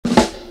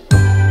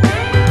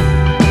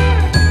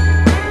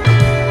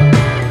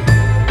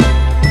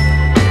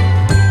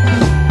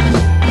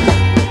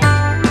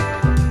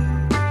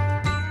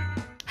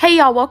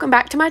y'all, welcome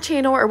back to my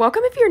channel, or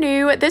welcome if you're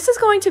new. This is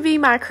going to be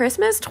my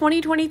Christmas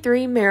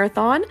 2023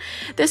 marathon.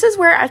 This is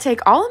where I take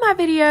all of my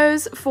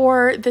videos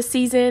for the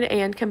season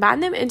and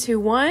combine them into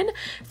one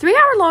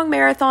 3-hour long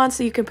marathon,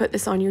 so you can put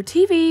this on your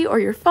TV or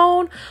your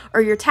phone or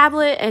your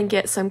tablet and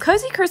get some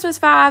cozy Christmas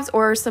vibes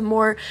or some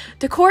more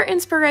decor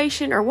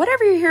inspiration or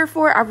whatever you're here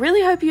for. I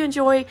really hope you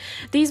enjoy.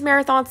 These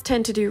marathons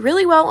tend to do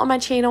really well on my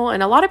channel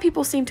and a lot of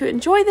people seem to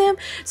enjoy them,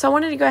 so I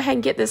wanted to go ahead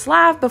and get this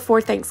live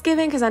before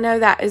Thanksgiving because I know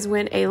that is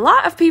when a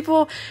lot of people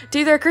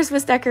do their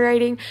Christmas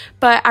decorating.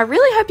 But I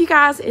really hope you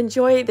guys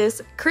enjoy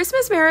this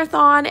Christmas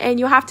marathon, and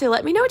you'll have to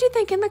let me know what you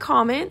think in the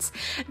comments.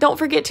 Don't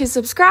forget to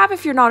subscribe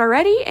if you're not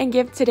already, and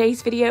give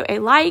today's video a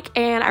like,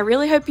 and I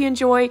really hope you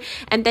enjoy,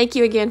 and thank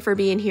you again for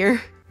being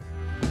here.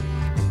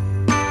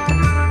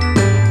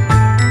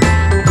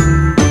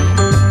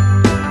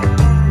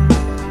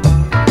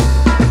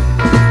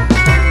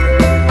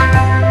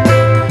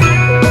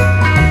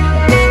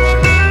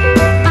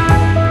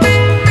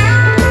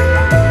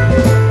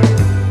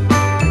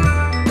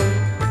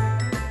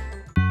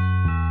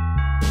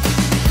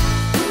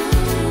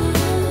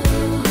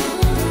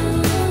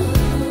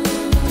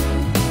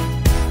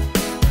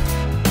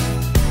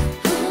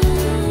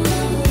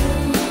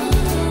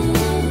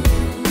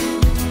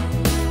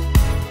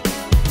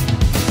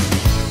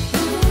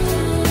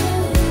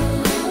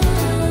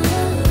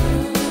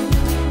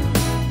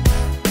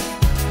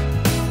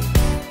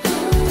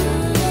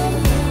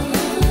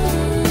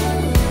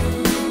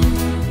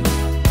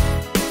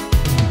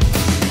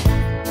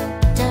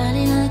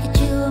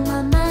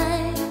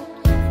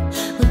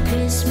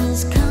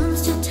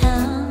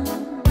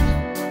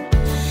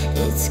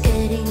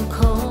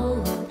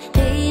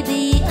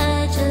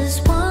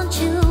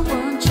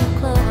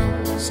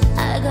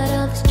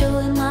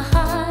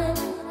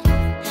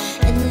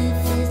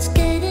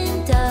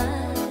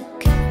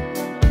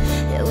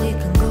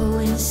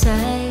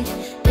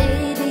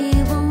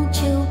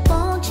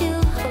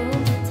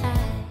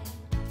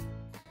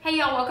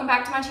 Welcome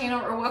back to my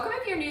channel, or welcome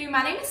if you're new.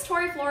 My name is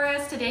Tori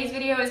Flores. Today's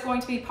video is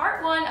going to be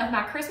part one of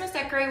my Christmas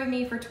decorate with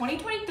me for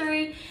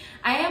 2023.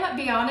 I am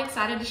beyond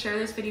excited to share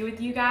this video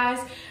with you guys.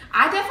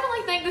 I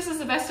definitely think this is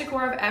the best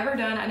decor I've ever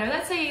done. I know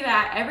that I say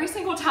that every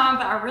single time,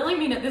 but I really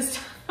mean it this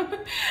time.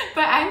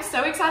 But I'm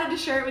so excited to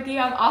share it with you.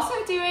 I'm also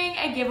doing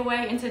a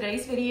giveaway in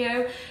today's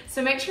video,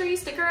 so make sure you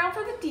stick around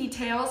for the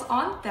details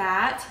on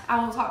that.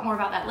 I will talk more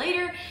about that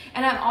later.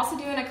 And I'm also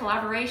doing a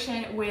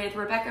collaboration with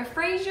Rebecca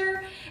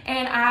Frazier,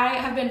 and I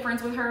have been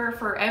friends with her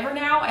forever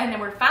now, and then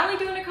we're finally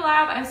doing a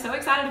collab. I'm so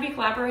excited to be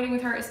collaborating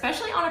with her,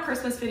 especially on a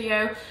Christmas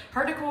video.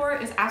 Her decor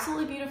is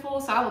absolutely beautiful,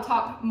 so I will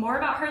talk more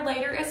about her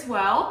later as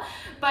well.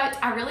 But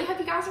I really hope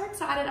you guys are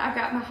excited. I've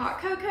got my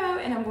hot cocoa,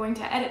 and I'm going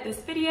to edit this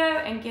video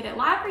and get it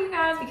live for you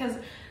guys because,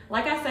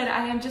 like I said,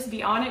 I am just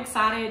beyond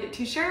excited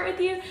to share it with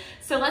you.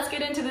 So let's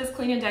get into this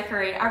clean and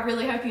decorate. I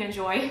really hope you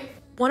enjoy.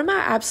 One of my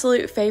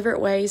absolute favorite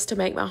ways to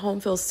make my home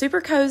feel super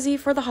cozy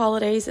for the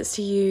holidays is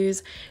to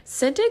use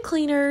scented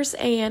cleaners,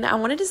 and I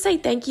wanted to say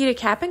thank you to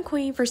Cap and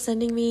Queen for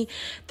sending me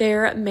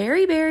their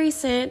Mary Berry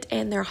scent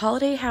and their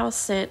Holiday House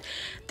scent.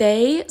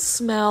 They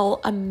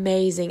smell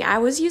amazing. I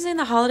was using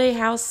the Holiday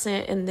House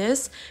scent in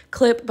this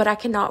clip, but I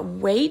cannot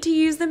wait to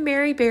use the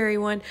Mary Berry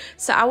one,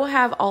 so I will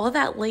have all of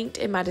that linked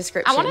in my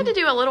description. I wanted to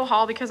do a little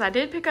haul because I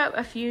did pick up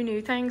a few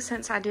new things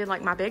since I did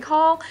like my big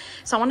haul,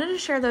 so I wanted to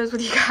share those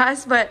with you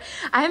guys, but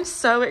I am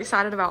so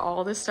excited about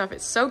all this stuff.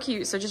 It's so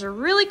cute. So just a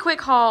really quick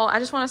haul. I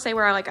just want to say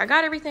where I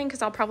got everything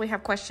because I'll probably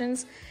have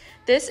questions.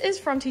 This is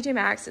from TJ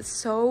Maxx. It's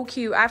so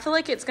cute. I feel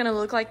like it's going to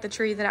look like the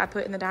tree that I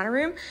put in the dining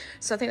room.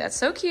 So I think that's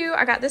so cute.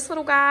 I got this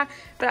little guy,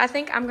 but I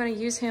think I'm going to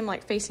use him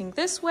like facing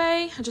this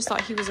way. I just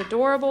thought he was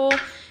adorable.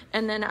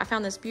 And then I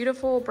found this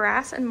beautiful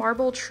brass and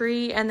marble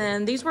tree. And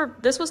then this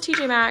was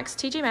TJ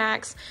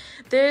Maxx.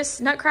 This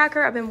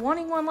Nutcracker, I've been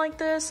wanting one like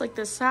this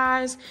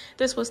size.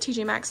 This was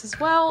TJ Maxx as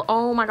well.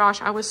 Oh my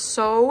gosh, I was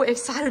so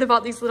excited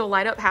about these little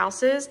light up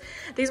houses.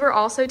 These were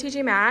also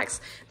TJ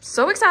Maxx.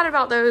 So excited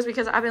about those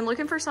because I've been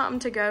looking for something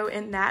to go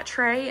in that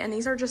tray, and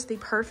these are just the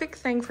perfect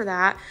thing for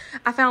that.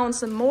 I found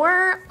some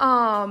more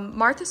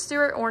Martha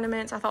Stewart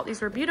ornaments. I thought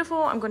these were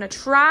beautiful. I'm gonna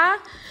try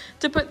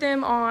to put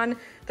them on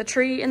the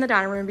tree in the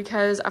dining room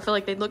because I feel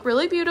like they'd look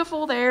really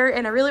beautiful there,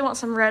 and I really want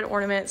some red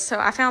ornaments. So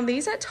I found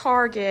these at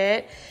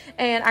Target,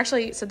 and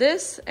actually, so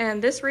this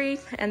and this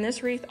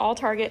wreath all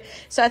Target.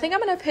 So I think I'm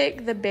gonna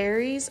pick the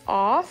berries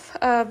off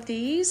of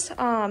these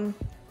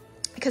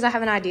because I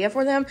have an idea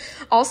for them.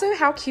 Also,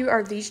 how cute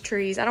are these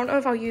trees? I don't know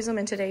if I'll use them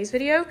in today's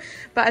video,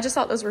 but I just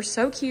thought those were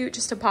so cute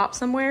just to pop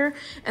somewhere.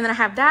 And then I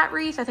have that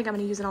wreath. I think I'm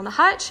gonna use it on the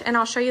hutch, and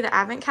I'll show you the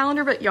advent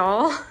calendar. But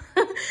y'all,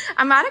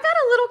 I might have got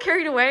a little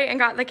carried away and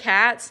got the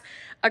cats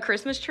a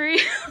Christmas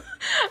tree.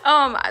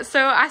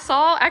 So I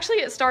saw, actually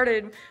it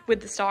started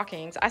with the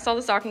stockings. I saw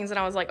the stockings and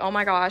I was like, oh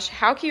my gosh,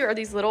 how cute are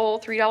these little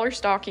 $3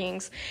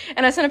 stockings?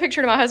 And I sent a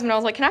picture to my husband. I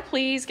was like, can I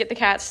please get the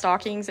cat's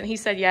stockings? And he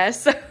said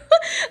yes. So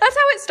that's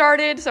how it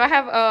started. So I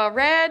have a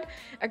red,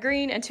 a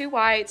green, and 2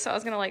 whites. So I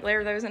was gonna like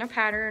layer those in a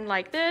pattern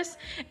like this.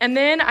 And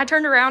then I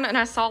turned around and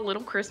I saw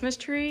little Christmas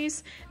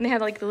trees and they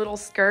had like the little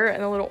skirt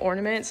and the little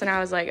ornaments. And I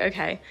was like,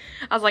 okay.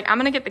 I was like, I'm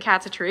gonna get the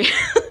cats a tree.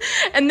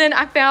 And then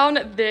I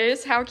found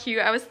this, how cute.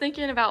 I was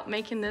thinking about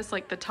making this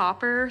like the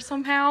topper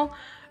somehow,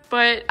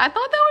 but I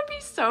thought that would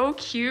be so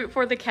cute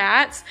for the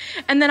cats.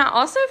 And then I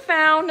also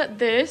found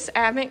this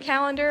advent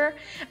calendar.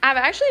 I've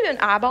actually been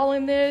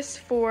eyeballing this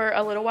for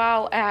a little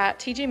while at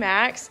TJ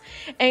Maxx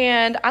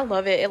and I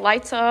love it. It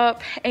lights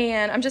up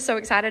and I'm just so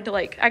excited to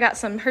like, I got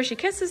some Hershey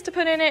Kisses to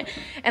put in it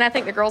and I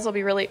think the girls will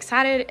be really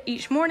excited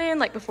each morning,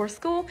 like before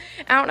school.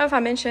 I don't know if I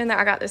mentioned that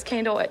I got this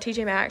candle at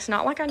TJ Maxx.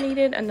 Not like I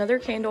needed another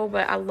candle,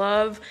 but I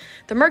love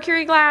the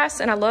mercury glass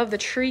and I love the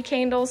tree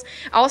candles.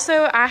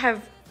 Also, I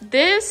have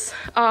this,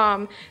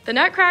 the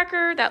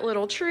nutcracker, that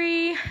little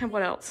tree, and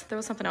what else? There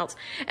was something else.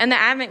 And the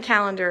advent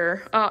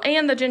calendar,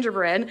 and the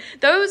gingerbread.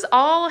 Those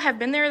all have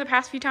been there the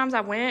past few times I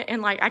went,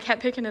 and like I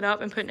kept picking it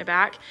up and putting it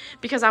back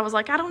because I was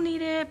like, I don't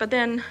need it, but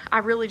then I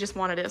really just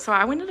wanted it. So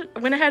I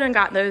went ahead and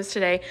got those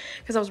today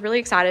because I was really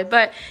excited.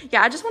 But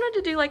yeah, I just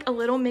wanted to do like a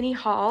little mini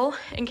haul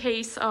in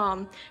case,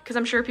 because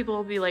I'm sure people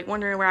will be like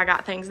wondering where I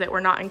got things that were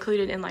not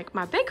included in like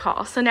my big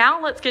haul. So now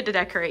let's get to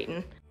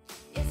decorating.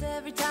 It's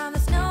every time the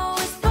snow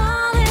is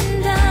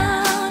falling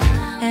down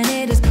and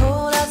it is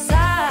cold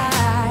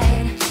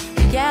outside.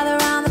 We gather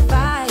around the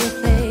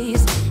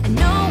fireplace and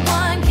no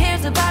one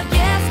cares about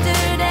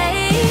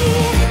yesterday.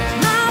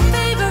 My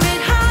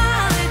favorite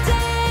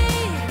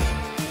holiday.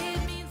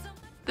 It means so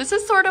much. This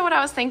is sort of what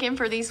I was thinking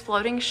for these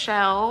floating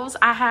shelves.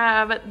 I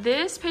have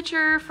this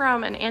picture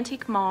from an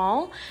antique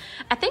mall.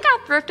 I think I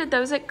thrifted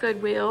those at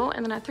Goodwill,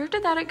 and then I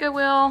thrifted that at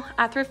Goodwill.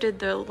 I thrifted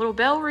the little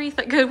bell wreath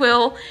at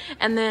Goodwill,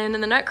 and then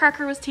the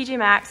nutcracker was TJ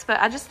Maxx, but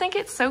I just think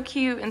it's so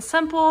cute and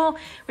simple.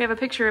 We have a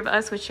picture of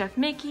us with Chef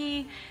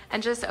Mickey,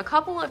 and just a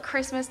couple of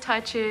Christmas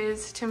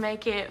touches to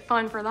make it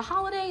fun for the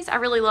holidays. I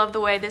really love the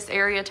way this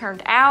area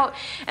turned out,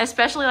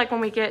 especially like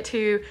when we get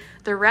to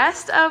the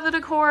rest of the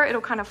decor,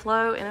 it'll kind of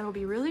flow and it'll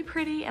be really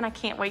pretty, and I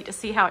can't wait to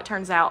see how it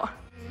turns out.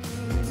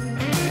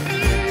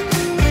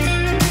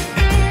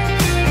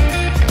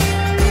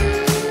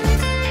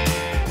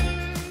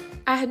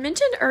 I had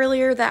mentioned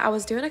earlier that I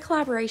was doing a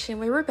collaboration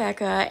with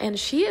Rebecca, and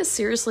she is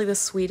seriously the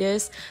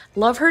sweetest.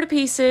 Love her to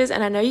pieces,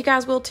 and I know you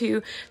guys will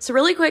too. So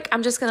really quick,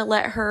 I'm just gonna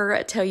let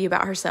her tell you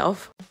about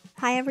herself.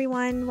 Hi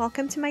everyone,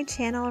 welcome to my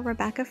channel,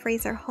 Rebecca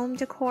Fraser Home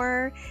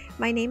Decor.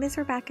 My name is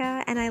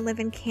Rebecca and I live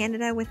in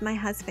Canada with my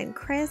husband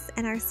Chris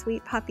and our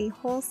sweet puppy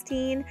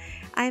Holstein.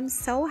 I'm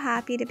so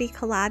happy to be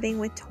collabing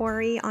with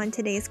Tori on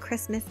today's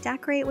Christmas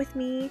Decorate with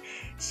me.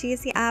 She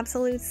is the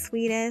absolute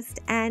sweetest,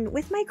 and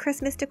with my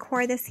Christmas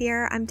decor this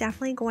year, I'm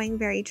definitely going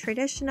very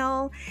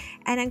traditional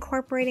and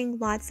incorporating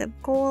lots of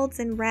golds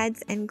and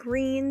reds and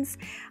greens.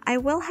 I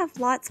will have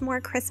lots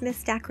more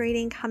Christmas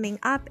decorating coming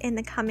up in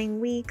the coming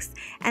weeks,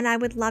 and I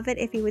would love it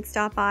if you would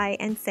stop by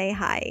and say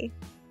hi.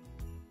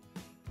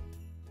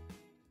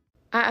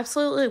 I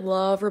absolutely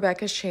love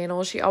Rebecca's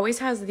channel. She always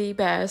has the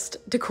best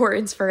decor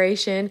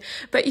inspiration.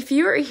 But if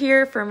you are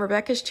here from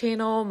Rebecca's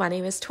channel, my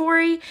name is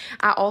Tori.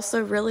 I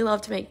also really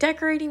love to make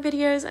decorating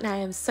videos, and I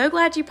am so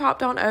glad you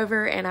popped on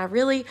over, and I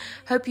really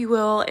hope you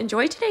will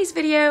enjoy today's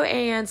video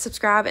and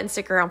subscribe and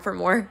stick around for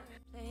more.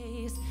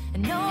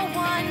 And no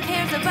one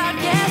cares about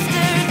yesterday.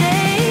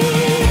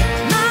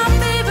 My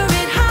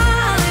favorite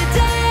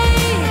holiday.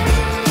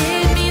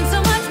 It means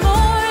so much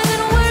more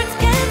than words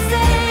can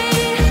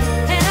say.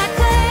 And I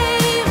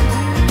claim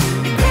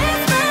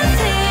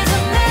Christmas is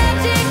a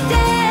magic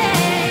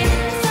day.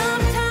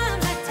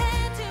 Sometimes I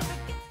tend to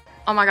forget.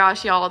 Oh my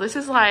gosh, y'all, this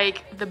is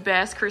like the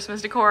best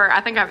Christmas decor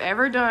I think I've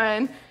ever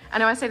done. I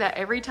know I say that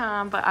every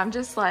time, but I'm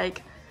just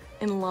like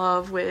in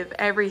love with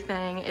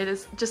everything. It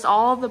is just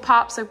all the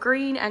pops of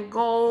green and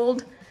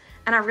gold,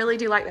 and I really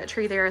do like that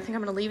tree there. I think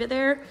I'm gonna leave it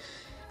there.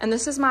 And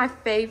this is my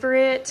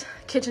favorite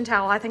kitchen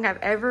towel I think I've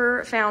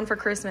ever found for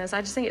Christmas.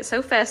 I just think it's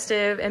so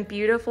festive and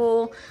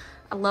beautiful.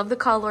 I love the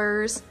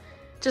colors,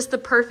 just the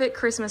perfect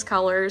Christmas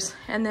colors.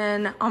 And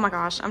then, oh my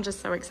gosh, I'm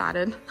just so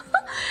excited.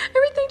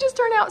 Everything just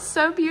turned out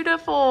so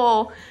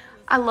beautiful.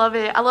 I love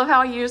it. I love how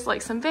I used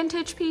like some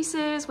vintage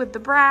pieces with the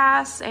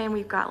brass, and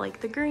we've got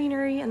like the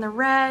greenery and the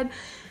red.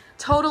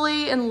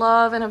 Totally in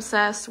love and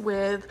obsessed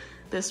with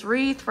this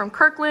wreath from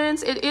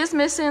Kirkland's. It is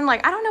missing,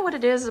 like, I don't know what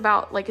it is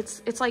about, like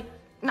it's like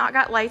not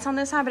got lights on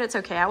this side, but it's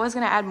okay. I was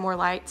gonna add more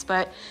lights,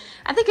 but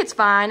I think it's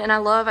fine. And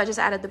I just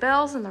added the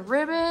bells and the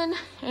ribbon,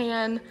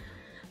 and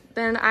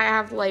then I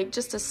have like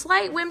just a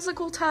slight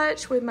whimsical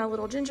touch with my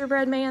little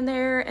gingerbread man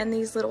there, and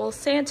these little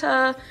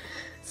Santa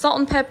salt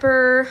and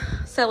pepper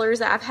cellars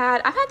that I've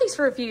had these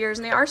for a few years,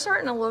 and they are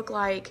starting to look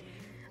like,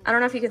 I don't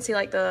know if you can see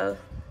like the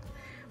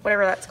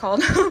whatever that's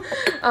called.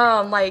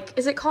 Like,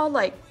 is it called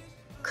like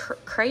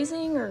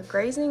crazing or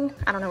grazing.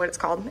 I don't know what it's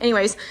called.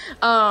 Anyways,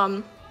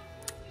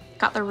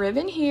 got the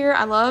ribbon here.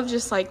 I love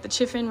just like the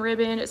chiffon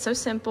ribbon. It's so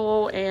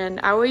simple, and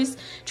I always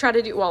try to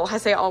do, well, I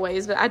say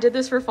always, but I did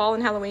this for fall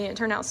and Halloween. It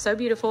turned out so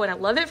beautiful, and I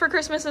love it for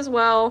Christmas as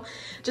well.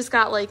 Just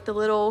got like the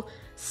little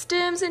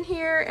stems in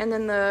here, and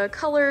then the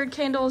colored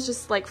candles.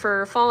 Just like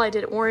for fall I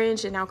did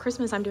orange, and now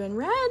Christmas I'm doing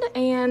red,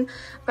 and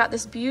I've got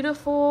this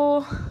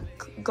beautiful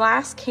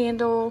glass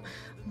candle.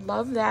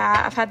 Love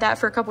that. I've had that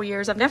for a couple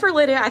years. I've never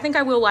lit it. I think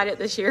I will light it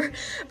this year.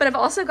 But I've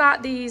also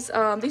got these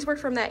were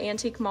from that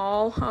antique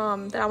mall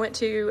that I went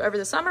to over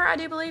the summer, I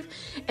do believe,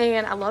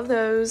 and I love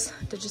those.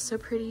 They're just so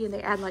pretty, and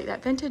they add like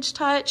that vintage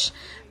touch.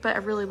 But I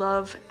really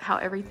love how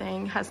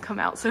everything has come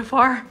out so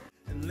far.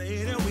 And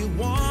later we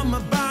warm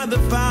up by the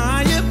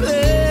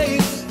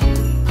fireplace.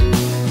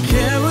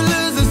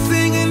 Carolers are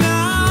singing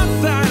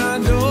outside our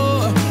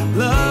door.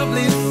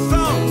 Lovely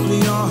songs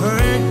we all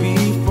heard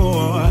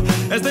before.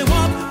 As they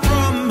walk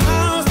from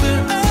house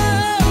to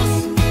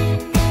house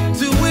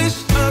to wish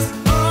us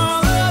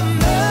all a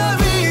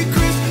Merry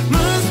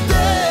Christmas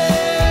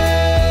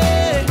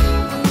Day.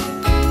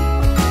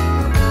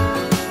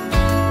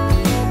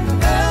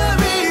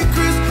 Merry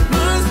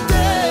Christmas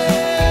Day.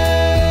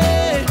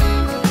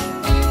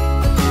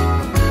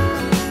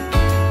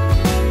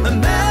 A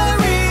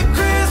Merry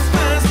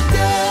Christmas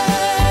Day.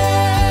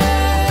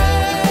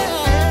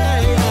 Oh,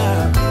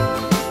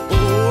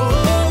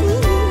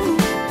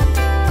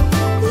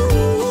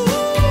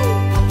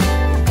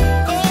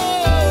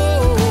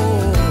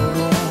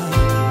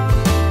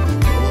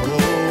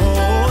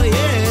 oh,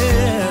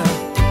 yeah.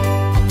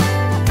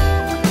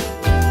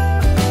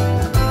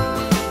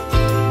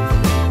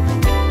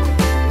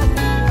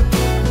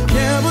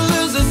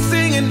 Carolers are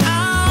singing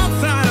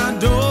outside our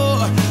door.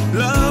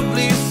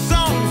 Lovely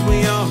songs we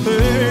all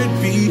heard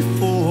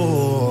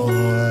before.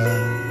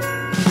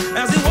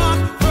 As we walk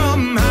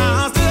from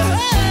house to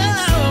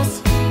house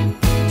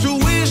to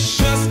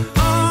wish us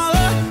all a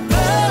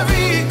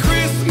Merry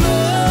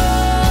Christmas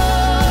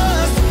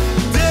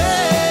Day.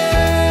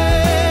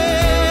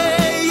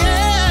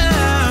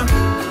 Yeah.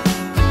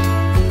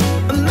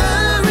 A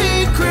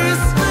Merry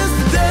Christmas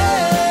Day.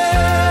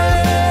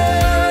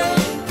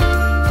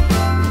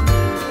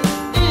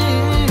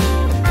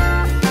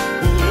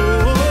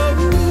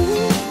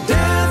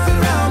 Dancing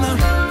around the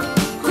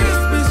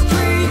Christmas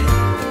tree,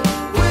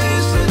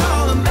 wishing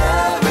all a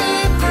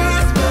Merry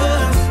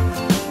Christmas.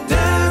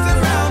 Dancing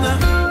around the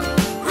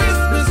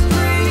Christmas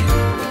tree,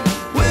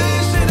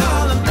 wishing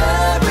all a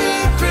Merry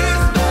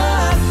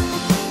Christmas.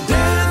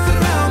 Dancing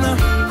around the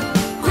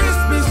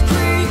Christmas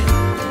tree,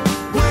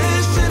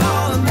 wishing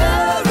all a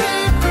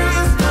Merry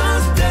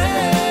Christmas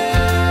Day.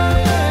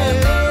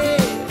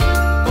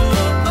 Oh,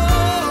 oh,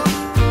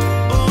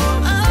 oh,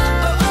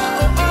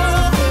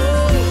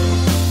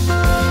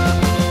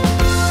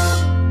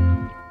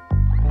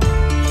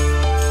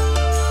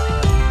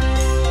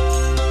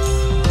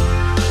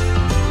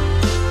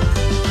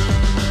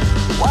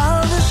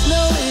 While the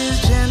snow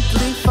is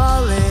gently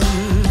falling,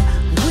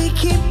 we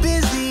keep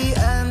busy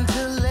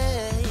until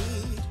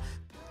late.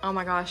 Oh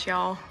my gosh,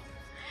 y'all.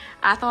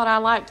 I thought I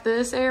liked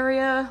this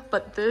area,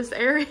 but this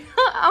area,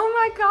 oh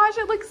my gosh,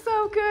 it looks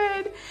so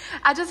good.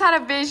 I just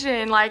had a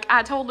vision. Like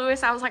I told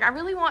Lewis, I was like, I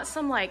really want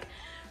some like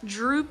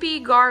droopy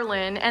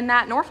garland, and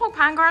that Norfolk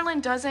pine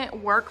garland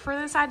doesn't work for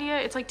this idea.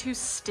 It's like too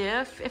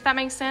stiff, if that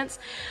makes sense.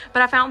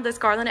 But I found this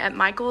garland at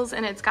Michael's,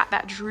 and it's got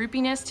that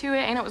droopiness to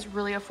it, and it was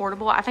really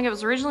affordable. I think it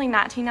was originally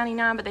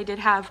 $19.99, but they did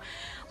have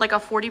like a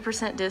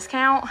 40%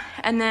 discount.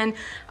 And then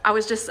I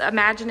was just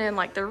imagining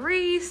like the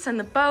wreaths and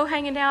the bow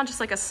hanging down, just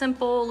like a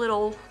simple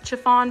little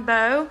chiffon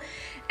bow,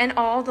 and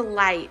all the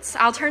lights.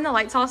 I'll turn the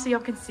lights off so y'all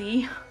can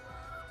see.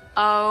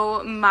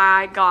 Oh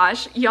my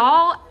gosh,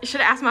 y'all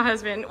should ask my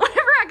husband.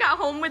 Whenever I got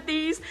home with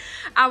these,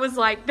 I was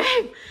like,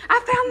 babe, I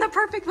found the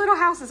perfect little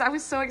houses. I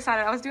was so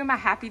excited. I was doing my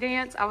happy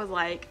dance. I was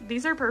like,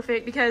 these are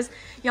perfect, because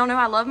y'all know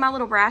I love my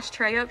little brass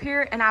tray up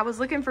here, and I was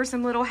looking for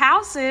some little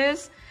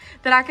houses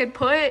that I could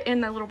put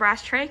in the little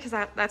brass tray, because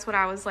that's what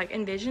I was like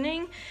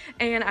envisioning.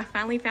 And I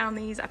finally found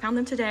these. I found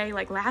them today,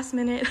 like last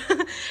minute.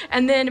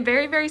 And then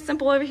very, very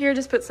simple over here,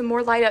 just put some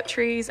more light up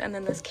trees, and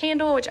then this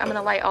candle, which I'm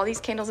gonna light all these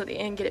candles at the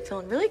end, get it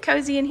feeling really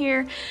cozy in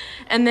here.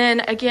 And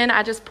then again,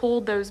 I just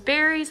pulled those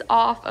berries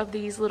off of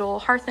these little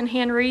hearth and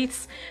hand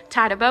wreaths,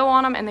 tied a bow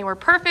on them, and they were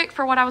perfect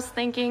for what I was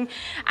thinking.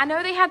 I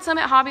know they had some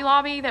at Hobby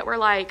Lobby that were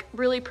like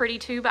really pretty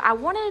too, but I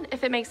wanted,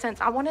 if it makes sense,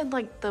 I wanted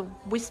like the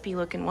wispy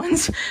looking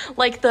ones,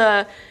 like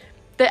that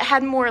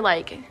had more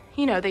like,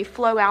 you know, they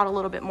flow out a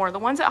little bit more. The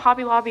ones at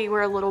Hobby Lobby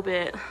were a little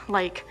bit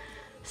like,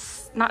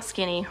 not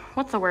skinny.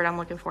 What's the word I'm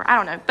looking for? I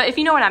don't know, but if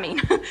you know what I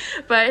mean.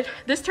 But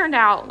this turned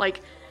out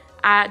like,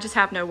 I just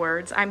have no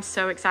words. I'm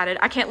so excited.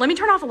 Let me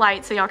turn off the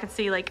lights so y'all can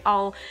see like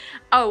all.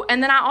 Oh,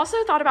 and then I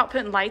also thought about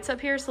putting lights up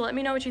here, so let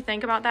me know what you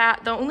think about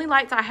that. The only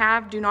lights I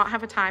have do not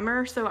have a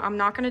timer, so I'm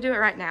not gonna do it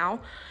right now,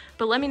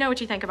 but let me know what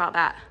you think about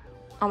that.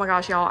 Oh my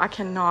gosh, y'all, I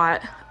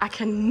cannot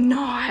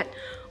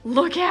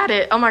look at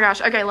it. Oh my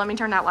gosh. Okay, let me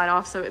turn that light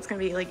off so it's gonna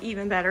be like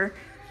even better.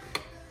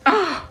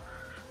 Oh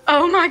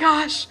Oh my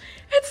gosh,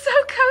 it's so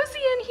cozy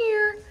in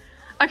here.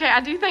 Okay, I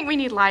do think we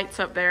need lights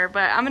up there,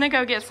 but I'm gonna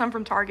go get some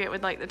from Target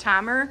with like the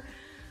timer.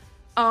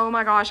 Oh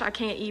my gosh, I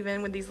can't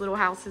even with these little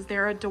houses.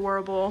 They're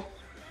adorable.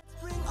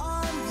 Bring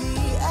on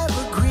the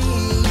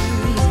evergreen.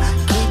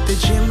 Keep the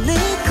chimney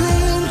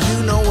clean.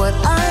 You know what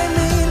I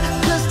mean.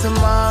 'Cause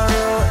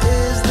tomorrow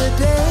is the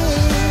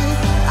day.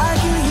 I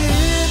can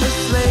hear the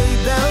sleigh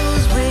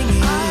bells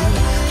ringing.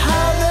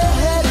 How they're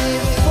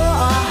headed for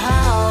our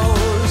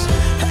house.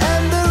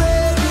 And the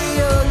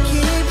radio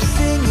keeps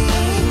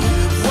singing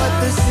what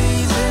the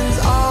season's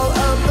all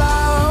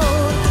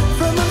about.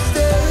 From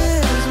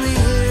upstairs we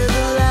hear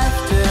the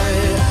laughter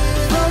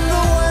from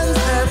the ones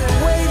that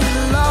waited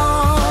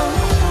long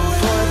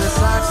for the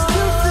socks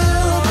to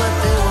fill, but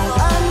they won't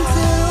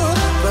until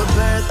the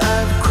birth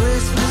of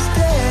Christmas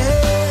Day.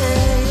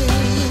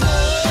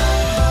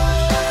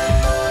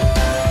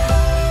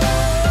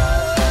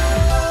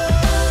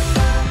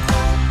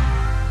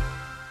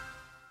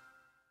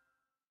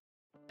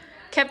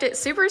 Kept it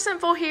super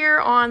simple here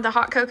on the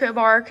hot cocoa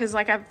bar because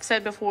like I've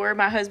said before,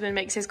 my husband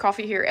makes his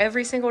coffee here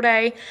every single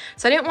day.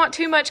 So I didn't want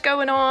too much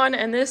going on,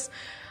 and this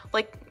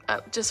like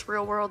just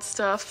real world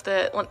stuff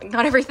that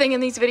not everything in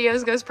these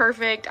videos goes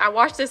perfect. I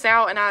washed this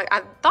out and I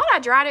thought I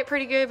dried it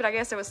pretty good, but I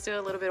guess there was still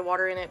a little bit of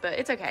water in it, but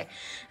it's okay.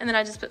 And then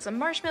I just put some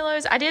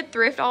marshmallows. I did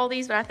thrift all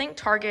these, but I think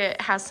Target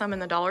has some in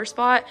the dollar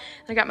spot.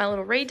 I got my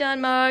little Ray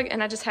Dunn mug,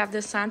 and I just have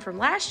this sign from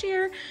last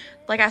year.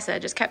 Like I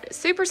said, just kept it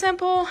super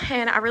simple,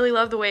 and I really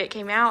love the way it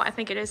came out. I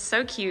think it is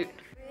so cute.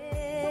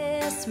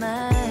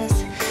 Christmas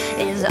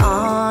is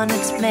on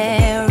its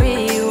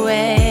merry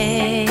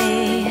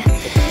way,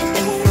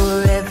 and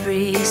for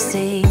every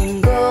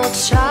single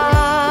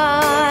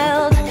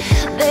child,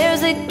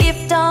 there's a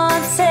gift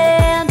on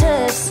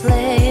Santa's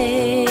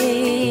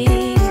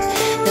sleigh.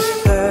 The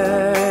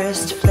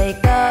first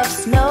flake of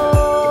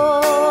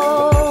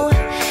snow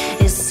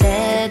is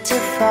said to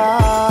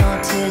fall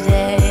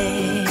today.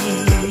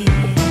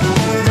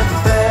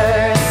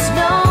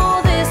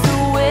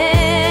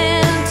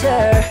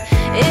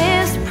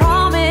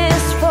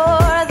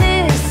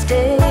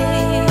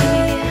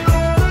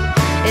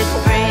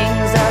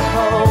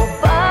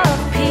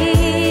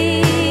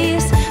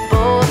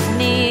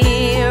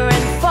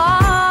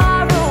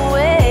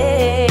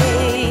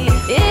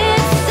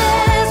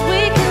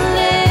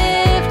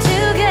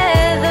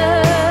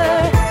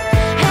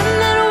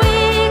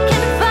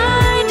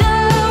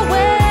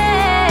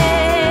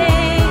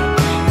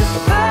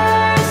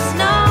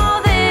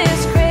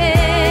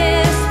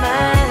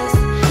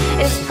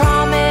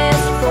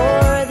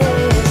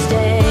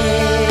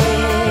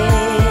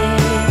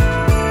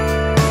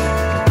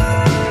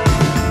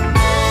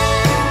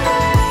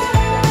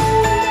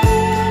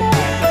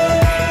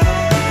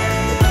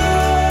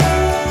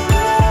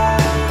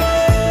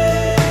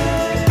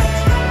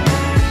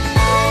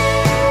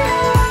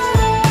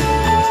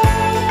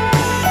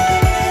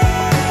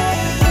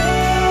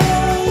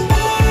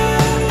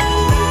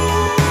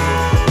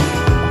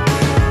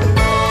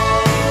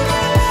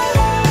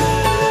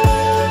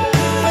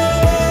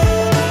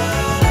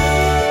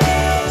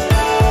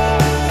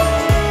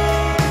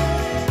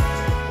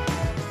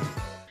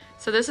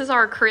 So this is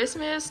our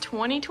Christmas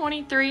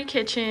 2023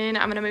 kitchen.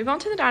 I'm gonna move on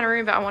to the dining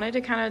room, but I wanted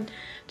to kind of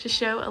just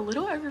show a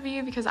little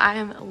overview because I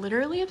am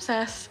literally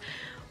obsessed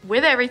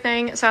with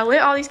everything. So I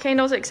lit all these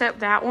candles except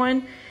that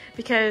one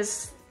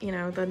because, you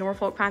know, the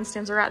Norfolk pine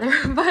stems are right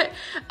there. But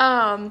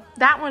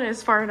that one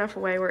is far enough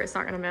away where it's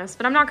not gonna mess.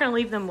 But I'm not gonna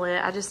leave them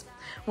lit. I just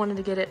wanted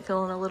to get it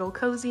feeling a little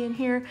cozy in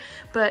here.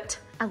 But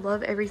I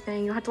love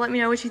everything. You'll have to let me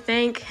know what you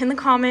think in the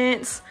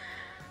comments.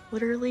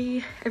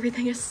 Literally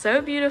everything is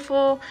so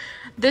beautiful.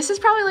 This is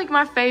probably like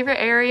my favorite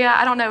area.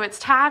 I don't know, it's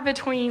tied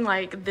between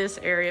like this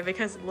area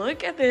because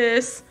look at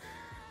this.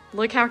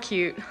 Look how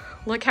cute.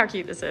 Look how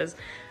cute this is.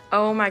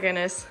 Oh my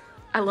goodness,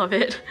 I love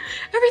it.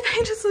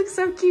 Everything just looks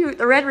so cute.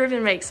 The red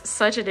ribbon makes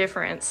such a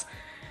difference.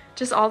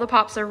 Just all the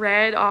pops are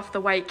red off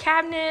the white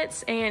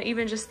cabinets, and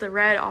even just the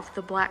red off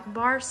the black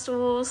bar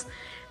stools.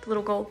 The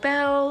little gold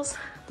bells.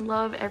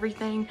 Love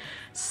everything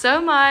so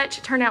much.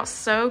 It turned out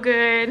so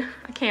good.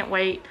 I can't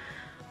wait.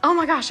 Oh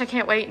my gosh, I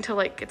can't wait until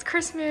like it's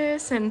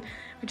Christmas and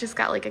we just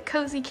got like a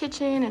cozy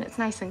kitchen and it's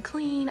nice and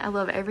clean. I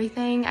love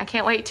everything. I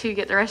can't wait to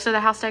get the rest of the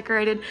house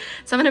decorated.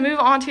 So I'm gonna move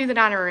on to the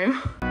dining room.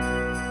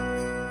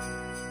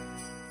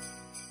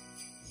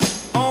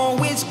 Oh,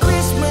 it's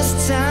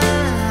Christmas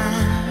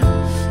time.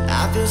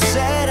 I feel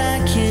sad,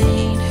 I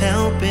can't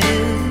help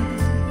it.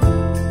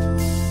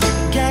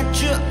 Got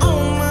you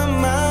on my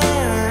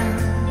mind.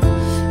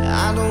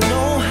 I don't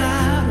know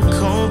how to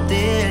cope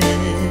this.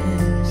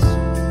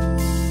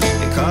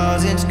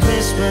 Cause it's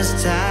Christmas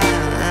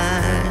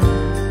time,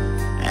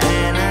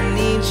 and I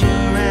need you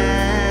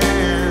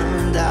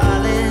around,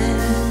 darling.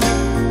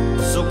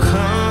 So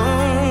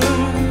come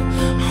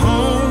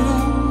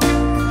home,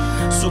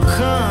 so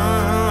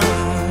come.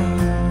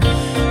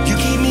 You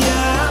keep me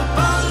up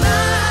all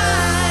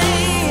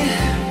night.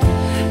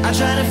 I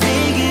try to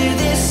figure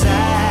this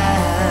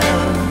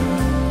out.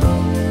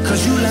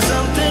 Cause you left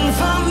something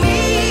for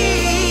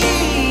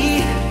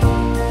me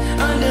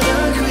under the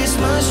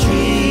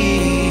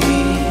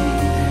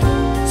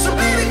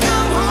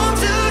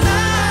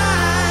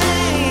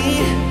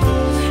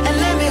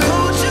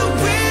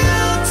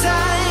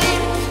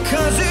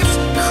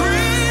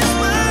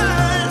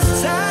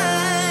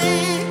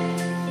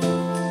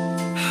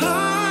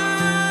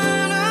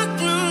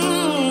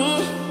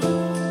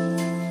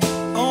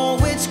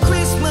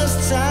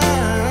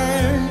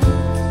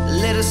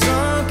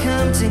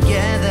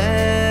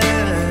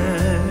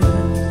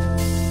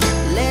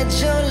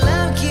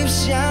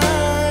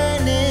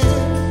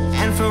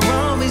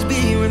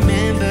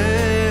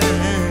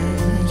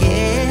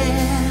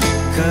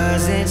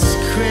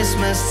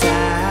Christmas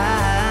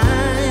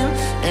time,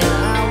 and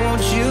I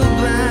want you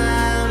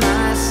by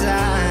my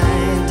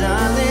side,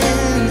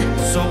 darling.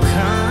 So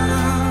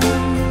come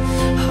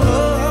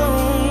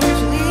home,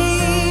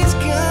 please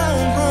come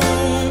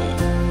home.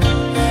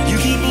 You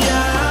keep me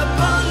up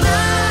all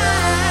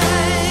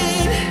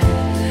night.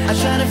 I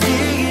try to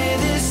figure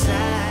this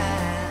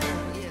out.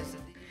 Yes.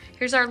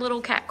 Here's our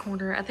little cat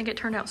corner. I think it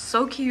turned out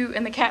so cute,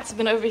 and the cats have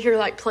been over here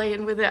like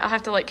playing with it. I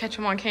have to like catch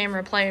them on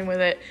camera playing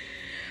with it.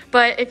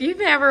 But if you've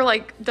never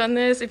like done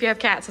this, if you have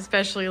cats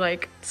especially,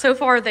 like so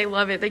far they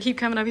love it. They keep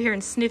coming over here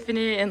and sniffing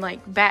it and like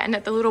batting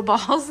at the little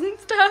balls and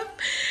stuff.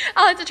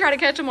 I like to try to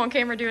catch them on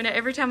camera doing it.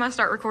 Every time I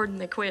start recording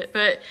they quit.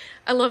 But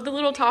I love the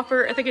little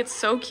topper. I think it's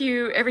so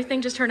cute.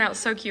 Everything just turned out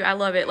so cute. I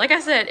love it. Like I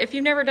said, if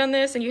you've never done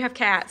this and you have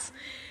cats,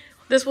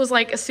 this was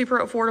like a super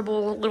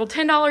affordable little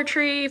 $10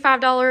 tree,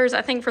 $5,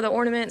 I think, for the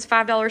ornaments,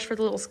 $5 for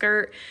the little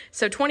skirt.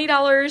 So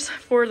 $20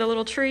 for the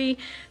little tree,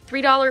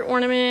 $3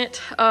 ornament,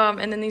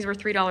 and then these were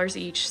 $3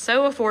 each.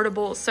 So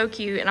affordable, so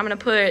cute. And I'm gonna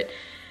put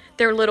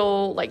their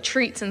little like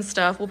treats and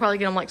stuff. We'll probably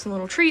get them like some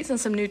little treats and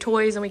some new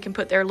toys, and we can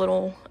put their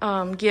little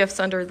gifts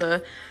under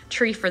the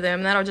tree for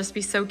them. That'll just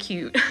be so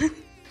cute.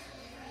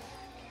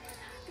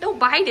 Don't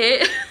bite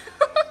it.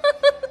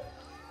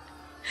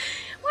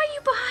 Why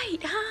you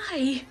bite?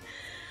 Hi.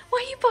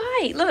 Why you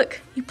bite? Look,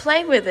 you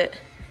play with it.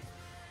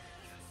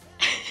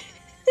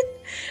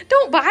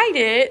 Don't bite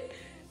it.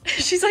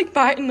 She's like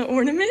biting the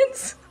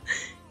ornaments.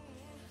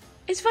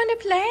 It's fun to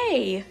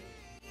play.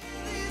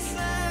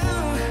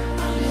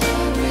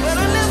 But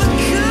I never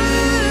could.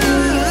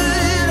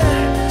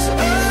 So,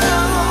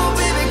 oh,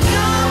 baby,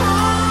 come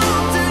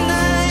home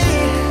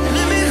tonight.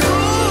 Let me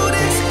hold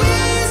and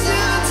squeeze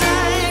you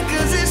tight,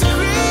 'cause it's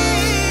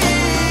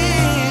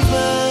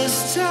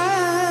Christmas time.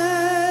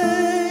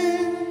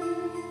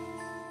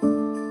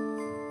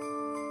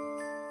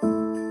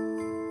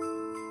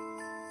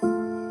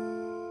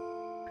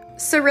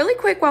 So really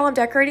quick, while I'm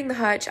decorating the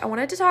hutch, I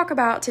wanted to talk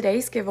about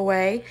today's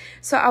giveaway.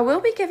 So I will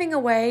be giving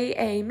away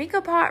a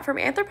Mika pot from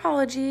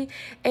Anthropologie,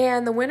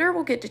 and the winner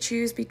will get to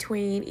choose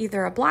between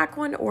either a black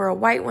one or a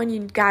white one.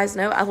 You guys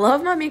know I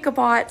love my Mika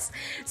pots.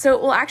 So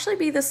it will actually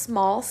be the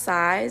small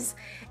size.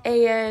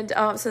 And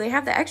so they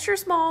have the extra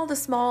small, the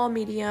small,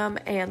 medium,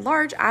 and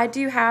large. I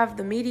do have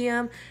the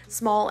medium,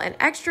 small, and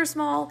extra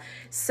small.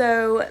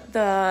 So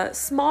the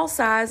small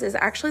size is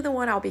actually the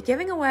one I'll be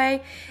giving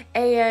away.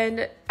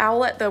 And I'll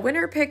let the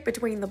winner pick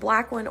between the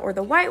black one or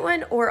the white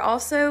one, or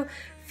also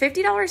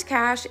 $50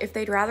 cash. If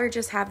they'd rather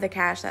just have the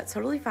cash, that's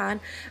totally fine.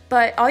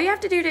 But all you have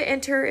to do to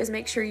enter is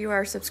make sure you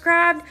are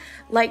subscribed,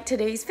 like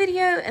today's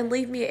video, and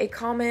leave me a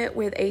comment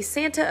with a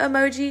Santa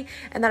emoji.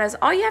 And that is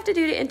all you have to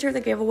do to enter the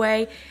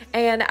giveaway.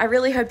 And I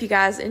really hope you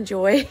guys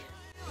enjoy.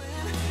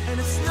 And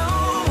it's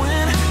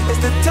snowing, it's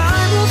the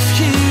time of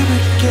year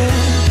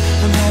again.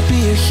 I'm happy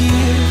you're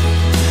here,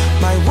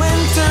 my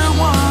winter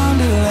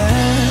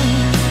wonderland.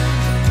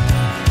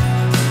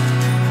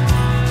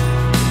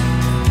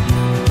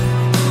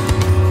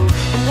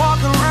 I'm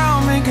walking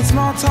around making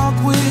small talk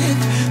with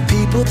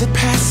people that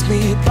pass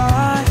me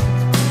by.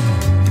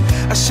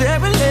 I share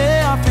a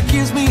laugh, it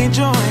gives me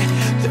joy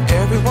that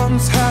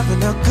everyone's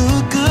having a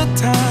good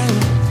time.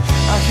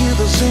 I hear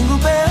those jingle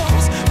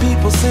bells,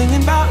 people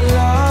singing about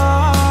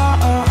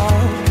love.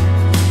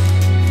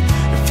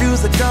 It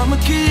feels like I'm a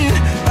kid,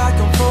 like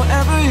I'm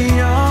forever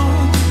young.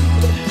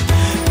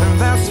 And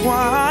that's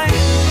why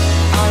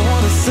I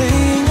wanna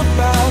sing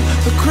about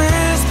the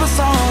Christmas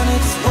on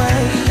its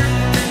way.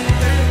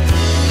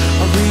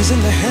 A reason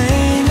to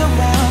hang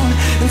around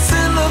and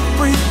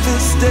celebrate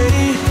this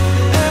day.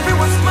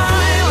 Everyone's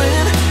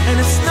smiling and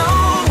it's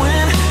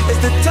snowing,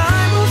 it's the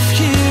time of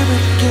year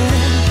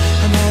again.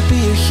 I'm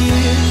happy you're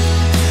here,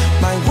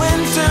 my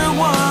winter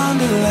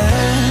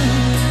wonderland.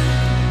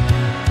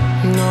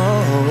 No,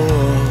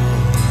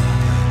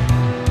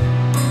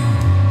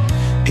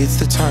 it's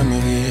the time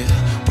of year,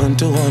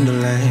 winter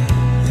wonderland.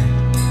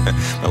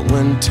 My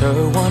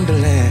winter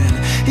wonderland.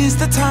 It's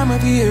the time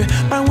of year,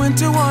 my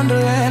winter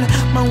wonderland,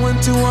 my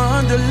winter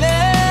wonderland.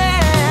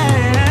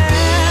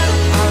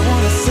 I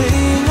wanna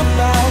sing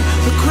about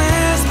the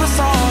Christmas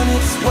on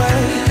its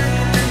way.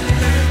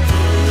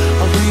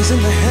 A reason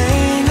to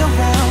hang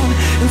around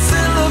and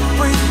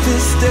celebrate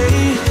this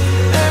day.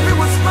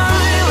 Everyone's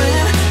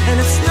smiling and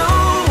it's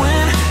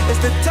snowing.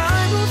 It's the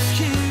time of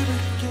year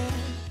again.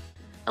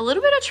 A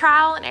little bit of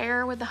trial and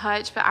error with the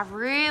hutch, but I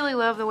really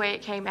love the way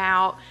it came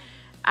out.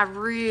 I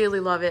really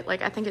love it.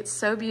 Like, I think it's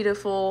so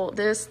beautiful.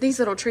 These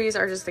little trees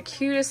are just the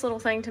cutest little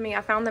thing to me.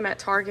 I found them at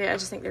Target. I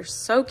just think they're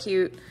so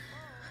cute.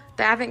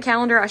 The advent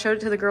calendar, I showed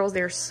it to the girls.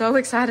 They're so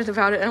excited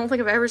about it. I don't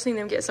think I've ever seen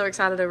them get so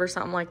excited over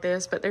something like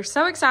this, but they're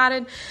so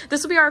excited.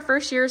 This will be our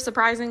first year,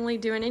 surprisingly,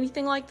 doing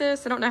anything like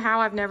this. I don't know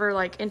how I've never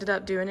like ended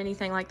up doing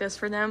anything like this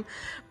for them,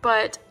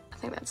 but I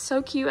think that's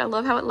so cute. I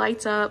love how it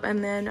lights up.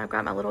 And then I've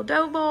got my little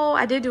dough bowl.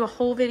 I did do a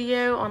whole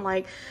video on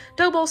like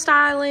dough bowl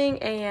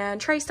styling and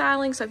tray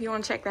styling. So if you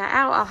want to check that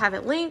out, I'll have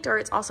it linked, or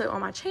it's also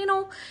on my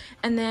channel.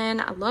 And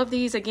then I love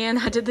these. Again,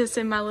 I did this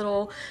in my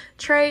little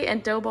tray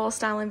and dough bowl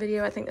styling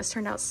video. I think this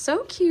turned out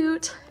so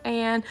cute.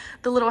 And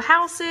the little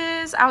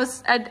houses, I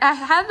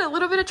had a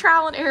little bit of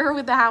trial and error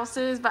with the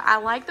houses, but I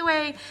like the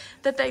way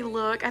that they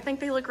look. I think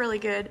they look really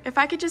good. If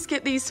I could just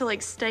get these to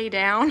like stay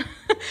down.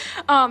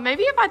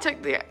 Maybe if I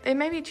took it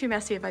may be too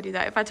messy if I do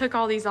that. If I took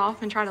all these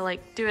off and try to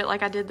like do it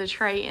like I did the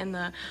tray in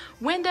the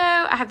window.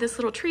 I have this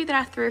little tree that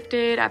I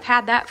thrifted. I've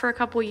had that for a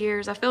couple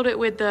years. I filled it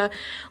with the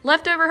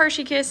leftover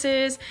Hershey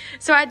Kisses.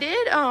 So I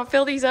did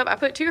fill these up. I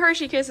put 2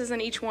 Hershey Kisses in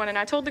each one, and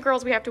I told the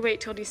girls we have to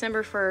wait till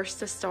December 1st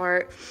to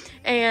start.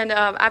 And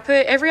I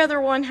put every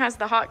other one has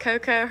the hot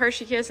cocoa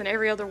Hershey Kiss, and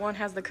every other one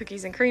has the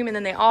cookies and cream, and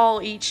then they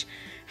all each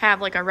have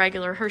like a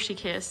regular Hershey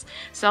Kiss.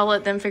 So I'll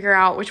let them figure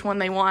out which one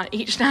they want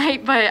each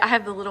night. But I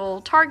have the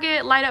little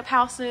Target light up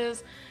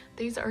houses.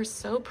 These are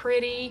so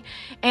pretty.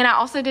 And I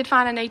also did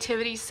find a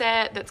nativity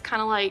set that's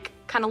kind of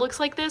looks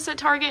like this at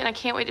Target, and I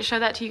can't wait to show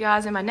that to you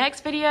guys in my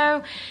next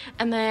video.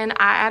 And then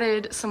I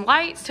added some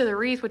lights to the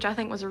wreath, which I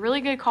think was a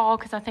really good call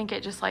because I think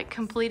it just like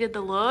completed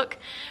the look.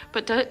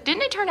 But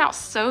didn't it turn out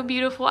so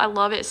beautiful? I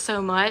love it so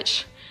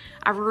much.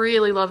 I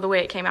really love the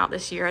way it came out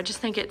this year. I just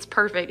think it's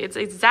perfect. It's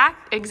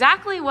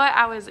exactly what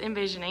I was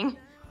envisioning.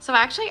 So I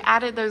actually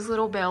added those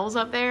little bells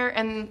up there,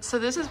 and so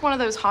this is one of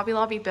those Hobby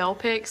Lobby bell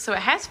picks. So it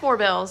has 4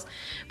 bells,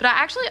 but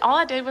all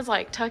I did was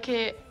like tuck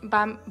it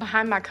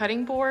behind my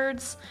cutting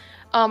boards.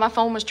 My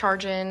phone was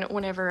charging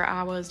whenever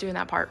I was doing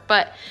that part,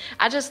 but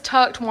I just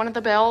tucked one of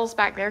the bells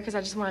back there because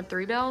I just wanted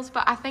 3 bells.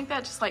 But I think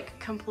that just like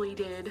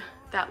completed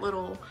that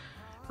little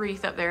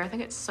wreath up there. I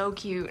think it's so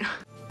cute.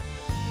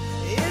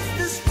 It's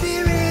the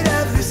spirit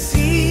of the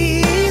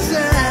season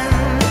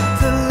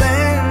to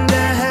lend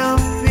a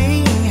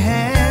helping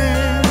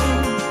hand.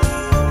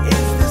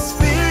 It's the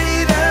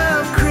spirit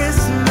of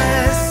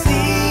Christmas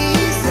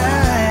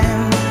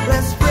season.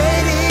 Let's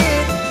spread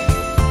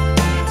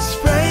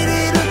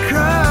it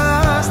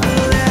across the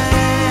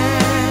land.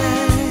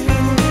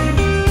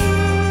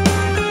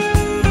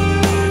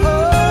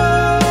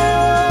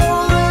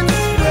 Oh, let's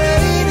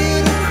spread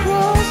it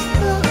across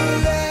the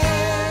land.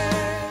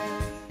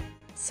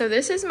 So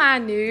this is my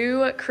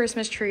new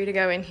Christmas tree to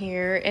go in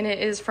here, and it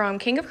is from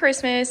King of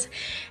Christmas,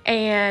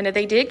 and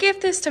they did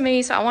gift this to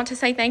me, so I want to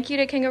say thank you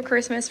to King of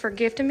Christmas for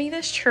gifting me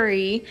this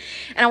tree.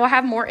 And I will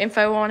have more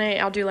info on it.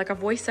 I'll do like a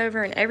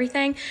voiceover and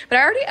everything, but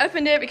I already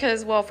opened it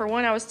because, well, for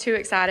one, I was too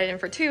excited, and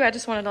for two, I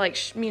just wanted to like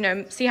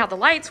see how the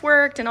lights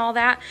worked and all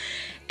that.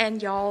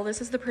 And y'all,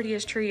 this is the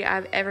prettiest tree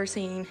I've ever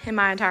seen in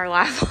my entire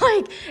life.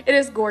 Like, it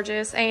is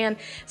gorgeous. And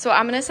so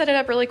I'm gonna set it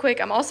up really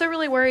quick. I'm also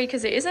really worried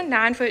because it is a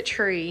 9-foot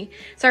tree.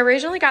 So I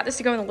originally got this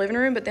to go in the living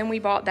room, but then we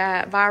bought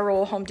that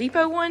viral Home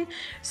Depot one.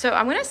 So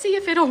I'm gonna see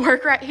if it'll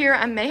work right here.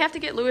 I may have to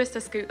get Lewis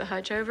to scoot the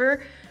hutch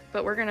over,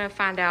 but we're gonna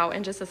find out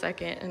in just a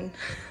second. And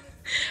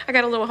I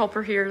got a little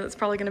helper here that's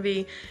probably gonna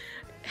be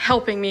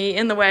helping me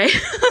in the way.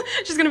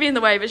 She's gonna be in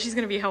the way, but she's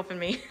gonna be helping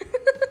me.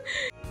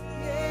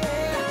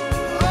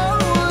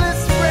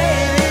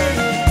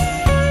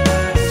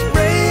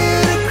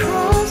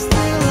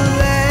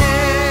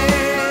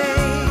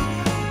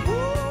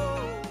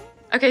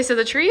 Okay, so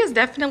the tree is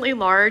definitely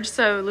large.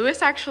 So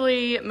Lewis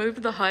actually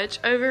moved the hutch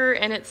over,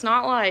 and it's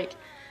not like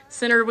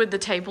centered with the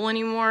table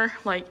anymore.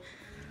 Like,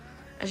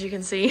 as you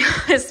can see,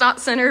 it's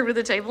not centered with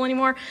the table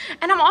anymore.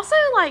 And I'm also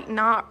like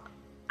I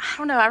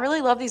don't know, I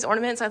really love these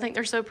ornaments. I think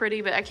they're so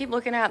pretty, but I keep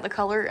looking at the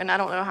color and I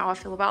don't know how I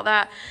feel about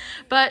that.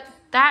 But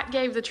that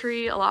gave the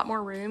tree a lot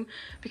more room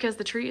because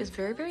the tree is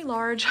very, very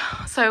large.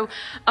 So,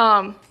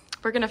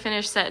 we're gonna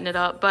finish setting it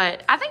up,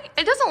 but I think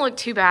it doesn't look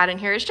too bad in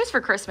here. It's just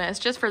for Christmas,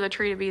 just for the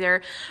tree to be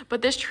there.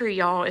 But this tree,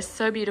 y'all, is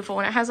so beautiful,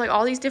 and it has like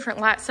all these different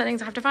light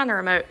settings. I have to find the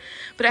remote,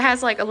 but it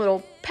has like a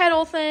little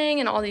pedal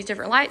thing and all these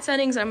different light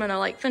settings. I'm gonna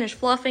like finish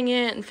fluffing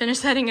it and finish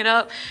setting it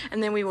up,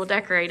 and then we will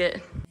decorate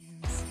it.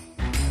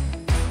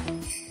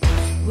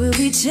 We'll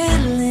be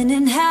chilling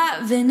and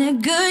having a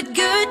good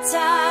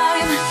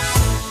time.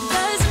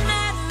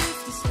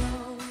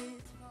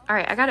 All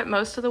right, I got it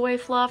most of the way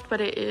fluffed,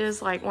 but it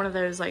is like one of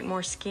those like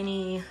more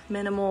skinny,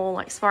 minimal,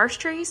 like sparse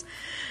trees.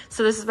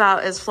 So this is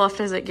about as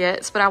fluffed as it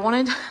gets. But I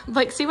wanted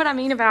like, see what I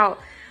mean about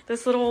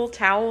this little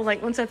towel?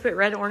 Like once I put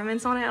red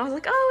ornaments on it, I was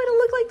like, oh, it'll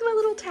look like my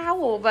little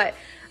towel. But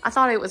I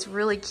thought it was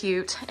really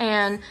cute.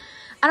 And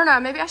I don't know,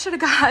 maybe I should have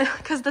got,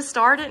 because the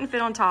star didn't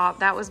fit on top.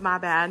 That was my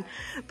bad.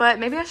 But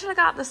maybe I should have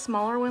got the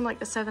smaller one, like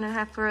the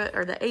 7.5 foot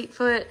or the 8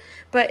 foot.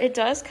 But it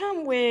does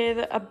come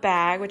with a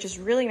bag, which is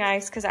really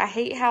nice because I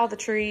hate how the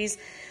trees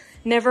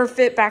never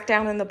fit back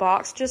down in the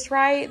box just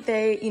right.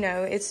 They, you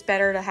know, it's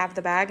better to have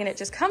the bag, and it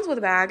just comes with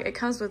a bag. It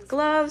comes with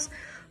gloves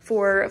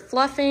for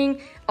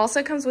fluffing.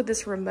 Also comes with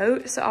this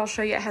remote. So I'll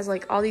show you, it has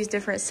like all these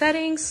different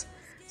settings.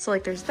 So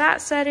like there's that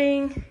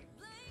setting,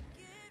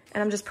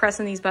 and I'm just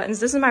pressing these buttons.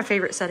 This is my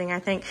favorite setting, I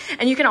think.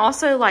 And you can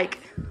also like,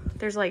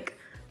 there's like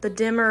the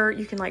dimmer,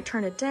 you can like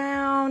turn it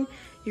down.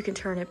 You can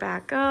turn it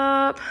back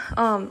up.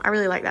 I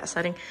really like that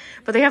setting.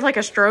 But they have like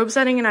a strobe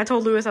setting, and I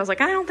told Lewis, I was like,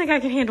 I don't think I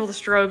can handle the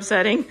strobe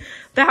setting.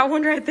 That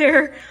one right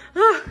there,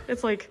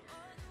 it's like,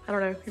 I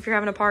don't know, if you're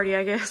having a party,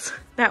 I guess,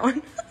 that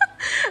one.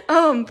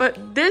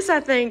 But this,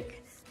 I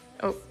think,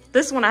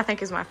 this one I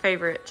think is my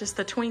favorite. Just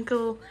the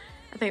twinkle,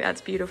 I think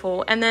that's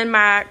beautiful. And then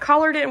my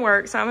collar didn't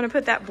work, so I'm gonna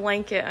put that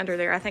blanket under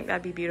there. I think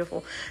that'd be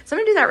beautiful. So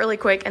I'm gonna do that really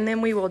quick, and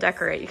then we will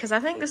decorate, because I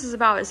think this is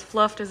about as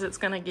fluffed as it's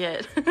gonna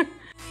get.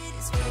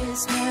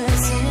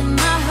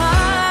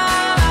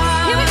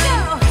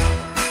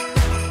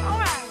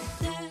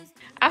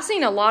 I've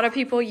seen a lot of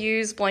people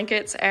use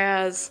blankets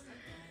as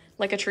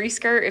like a tree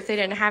skirt if they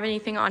didn't have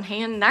anything on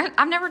hand.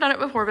 I've never done it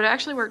before, but it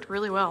actually worked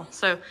really well.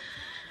 So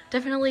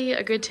definitely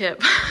a good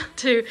tip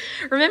to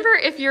remember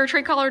if your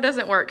tree collar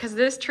doesn't work, because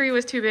this tree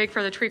was too big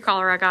for the tree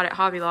collar I got at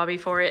Hobby Lobby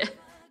for it.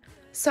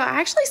 So I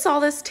actually saw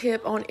this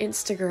tip on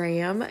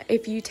Instagram.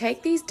 If you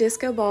take these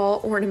disco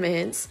ball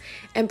ornaments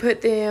and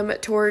put them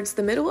towards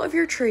the middle of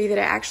your tree, that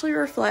it actually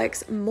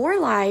reflects more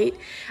light.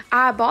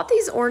 I bought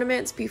these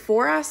ornaments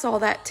before I saw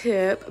that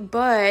tip,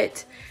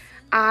 but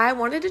I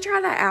wanted to try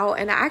that out,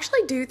 and I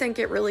actually do think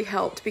it really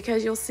helped,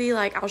 because you'll see,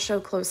 like, I'll show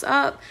close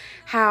up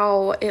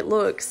how it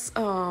looks.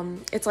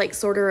 It's like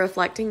sort of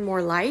reflecting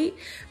more light,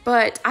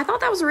 but I thought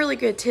that was a really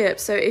good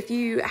tip. So if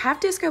you have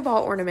disco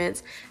ball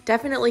ornaments,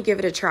 definitely give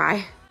it a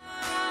try.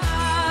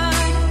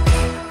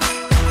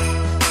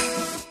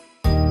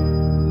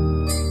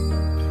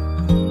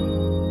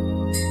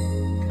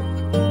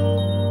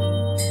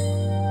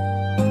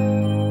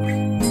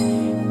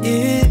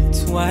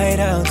 It's white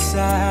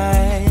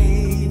outside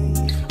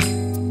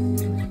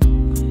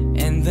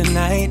and the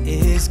night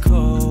is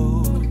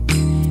cold.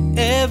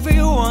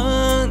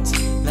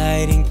 Everyone's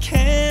lighting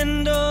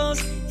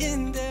candles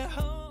in their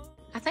home.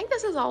 I think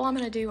this is all I'm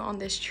gonna do on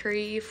this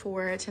tree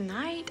for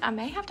tonight. I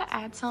may have to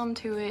add some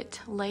to it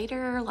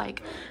later.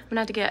 Like, I'm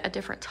gonna have to get a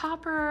different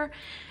topper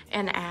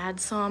and add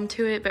some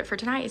to it. But for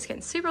tonight, it's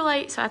getting super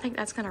late, so I think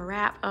that's gonna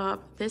wrap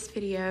up this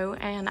video.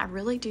 And I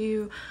really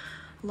do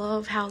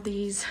love how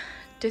these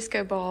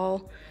disco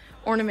ball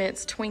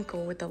ornaments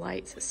twinkle with the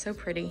lights. It's so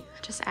pretty.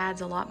 It just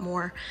adds a lot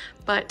more,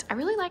 but I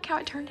really like how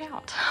it turned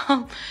out.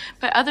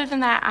 But other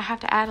than that, I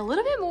have to add a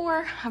little bit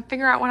more and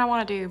figure out what I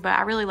want to do, but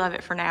I really love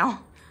it for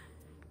now.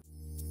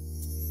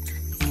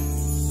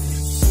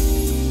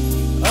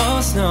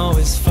 All snow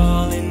is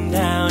falling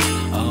down,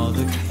 all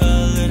the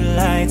colored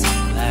lights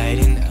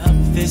lighting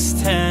up this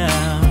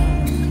town.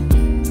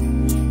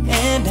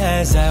 And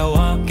as I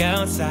walk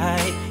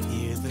outside,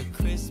 hear the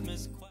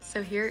Christmas choir.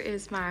 So here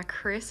is my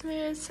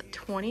Christmas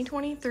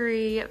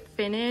 2023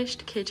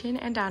 finished kitchen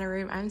and dining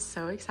room. I'm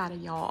so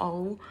excited, y'all.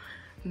 Oh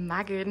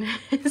my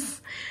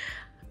goodness.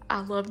 I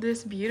love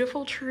this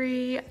beautiful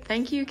tree.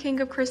 Thank you, King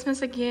of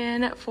Christmas,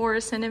 again for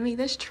sending me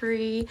this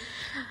tree.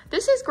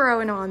 This is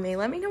growing on me.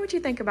 Let me know what you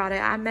think about it.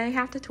 I may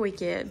have to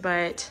tweak it,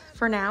 but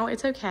for now,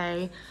 it's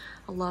okay.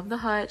 I love the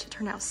hutch. It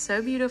turned out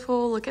so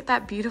beautiful. Look at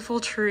that beautiful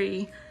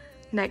tree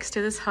next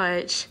to this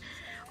hutch.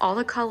 All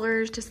the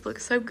colors just look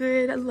so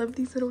good. I love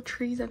these little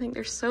trees. I think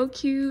they're so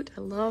cute.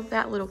 I love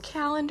that little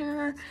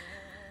calendar.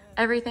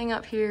 Everything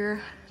up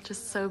here,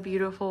 just so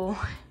beautiful.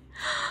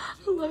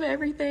 I love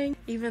everything.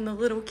 Even the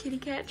little kitty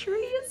cat tree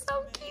is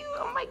so cute.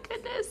 Oh my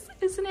goodness,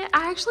 isn't it?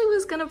 I actually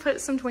was gonna put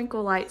some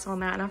twinkle lights on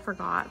that and I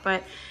forgot,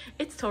 but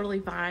it's totally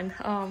fine.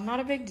 Not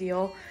a big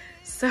deal.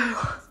 So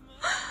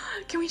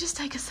can we just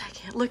take a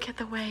second? Look at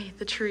the way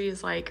the tree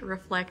is like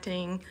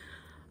reflecting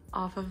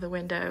off of the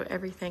window.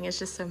 Everything is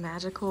just so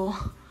magical.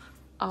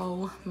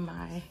 Oh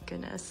my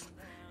goodness.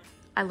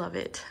 I love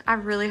it. I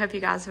really hope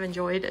you guys have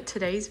enjoyed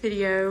today's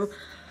video.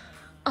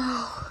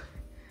 Oh,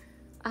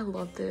 I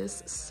love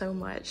this so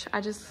much. I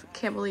just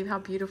can't believe how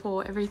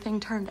beautiful everything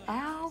turned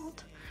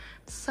out.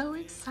 So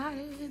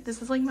excited.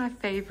 This is like my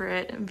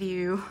favorite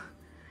view.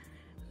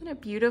 Isn't it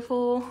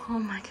beautiful? Oh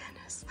my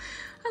goodness.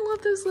 I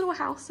love those little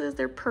houses.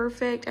 They're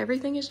perfect.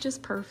 Everything is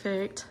just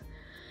perfect.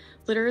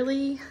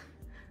 Literally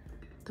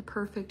the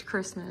perfect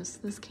Christmas.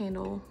 This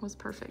candle was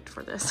perfect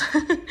for this.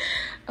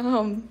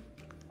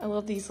 I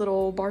love these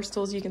little bar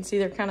stools. You can see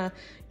they're kind of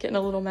getting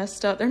a little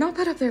messed up. They're not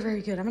put up there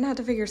very good. I'm gonna have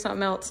to figure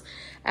something else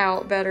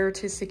out better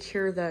to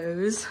secure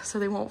those so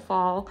they won't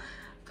fall.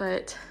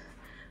 But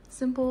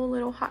simple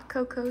little hot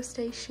cocoa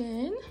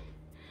station.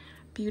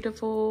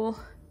 Beautiful.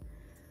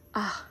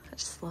 Ah, I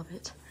just love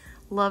it.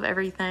 Love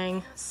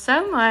everything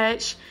so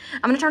much.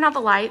 I'm gonna turn out the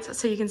lights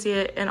so you can see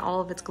it in all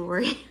of its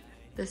glory.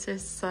 This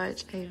is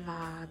such a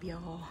vibe,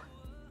 y'all.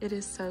 It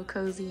is so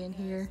cozy in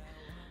here.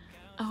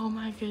 Oh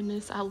my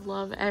goodness, I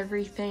love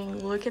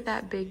everything. Look at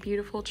that big,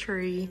 beautiful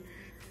tree.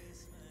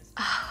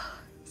 Oh,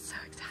 so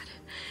excited.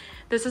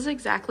 This is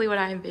exactly what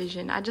I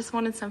envisioned. I just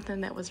wanted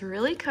something that was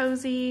really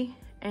cozy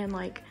and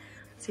like,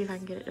 let's see if I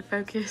can get it to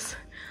focus.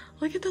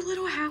 Look at the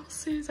little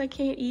houses. I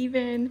can't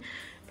even.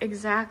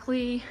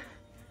 Exactly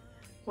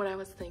what I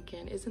was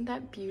thinking. Isn't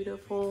that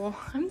beautiful?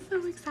 I'm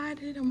so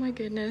excited. Oh my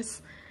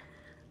goodness.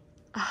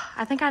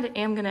 I think I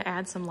am gonna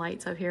add some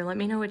lights up here. Let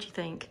me know what you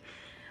think.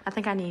 I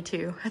think I need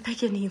to. I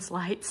think it needs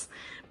lights,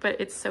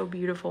 but it's so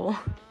beautiful.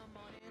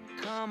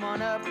 Come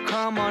on up,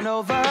 come on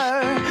over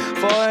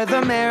for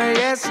the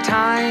merriest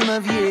time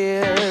of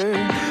year.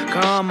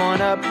 Come on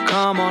up,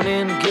 come on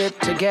in,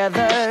 get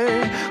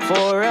together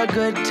for a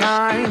good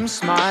time.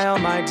 Smile,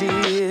 my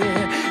dear.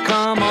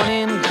 Come on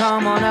in,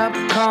 come on up,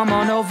 come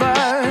on over.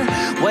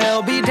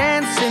 We'll be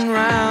dancing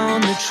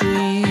round the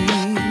tree.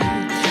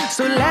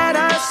 So let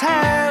us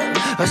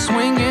have a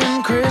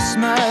swinging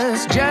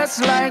Christmas,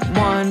 just like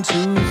 1, 2,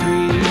 3.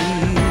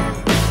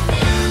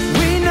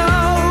 We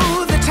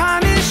know the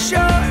time is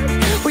short.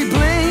 We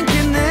blink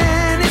and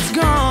then it's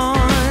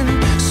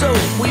gone. So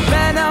we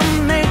better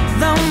make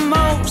the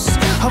most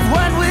of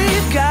what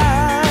we've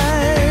got.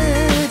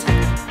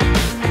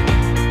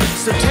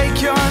 So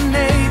take your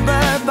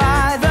neighbor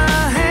by the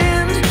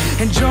hand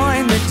and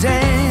join the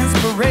dance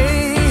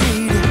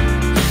parade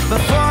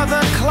before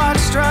the clock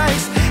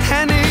strikes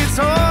and it's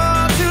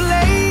all too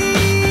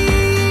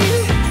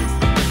late.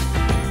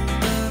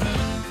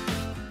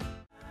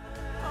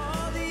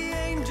 All the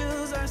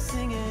angels are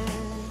singing.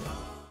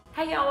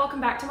 Hey y'all, welcome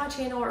back to my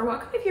channel, or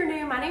welcome if you're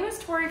new. My name is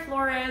Tori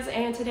Flores,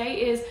 and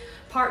today is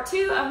part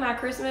 2 of my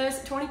Christmas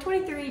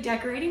 2023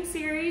 decorating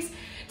series.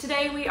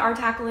 Today we are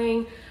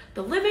tackling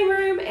the living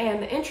room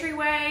and the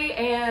entryway,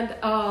 and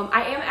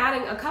I am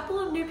adding a couple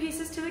of new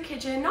pieces to the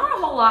kitchen. Not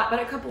a whole lot, but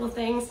a couple of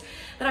things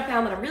that I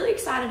found that I'm really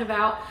excited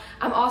about.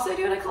 I'm also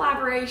doing a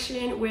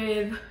collaboration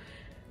with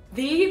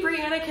the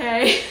Brianna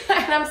K,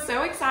 and I'm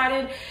so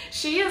excited.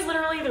 She is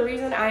literally the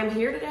reason I'm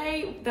here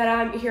today, that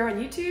I'm here on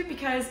YouTube,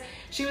 because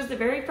she was the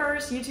very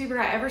first YouTuber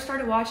I ever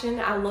started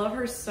watching. I love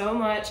her so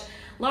much.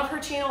 Love her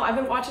channel. I've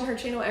been watching her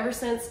channel ever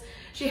since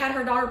she had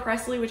her daughter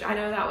Presley, which I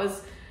know that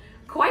was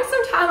quite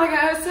some time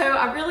ago. So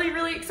I'm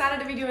really excited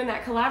to be doing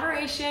that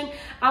collaboration.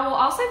 I will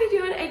also be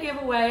doing a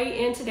giveaway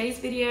in today's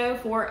video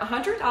for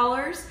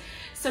 $100.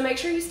 So make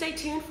sure you stay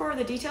tuned for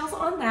the details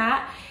on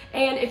that.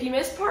 And if you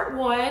missed part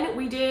 1,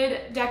 we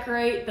did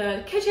decorate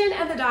the kitchen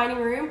and the dining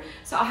room.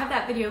 So I'll have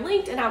that video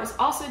linked, and I was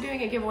also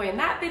doing a giveaway in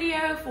that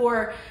video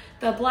for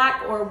the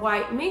black or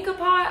white Minka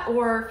pot,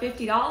 or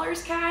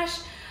 $50 cash.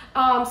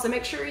 So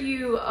make sure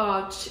you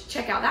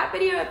check out that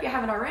video if you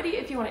haven't already,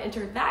 if you want to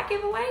enter that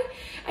giveaway.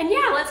 And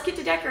yeah, let's get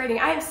to decorating.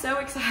 I am so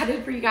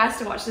excited for you guys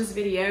to watch this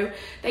video.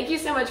 Thank you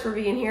so much for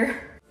being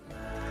here.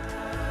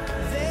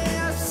 They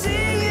are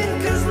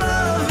singing 'cause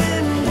love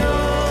endures.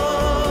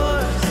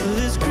 So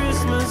this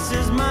Christmas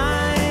is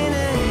mine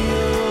and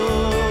yours.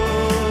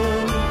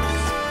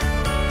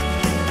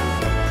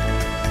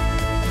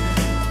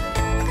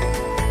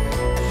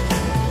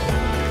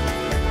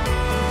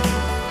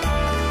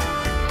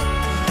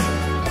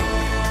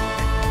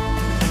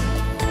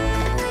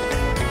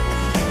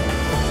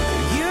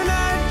 You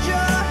nod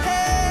your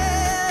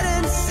head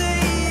and say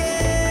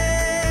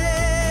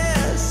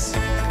yes,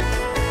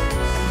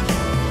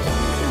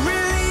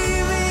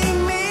 relieving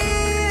me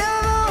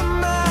of all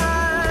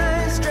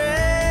my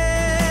stress.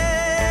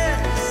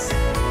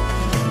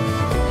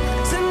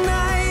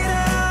 Tonight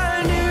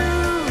our new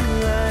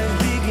life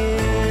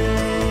begins.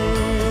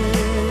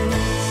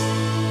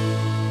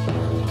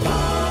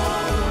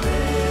 On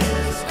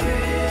this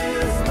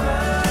Christmas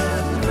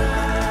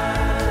night,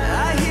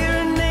 I hear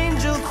an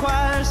angel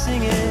choir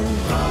singing.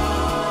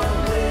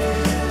 On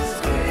this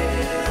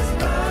Christmas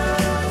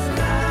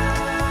night,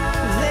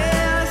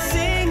 they're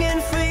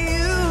singing for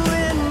you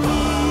and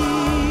me.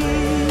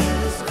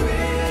 This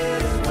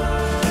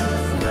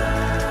Christmas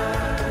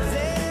night,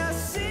 they're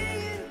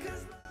singing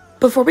 'cause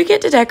Before we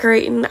get to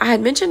decorating, I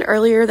had mentioned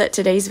earlier that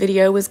today's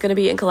video was going to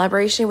be in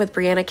collaboration with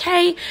Brianna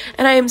K,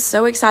 and I am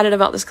so excited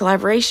about this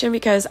collaboration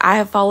because I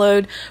have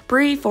followed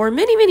Bri for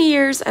many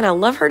years, and I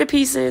love her to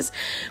pieces.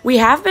 We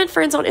have been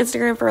friends on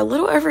Instagram for a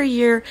little over a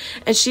year,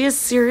 and she is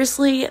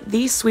seriously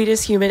the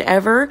sweetest human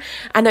ever.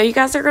 I know you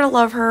guys are going to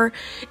love her.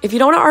 If you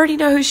don't already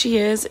know who she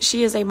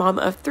is a mom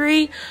of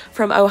 3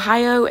 from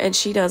Ohio, and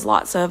she does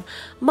lots of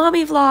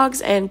mommy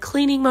vlogs and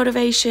cleaning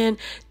motivation,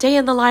 day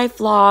in the life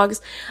vlogs.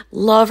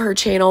 Love her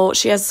channel.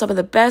 She has some of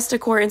the best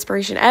decor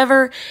inspiration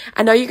ever.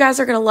 I know you guys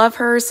are going to love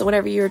her, so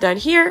whenever you're done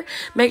here,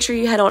 make sure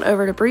you head on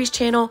over to Bri's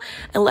channel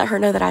and let her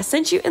know that I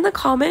sent you in the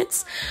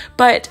comments.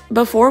 But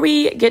before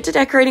we get to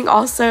decorating,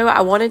 also, I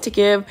wanted to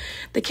give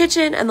the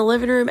kitchen and the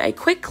living room a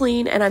quick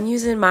clean, and I'm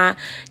using my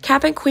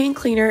Cap and Queen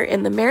cleaner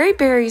in the Mary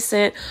Berry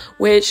scent,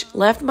 which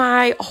left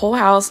my whole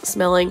house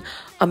smelling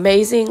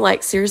amazing,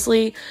 like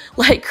seriously,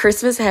 like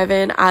Christmas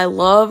heaven. I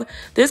love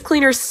this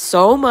cleaner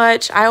so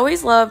much. I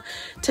always love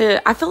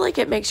to, I feel like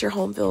it makes your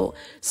home feel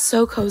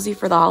so cozy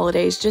for the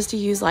holidays, just to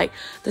use like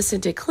the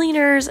scented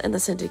cleaners and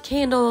the scented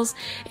candles.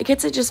 It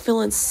gets it just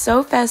feeling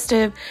so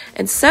festive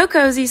and so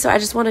cozy. So I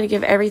just wanted to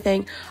give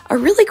everything a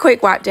really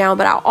quick wipe down,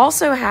 but I'll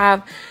also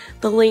have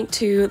the link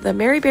to the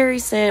Mary Berry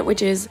scent,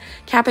 which is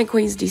Cap and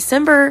Queen's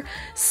December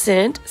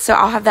scent. So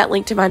I'll have that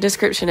link in my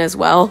description as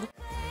well.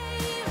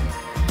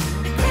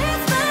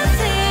 Christmas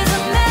is a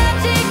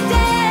magic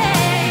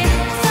day.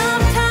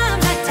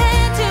 Sometimes I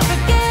tend to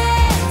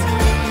forget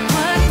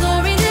what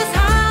glory this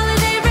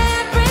holiday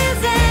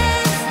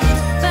represents.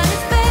 But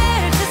it's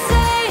fair to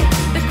say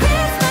that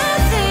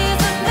Christmas is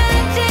a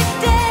magic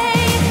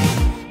day.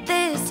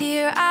 This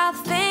year I'll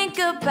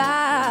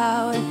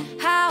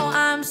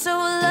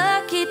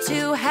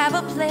to have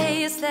a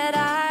place that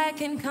I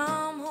can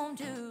come home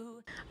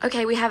to.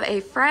 Okay, we have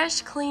a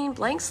fresh, clean,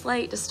 blank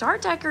slate to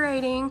start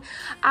decorating.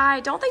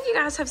 I don't think you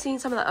guys have seen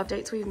some of the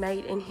updates we've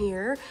made in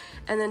here,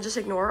 and then just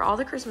ignore all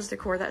the Christmas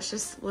decor. That's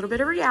just a little bit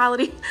of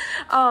reality.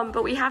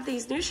 But we have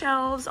these new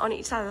shelves on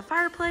each side of the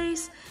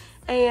fireplace,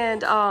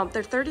 and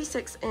they're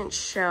 36-inch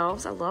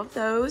shelves. I love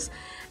those.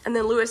 And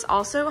then Lewis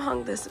also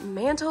hung this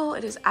mantle.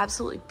 It is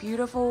absolutely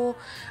beautiful.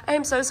 I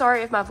am so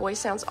sorry if my voice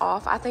sounds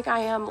off. I think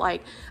I am,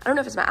 like, I don't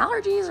know if it's my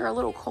allergies or a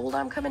little cold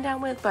I'm coming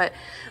down with, but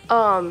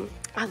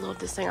I love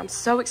this thing. I'm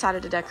so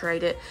excited to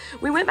decorate it.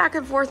 We went back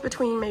and forth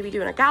between maybe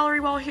doing a gallery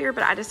wall here,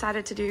 but I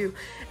decided to do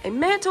a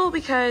mantle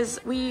because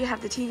we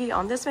have the TV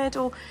on this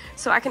mantle,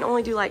 so I can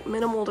only do like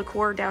minimal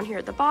decor down here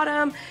at the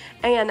bottom,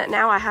 and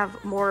now I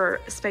have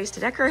more space to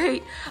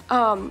decorate.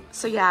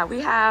 So yeah, we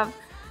have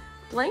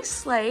blank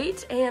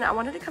slate, and I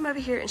wanted to come over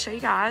here and show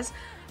you guys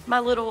my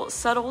little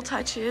subtle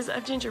touches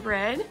of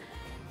gingerbread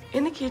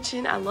in the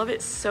kitchen. I love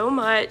it so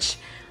much.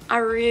 I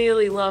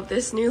really love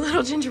this new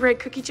little gingerbread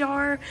cookie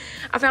jar.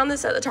 I found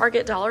this at the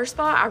Target dollar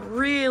spot. I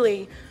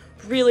really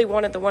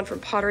wanted the one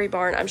from Pottery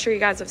Barn. I'm sure you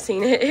guys have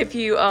seen it if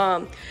you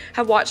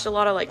have watched a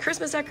lot of like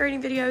Christmas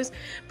decorating videos,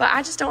 but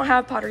I just don't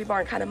have Pottery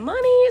Barn kind of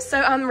money, so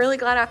I'm really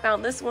glad I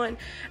found this one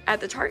at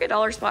the Target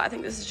dollar spot. I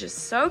think this is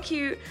just so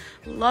cute.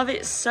 Love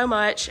it so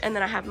much. And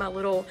then I have my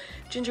little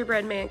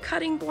gingerbread man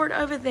cutting board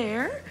over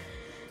there.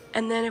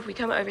 And then if we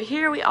come over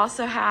here, we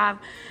also have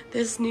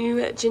this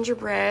new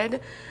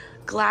gingerbread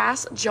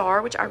glass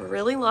jar, which I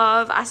really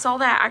love. I saw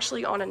that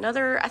actually on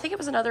another, I think it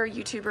was another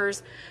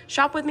YouTuber's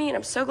shop with me, and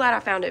I'm so glad I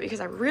found it because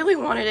I really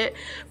wanted it.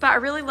 But I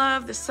really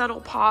love the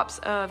subtle pops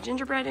of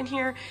gingerbread in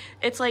here.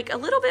 It's like a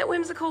little bit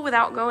whimsical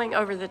without going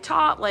over the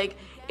top, like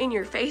in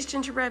your face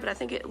gingerbread, but I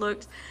think it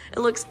looks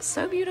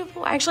so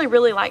beautiful. I actually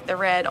really like the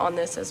red on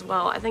this as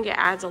well. I think it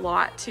adds a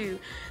lot to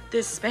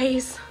this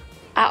space.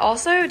 I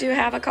also do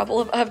have a couple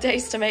of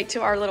updates to make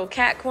to our little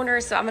cat corner,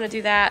 so I'm gonna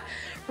do that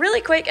really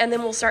quick, and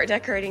then we'll start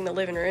decorating the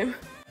living room.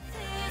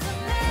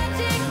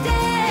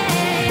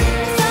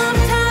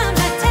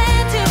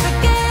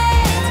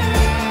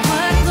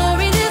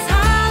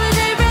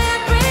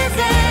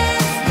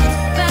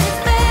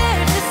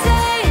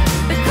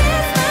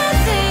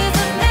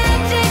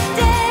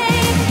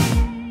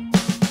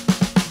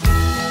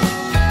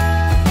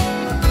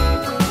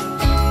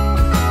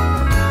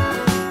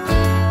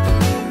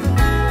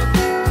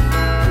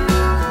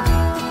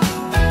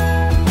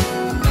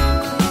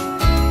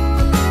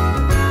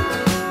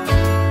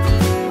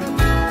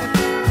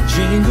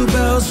 Jingle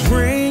bells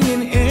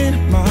ringing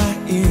in my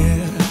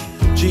ear.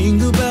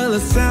 Jingle bell, a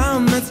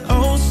sound that's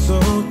oh so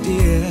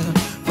dear.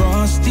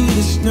 Frosty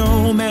the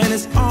snowman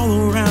is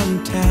all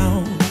around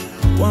town.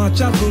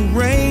 Watch out for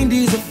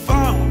reindeers are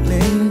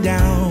falling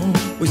down.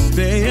 We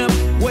stay up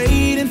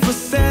waiting for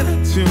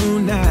Santa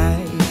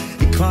tonight.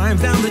 He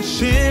climbs down the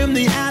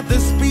chimney at the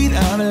speed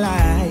of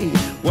light,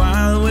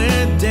 while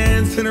we're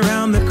dancing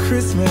around the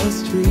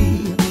Christmas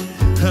tree,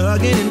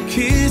 hugging and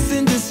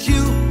kissing just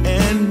you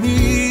and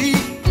me.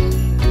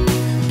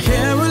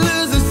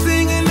 Carolers are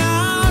singing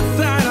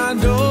outside our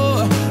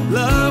door,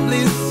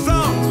 lovely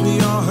songs we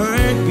all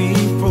heard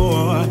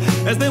before,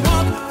 as they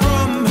walk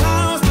from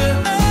house to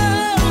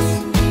house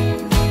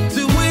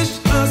to wish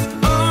us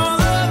all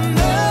a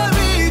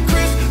Merry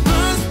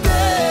Christmas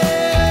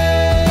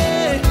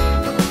Day.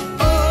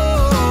 Oh,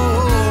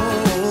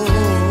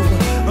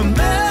 a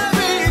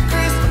Merry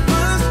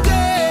Christmas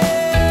Day.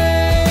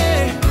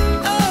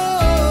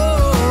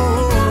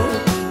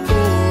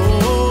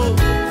 Oh,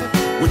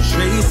 we're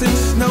chasing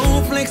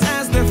snowflakes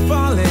as they're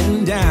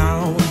falling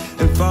down,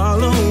 and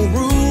follow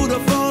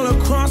Rudolph all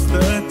across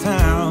the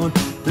town.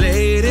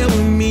 Later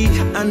we meet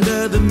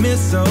under the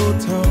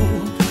mistletoe,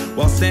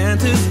 while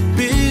Santa's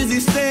busy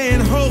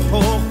saying ho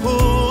ho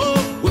ho.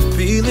 We're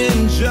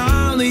feeling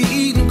jolly,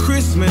 eating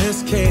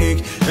Christmas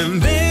cake,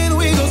 and then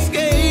we go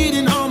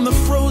skating on the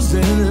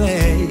frozen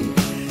lake,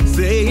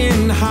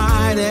 saying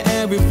hi to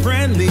every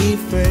friendly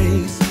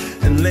face.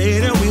 And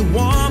later we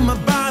warm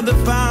up by the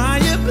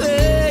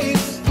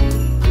fireplace.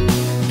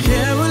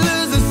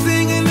 Carolers are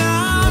singing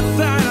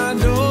outside our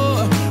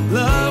door,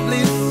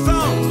 lovely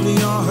songs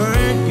we all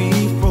heard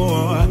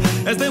before,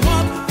 as they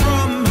walk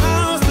from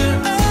house to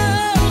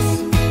house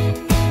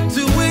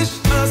to wish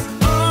us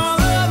all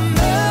a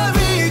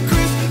Merry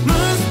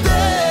Christmas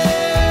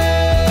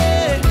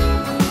Day.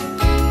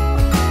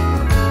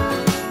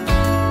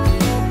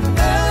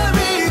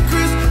 Merry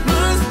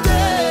Christmas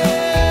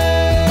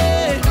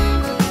Day.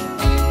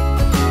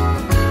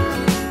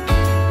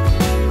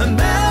 A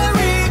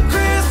Merry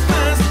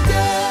Christmas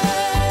Day.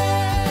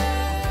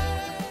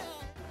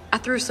 I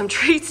threw some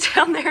treats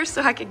down there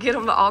so I could get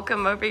them to all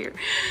come over here.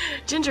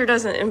 Ginger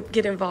doesn't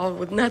get involved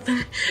with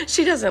nothing.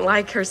 She doesn't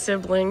like her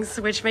siblings,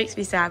 which makes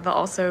me sad, but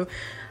also,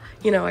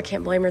 you know, I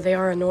can't blame her. They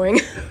are annoying.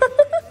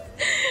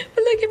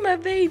 But look at my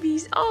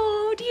babies.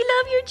 Oh, do you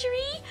love your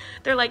tree?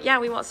 They're like, yeah,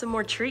 we want some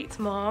more treats,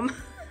 Mom.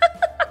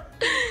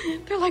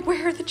 They're like,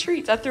 where are the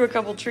treats? I threw a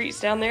couple treats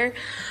down there.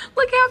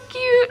 Look how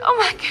cute. Oh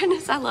my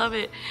goodness, I love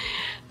it.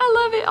 I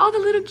love it. All the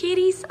little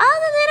kitties. All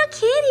the little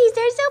kitties.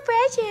 They're so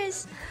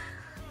precious.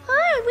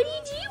 Hi, what are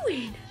you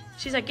doing?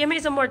 She's like, give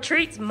me some more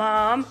treats,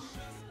 Mom.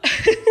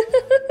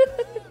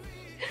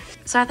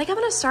 So I think I'm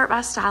gonna start by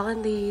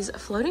styling these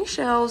floating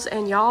shelves,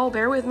 and y'all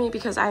bear with me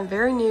because I'm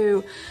very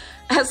new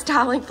at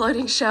styling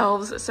floating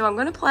shelves. So I'm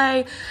gonna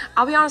play.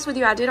 I'll be honest with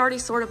you, I did already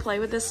sort of play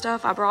with this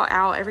stuff. I brought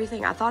out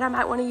everything I thought I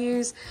might want to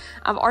use.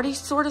 I've already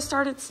sort of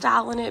started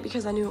styling it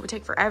because I knew it would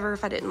take forever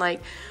if I didn't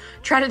like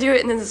try to do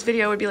it, and then this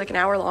video would be like an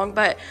hour long.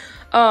 But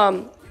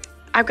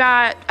I've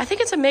got, I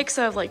think it's a mix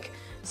of like,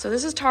 so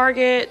this is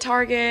Target,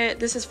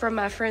 this is from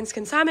my friend's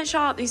consignment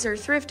shop. These are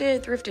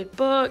thrifted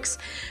books.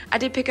 I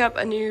did pick up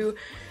a new,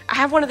 I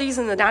have one of these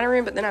in the dining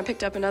room, but then I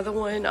picked up another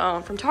one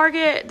from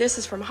Target. This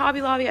is from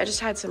Hobby Lobby. I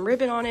just had some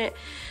ribbon on it.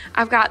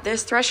 I've got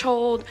this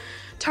Threshold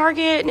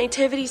Target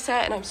nativity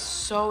set, and I'm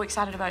so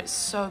excited about it. It's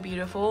so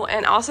beautiful.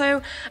 And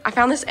also, I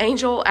found this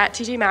angel at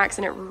TJ Maxx,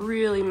 and it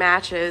really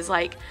matches.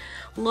 Like,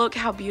 look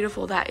how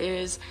beautiful that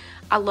is.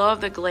 I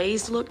love the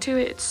glazed look to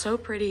it. It's so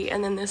pretty.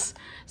 And then this,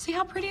 see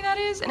how pretty that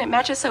is? And it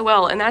matches so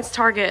well. And that's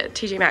Target,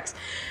 TJ Maxx.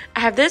 I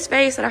have this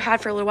vase that I've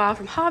had for a little while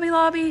from Hobby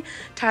Lobby.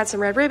 Tied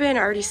some red ribbon. I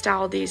already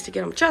styled these to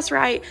get them just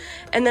right.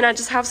 And then I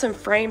just have some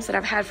frames that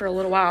I've had for a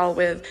little while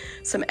with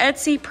some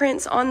Etsy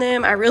prints on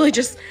them. I really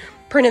just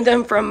printed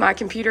them from my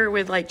computer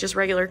with like just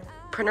regular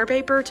printer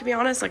paper, to be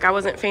honest. Like, I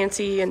wasn't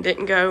fancy and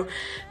didn't go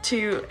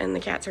to, and the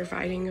cats are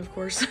fighting, of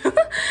course.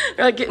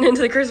 They're like getting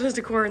into the Christmas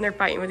decor and they're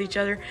fighting with each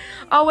other.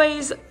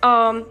 Always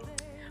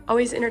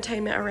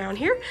entertainment around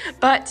here.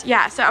 But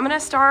yeah, so I'm gonna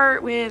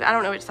start with, I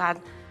don't know which side.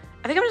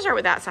 I think I'm gonna start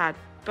with that side,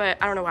 but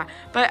I don't know why.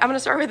 But I'm gonna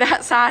start with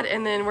that side,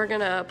 and then we're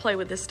gonna play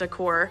with this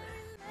decor.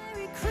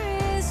 Merry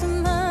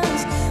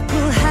Christmas,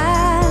 we'll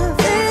have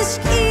this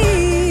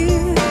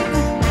year.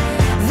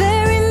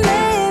 Very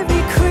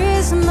Merry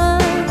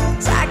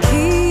Christmas, I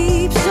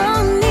keep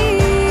so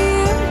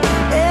near.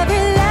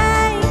 Every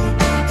light,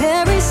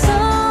 every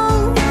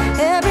song,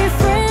 every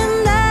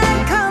friend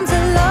that comes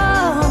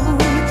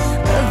along.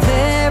 A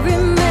very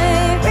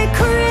Merry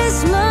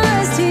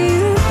Christmas to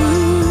you.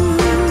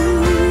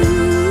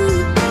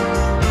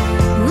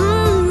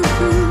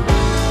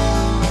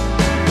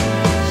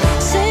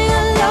 Sing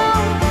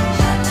along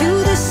to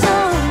the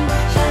song,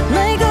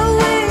 make a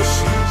wish,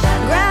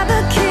 grab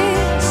a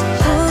kiss,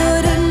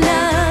 put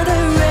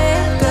another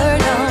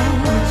record on,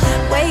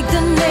 wake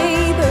the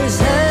neighbors,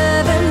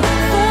 having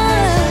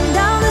fun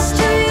down the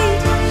street.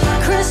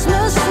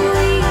 Christmas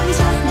trees,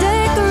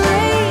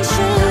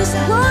 decorations,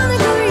 wanna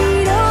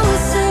greet old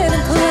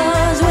Santa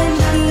Claus when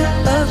he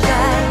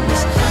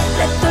arrives.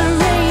 Let the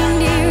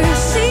reindeer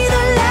see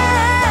the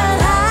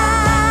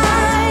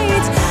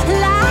lights,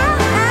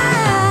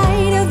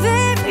 light a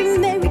very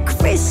Merry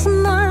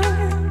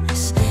Christmas.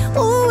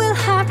 Oh, we'll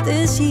have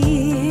this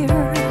year.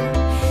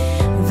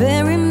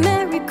 Very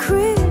Merry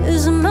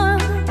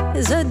Christmas,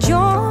 a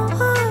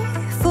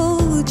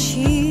joyful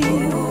cheer.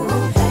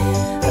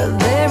 A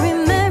very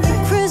Merry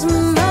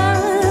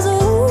Christmas,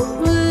 oh,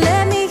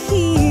 let me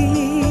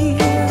hear.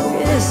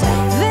 Yes,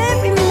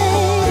 very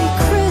Merry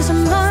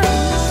Christmas,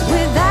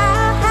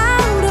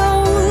 without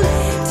old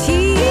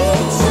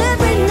tears.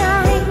 Every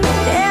night,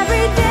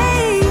 every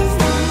day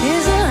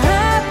is a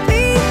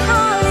happy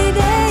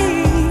holiday.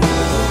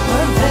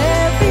 A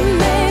very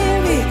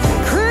Merry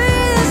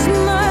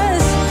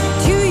Christmas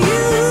to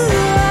you.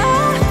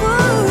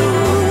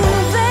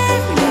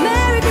 Very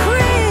Merry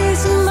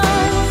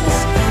Christmas,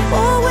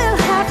 oh, we'll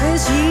have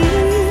this year.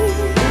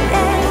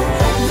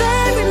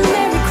 Very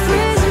Merry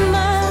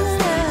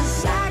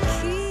Christmas, I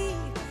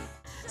keep.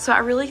 So I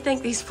really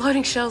think these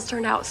floating shelves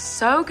turned out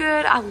so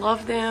good. I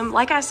love them.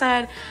 Like I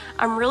said,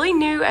 I'm really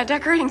new at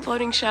decorating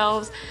floating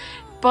shelves,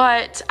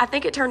 but I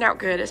think it turned out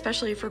good,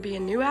 especially for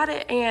being new at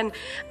it. And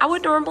I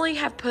would normally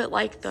have put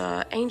like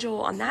the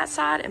angel on that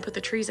side and put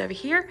the trees over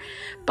here,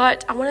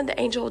 but I wanted the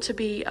angel to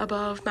be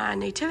above my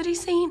nativity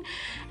scene,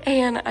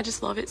 and I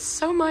just love it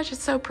so much.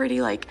 It's so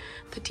pretty, like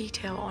the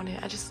detail on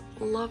it. I just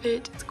love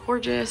it. It's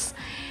gorgeous.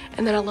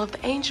 And then I love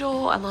the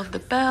angel. I love the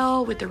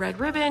bell with the red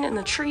ribbon and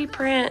the tree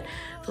print,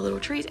 the little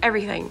trees,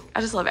 everything.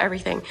 I just love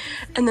everything.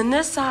 And then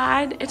this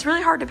side, it's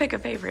really hard to pick a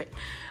favorite.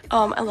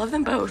 I love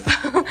them both.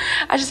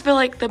 I just feel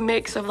like the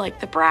mix of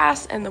like the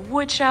brass and the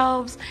wood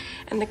shelves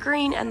and the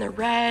green and the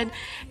red,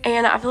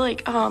 and I feel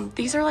like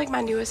these are like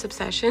my newest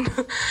obsession.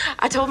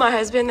 I told my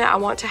husband that I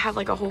want to have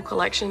like a whole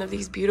collection of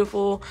these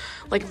beautiful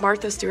like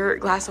Martha Stewart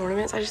glass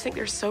ornaments. I just think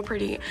they're so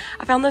pretty.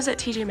 I found those at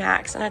TJ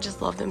Maxx and I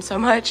just love them so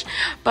much.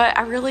 But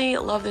I really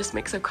love this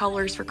mix of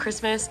colors for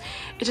Christmas.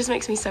 It just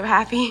makes me so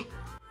happy.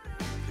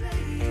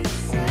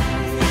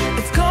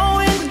 It's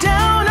going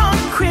down on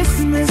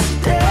Christmas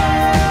Day.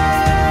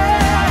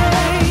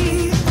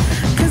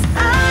 'Cause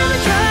I've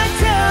been trying to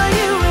tell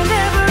you in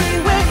every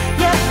way.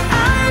 Yeah,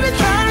 I've been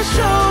trying to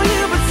show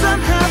you, but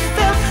somehow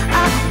felt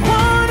I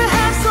wanna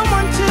have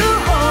someone to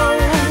hold.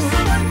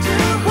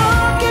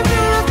 Walking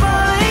through the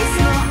falling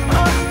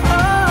snow.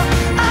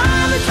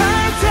 I've been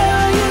trying to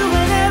tell you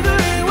in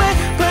every way,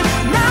 but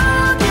now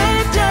I'll get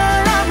it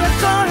done. I'm not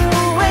going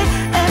away.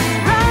 And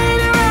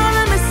right around the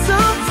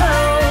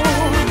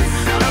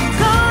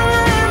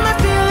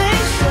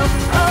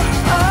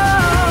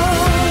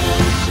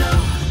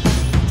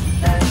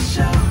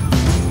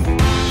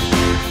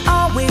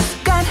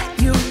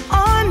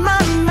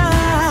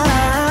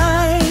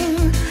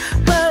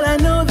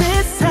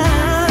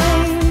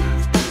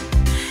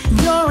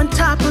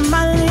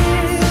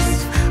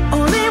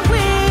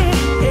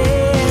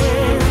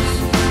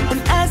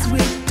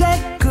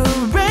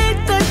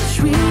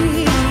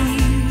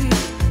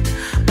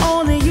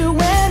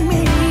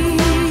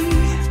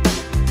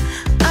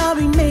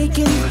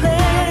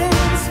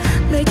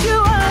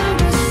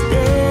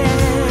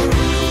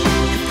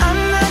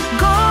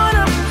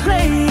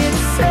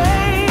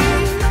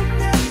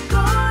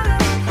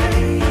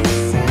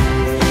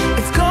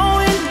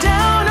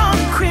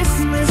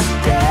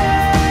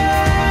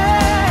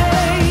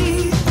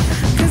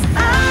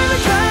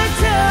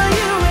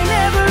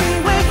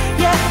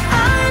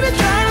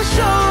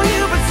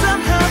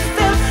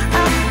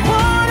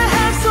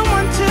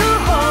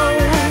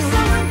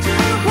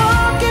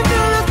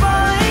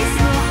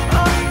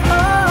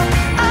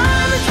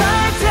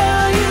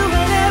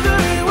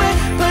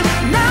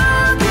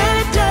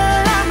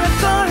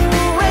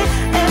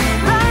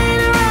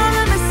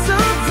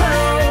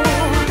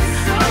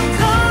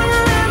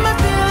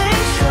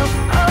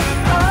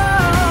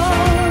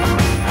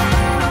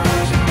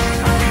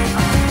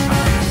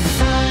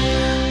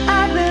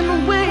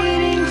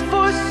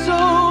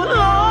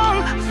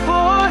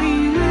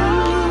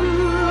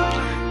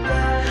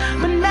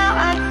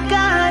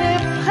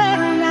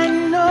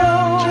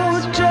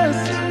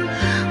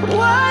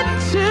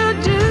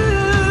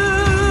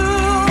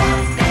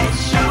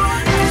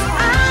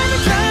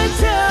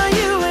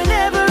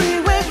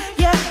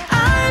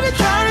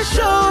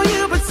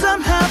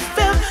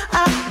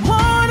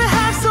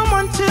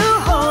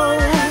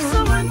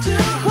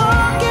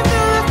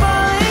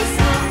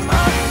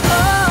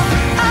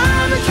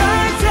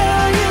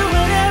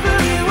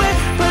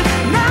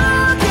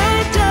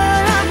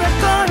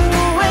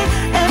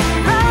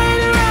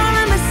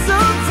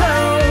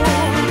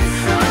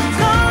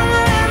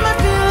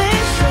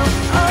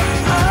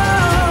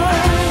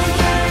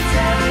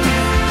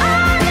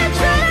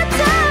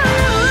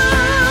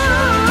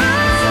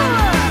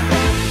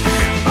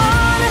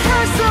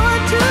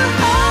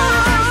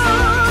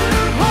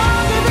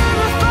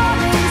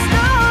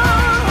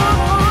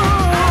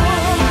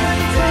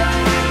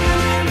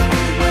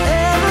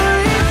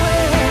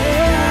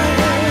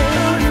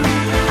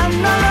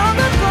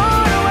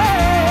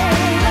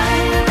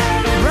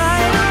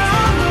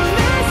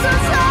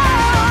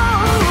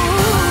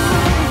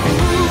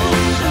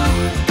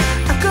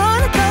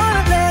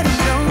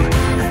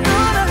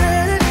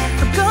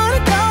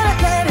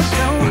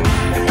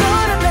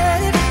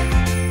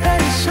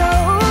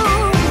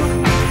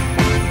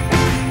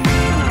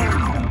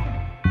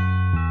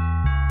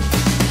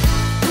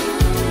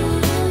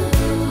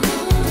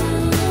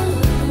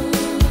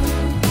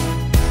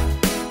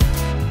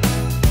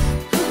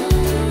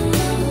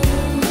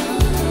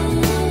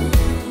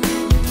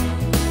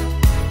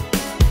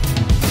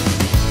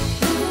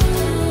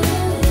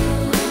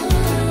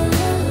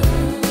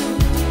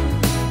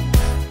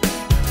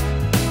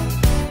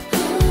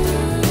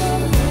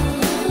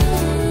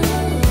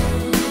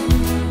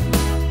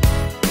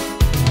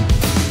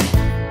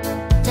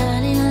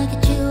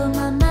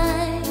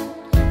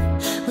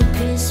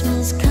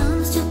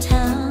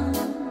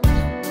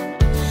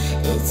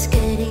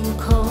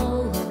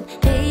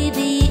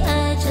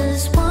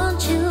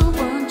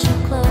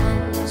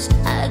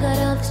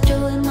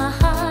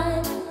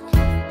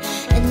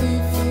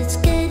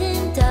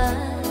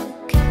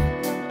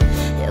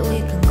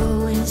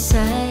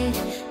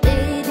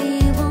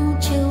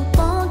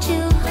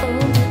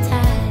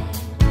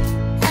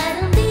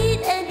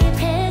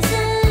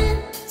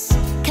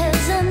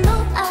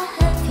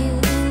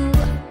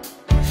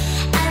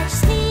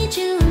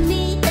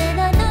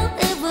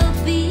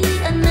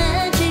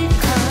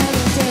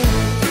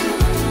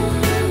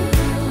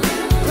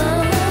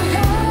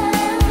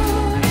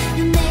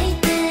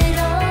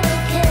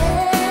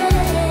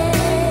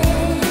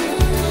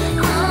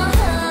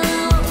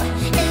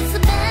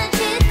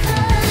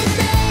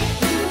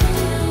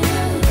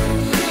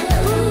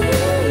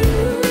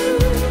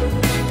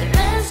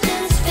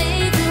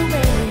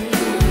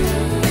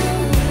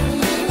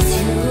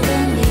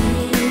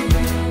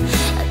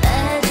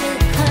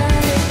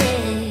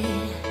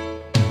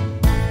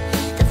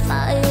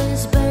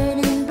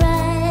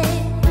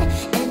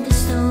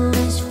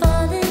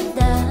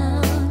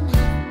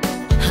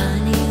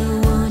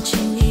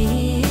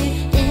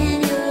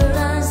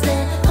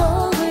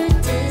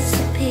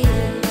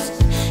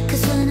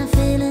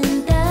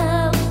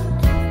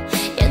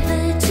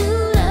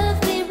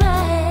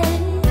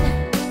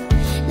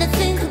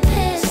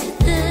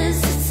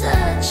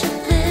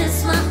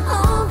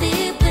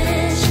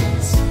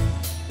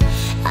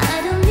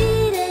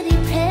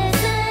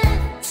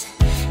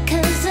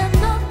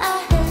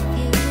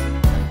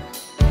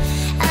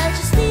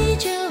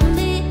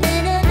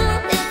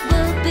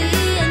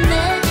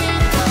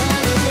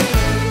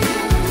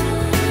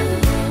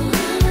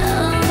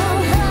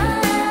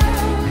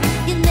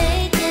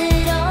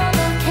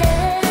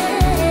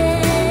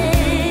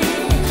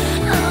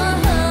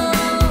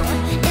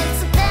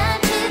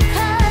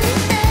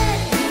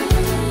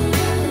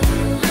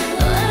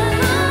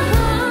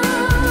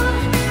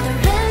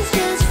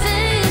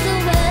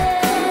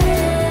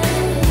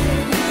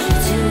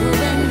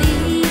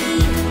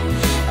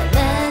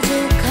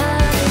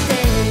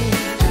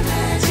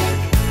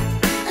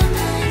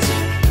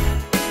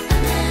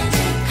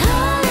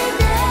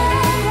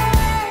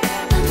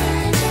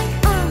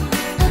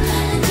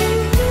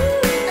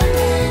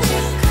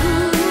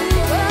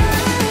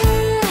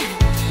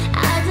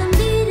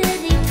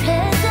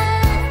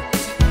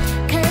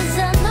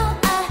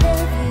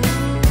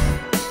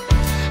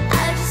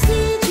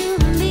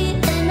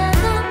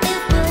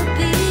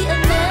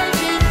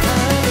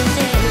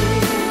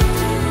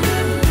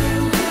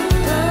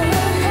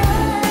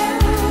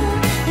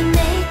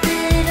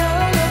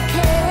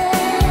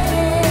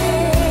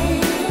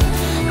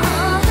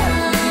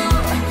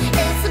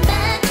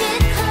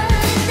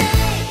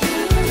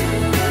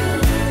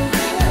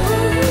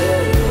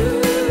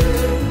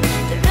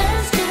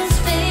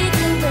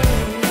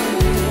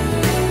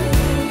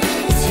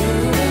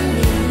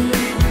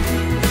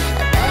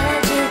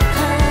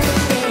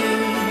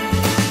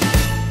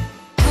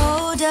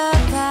lined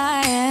up,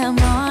 I am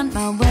on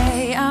my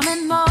way. I'm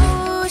in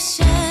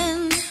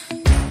motion.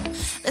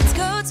 Let's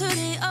go to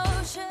the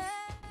ocean.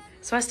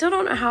 So I still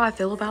don't know how I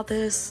feel about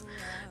this,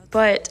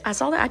 but I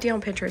saw the idea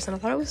on Pinterest and I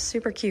thought it was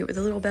super cute with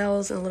the little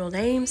bells and the little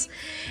names.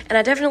 And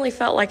I definitely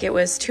felt like it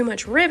was too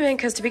much ribbon,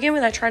 because to begin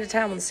with, I tried to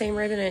tie them on the same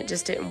ribbon and it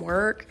just didn't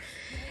work.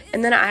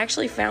 And then I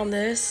actually found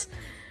this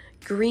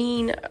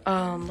green,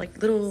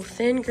 like little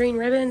thin green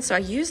ribbon. So I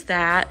used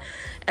that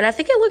and I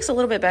think it looks a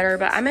little bit better,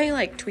 but I may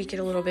like tweak it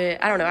a little bit.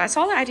 I don't know. I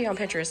saw the idea on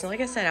Pinterest and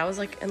like I said, I was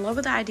like in love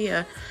with the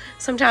idea.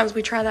 Sometimes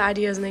we try the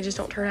ideas and they just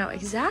don't turn out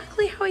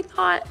exactly how we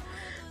thought,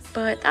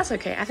 but that's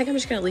okay. I think I'm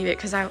just going to leave it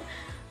because I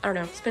don't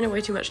know, spending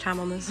way too much time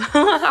on this.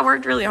 I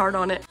worked really hard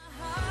on it.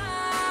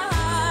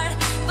 But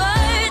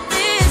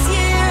this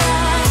year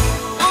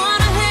I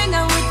wanna hang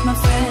out with my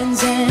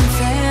friends and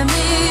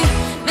family,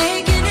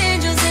 making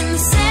angels in the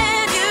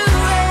sand. You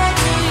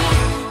ready?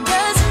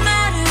 Doesn't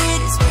matter,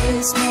 it is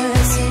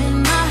Christmas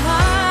in my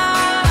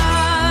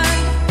heart,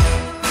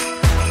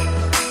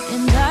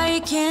 and I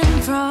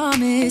can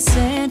promise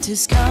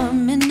Santa's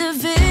coming to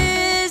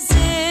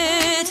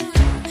visit.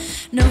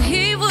 No,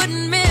 he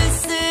wouldn't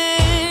miss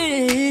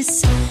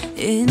this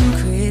in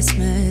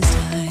Christmas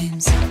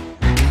times.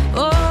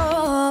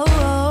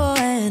 Oh,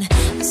 and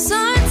the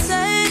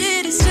sunset,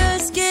 it is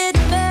just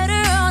getting better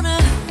on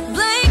a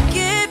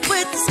blanket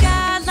with the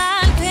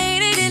skyline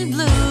painted in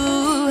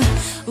blue.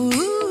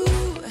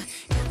 Ooh,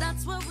 yeah,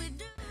 that's what we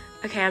do.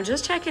 Okay, I'm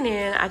just checking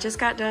in. I just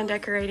got done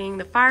decorating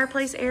the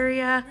fireplace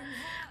area.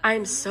 I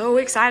am so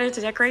excited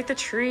to decorate the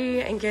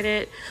tree and get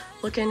it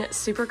looking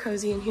super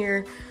cozy in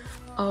here.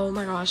 Oh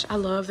my gosh, I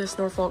love this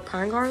Norfolk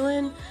pine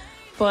garland,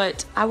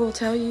 but I will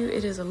tell you,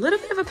 it is a little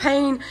bit of a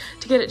pain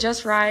to get it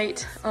just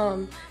right.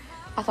 I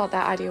thought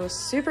that idea was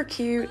super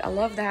cute. I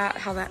love that,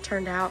 how that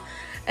turned out.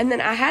 And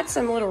then I had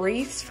some little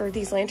wreaths for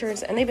these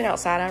lanterns, and they've been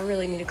outside. I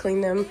really need to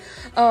clean them.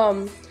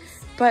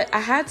 But I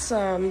had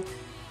some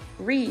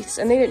wreaths,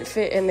 and they didn't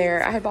fit in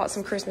there. I had bought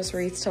some Christmas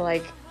wreaths to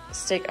like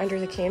stick under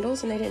the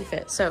candles, and they didn't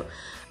fit. So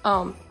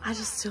I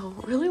just still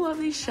really love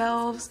these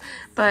shelves,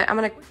 but I'm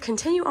gonna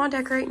continue on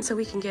decorating so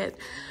we can get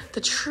the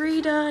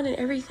tree done and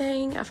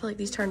everything. I feel like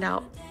these turned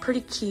out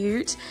pretty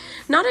cute.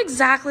 Not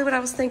exactly what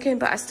I was thinking,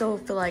 but I still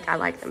feel like I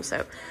like them.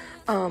 So,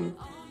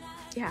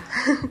 yeah.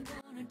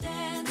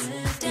 Dance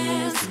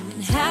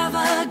and have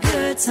a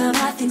good time.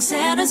 I think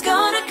Santa's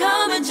gonna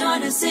come and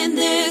join us in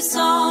this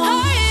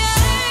song.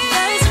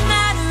 Doesn't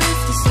matter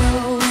if the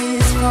snow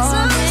is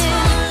falling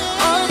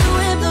or the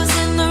wind blows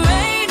and the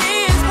rain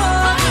is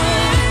pouring.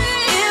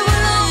 It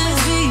will always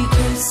be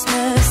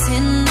Christmas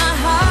in my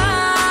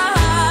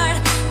heart.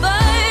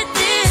 But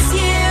this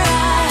year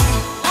I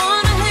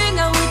wanna hang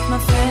out with my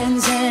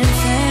friends and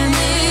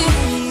family,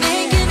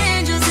 making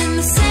angels in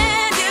the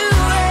sand. You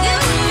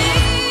ready?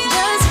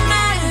 Doesn't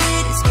matter,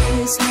 it is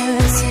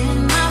Christmas in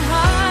my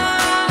heart.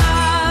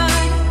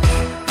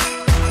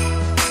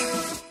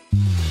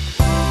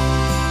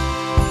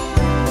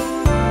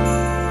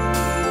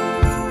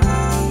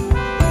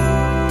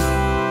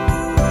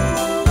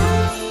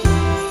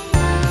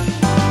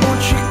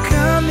 Won't you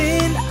come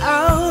in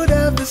out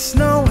of the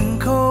snow and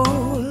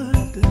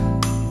cold?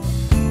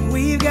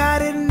 We've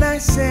got it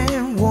nice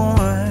and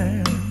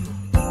warm.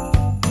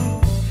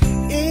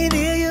 In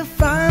here you'll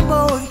find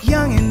both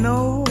young and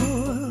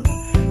old,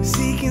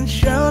 seeking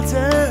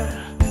shelter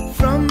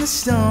from the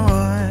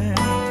storm.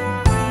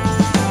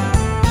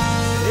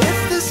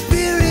 It's the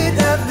spirit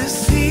of the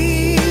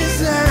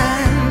season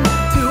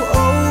to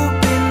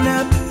open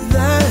up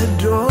the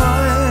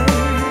door.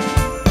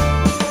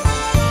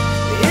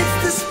 It's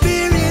the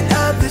spirit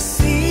of the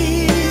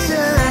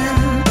season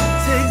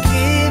to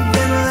give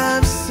them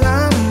love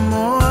some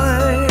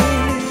more.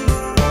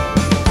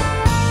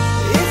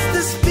 It's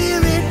the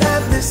spirit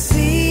of the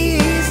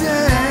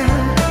season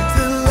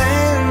to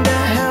lend a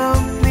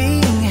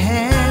helping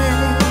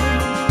hand.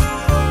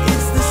 It's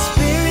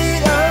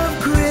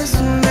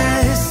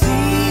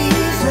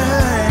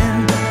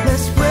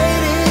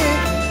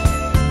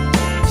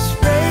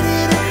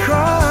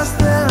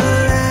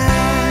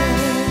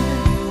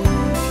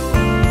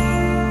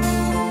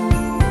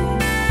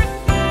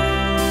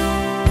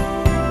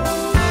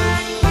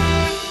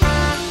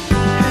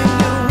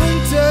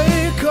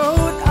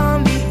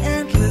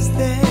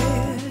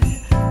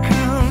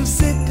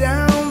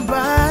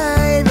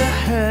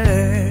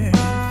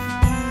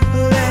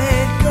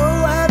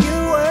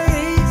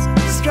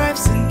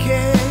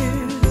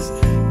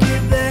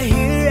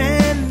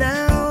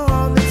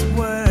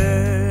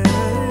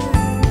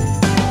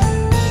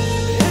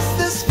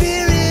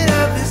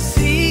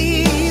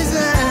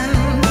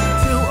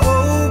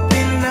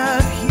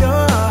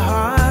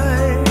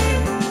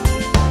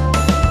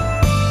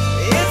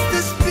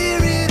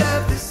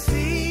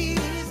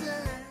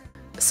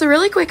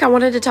quick, I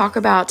wanted to talk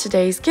about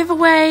today's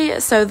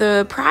giveaway. So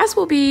the prize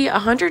will be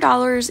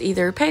 $100,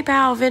 either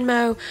PayPal,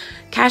 Venmo,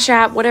 Cash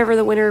App, whatever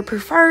the winner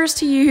prefers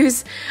to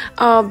use.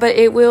 But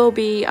it will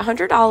be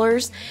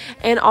 $100.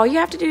 And all you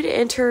have to do to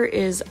enter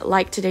is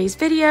like today's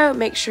video,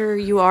 make sure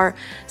you are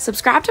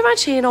subscribed to my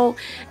channel,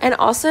 and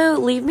also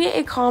leave me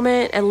a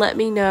comment and let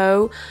me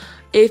know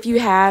if you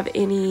have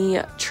any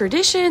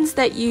traditions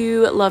that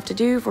you love to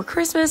do for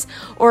Christmas,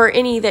 or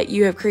any that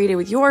you have created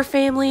with your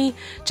family,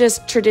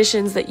 just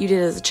traditions that you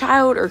did as a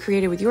child or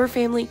created with your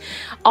family.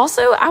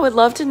 Also, I would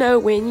love to know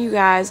when you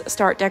guys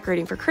start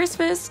decorating for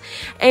Christmas,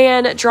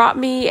 and drop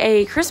me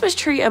a Christmas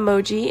tree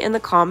emoji in the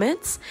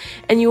comments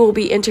and you will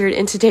be entered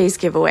in today's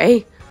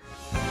giveaway.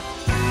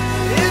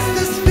 It's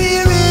the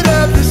spirit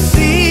of the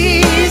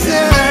season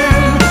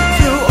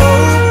to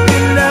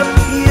open up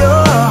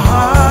your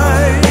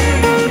heart.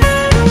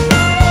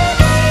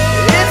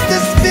 It's the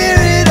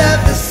spirit of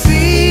the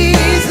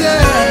season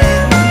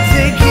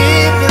to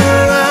give your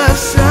love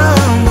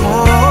some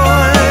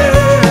more.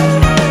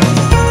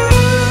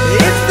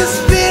 It's the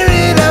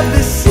spirit of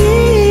the season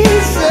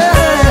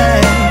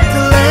to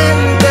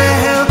lend a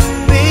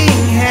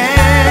helping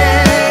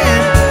hand.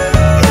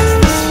 It's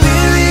the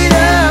spirit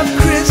of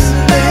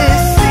Christmas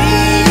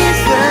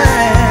season.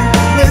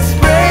 Let's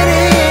spread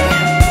it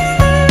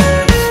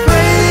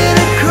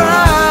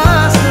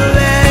across the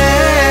land.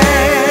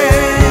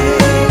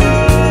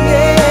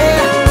 Yeah,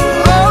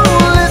 oh,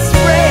 let's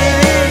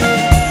spread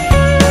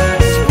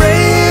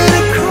it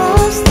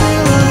across the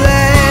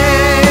land.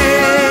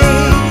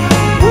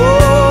 Ooh,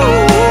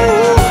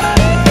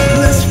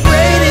 let's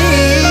spread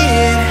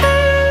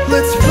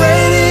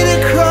it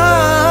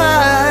across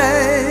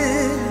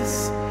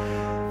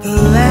the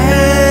land.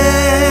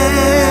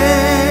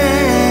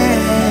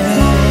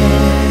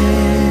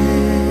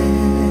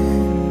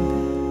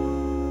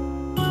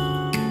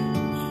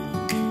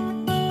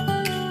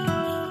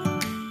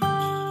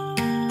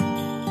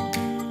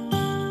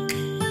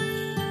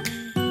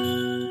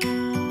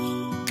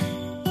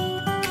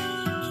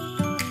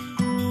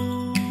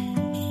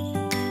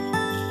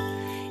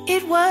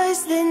 It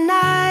was the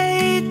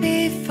night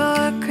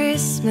before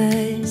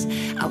Christmas.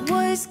 I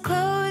was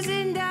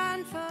closing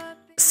down for.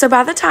 So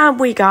by the time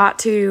we got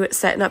to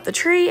setting up the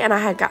tree and I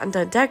had gotten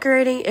done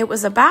decorating, it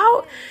was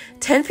about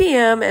 10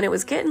 p.m. and it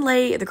was getting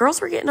late. The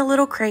girls were getting a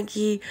little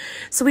cranky.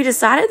 So we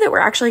decided that we're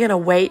actually going to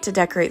wait to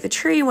decorate the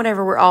tree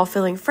whenever we're all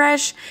feeling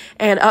fresh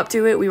and up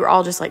to it. We were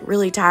all just like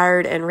really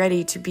tired and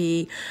ready to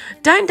be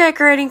done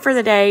decorating for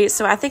the day.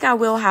 So I think I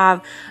will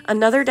have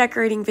another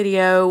decorating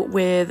video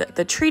with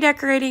the tree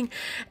decorating,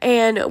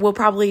 and we'll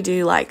probably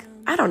do like,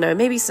 I don't know,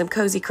 maybe some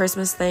cozy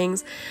Christmas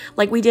things.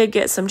 Like we did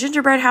get some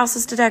gingerbread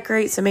houses to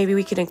decorate, so maybe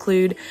we could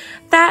include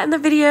that in the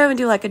video and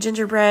do like a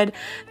gingerbread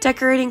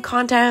decorating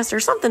contest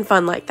or something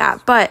fun like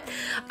that. But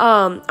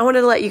I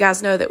wanted to let you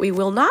guys know that we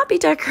will not be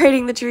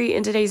decorating the tree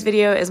in today's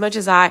video as much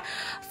as I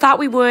thought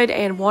we would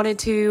and wanted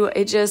to.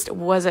 It just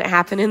wasn't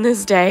happening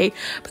this day,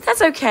 but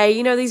that's okay.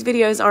 You know, these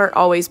videos aren't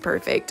always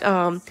perfect,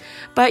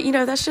 but you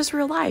know, that's just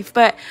real life.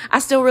 But I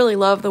still really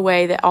love the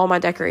way that all my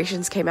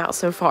decorations came out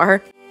so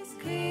far.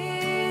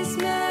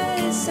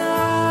 Christmas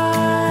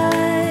on.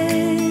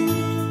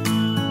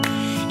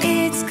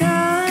 It's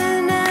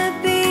gonna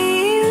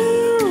be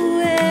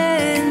you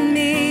and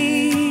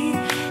me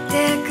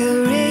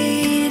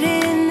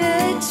decorating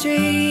the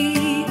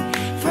tree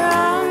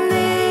from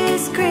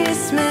this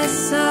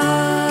Christmas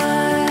song.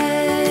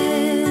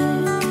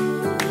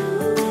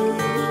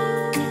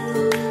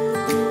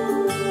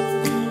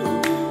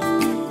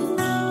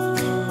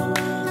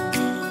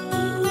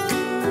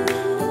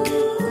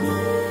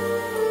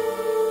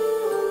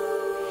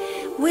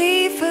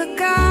 We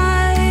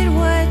forgot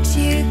what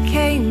you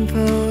came for,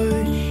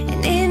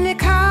 and in the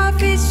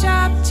coffee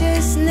shop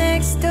just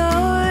next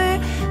door,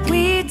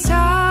 we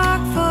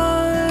talked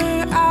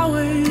for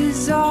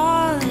hours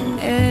on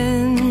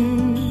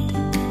end,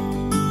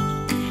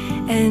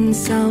 and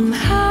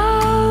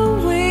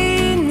somehow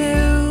we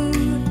knew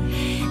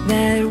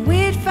that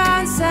we'd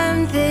found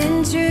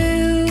something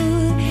true,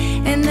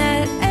 and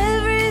that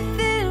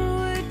everything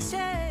would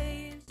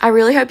change. I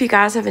really hope you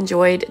guys have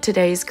enjoyed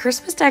today's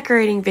Christmas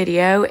decorating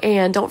video,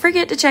 and don't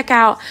forget to check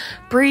out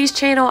Bree's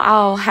channel.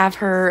 I'll have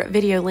her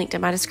video linked in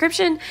my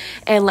description,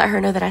 and let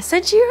her know that I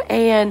sent you,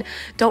 and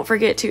don't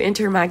forget to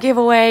enter my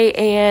giveaway,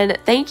 and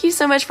thank you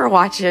so much for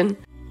watching.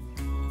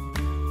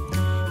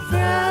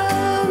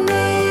 From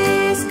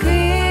this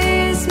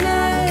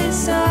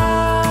Christmas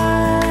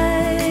on,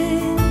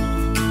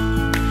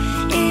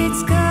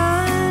 it's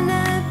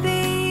gonna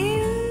be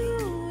you.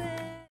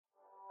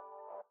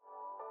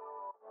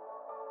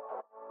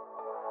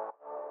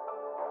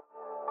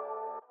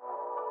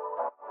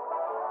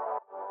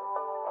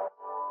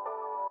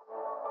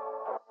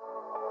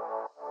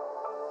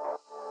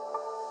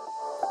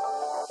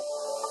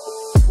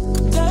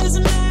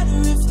 Doesn't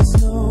matter if the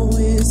snow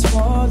is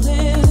falling.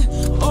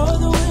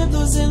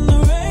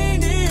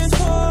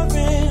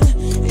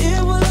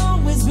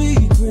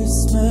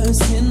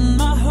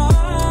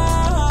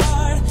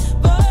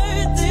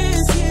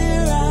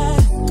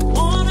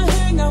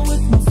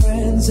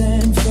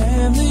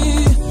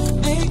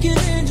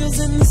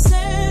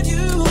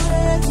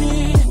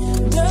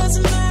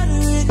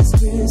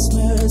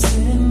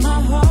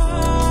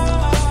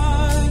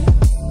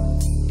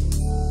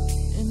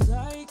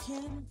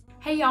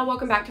 y'all?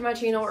 Welcome back to my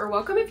channel, or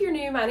welcome if you're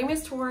new. My name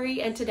is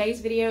Tori, and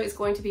today's video is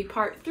going to be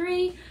part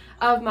 3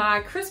 of my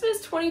Christmas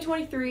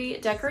 2023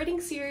 decorating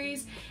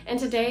series. And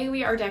today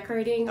we are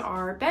decorating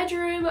our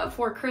bedroom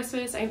for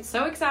Christmas. I'm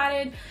so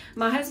excited.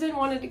 My husband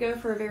wanted to go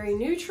for a very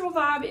neutral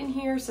vibe in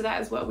here, so that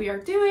is what we are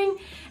doing.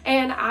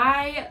 And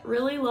I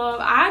truly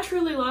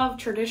love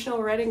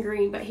traditional red and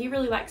green, but he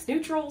really likes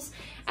neutrals.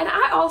 And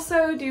I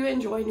also do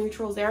enjoy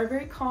neutrals. They are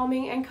very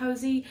calming and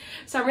cozy.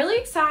 So I'm really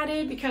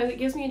excited because it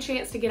gives me a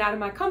chance to get out of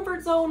my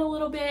comfort zone a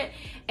little bit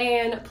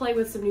and play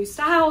with some new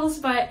styles.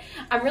 But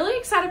I'm really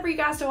excited for you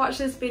guys to watch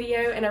this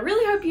video, and I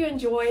really hope you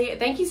enjoy.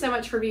 Thank you so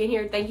much for being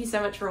here. Thank you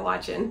so much for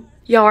watching.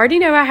 Y'all already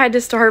know I had to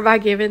start by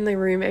giving the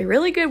room a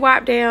really good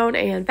wipe down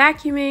and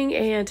vacuuming,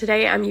 and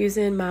today I'm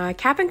using my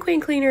Cap and Queen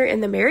cleaner in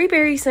the Mary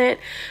Berry scent,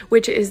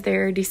 which is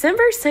their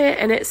December scent,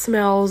 and it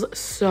smells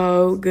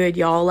so good,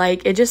 y'all.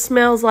 Like, it just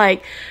smells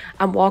like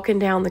I'm walking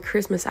down the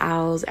Christmas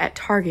aisles at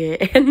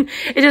Target, and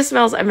it just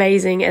smells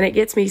amazing, and it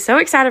gets me so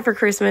excited for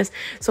Christmas.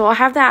 So I'll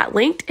have that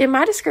linked in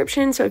my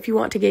description, so if you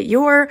want to get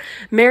your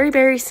Mary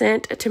Berry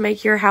scent to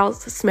make your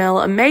house smell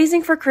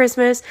amazing for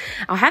Christmas,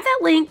 I'll have that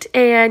linked.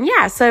 And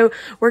yeah, so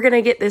we're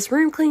gonna get this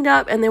room cleaned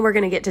up, and then we're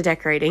gonna get to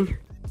decorating.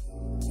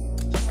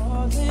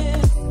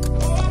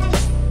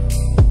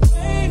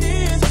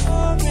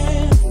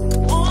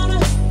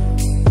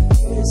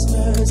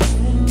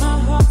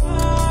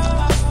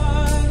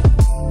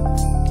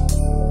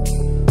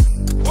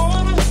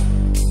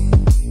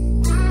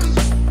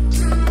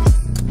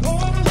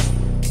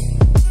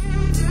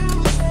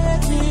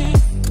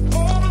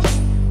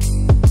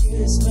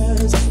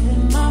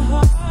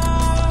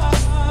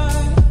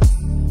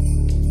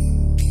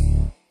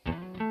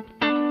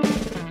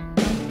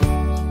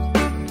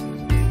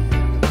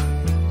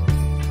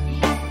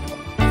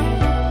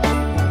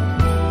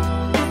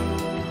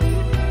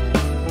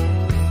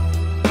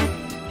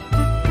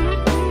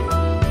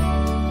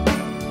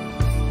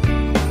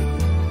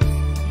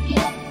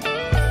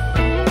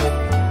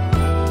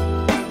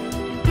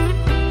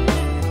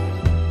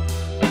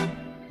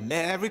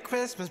 Merry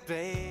Christmas,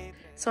 babe.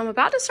 So I'm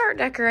about to start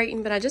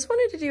decorating, but I just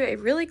wanted to do a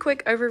really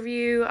quick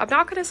overview. I'm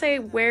not going to say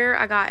where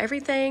I got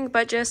everything,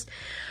 but just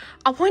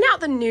I'll point out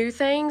the new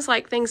things,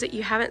 like things that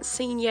you haven't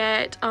seen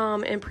yet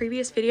in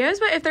previous videos.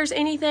 But if there's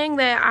anything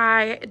that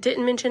I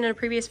didn't mention in a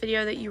previous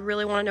video that you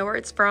really want to know where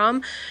it's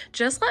from,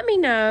 just let me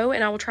know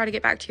and I will try to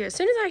get back to you as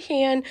soon as I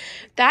can.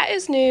 That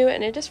is new,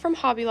 and it is from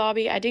Hobby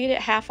Lobby. I did get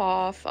it half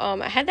off.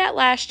 I had that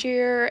last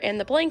year, and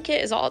the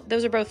blanket is all,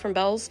 those are both from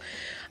Belle's.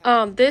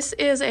 This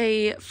is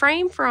a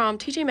frame from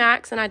TJ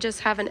Maxx, and I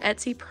just have an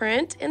Etsy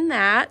print in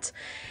that.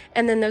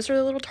 And then those are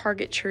the little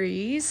Target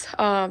trees,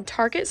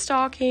 Target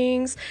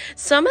stockings,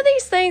 some of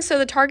these things. So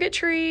the Target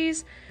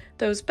trees,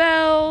 those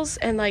bells,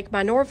 and like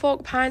my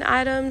Norfolk pine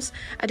items,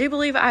 I do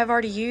believe I've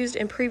already used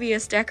in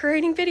previous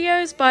decorating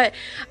videos, but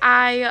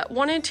I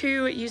wanted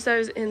to use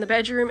those in the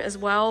bedroom as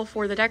well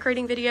for the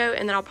decorating video.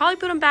 And then I'll probably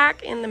put them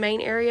back in the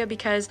main area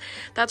because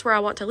that's where I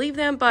want to leave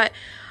them. But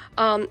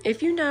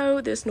if you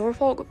know, this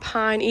Norfolk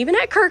pine, even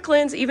at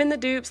Kirkland's, even the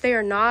dupes, they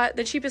are not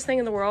the cheapest thing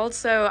in the world.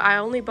 So I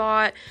only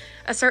bought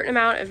a certain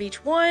amount of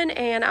each one,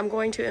 and I'm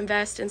going to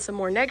invest in some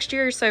more next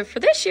year. So for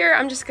this year,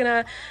 I'm just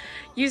gonna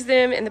use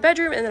them in the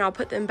bedroom, and then I'll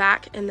put them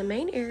back in the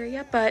main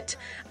area. But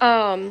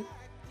in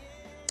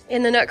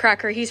the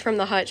Nutcracker, he's from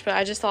the Hutch, but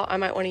I just thought I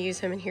might want to use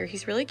him in here.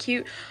 He's really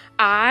cute.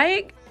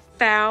 I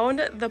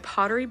found the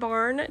Pottery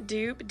Barn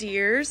dupe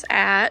deers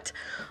at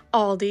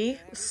Aldi.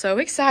 So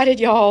excited,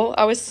 y'all.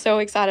 I was so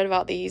excited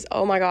about these.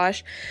 Oh my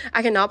gosh,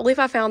 I cannot believe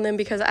I found them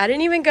because I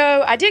didn't even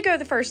go. I did go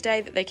the first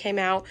day that they came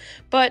out,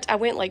 but I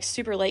went like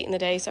super late in the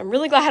day, so I'm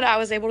really glad I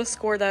was able to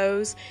score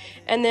those.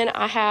 And then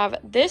I have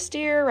this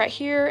deer right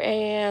here,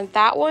 and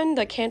that one,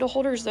 the candle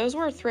holders, those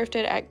were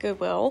thrifted at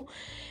Goodwill.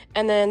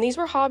 And then these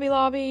were Hobby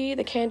Lobby.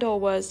 The candle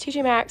was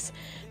TJ Maxx.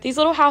 These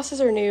little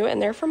houses are new,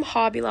 and they're from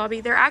Hobby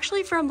Lobby. They're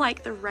actually from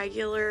like the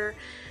regular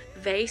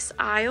vase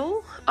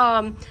aisle.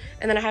 And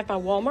then I have my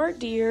Walmart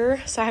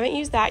deer, so I haven't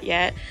used that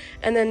yet.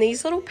 And then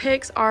these little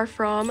picks are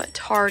from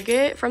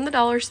Target, from the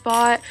dollar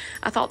spot.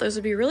 I thought those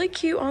would be really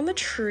cute on the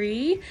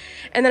tree.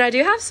 And then I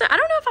do have some, I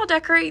don't know if I'll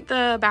decorate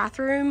the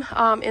bathroom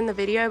in the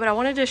video, but I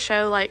wanted to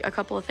show like a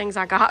couple of things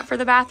I got for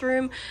the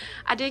bathroom.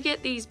 I did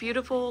get these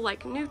beautiful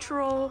like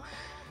neutral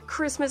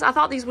Christmas. I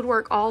thought these would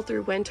work all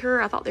through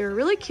winter. I thought they were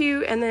really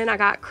cute. And then I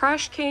got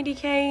crushed candy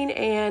cane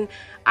and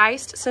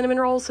iced cinnamon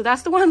rolls. So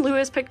that's the one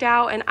Lewis picked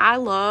out, and I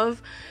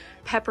love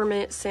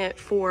peppermint scent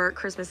for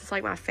Christmas. It's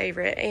like my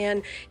favorite.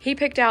 And he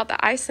picked out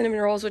the iced cinnamon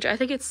rolls, which I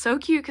think it's so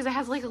cute because it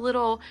has like a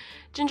little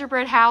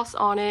gingerbread house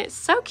on it.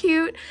 So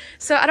cute.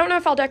 So I don't know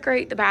if I'll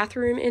decorate the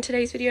bathroom in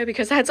today's video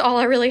because that's all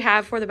I really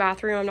have for the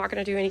bathroom. I'm not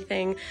going to do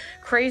anything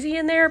crazy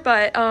in there,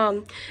 but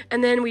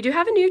and then we do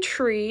have a new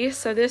tree.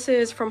 So this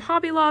is from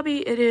Hobby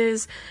Lobby. It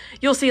is,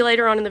 you'll see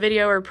later on in the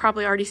video, or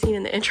probably already seen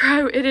in the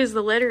intro, it is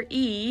the letter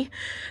E.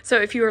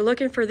 So if you are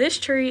looking for this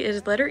tree, it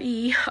is letter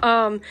E.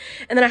 And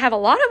then I have a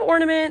lot of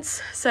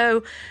ornaments.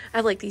 So I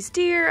have like these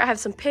deer. I have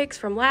some picks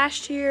from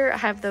last year. I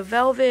have the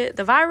velvet,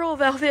 the viral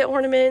velvet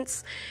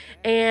ornaments,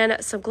 and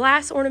some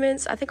glass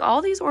ornaments. I think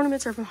all these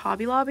ornaments are from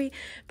Hobby Lobby,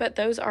 but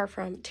those are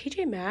from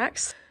TJ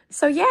Maxx.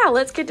 So yeah,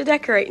 let's get to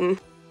decorating.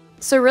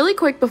 So really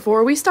quick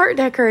before we start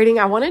decorating,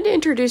 I wanted to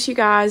introduce you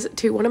guys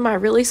to one of my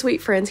really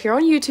sweet friends here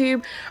on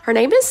YouTube. Her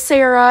name is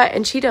Sarah,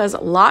 and she does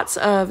lots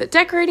of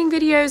decorating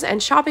videos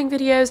and shopping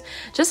videos,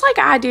 just like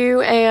I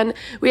do. And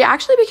we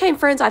actually became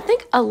friends, I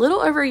think, a little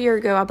over a year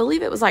ago. I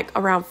believe it was like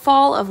around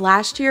fall of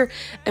last year.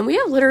 And we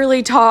have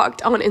literally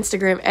talked on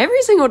Instagram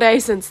every single day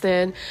since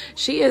then.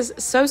 She is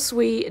so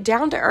sweet,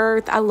 down to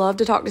earth. I love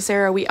to talk to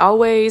Sarah. We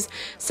always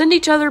send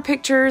each other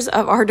pictures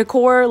of our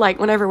decor.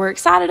 Like whenever we're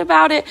excited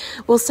about it,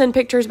 we'll send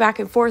pictures back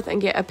and forth and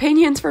get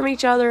opinions from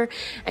each other.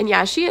 And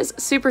yeah, she is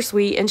super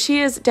sweet, and she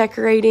is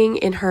decorating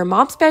in her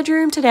mom's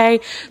bedroom today.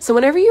 So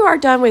whenever you are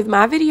done with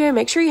my video,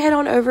 make sure you head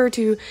on over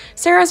to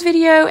Sarah's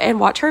video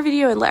and watch her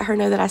video and let her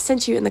know that I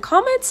sent you in the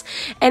comments.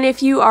 And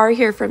if you are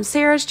here from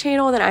Sarah's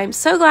channel, then I'm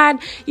so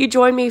glad you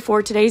joined me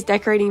for today's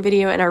decorating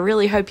video, and I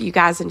really hope you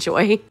guys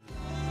enjoy.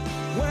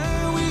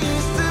 Where we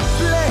used to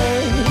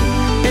play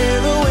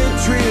in the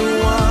wintry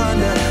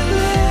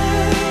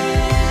wonderland,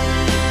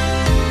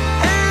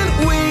 and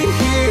we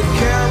hear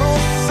carol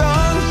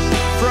sung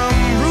from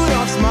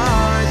Rudolph's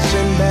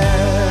marching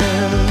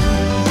band.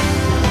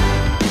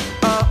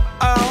 Oh,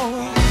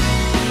 oh,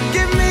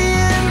 give me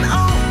an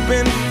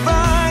open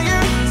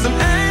fire, some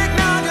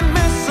eggnog and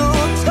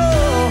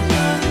mistletoe,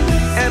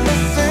 and a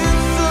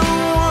sense of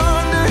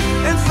wonder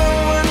and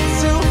someone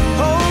to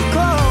hold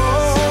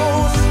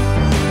close.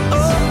 Oh,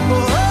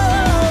 oh,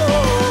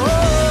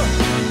 oh,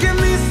 give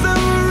me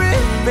some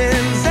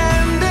ribbons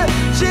and a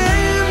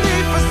chimney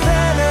for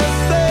Santa's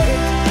sake.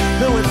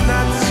 No, it's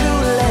not too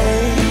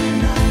late.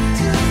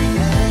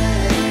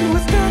 No,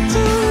 it's not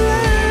too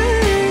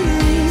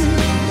late.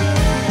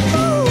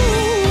 Ooh,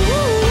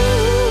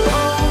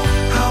 oh,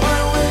 how I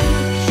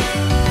wish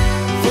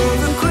for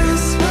the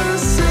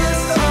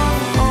Christmases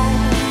of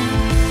old,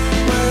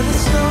 where the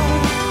snow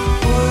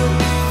would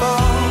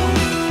fall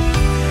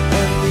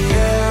and the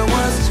air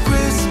was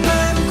crisp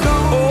and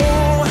cold.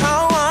 Oh,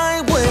 how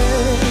I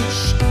wish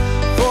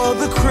for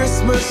the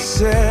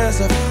Christmases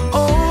of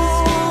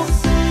old,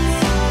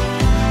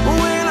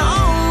 when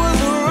all was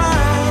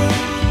right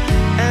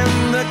and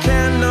the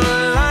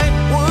candlelight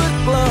would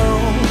glow,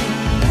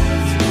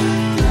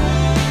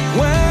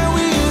 where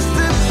we used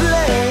to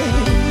play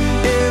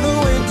in the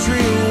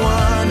wintry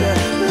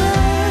wonderland,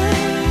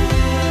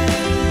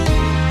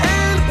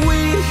 and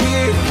we'd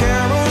hear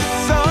carols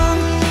sung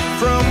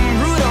from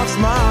Rudolph's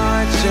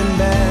marching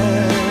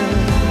band.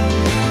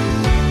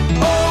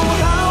 Oh,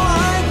 how I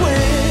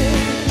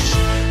wish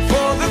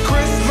for the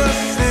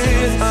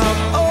Christmases of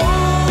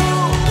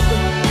old,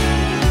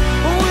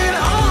 when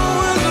all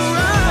was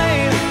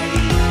right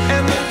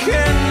and the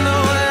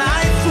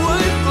candlelights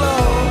would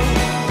glow,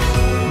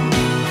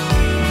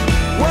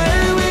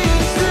 where we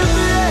used to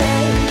play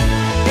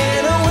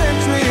in a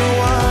wintry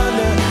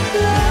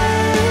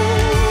wonderland,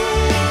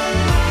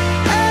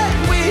 and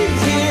we'd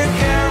hear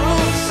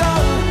carols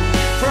sung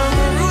from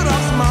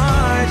Rudolph's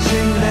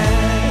marching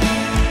band,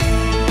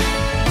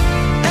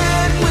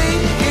 and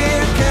we'd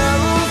hear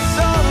carols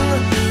sung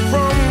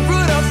from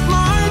Rudolph's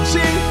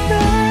marching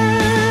band.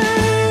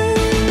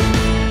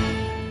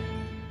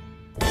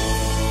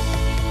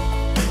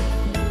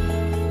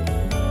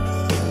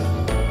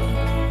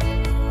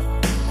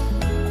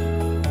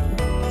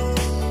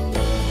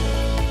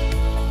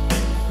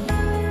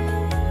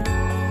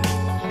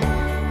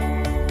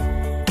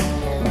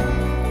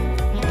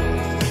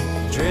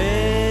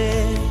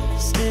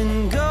 Dressed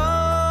in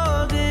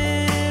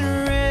golden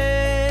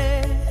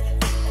red,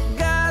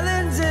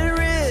 garlands and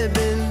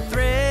ribbon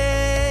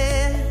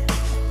thread,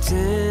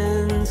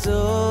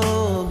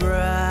 tinsel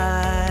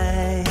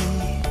bright,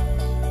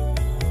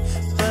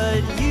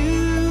 but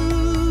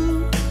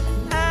you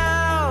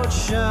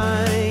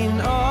outshine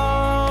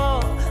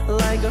all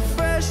like a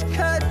fresh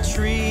cut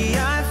tree.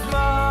 I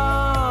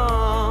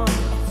fall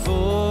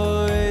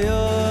for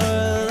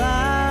your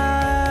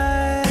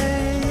light.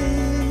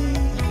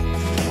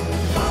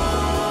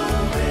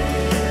 On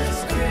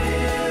this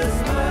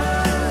Christmas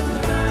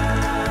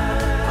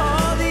night,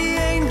 all the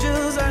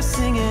angels are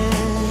singing.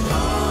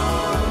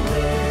 On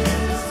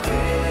this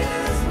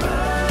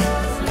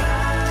Christmas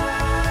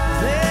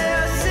night, they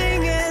are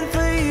singing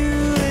for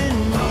you and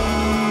me.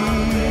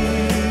 On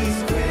this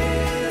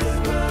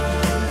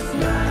Christmas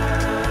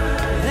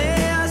night,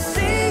 they are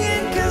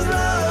singing 'cause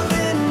love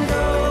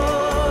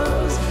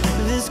endures.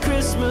 This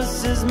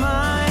Christmas is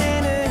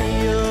mine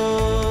and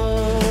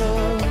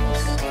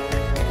yours.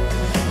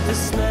 The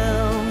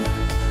smell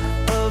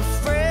of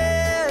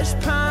fresh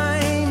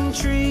pine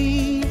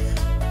tree,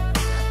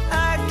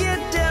 I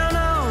get down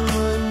on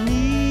one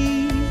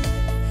knee,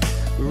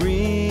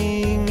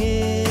 ring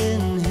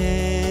in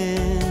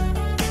hand,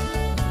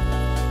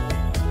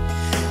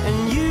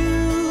 and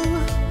you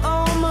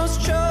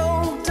almost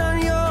choked on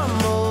your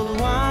mulled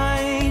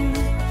wine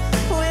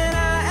when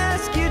I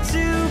ask you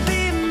to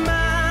be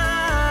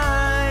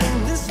mine.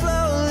 Then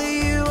slowly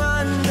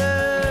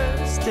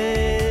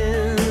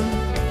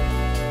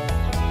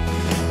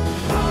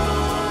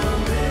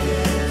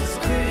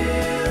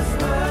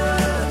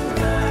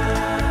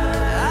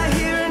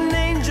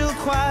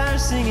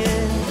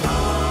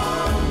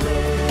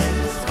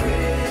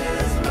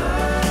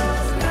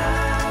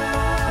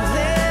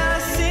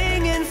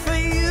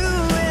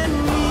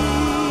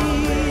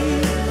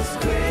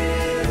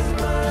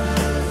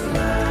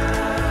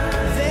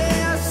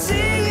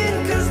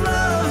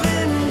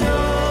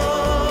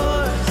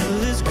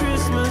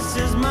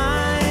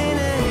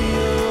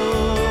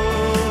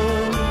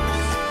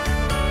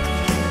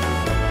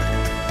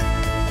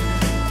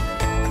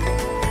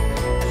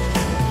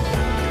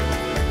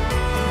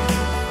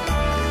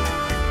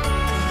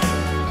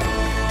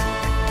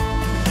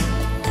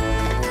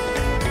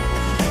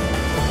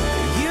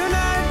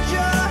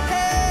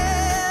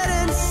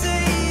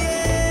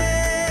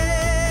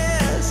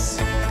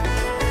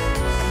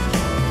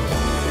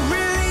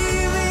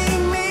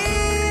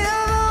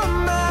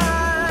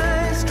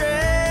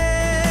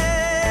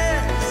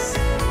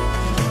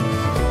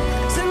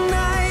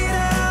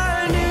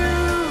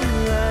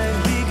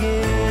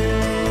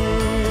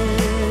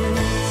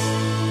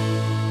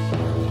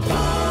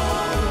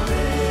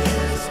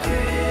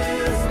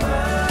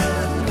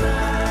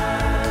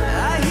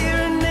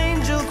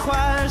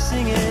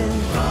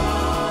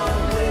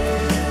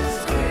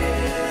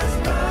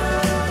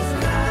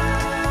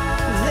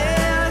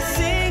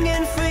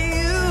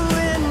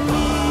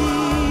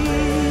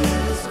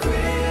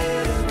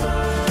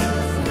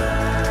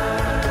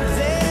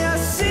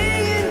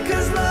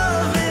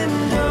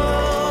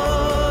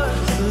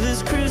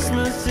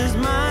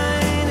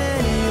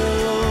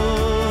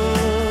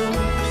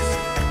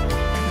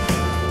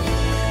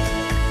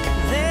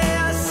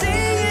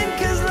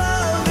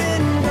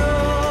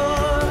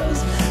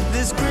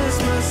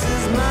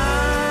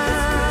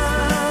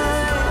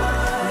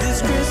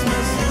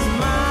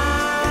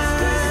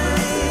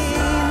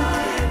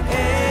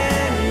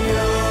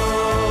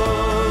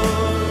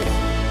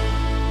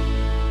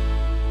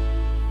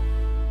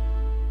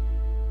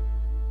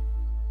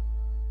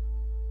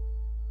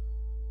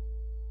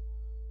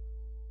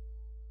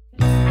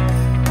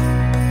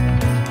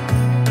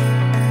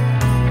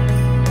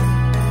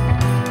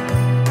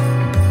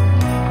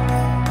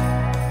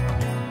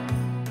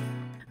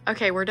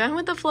Okay, we're done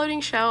with the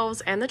floating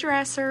shelves and the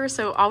dresser,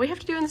 so all we have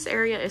to do in this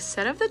area is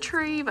set up the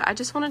tree, but I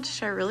just wanted to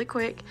show really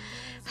quick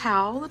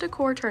how the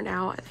decor turned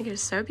out. I think it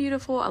is so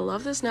beautiful. I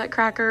love this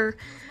nutcracker.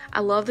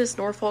 I love this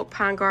Norfolk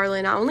pine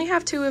garland. I only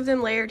have 2 of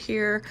them layered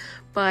here,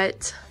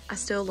 but I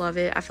still love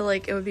it. I feel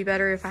like it would be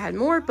better if I had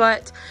more,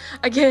 but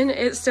again,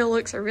 it still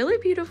looks really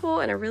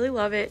beautiful and I really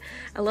love it.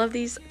 I love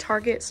these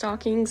Target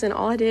stockings, and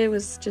all I did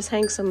was just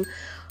hang some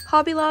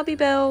Hobby Lobby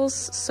bells,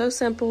 so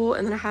simple.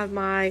 And then I have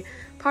my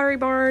Pottery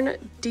Barn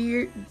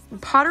dupe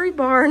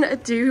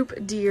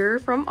deer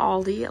from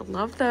Aldi. I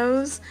love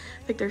those.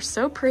 I think they're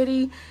so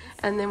pretty.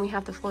 And then we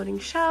have the floating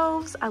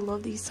shelves. I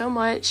love these so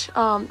much.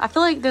 I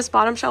feel like this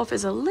bottom shelf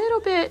is a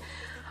little bit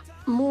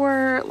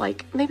more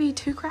like maybe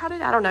too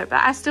crowded. I don't know,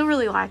 but I still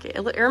really like it.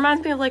 It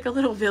reminds me of like a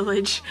little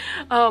village.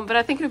 But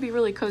I think it'll be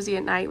really cozy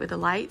at night with the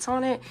lights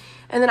on it.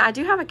 And then I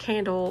do have a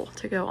candle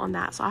to go on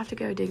that, so I have to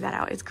go dig that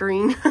out. It's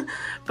green,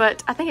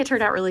 but I think it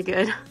turned out really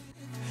good.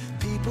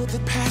 People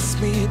that pass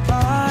me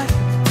by,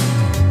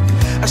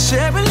 I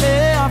share a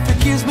laugh, it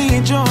gives me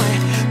joy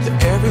that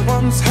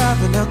everyone's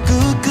having a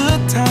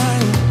good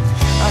time.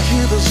 I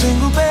hear those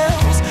jingle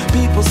bells,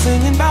 people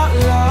singing about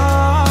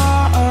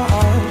love.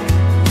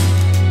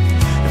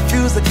 It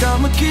feels like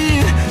I'm a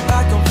kid,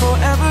 like I'm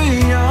forever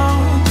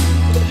young.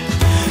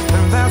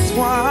 And that's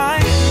why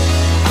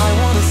I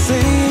wanna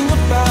sing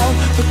about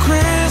the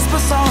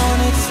Christmas on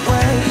its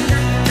way.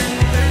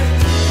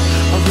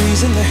 A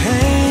reason to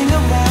hang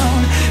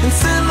around and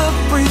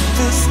celebrate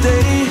this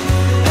day.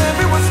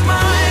 Everyone's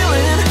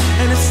smiling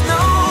and it's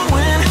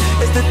snowing.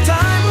 It's the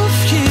time of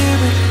year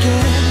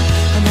again.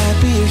 I'm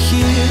happy you're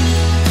here,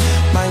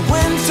 my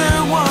winter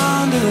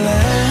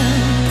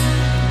wonderland.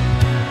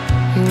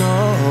 No,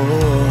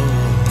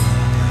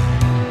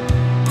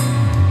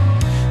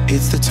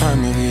 it's the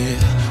time of year,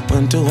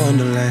 winter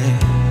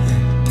wonderland.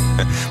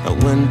 My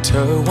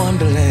winter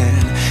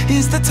wonderland.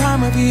 It's the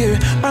time of year,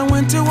 my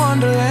winter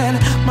wonderland,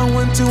 my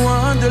winter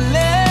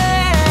wonderland.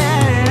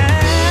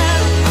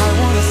 I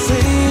wanna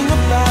sing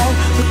about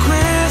the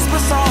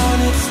Christmas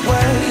on its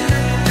way.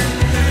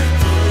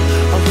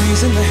 A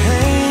reason to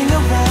hang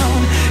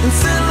around and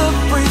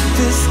celebrate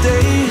this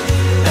day.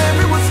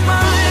 Everyone's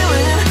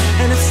smiling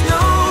and it's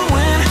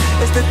snowing.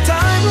 It's the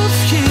time of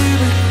year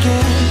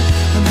again.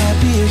 I'm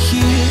happy you're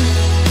here,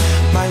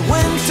 my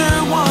winter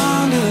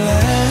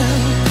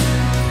wonderland.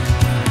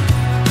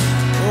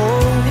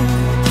 Oh,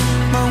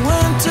 my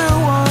winter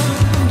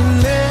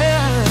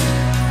wonderland.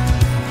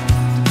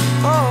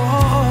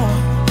 Oh,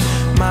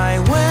 my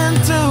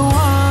winter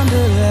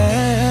wonderland.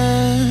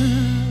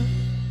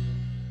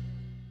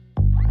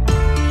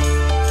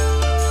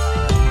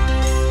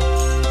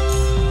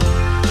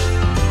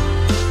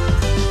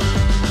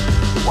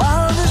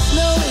 While the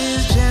snow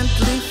is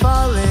gently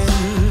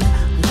falling,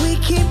 we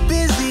keep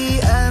busy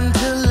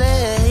until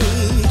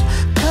late,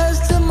 'cause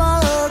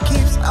tomorrow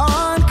keeps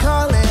on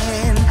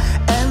calling,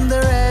 and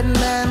the red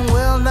man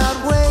will not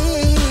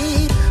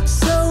wait.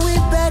 So we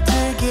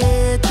better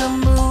get to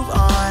move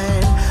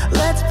on.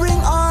 Let's bring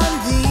on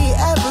the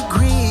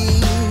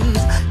evergreens.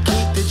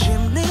 Keep the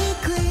chimney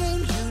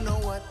clean, you know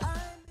what I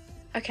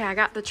mean. Okay, I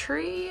got the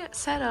tree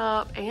set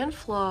up and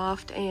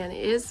fluffed and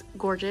it is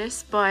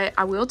gorgeous, but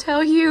I will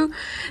tell you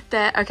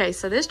that, okay,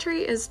 so this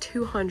tree is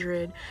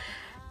 $200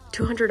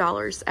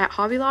 at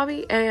Hobby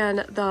Lobby, and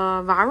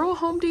the viral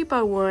Home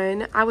Depot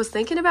one, I was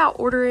thinking about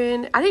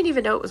ordering. I didn't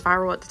even know it was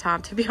viral at the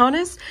time, to be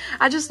honest.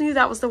 I just knew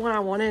that was the one I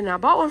wanted, and I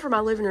bought one for my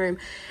living room,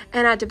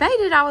 and I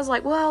debated. I was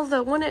like, well,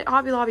 the one at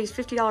Hobby Lobby is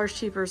 $50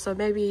 cheaper, so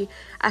maybe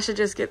I should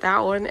just get that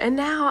one. And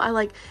now I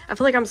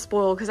feel like I'm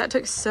spoiled because that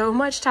took so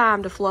much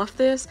time to fluff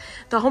this.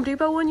 The Home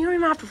Depot one, you don't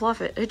even have to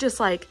fluff it. It just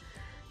like,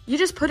 you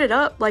just put it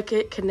up, like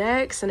it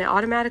connects and it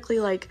automatically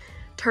like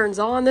turns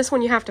on. This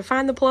one you have to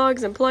find the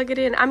plugs and plug it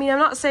in. I mean, I'm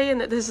not saying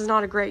that this is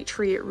not a great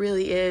tree, it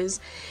really is.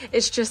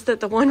 It's just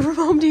that the one from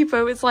Home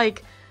Depot, it's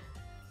like,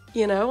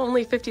 you know,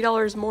 only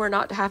 $50 more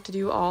not to have to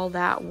do all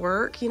that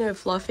work, you know,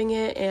 fluffing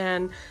it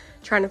and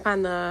trying to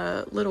find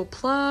the little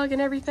plug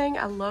and everything.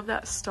 I love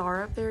that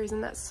star up there.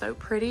 Isn't that so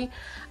pretty?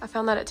 I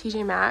found that at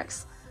TJ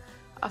Maxx.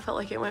 I felt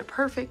like it went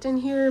perfect in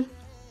here.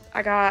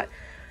 I got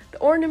the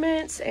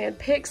ornaments and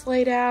picks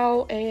laid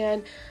out,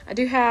 and I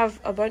do have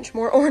a bunch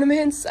more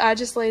ornaments. I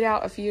just laid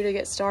out a few to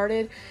get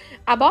started.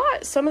 I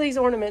bought some of these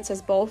ornaments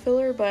as bowl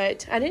filler,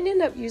 but I didn't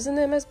end up using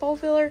them as bowl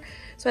filler,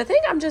 so I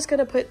think I'm just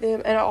gonna put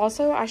them. And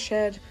also I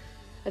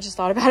just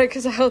thought about it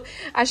because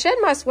I shed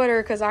my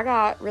sweater because I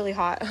got really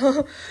hot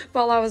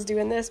while I was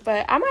doing this,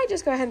 but I might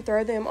just go ahead and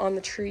throw them on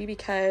the tree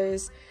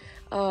because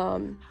I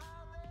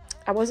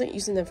wasn't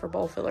using them for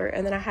bowl filler.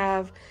 And then I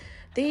have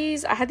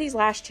these. I had these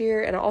last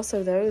year and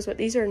also those, but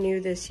these are new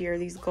this year.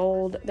 These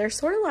gold, they're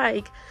sort of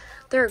like,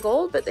 they're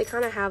gold, but they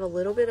kind of have a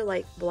little bit of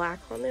like black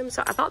on them.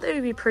 So I thought they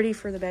would be pretty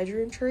for the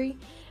bedroom tree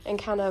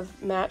and kind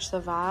of match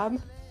the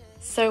vibe.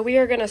 So we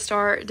are going to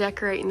start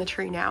decorating the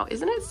tree now.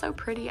 Isn't it so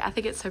pretty? I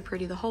think it's so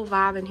pretty, the whole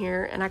vibe in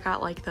here. And I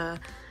got like the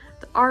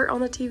art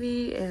on the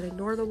TV, and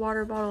ignore the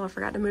water bottle. I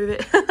forgot to move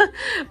it.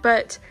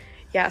 But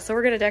yeah, so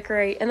we're going to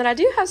decorate. And then I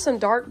do have some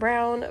dark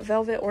brown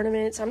velvet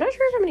ornaments. I'm not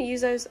sure if I'm going to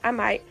use those. I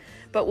might,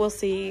 but we'll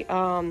see.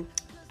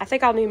 I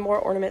think I'll need more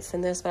ornaments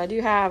than this, but I do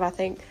have, I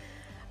think,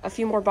 a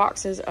few more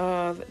boxes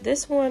of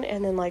this one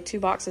and then like 2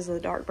 boxes of the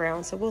dark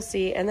brown. So we'll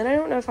see. And then I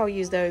don't know if I'll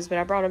use those, but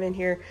I brought them in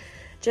here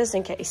just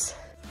in case.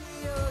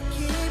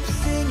 Keep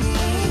singing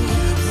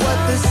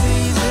what the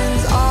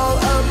season's all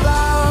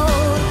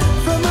about.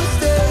 From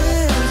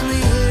upstairs we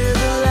hear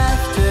the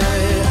laughter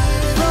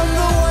from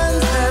the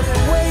ones that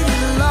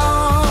waited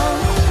long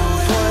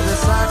for the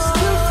socks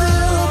to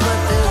fill, but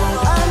they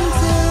won't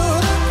until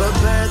the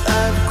birth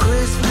of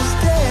Christmas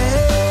Day.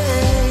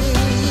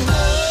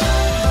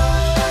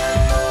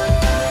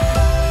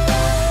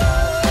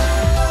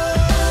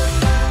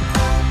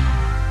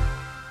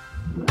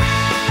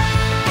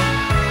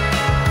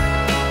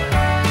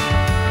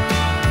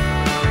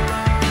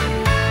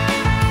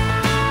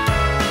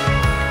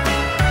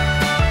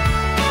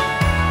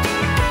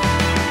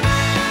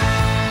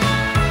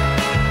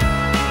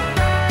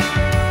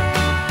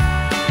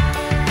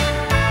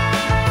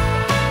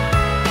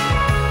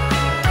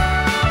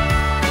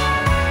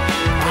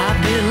 I've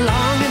been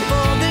longing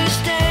for this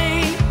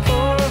day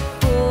for a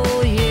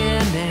full year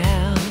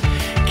now.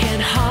 Can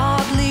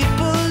hardly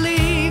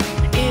believe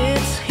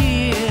it's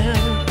here.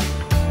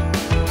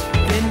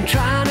 Been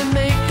trying to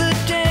make the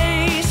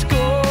days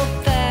go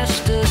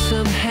faster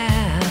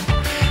somehow,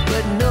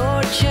 but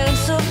no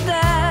chance of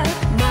that,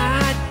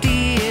 my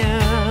dear.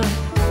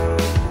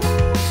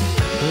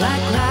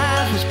 Like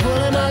life was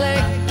pulling my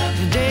leg,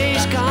 the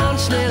days gone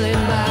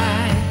snailing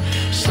by,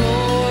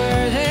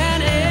 slower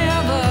than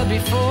ever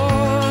before.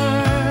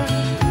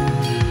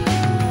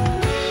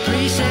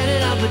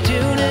 Presented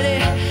opportunity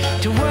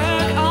to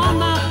work on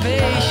my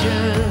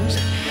patience,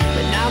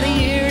 but now the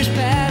years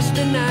past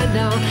and I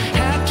don't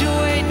have to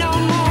wait no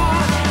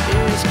more.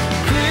 It's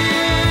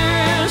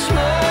Christmas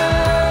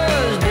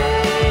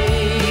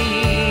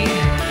Day,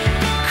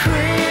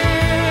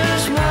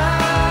 Christmas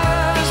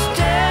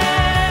Day,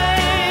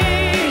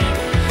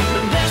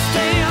 the best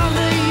day of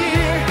the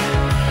year.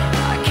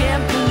 I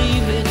can't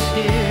believe it's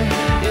here.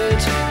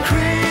 It's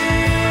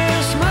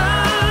Christmas,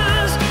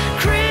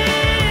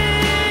 Christmas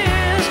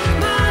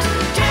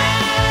Day.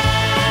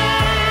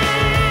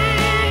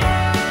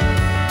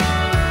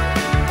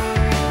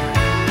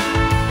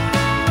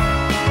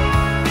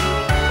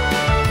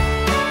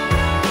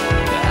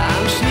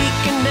 I'm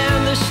sneaking down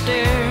the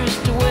stairs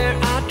to where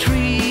our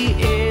tree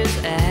is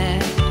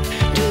at,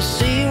 to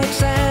see what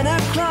Santa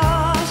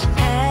Claus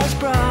has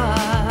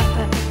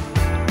brought.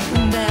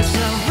 There's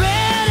a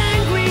red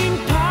and green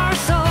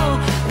parcel,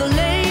 the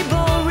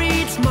label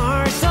reads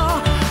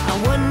Marcel. I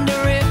wonder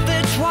if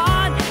it's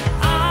what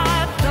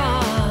I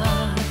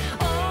thought.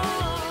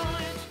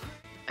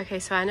 Oh, it's Okay,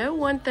 so I know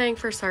one thing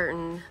for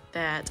certain,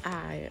 that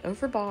I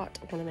overbought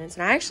ornaments.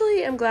 And I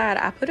actually am glad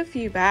I put a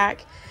few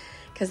back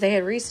because they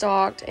had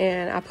restocked,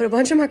 and I put a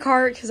bunch in my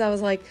cart because I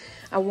was like,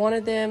 I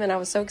wanted them and I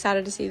was so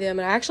excited to see them.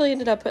 And I actually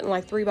ended up putting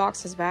like 3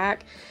 boxes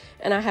back,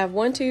 and I have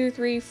 1, 2,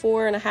 3,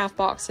 4.5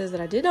 boxes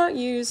that I did not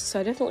use, so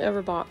I definitely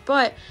overbought.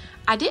 But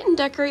I didn't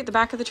decorate the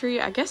back of the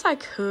tree. I guess I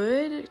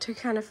could to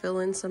kind of fill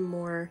in some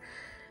more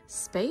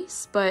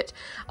space, but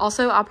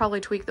also I'll probably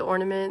tweak the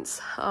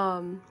ornaments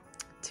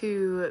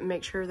to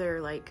make sure they're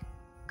like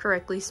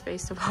correctly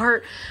spaced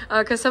apart,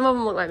 because some of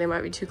them look like they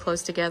might be too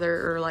close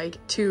together, or like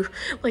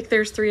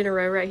there's 3 in a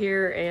row right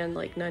here and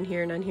like none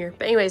here, none here.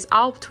 But anyways,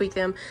 I'll tweak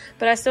them,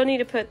 but I still need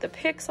to put the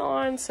picks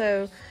on,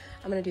 so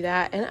I'm gonna do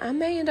that. And I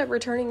may end up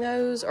returning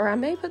those, or I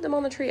may put them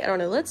on the tree. I don't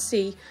know. Let's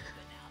see.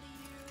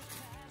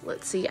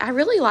 I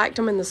really liked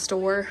them in the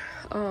store,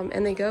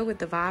 and they go with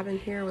the vibe in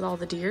here with all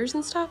the deers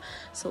and stuff.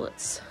 So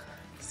let's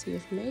see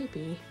if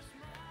maybe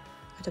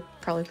I have to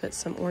probably put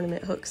some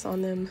ornament hooks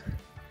on them.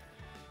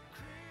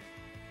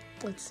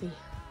 Let's see.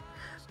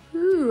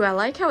 Ooh, I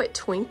like how it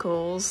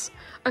twinkles.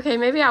 Okay,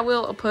 maybe I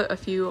will put a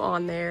few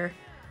on there.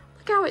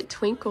 Look how it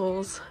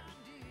twinkles.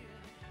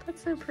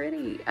 That's so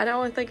pretty. I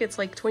don't think it's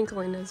like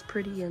twinkling as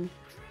pretty in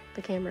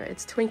the camera.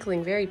 It's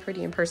twinkling very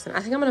pretty in person. I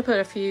think I'm gonna put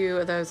a few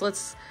of those.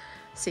 Let's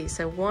see.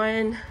 So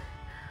 1,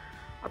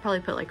 I'll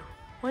probably put like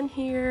 1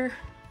 here,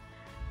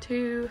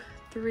 2,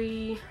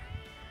 3,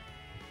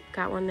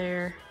 got 1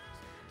 there,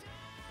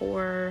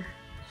 4,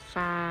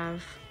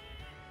 5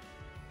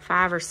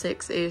 or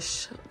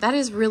 6-ish. That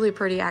is really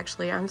pretty,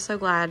 actually. I'm so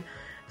glad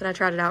that I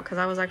tried it out, because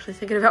I was actually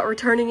thinking about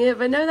returning it,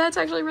 but no, that's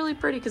actually really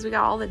pretty because we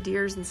got all the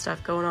deers and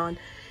stuff going on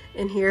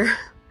in here.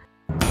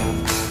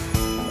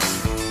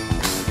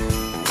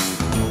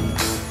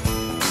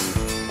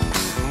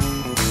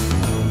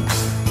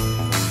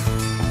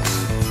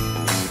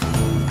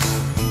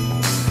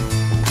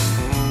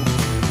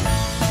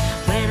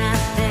 When I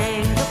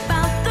think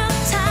about the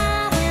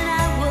time when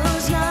I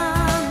was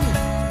young,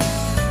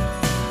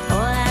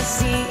 all I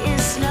see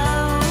is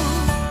snow,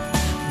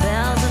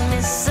 bells and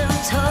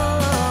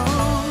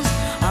mistletoes.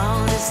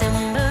 All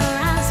December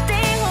I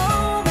stay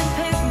home and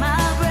pick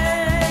my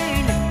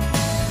brain.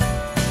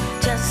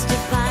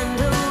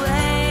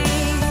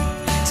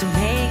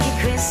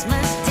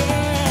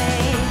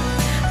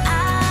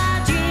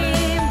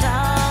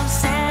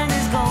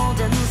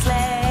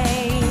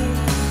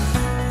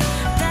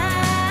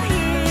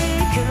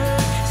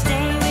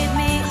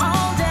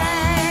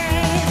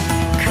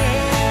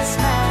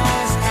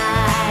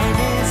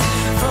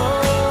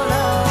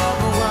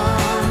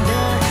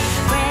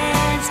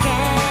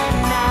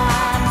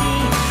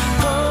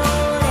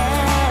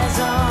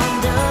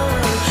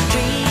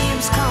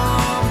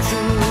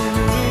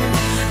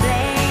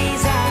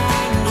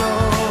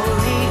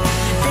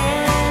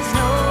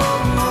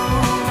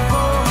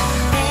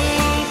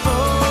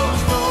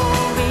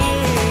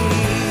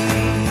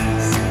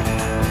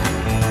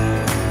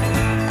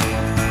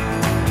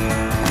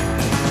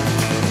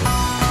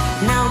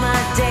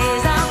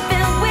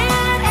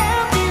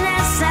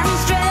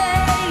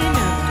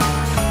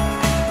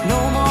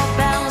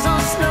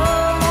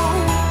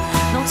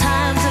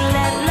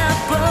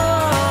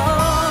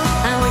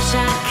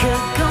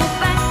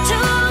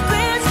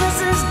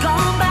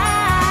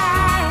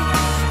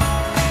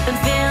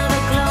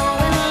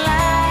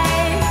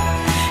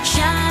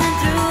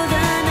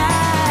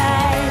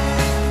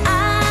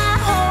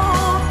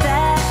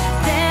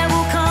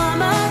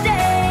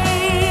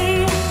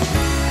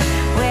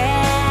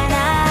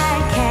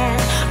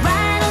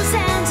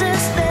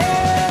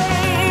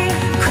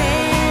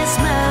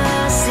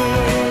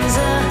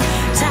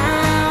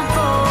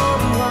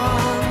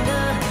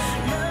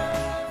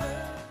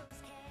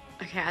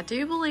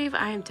 do believe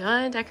I am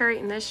done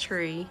decorating this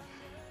tree,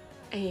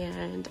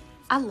 and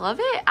I love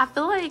it. I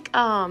feel like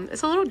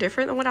it's a little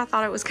different than what I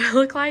thought it was gonna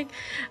look like.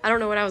 I don't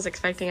know what I was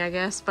expecting, I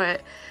guess,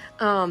 but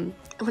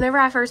whenever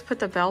I first put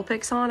the bell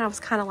picks on, I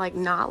was kind of like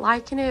not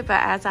liking it, but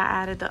as I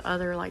added the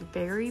other like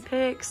berry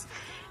picks,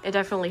 it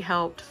definitely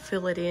helped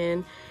fill it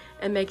in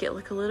and make it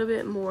look a little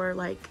bit more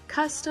like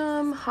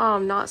custom,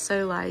 not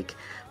so like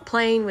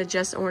plain with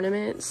just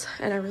ornaments.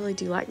 And I really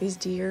do like these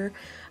deer.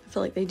 I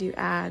feel like they do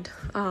add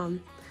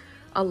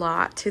a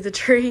lot to the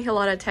tree, a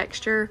lot of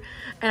texture,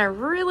 and I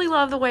really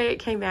love the way it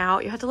came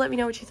out. You have to let me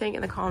know what you think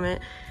in the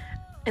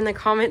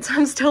comments.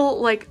 I'm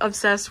still like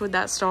obsessed with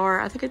that star.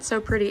 I think it's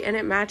so pretty, and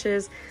it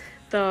matches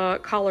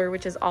the collar,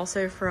 which is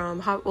also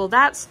from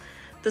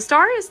the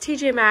star is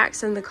TJ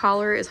Maxx and the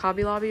collar is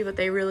Hobby Lobby, but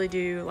they really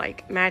do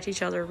like match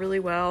each other really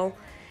well,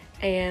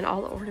 and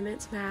all the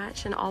ornaments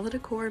match and all the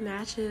decor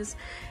matches,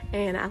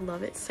 and I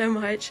love it so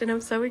much, and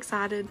I'm so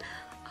excited.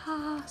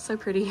 So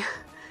pretty.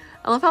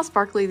 I love how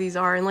sparkly these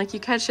are, and like you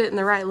catch it in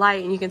the right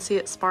light and you can see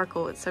it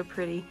sparkle. It's so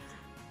pretty.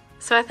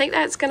 So I think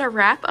that's gonna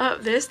wrap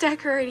up this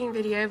decorating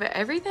video, but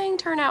everything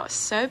turned out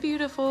so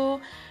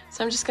beautiful.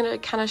 So I'm just gonna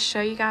kind of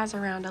show you guys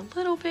around a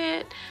little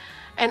bit,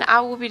 and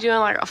I will be doing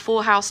like a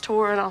full house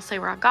tour, and I'll say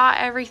where I got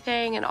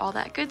everything and all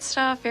that good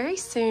stuff very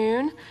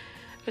soon.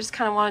 I just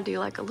kind of want to do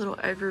like a little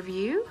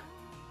overview.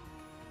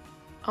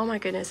 Oh my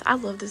goodness, I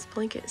love this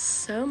blanket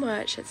so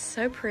much. It's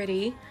so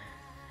pretty.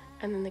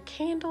 And then the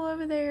candle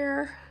over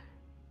there.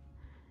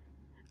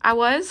 I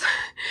was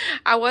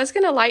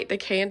gonna light the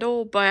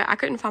candle, but I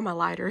couldn't find my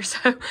lighter,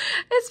 so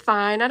it's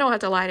fine. I don't have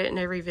to light it in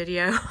every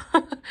video.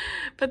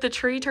 But the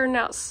tree turned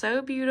out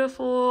so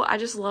beautiful. I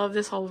just love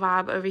this whole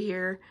vibe over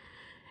here.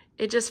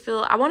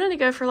 I wanted to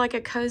go for like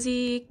a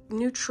cozy,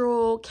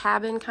 neutral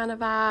cabin kind of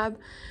vibe,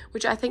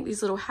 which I think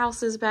these little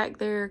houses back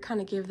there kind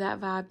of give that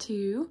vibe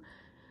too.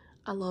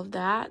 I love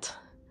that.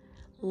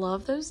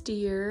 Love those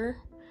deer.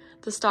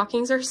 The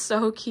stockings are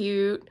so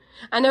cute.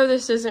 I know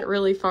this isn't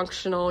really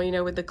functional, you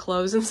know, with the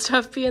clothes and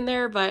stuff being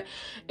there, but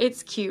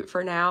it's cute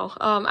for now.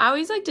 I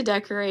always like to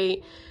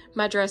decorate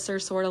my dresser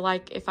sort of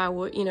like if I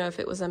would, you know,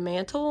 if it was a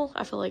mantle.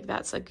 I feel like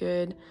that's a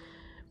good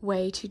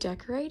way to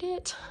decorate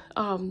it.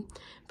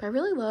 But I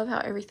really love how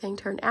everything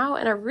turned out,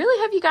 and I really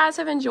hope you guys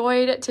have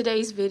enjoyed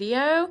today's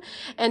video.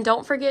 And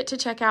don't forget to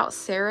check out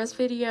Sarah's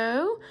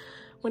video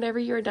whenever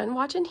you're done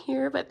watching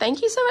here. But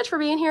thank you so much for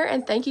being here,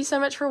 and thank you so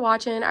much for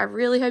watching. I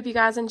really hope you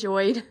guys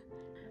enjoyed.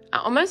 I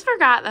almost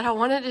forgot that I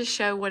wanted to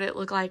show what it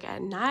looked like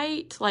at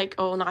night. Like,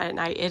 oh, not at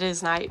night, it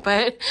is night,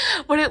 but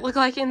what it looked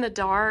like in the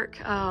dark.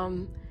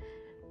 Oh,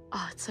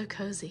 it's so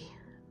cozy.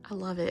 I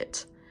love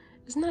it.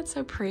 Isn't that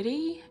so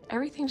pretty?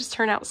 Everything just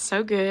turned out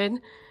so good.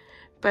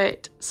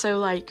 But so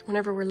like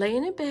whenever we're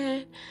laying in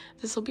bed,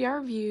 this will be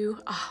our view.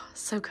 Oh,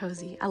 so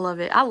cozy. I love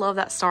it. I love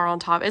that star on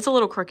top. It's a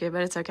little crooked,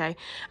 but it's okay.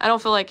 I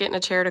don't feel like getting a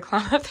chair to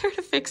climb up there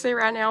to fix it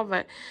right now,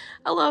 but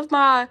I love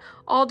my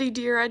Aldi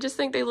deer. I just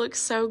think they look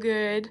so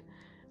good.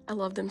 I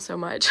love them so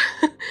much.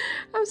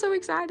 I'm so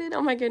excited.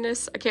 Oh my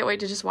goodness. I can't wait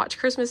to just watch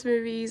Christmas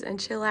movies and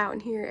chill out in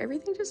here.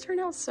 Everything just turned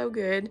out so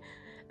good.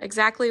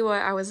 Exactly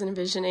what I was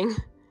envisioning.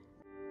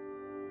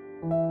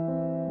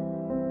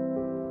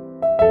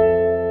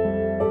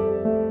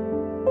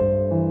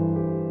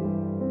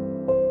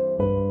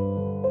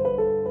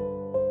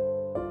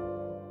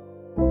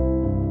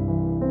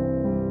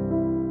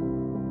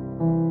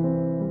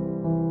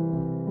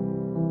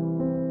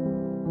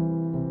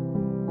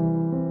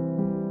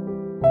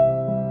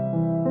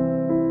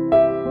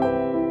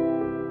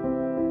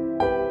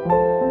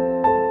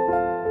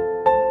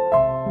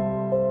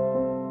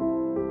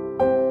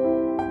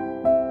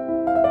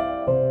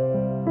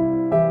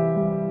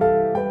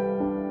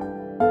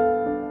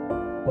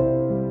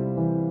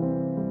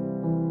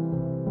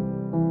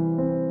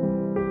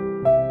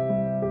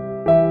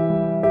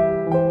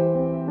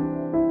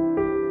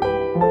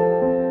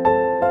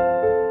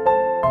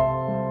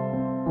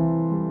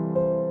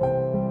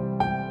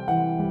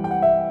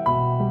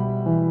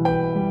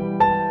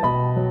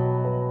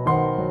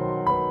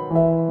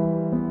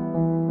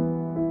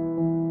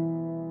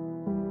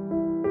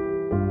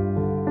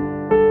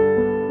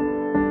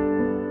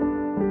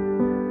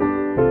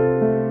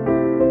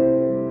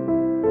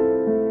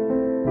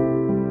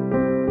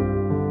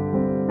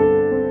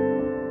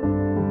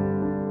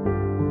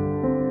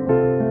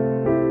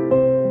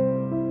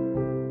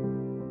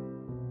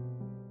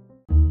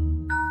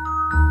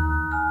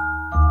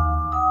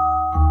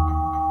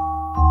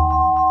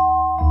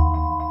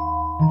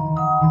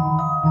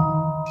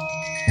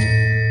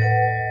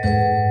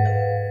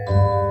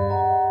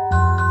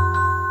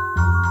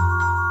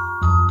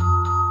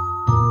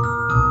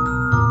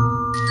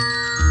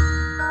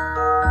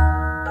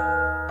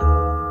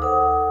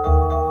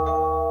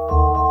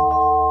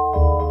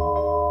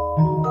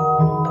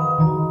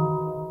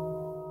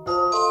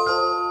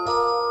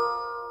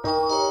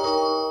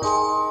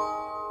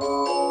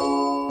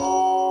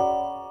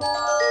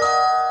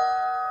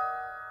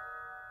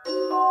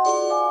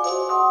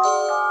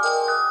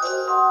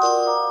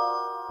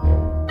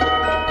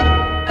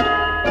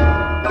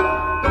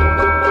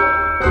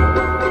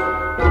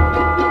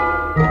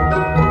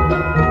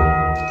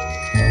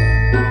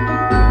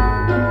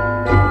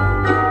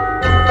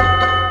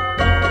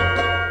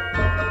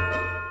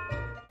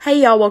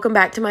 Hey y'all, welcome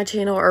back to my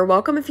channel, or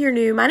welcome if you're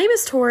new. My name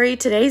is Tori.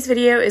 Today's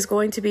video is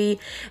going to be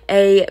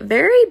a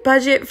very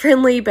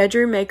budget-friendly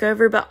bedroom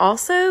makeover, but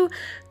also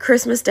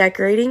Christmas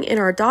decorating in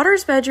our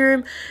daughter's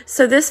bedroom.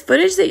 So this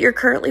footage that you're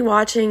currently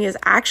watching is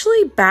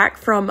actually back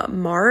from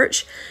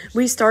March.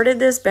 We started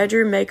this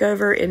bedroom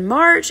makeover in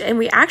March, and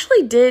we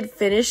actually did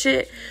finish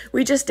it.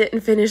 We just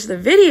didn't finish the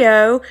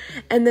video.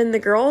 And then the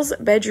girls'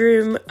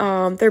 bedroom,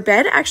 their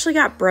bed actually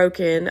got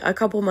broken a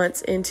couple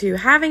months into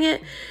having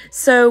it.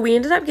 So we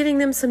ended up getting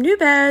them some new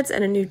beds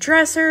and a new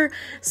dresser.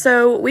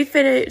 So we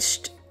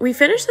finished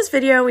this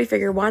video and we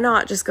figured why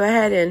not just go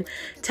ahead and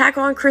tack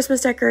on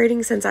Christmas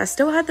decorating since I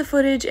still had the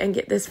footage and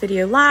get this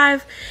video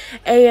live.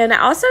 And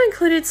I also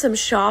included some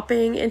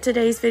shopping in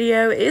today's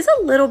video. It is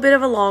a little bit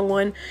of a long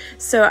one,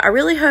 so I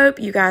really hope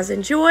you guys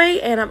enjoy.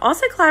 And I'm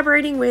also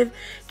collaborating with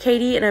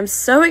Katie and I'm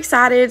so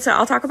excited, so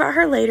I'll talk about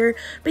her later.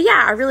 But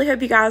yeah, I really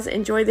hope you guys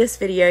enjoy this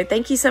video.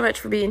 Thank you so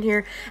much for being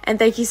here and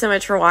thank you so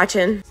much for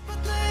watching.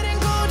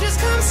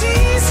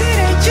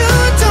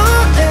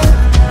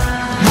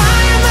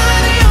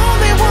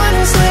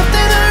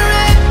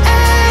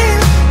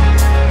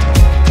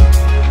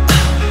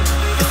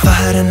 If I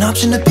had an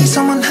option to be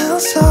someone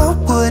else, I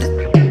would,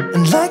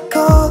 and let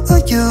go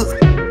of you.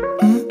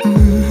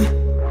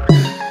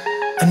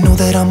 I know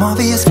that I'm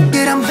obvious,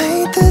 forget I'm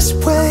made this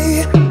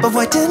way, but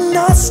why didn't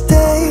I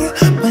stay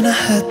when I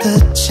had the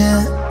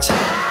chance?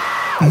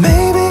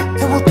 Maybe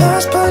it will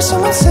pass by,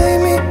 someone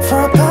save me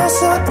before I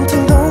pass out. I'm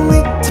too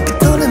lonely to be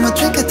done in my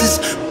drink at this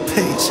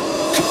pace.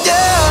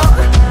 Yeah.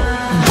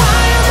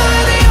 Why am I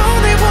the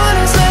only one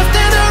who's left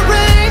in the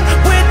rain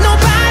with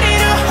nobody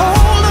to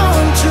hold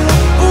on to?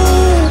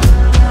 Ooh.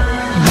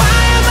 Why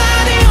am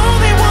I the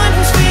only one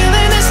who's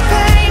feeling this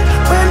pain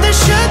when there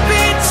should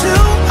be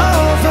two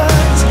of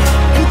us?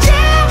 And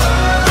yeah,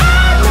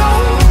 I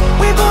know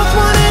we both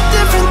wanted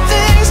different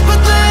things,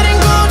 but letting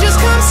go just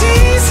comes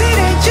easy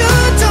that you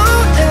don't.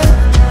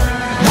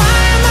 Why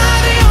am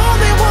I the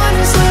only one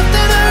who's left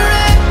in the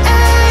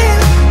rain?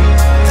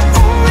 The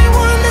only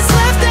one that's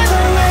left in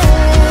the rain.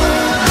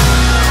 The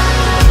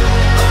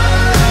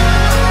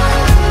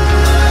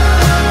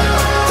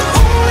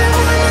only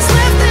one that's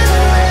left in the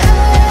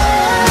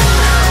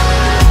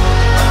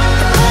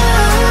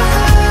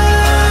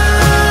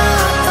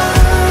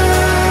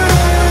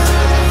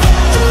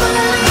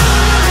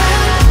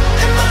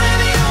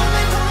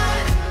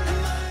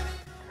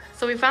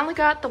So we finally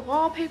got the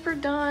wallpaper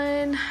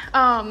done.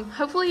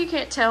 Hopefully you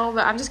can't tell,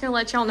 but I'm just gonna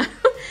let y'all know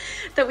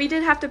that we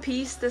did have to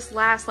piece this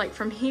last, like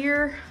from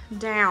here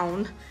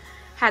down,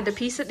 had to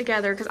piece it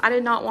together because I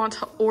did not want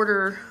to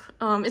order,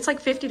 it's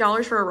like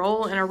 $50 for a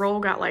roll and a roll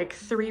got like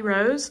 3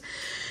 rows.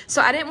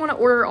 So I didn't want to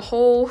order a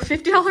whole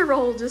 $50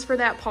 roll just for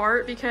that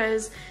part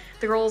because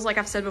the girls, like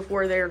I've said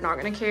before, they're not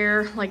gonna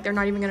care. Like they're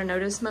not even gonna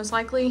notice most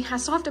likely. I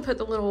still have to put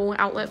the little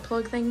outlet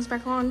plug things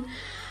back on.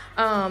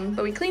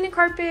 But we cleaned the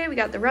carpet, we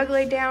got the rug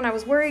laid down. I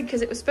was worried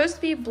because it was supposed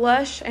to be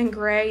blush and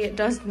gray. It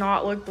does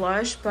not look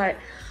blush, but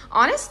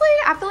honestly,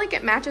 I feel like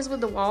it matches with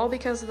the wall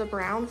because of the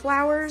brown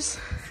flowers.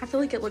 I feel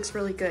like it looks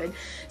really good.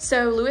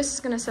 So Lewis is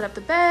gonna set up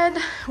the bed.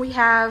 We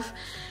have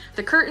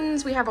the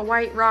curtains. We have a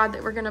white rod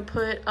that we're gonna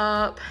put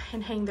up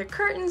and hang the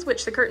curtains,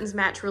 which the curtains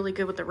match really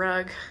good with the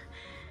rug.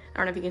 I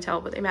don't know if you can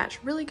tell, but they match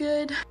really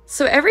good.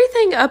 So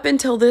everything up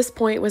until this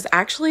point was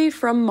actually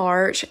from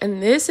March,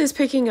 and this is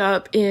picking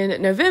up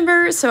in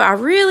November. So I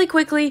really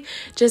quickly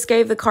just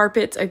gave the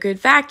carpets a good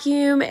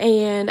vacuum,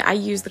 and I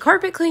used the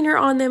carpet cleaner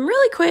on them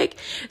really quick.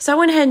 So I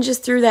went ahead and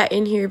just threw that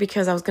in here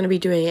because I was going to be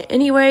doing it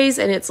anyways,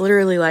 and it's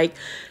literally like,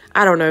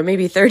 I don't know,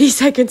 maybe 30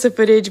 seconds of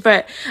footage,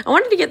 but I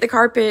wanted to get the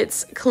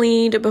carpets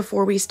cleaned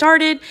before we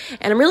started,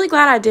 and I'm really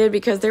glad I did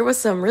because there was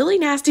some really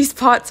nasty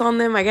spots on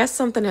them. I guess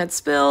something had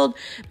spilled,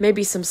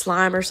 maybe some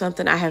slime or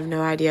something. I have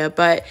no idea,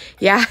 but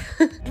yeah.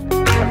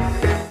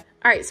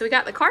 All right, so we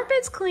got the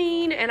carpets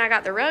cleaned and I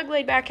got the rug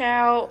laid back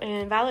out,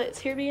 and Violet's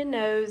here being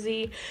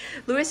nosy.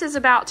 Lewis is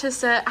about to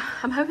set,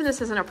 I'm hoping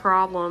this isn't a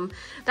problem.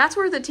 That's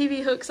where the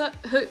TV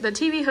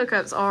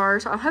hookups are,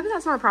 so I'm hoping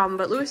that's not a problem,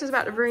 but Lewis is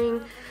about to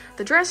bring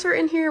the dresser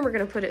in here. We're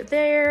gonna put it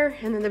there,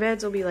 and then the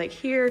beds will be like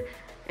here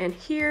and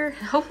here.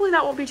 Hopefully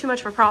that won't be too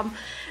much of a problem.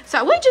 So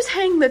I would just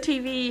hang the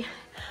TV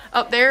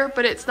up there,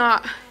 but it's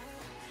not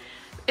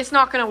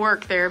gonna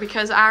work there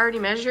because I already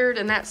measured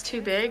and that's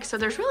too big. So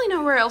there's really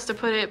nowhere else to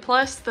put it.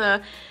 Plus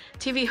the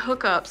TV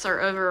hookups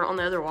are over on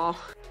the other wall.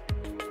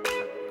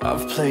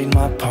 I've played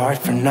my part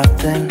for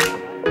nothing,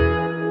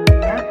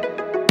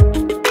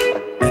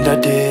 and I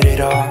did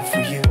it all for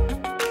you.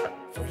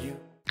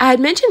 I had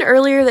mentioned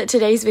earlier that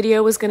today's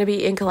video was going to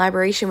be in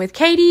collaboration with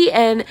Katie,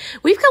 and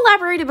we've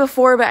collaborated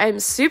before, but I'm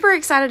super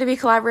excited to be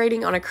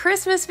collaborating on a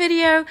Christmas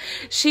video.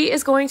 She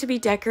is going to be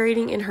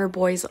decorating in her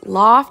boys'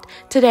 loft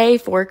today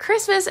for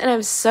Christmas, and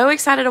I'm so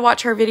excited to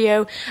watch her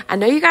video. I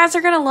know you guys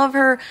are going to love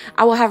her.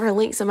 I will have her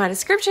links in my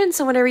description,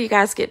 so whenever you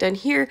guys get done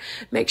here,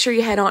 make sure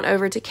you head on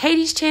over to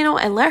Katie's channel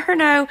and let her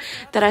know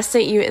that I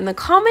sent you in the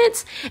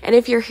comments. And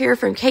if you're here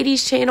from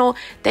Katie's channel,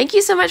 thank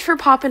you so much for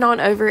popping on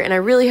over, and I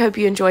really hope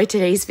you enjoyed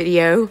today's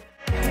video.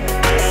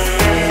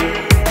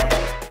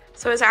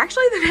 So it's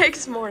actually the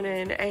next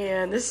morning,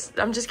 and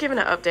I'm just giving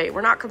an update.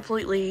 We're not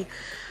completely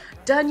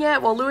done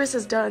yet. Well, Lewis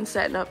is done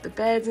setting up the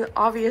beds.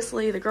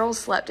 Obviously, the girls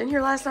slept in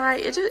here last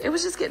night. It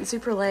was just getting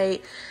super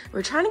late.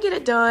 We're trying to get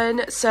it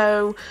done.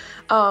 So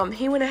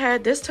he went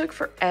ahead. This took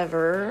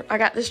forever. I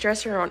got this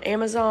dresser on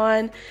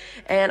Amazon,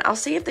 and I'll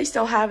see if they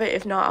still have it.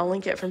 If not, I'll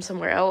link it from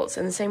somewhere else.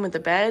 And the same with the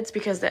beds,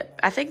 because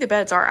I think the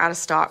beds are out of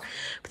stock.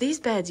 But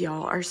these beds,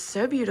 y'all, are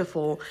so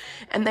beautiful.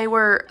 And they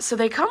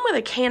come with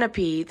a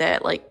canopy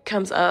that like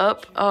comes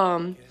up.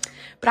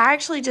 But I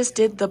actually just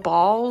did the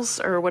balls,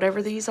 or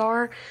whatever these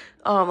are,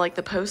 like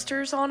the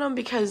posters on them,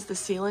 because the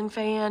ceiling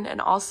fan,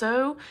 and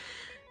also,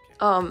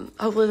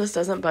 hopefully this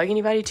doesn't bug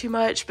anybody too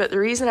much, but the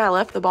reason I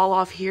left the ball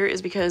off here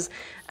is because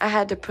I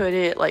had to put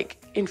it like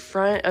in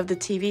front of the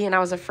TV, and I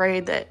was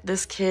afraid that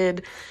this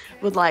kid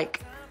would,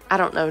 like, I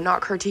don't know,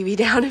 knock her TV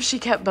down if she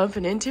kept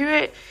bumping into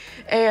it.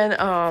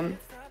 And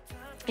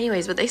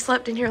anyways, but they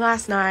slept in here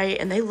last night,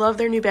 and they love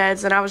their new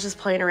beds, and I was just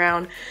playing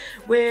around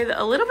with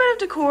a little bit of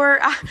decor.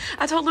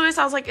 I told Lewis,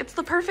 I was like, it's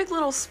the perfect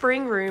little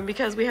spring room,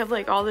 because we have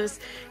like all this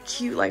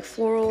cute like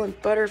floral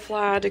and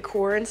butterfly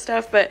decor and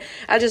stuff. But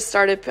I just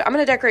started, I'm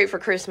gonna decorate for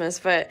Christmas,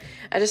 but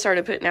I just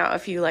started putting out a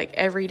few like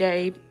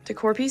everyday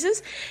decor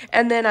pieces.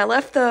 And then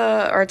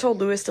I told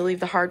Lewis to leave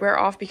the hardware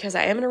off, because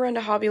I am gonna run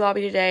to Hobby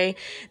Lobby today.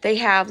 They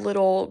have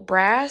little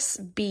brass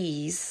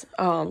bees,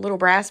 little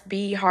brass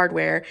bee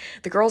hardware.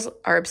 The girls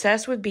are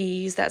obsessed with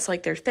bees. That's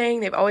like their thing.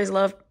 They've always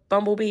loved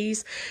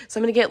bumblebees. So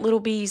I'm going to get little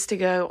bees to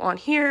go on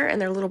here,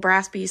 and they're little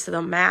brass bees, so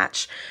they'll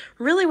match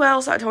really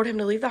well. So I told him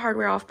to leave the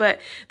hardware off,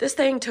 but this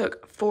thing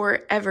took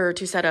forever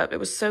to set up. It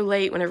was so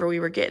late whenever we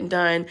were getting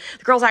done.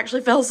 The girls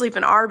actually fell asleep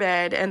in our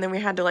bed, and then we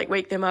had to like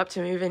wake them up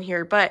to move in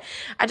here. But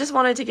I just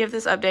wanted to give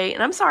this update,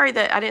 and I'm sorry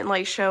that I didn't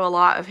like show a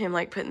lot of him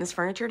like putting this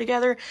furniture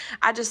together.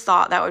 I just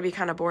thought that would be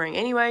kind of boring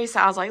anyway. So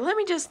I was like, let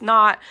me just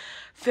not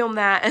film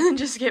that and then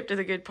just skip to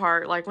the good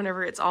part, like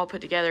whenever it's all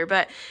put together.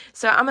 But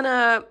so I'm going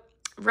to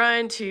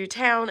run to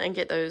town and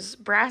get those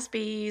brass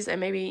bees, and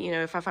maybe, you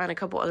know, if I find a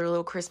couple other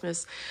little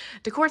Christmas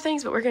decor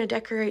things. But we're going to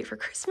decorate for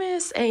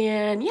Christmas.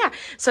 And yeah,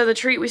 so the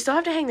tree, we still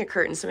have to hang the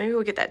curtains, so maybe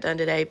we'll get that done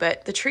today.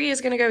 But the tree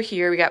is going to go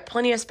here. We got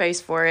plenty of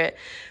space for it,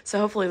 so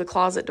hopefully the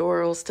closet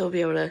door will still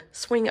be able to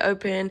swing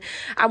open.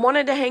 I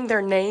wanted to hang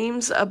their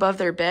names above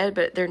their bed,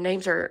 but their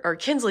names or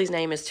Kinsley's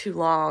name is too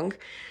long.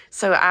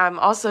 So I'm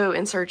also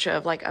in search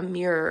of like a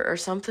mirror or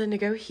something to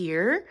go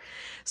here.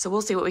 So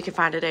we'll see what we can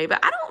find today.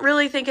 But I don't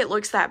really think it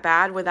looks that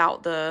bad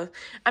without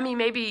I mean,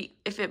 maybe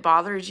if it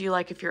bothers you,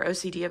 like if you're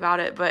OCD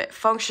about it, but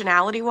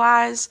functionality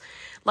wise,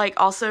 like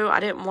also I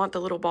didn't want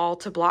the little ball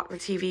to block the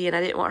TV, and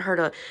I didn't want her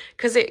to,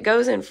 because it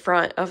goes in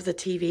front of the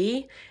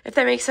TV, if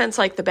that makes sense.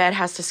 Like the bed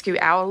has to scoot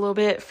out a little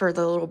bit for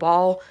the little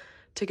ball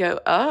to go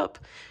up.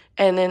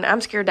 And then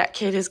I'm scared that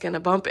kid is going to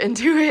bump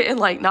into it and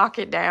like knock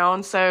it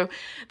down. So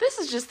this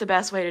is just the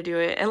best way to do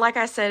it. And like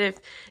I said,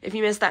 if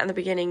you missed that in the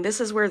beginning, this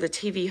is where the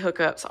TV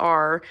hookups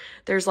are.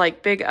 There's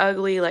like big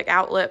ugly like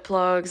outlet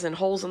plugs and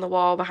holes in the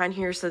wall behind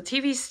here. So the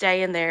TVs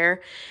stay in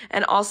there.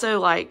 And also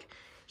like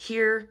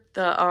here,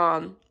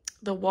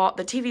 the wall,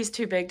 the TV's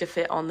too big to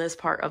fit on this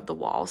part of the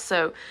wall.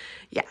 So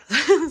yeah,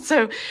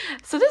 so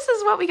this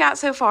is what we got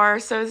so far.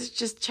 So it's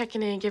just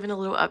checking in, giving a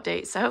little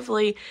update. So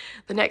hopefully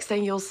the next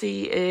thing you'll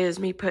see is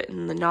me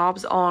putting the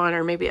knobs on,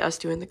 or maybe us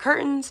doing the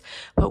curtains,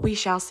 but we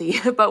shall see.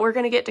 But we're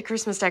going to get to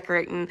Christmas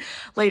decorating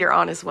later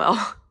on as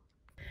well.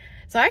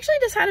 So I actually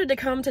decided to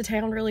come to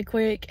town really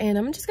quick, and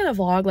I'm just going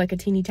to vlog like a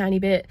teeny tiny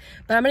bit,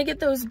 but I'm going to get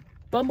those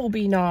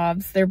bumblebee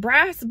knobs. They're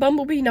brass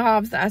bumblebee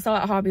knobs that I saw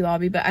at Hobby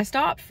Lobby, but I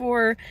stopped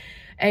for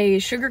a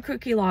sugar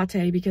cookie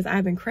latte because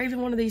I've been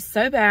craving one of these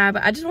so bad.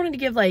 But I just wanted to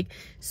give like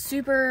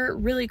super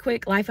really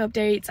quick life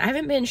updates. I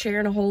haven't been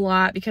sharing a whole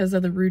lot because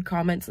of the rude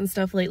comments and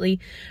stuff lately,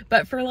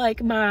 but for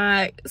like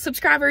my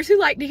subscribers who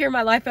like to hear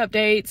my life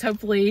updates,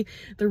 hopefully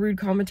the rude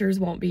commenters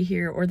won't be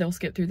here, or they'll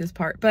skip through this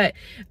part. But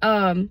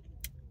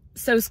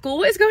so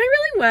school is going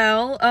really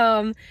well.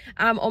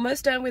 I'm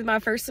almost done with my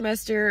first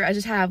semester. I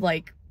just have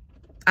like,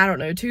 I don't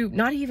know,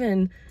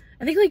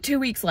 I think like 2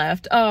 weeks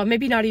left,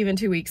 maybe not even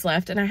 2 weeks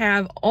left. And I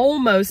have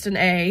almost an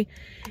A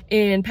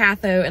in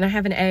patho, and I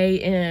have an A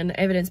in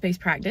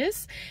evidence-based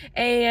practice.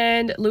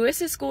 And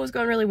Lewis's school is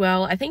going really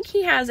well. I think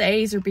he has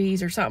A's or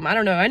B's or something. I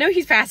don't know. I know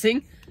he's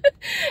passing.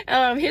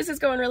 His is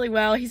going really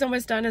well. He's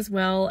almost done as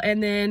well.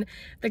 And then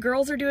the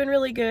girls are doing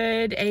really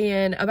good.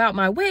 And about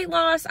my weight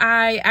loss,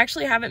 I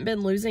actually haven't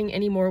been losing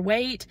any more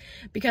weight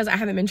because I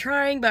haven't been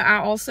trying, but I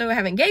also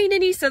haven't gained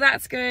any, so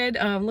that's good.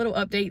 Little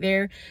update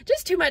there.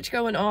 Just too much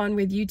going on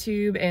with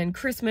YouTube and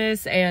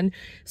Christmas and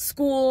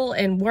school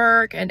and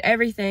work and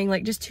everything,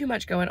 like just too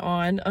much going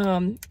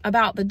on.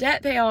 About the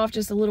debt payoff,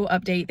 just a little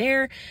update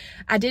there.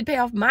 I did pay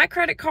off my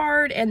credit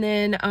card, and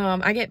then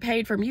I get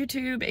paid from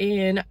YouTube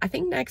in, I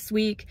think, next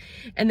week.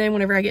 week. And then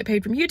whenever I get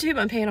paid from YouTube,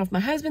 I'm paying off my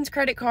husband's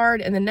credit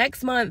card. And the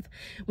next month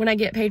when I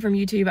get paid from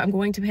YouTube, I'm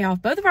going to pay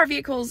off both of our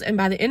vehicles. And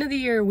by the end of the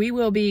year, we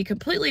will be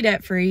completely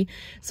debt free.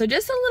 So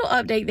just a little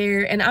update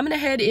there. And I'm going to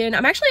head in.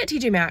 I'm actually at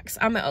TJ Maxx.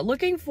 I'm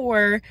looking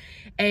for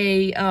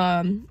a,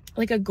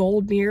 like a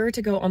gold mirror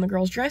to go on the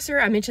girl's dresser.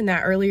 I mentioned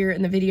that earlier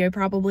in the video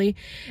probably.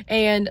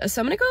 And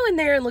so I'm gonna go in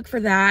there and look for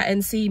that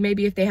and see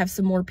maybe if they have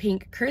some more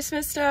pink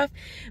Christmas stuff.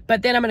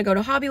 But then I'm gonna go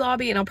to Hobby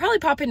Lobby and I'll probably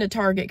pop into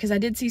Target because I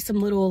did see some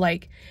little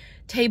like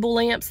table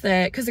lamps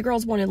that, because the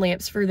girls wanted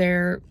lamps for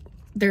their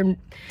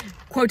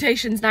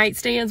quotations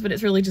nightstands, but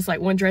it's really just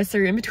like one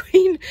dresser in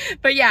between.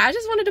 But yeah, I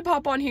just wanted to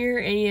pop on here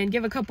and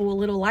give a couple of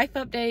little life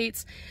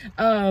updates.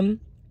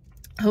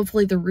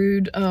 Hopefully the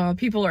rude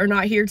people are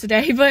not here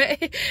today, but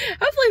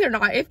hopefully they're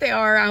not. If they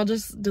are, I'll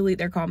just delete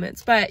their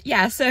comments. But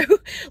yeah, so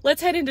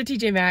let's head into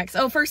TJ Maxx.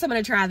 Oh, first I'm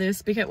going to try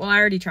this because, well, I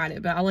already tried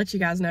it, but I'll let you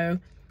guys know.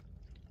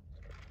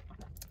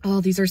 Oh,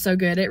 these are so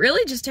good. It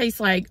really just tastes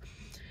like,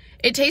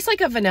 it tastes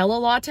like a vanilla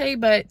latte,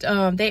 but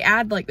they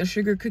add like the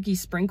sugar cookie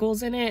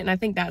sprinkles in it. And I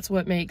think that's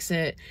what makes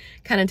it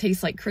kind of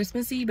taste like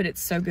Christmassy, but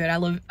it's so good.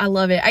 I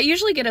love it. I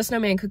usually get a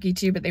snowman cookie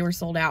too, but they were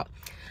sold out.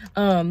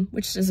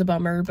 Which is a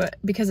bummer, but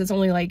because it's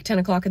only like 10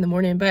 o'clock in the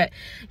morning. But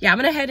yeah, I'm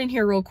gonna head in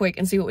here real quick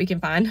and see what we can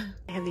find.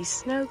 I have these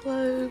snow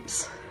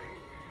globes,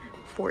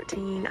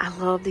 14. I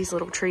love these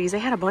little trees. They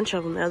had a bunch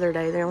of them the other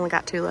day. They only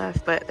got 2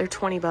 left, but they're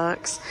 20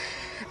 bucks.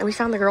 And we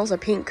found the girls a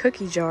pink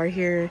cookie jar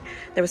here.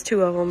 There was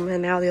 2 of them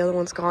and now the other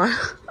one's gone.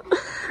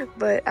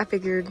 But I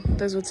figured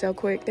those would sell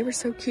quick. They were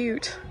so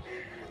cute.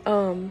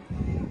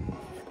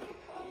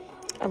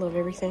 I love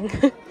everything.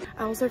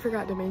 I also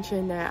forgot to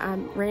mention that I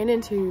ran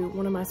into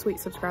one of my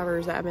sweet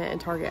subscribers that I met in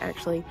Target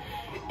actually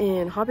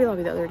in Hobby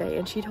Lobby the other day,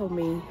 and she told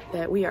me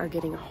that we are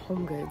getting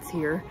home goods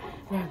here,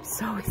 and I'm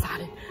so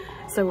excited.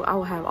 So I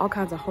will have all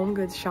kinds of home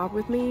goods shop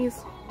with me.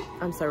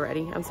 I'm so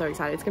ready. I'm so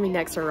excited. It's gonna be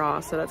next to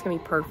Ross, so that's gonna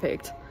be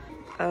perfect.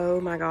 Oh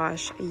my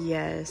gosh,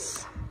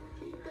 yes.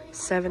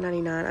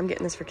 $7.99. I'm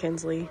getting this for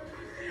Kinsley.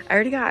 I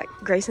already got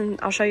Grayson.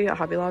 I'll show you at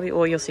Hobby Lobby.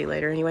 Well, you'll see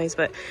later anyways,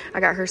 but I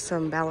got her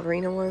some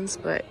ballerina ones,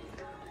 but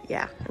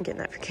yeah, I'm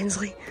getting that for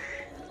Kinsley.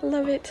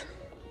 Love it.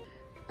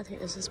 I think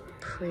this is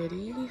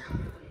pretty.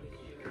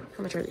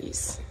 How much are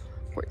these?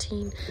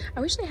 14. I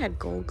wish they had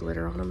gold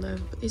glitter on them though,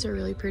 but these are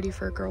really pretty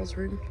for a girl's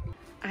room.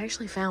 I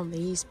actually found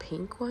these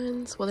pink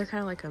ones. Well, they're kind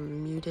of like a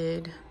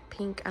muted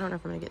pink. I don't know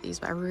if I'm gonna get these,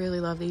 but I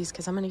really love these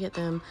because I'm gonna get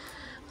them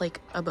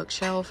like a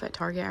bookshelf at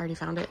Target. I already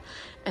found it,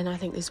 and I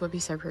think these would be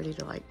so pretty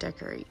to like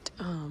decorate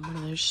one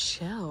of those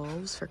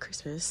shelves for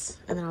Christmas,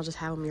 and then I'll just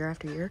have them year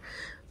after year.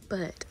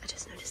 But I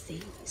just noticed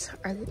these.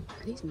 Are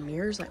these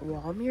mirrors like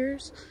wall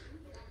mirrors?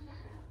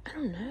 I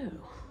don't know.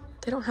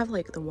 They don't have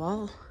like the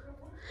wall.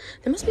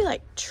 They must be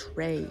like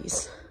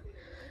trays.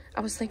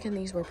 I was thinking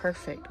these were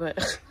perfect,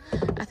 but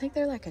I think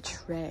they're like a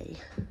tray,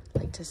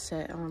 like to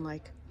set on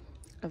like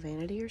a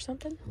vanity or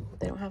something.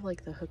 They don't have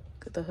like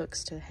the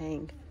hooks to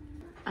hang.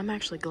 I'm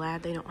actually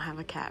glad they don't have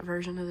a cat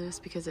version of this,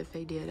 because if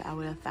they did, I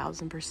would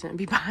 1000%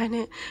 be buying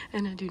it,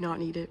 and I do not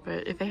need it.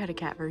 But if they had a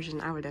cat version,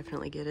 I would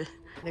definitely get it.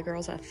 The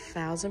girls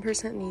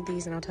 1000% need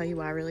these, and I'll tell you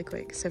why really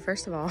quick. So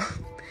first of all,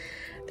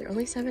 they're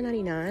only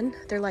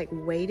 $7.99. They're like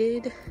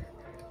weighted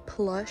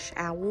plush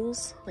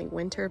owls, like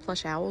winter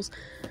plush owls.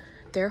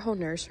 Their whole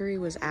nursery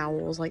was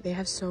owls. Like they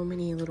have so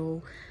many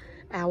little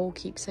owl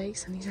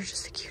keepsakes, and these are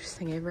just the cutest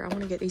thing ever. I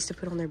want to get these to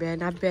put on their bed,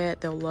 and I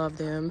bet they'll love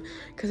them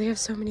because they have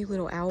so many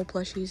little owl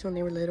plushies when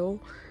they were little,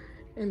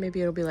 and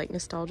maybe it'll be like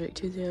nostalgic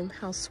to them.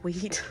 How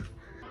sweet.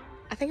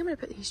 I think I'm gonna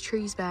put these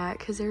trees back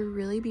because they're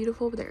really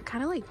beautiful, but they're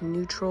kind of like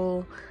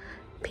neutral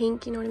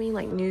pink, you know what I mean,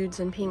 like nudes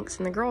and pinks,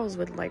 and the girls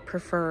would like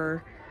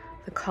prefer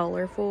the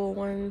colorful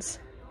ones.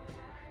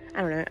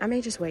 I don't know, I may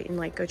just wait and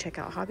like go check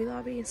out Hobby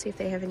Lobby and see if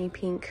they have any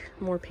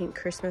more pink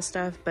Christmas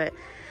stuff. But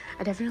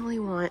I definitely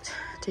want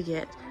to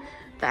get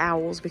the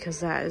owls because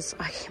that is,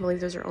 I can't believe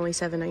those are only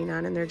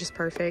 $7.99 and they're just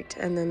perfect.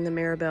 And then the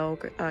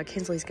Maribel,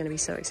 Kinsley's gonna be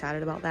so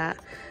excited about that.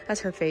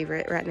 That's her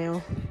favorite right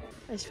now.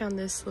 I just found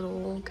this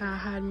little guy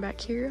hiding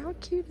back here. How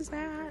cute is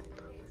that?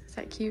 Is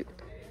that cute?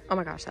 Oh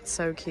my gosh, that's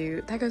so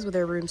cute. That goes with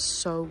their room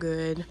so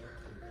good.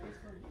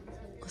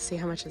 Let's see,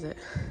 how much is it?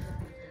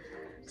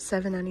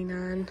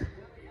 $7.99.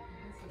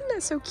 Isn't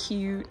that so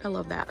cute? I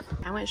love that.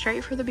 I went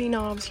straight for the bee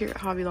knobs here at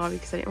Hobby Lobby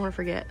because I didn't want to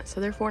forget.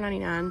 So they're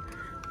 $4.99.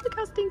 Look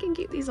how stinking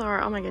cute these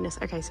are. Oh my goodness.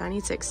 Okay, so I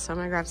need 6, so I'm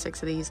gonna grab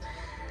 6 of these.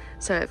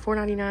 So at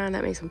 $4.99,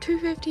 that makes them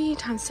 $2.50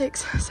 times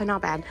 6, so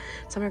not bad.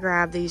 So I'm gonna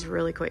grab these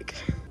really quick.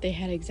 They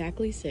had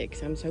exactly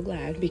 6. I'm so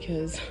glad,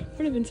 because I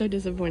would have been so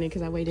disappointed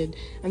because I waited.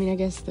 I mean, I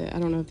guess I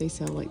don't know if they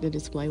sell like the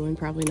display one,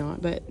 probably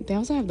not, but they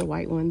also have the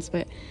white ones.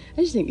 But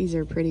I just think these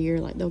are prettier,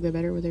 like they'll go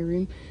better with their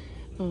room.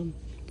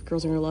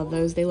 Girls are gonna love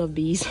those. They love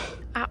bees.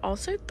 I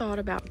also thought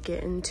about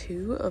getting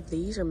 2 of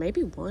these, or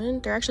maybe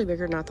 1. They're actually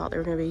bigger than I thought they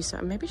were gonna be, so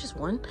maybe just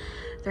 1.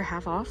 They're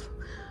half off.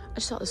 I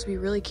just thought this would be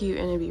really cute,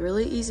 and it'd be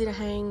really easy to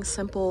hang,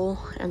 simple,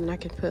 and then I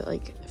could put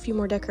like a few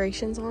more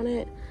decorations on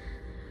it.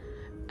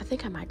 I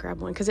think I might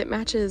grab one because it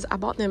matches. I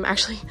bought them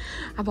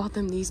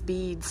these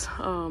beads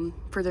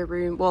for their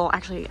room. Well,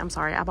 actually, I'm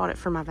sorry. I bought it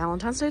for my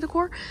Valentine's Day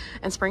decor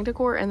and spring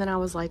decor. And then I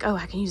was like, oh,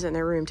 I can use it in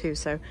their room too.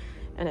 So,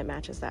 and it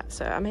matches that.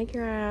 So I may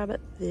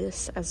grab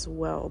this as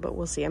well, but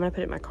we'll see. I'm going to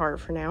put it in my cart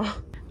for now.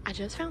 I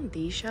just found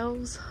these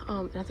shelves,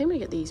 and I think I'm going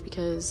to get these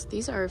because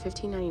these are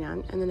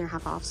 $15.99 and then they're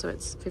half off. So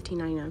it's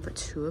 $15.99 for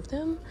 2 of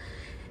them.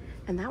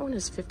 And that one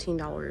is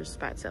 $15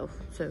 by itself.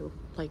 So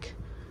like,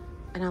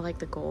 and I like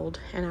the gold,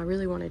 and I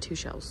really wanted 2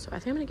 shelves, so I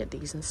think I'm gonna get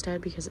these instead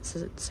because it's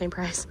the same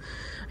price.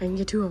 I can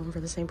get 2 of them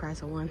for the same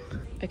price of one.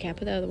 Okay, I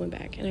put the other one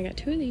back, and I got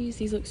 2 of these.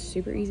 These look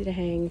super easy to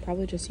hang.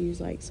 Probably just use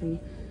like some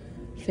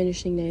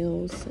finishing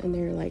nails, and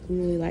they're like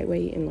really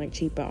lightweight and like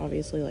cheap, but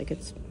obviously like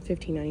it's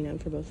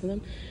 $15.99 for both of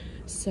them.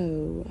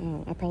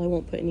 So I probably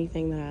won't put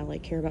anything that I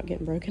like care about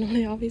getting broken on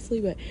it,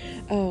 obviously, but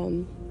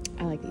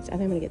I like these. I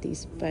think I'm gonna get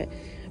these, but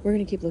we're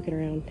gonna keep looking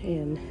around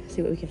and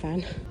see what we can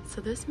find.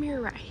 So this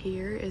mirror right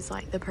here is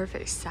like the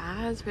perfect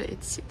size, but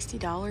it's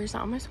 $60. I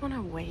almost want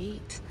to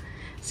wait,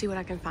 see what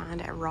I can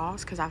find at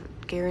Ross, because I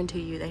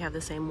guarantee you they have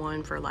the same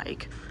one for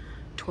like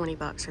 20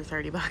 bucks or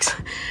 30 bucks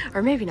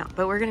or maybe not,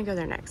 but we're gonna go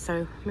there next,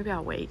 so maybe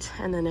I'll wait.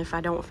 And then if I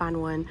don't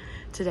find one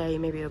today,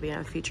 maybe it'll be in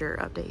a future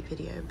update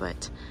video.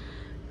 But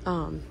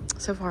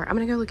so far I'm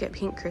gonna go look at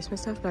pink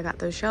Christmas stuff, but I got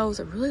those shelves.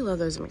 I really love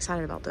those. I'm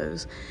excited about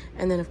those.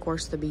 And then of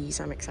course the bees.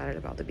 I'm excited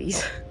about the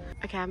bees.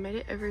 Okay, I made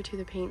it over to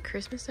the pink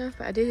Christmas stuff,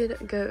 but I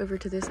did go over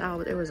to this aisle,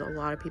 but there was a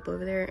lot of people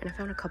over there, and I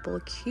found a couple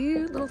of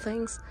cute little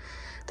things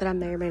that I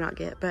may or may not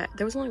get, but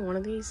there was only one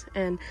of these,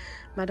 and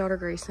my daughter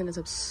Grayson is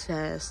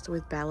obsessed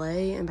with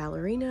ballet and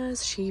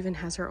ballerinas. She even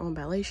has her own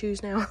ballet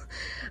shoes now.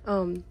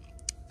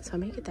 So I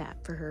may get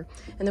that for her,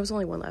 and there was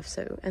only one left.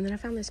 So, and then I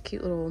found this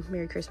cute little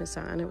Merry Christmas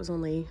sign. It was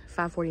only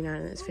 $5.49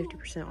 and it's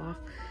 50% off.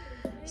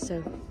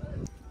 So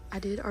I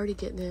did already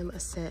get them a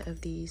set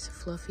of these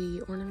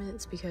fluffy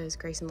ornaments because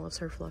Grayson loves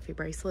her fluffy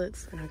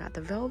bracelets, and I got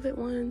the velvet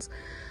ones.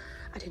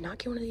 I did not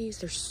get one of these.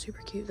 They're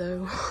super cute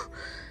though.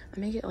 I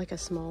may get like a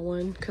small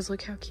one because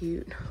look how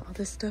cute all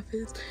this stuff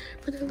is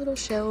for their little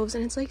shelves,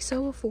 and it's like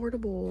so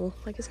affordable.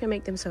 Like it's gonna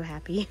make them so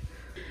happy.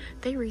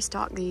 They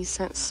restocked these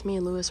since me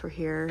and Lewis were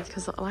here,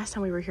 because the last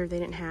time we were here they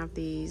didn't have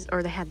these,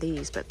 or they had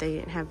these, but they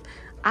didn't have.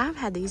 I've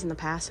had these in the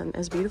past, and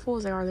as beautiful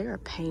as they are a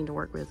pain to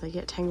work with. They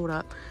get tangled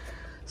up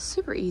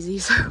super easy.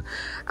 So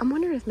I'm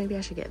wondering if maybe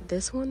I should get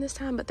this one this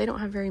time, but they don't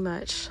have very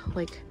much.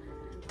 Like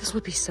this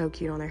would be so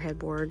cute on their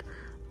headboard.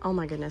 Oh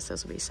my goodness,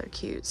 this would be so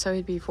cute. So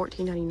it'd be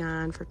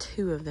 $14.99 for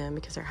 2 of them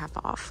because they're half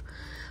off.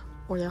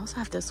 Or they also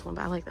have this one,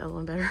 but I like the other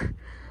one better,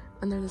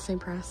 and they're the same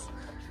price.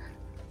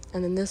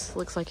 And then this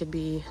looks like it'd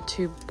be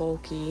too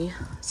bulky,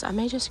 so I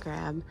may just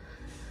grab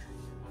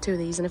 2 of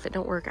these, and if it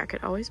don't work I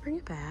could always bring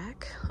it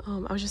back.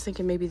 I was just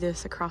thinking maybe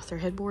this across their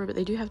headboard, but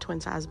they do have twin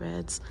size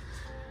beds,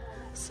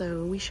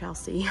 so we shall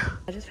see.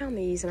 I just found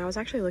these, and I was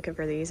actually looking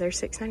for these. They're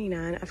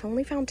 $6.99. I've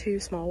only found 2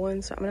 small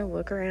ones, so I'm gonna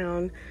look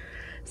around,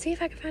 see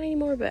if I can find any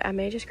more, but I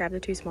may just grab the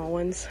 2 small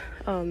ones.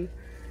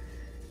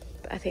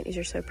 But I think these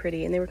are so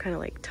pretty, and they were kind of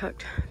like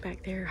tucked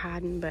back there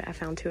hiding, but I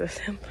found 2 of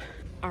them.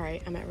 All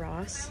right, I'm at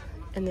Ross,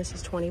 and this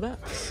is 20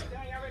 bucks.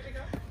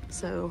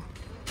 So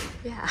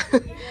yeah,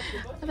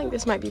 I think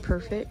this might be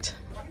perfect.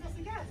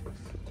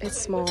 It's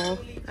small.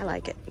 I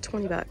like it.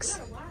 20 bucks.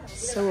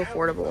 So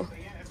affordable.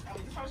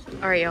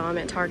 All right, y'all, I'm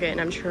at Target, and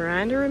I'm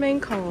trying to remain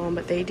calm,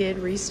 but they did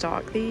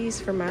restock these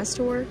from my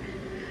store.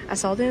 I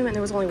saw them, and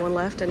there was only one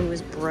left, and it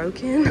was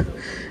broken.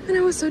 And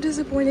I was so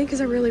disappointed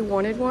because I really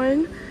wanted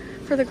one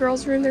for the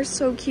girls' room. They're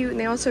so cute, and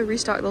they also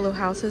restocked the little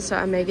houses, so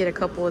I may get a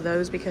couple of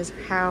those because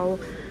how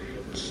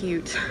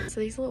cute. So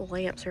these little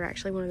lamps are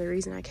actually one of the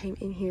reasons I came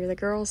in here. The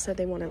girls said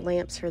they wanted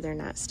lamps for their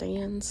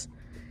nightstands.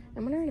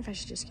 I'm wondering if I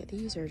should just get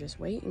these or just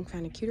wait and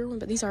find a cuter one,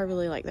 but these are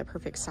really like the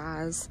perfect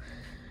size.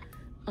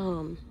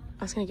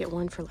 I was gonna get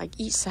one for like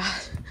each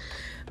side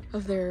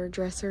of their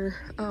dresser,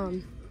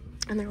 and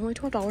they're only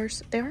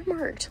 $12. They are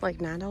marked like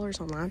 $9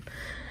 online,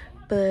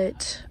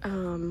 but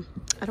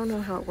I don't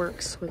know how it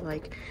works with,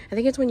 like, I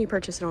think it's when you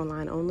purchase it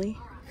online only.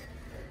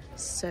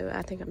 So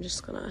I think I'm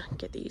just gonna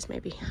get these.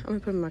 Maybe I'm gonna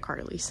put them in my cart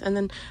at least. And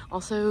then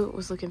also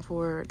was looking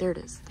for, there it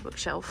is, the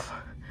bookshelf.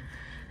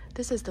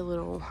 This is the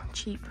little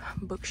cheap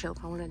bookshelf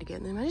I wanted to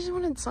get them. I just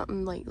wanted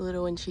something like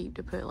little and cheap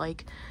to put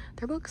like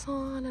their books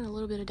on, and a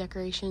little bit of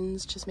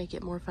decorations, just make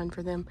it more fun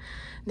for them.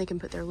 They can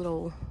put their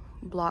little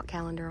block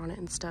calendar on it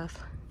and stuff.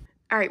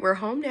 All right, we're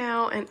home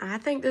now, and I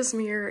think this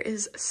mirror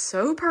is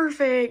so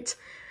perfect.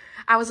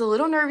 I was a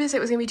little nervous it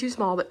was gonna be too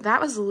small, but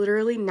that was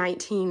literally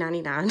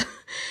 $19.99.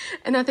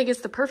 And I think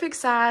it's the perfect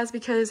size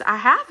because I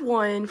have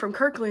one from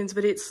Kirkland's,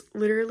 but it's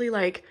literally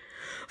like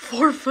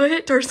 4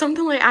 foot or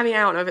something. Like, I mean,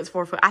 I don't know if it's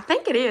 4 foot. I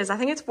think it is. I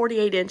think it's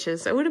 48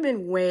 inches. So it would have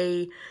been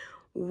way,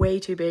 way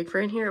too big for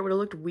in here. It would have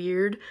looked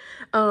weird.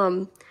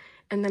 And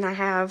then I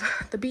have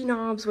the B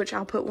knobs, which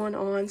I'll put one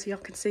on so y'all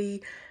can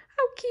see.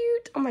 How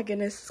cute. Oh my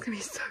goodness, it's gonna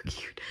be so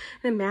cute.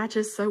 And it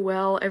matches so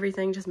well.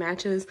 Everything just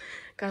matches.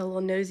 Got a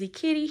little nosy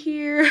kitty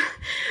here.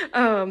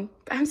 I'm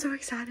so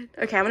excited.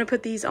 Okay, I'm gonna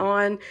put these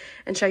on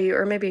and show you,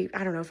 or maybe,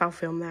 I don't know if I'll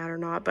film that or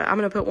not, but I'm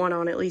gonna put one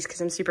on at least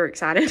because I'm super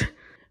excited.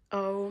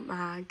 Oh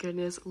my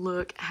goodness,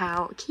 look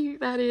how cute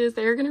that is.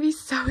 They're gonna be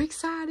so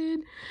excited.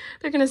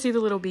 They're gonna see the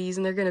little bees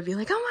and they're gonna be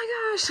like, oh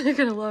my gosh, they're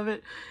gonna love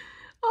it.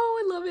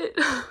 Oh, I love it.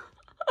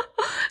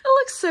 It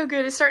looks so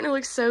good. It's starting to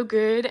look so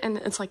good, and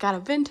it's like got a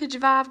vintage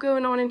vibe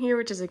going on in here,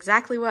 which is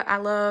exactly what I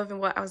love and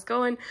what I was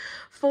going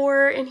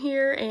for in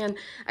here. And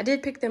I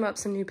did pick them up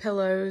some new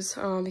pillows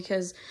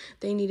because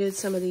they needed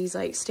some of these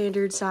like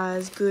standard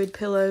size good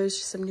pillows,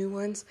 just some new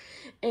ones.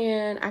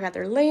 And I got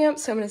their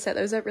lamps, so I'm gonna set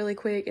those up really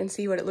quick and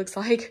see what it looks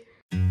like.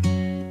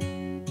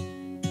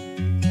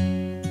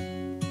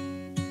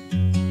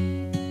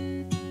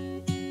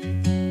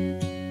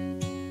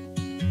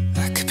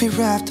 Be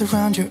wrapped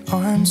around your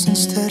arms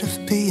instead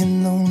of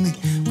being lonely.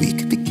 We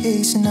could be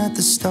gazing at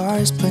the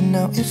stars, but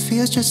now it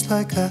feels just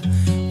like I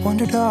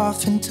wandered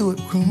off into a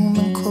room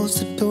and closed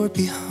the door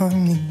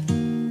behind me.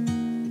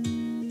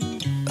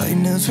 I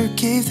never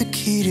gave the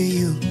key to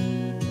you,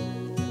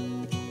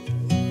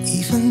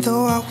 even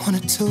though I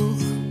wanted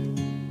to.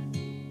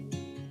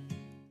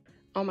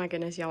 Oh my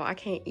goodness, y'all, I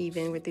can't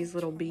even with these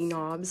little bee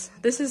knobs.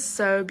 This is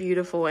so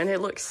beautiful, and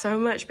it looks so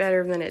much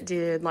better than it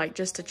did. Like,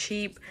 just a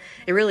cheap,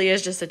 it really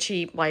is just a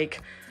cheap,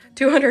 like,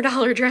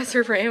 $200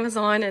 dresser for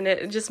Amazon, and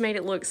it just made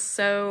it look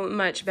so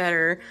much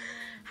better.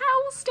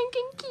 How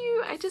stinking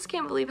cute. I just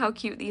can't believe how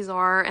cute these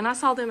are. And I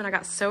saw them and I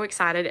got so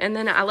excited. And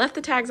then I left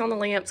the tags on the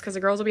lamps because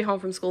the girls will be home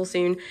from school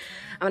soon.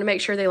 I'm going to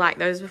make sure they like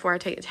those before I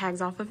take the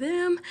tags off of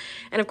them.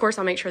 And of course,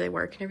 I'll make sure they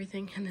work and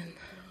everything. And then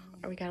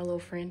we got a little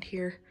friend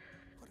here.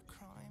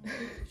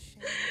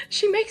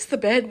 She makes the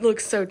bed look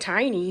so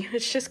tiny.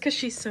 It's just because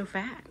she's so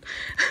fat.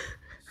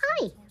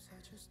 Hi.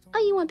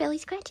 Oh, you want belly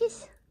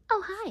scratches?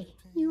 Oh, hi.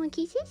 You want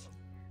kisses?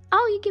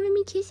 Oh, you giving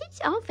me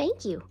kisses? Oh,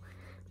 thank you.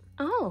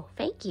 Oh,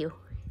 thank you.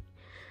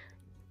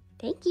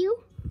 Thank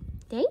you.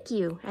 Thank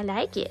you. I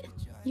like it.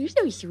 You're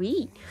so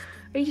sweet.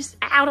 Are you just,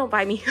 ow, don't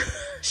bite me.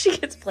 She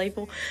gets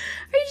playful.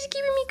 Are you just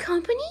giving me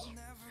company?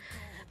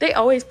 They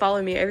always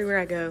follow me everywhere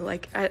I go.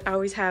 Like, I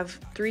always have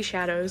 3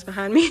 shadows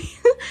behind me.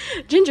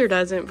 Ginger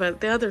doesn't, but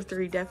the other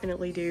 3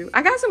 definitely do.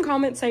 I got some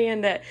comments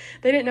saying that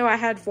they didn't know I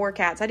had 4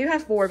 cats. I do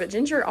have 4, but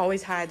Ginger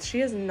always hides. She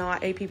is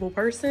not a people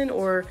person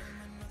or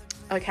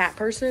a cat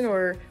person,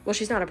 or, well,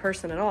 she's not a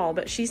person at all,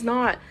 but she's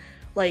not,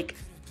 like,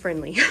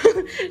 friendly.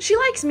 She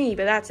likes me,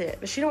 but that's it.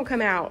 But she don't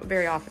come out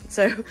very often.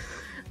 So,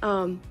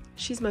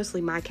 she's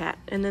mostly my cat.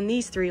 And then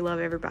these 3 love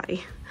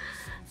everybody.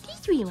 These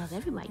 3 love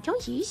everybody.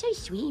 Don't you? You're so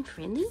sweet and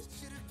friendly.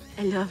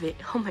 I love it.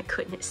 Oh my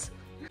goodness.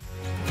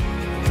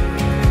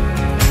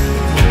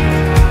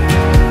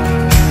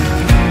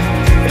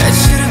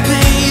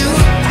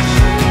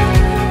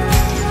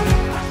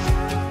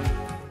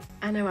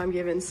 I know I'm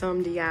giving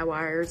some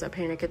DIYers a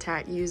panic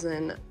attack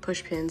using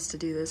push pins to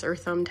do this, or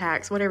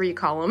thumbtacks, whatever you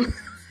call them.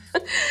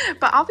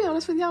 But I'll be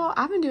honest with y'all,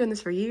 I've been doing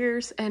this for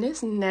years and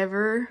it's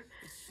never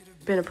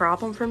been a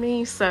problem for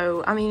me.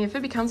 So I mean, if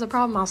it becomes a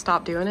problem, I'll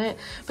stop doing it.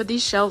 But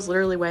these shelves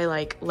literally weigh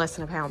like less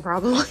than a pound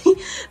probably.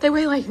 They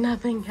weigh like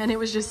nothing, and it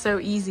was just so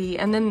easy.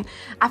 And then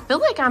I feel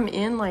like I'm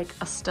in like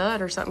a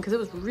stud or something because it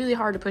was really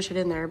hard to push it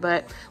in there.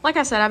 But like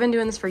I said, I've been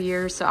doing this for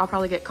years, so I'll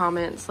probably get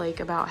comments like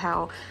about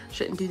how I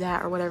shouldn't do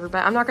that or whatever.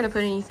 But I'm not going to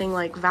put anything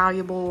like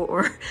valuable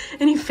or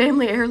any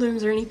family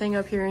heirlooms or anything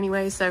up here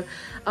anyway. So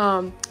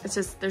it's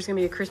just, there's gonna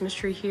be a Christmas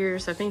tree here,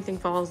 so if anything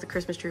falls, the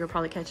Christmas tree will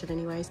probably catch it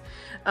anyways.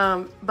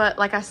 But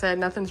like I said,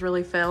 nothing's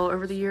really fell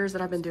over the years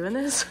that I've been doing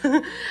this.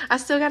 I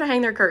still gotta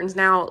hang their curtains.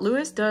 Now,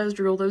 Lewis does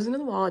drill those into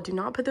the wall. I do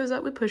not put those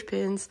up with push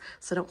pins,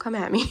 so don't come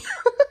at me.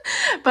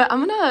 But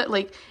I'm gonna,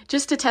 like,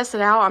 just to test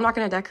it out, I'm not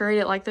gonna decorate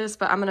it like this,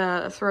 but I'm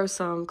gonna throw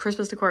some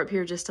Christmas decor up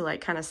here just to,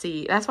 like, kind of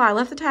see. That's why I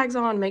left the tags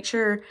on, make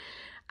sure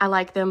I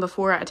like them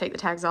before I take the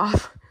tags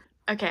off.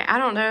 Okay, I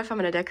don't know if I'm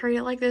gonna decorate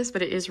it like this,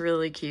 but it is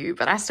really cute.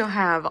 But I still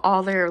have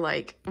all their,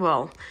 like,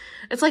 well,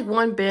 it's like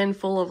one bin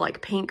full of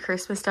like pink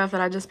Christmas stuff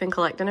that I've just been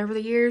collecting over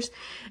the years,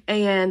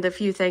 and the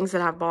few things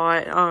that I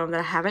bought that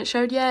I haven't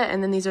showed yet,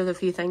 and then these are the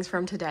few things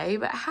from today.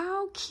 But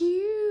how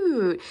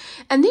cute!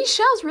 And these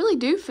shelves really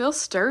do feel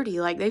sturdy.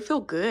 Like, they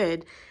feel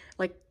good.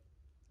 Like,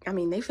 I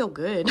mean, they feel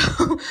good.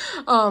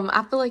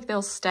 I feel like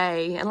they'll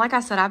stay. And like I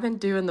said, I've been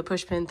doing the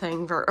push pin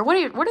thing for, or what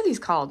are these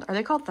called? Are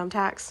they called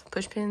thumbtacks?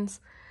 Push pins?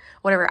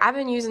 Whatever. I've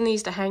been using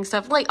these to hang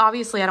stuff. Like,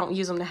 obviously I don't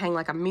use them to hang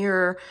like a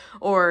mirror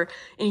or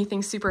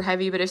anything super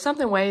heavy, but if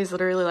something weighs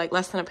literally like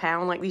less than a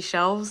pound, like these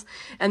shelves,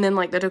 and then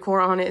like the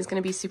decor on it is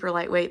going to be super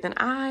lightweight, then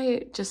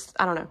I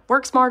don't know,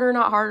 work smarter,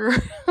 not harder.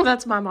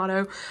 That's my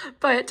motto.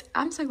 But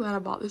I'm so glad I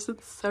bought this.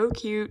 It's so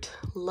cute.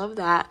 Love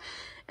that.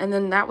 And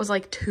then that was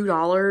like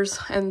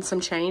 $2 and some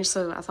change,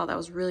 so I thought that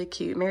was really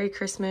cute. Merry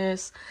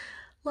Christmas.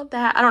 Love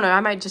that. I don't know, I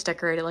might just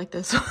decorate it like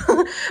this.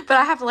 But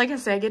I have to, like I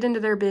said, get into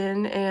their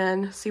bin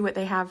and see what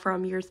they have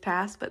from years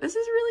past. But this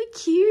is really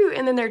cute.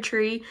 And then their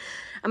tree,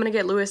 I'm gonna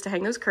get Lewis to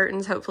hang those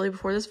curtains hopefully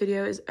before this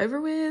video is over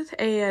with.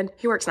 And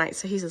he works nights,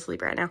 so he's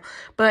asleep right now.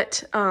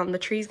 But the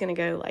tree's gonna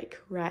go like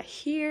right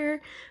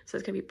here. So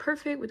it's gonna be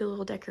perfect with the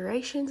little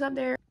decorations up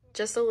there.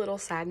 Just a little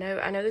side note,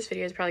 I know this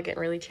video is probably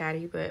getting really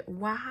chatty, but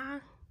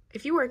why,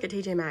 if you work at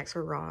TJ Maxx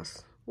or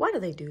Ross, why do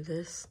they do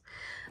this?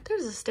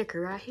 There's a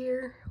sticker right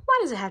here. Why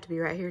does it have to be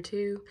right here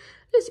too?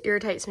 It just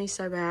irritates me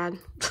so bad.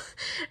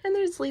 And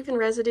they're just leaving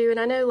residue. And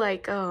I know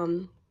like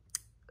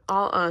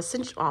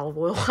essential olive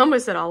oil, I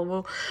almost said olive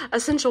oil,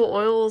 essential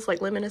oils like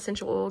lemon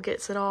essential oil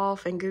gets it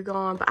off, and Goo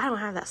Gone, but I don't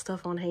have that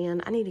stuff on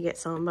hand. I need to get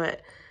some,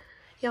 but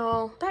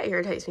y'all, that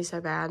irritates me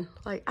so bad.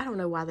 Like, I don't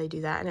know why they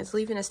do that, and it's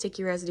leaving a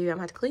sticky residue. I'm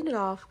gonna have to clean it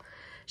off.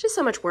 It's just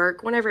so much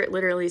work whenever it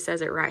literally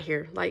says it right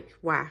here. Like,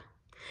 why?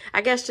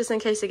 I guess just in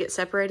case it gets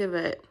separated,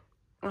 but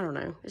I don't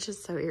know. It's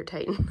just so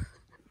irritating.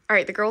 All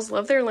right, the girls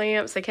love their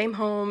lamps. They came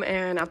home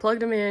and I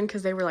plugged them in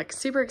because they were like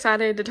super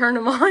excited to turn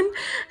them on,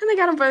 and they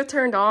got them both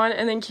turned on.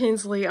 And then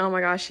Kinsley, oh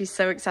my gosh, she's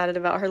so excited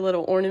about her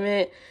little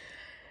ornament.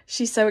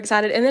 She's so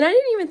excited. And then I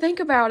didn't even think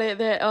about it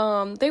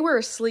that they were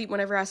asleep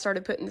whenever I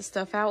started putting this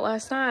stuff out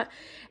last night.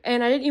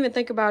 And I didn't even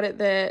think about it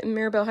that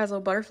Mirabelle has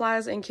little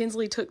butterflies, and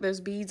Kinsley took those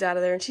beads out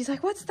of there and she's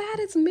like, what's that?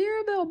 It's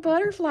Mirabelle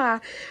butterfly.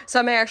 So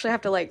I may actually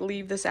have to like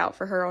leave this out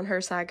for her on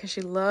her side because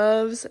she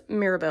loves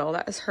Mirabelle.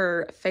 That is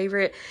her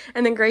favorite.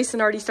 And then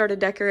Grayson already started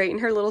decorating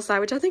her little side,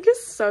 which I think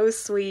is so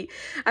sweet.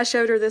 I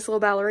showed her this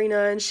little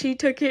ballerina and she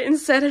took it and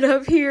set it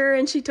up here,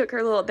 and she took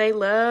her little, they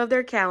love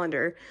their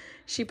calendar.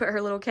 She put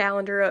her little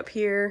calendar up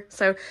here.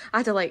 So I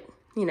had to like,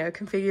 you know,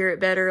 configure it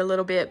better a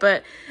little bit,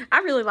 but I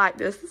really like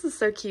this. This is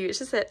so cute. It's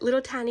just that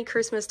little tiny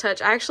Christmas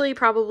touch. I actually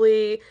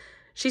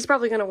she's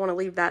probably going to want to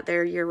leave that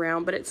there year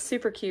round, but it's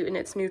super cute and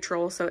it's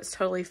neutral, so it's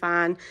totally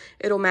fine.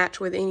 It'll match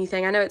with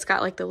anything. I know it's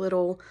got like the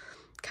little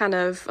kind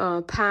of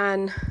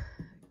pine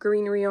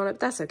greenery on it.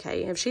 That's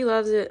okay. If she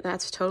loves it,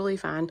 that's totally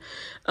fine.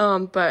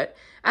 But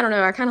I don't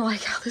know, I kind of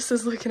like how this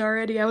is looking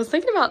already. I was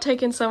thinking about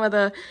taking some of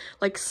the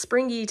like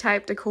springy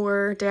type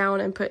decor down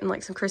and putting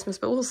like some Christmas,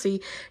 but we'll see,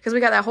 because we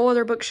got that whole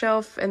other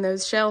bookshelf and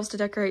those shelves to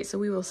decorate, so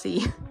we will see.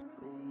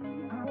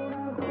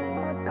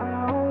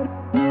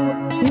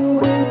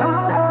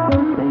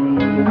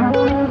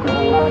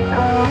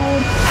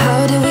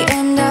 How did we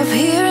end up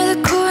here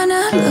in the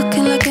corner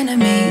looking like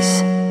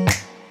enemies?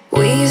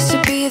 We used to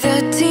be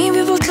the team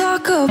people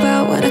talk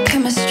about, what a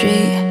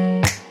chemistry.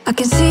 I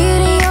can see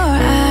it in your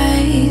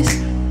eyes.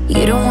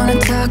 You don't wanna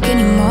talk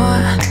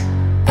anymore.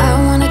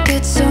 I wanna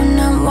get so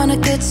numb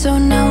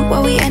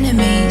while we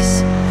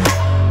enemies.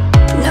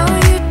 No,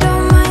 you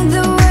don't mind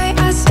the way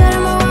I stutter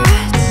my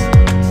words.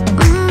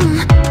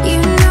 You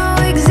know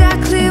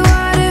exactly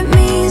what it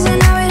means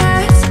and how it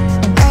hurts.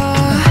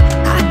 Oh,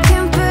 I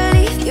can't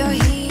believe you're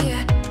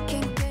here.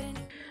 Can't get any.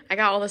 I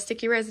got all the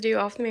sticky residue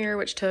off the mirror,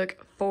 which took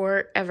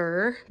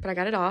forever, but I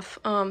got it off.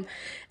 And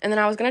then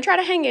I was gonna try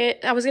to hang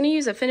it. I was gonna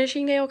use a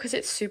finishing nail because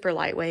it's super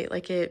lightweight.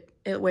 Like it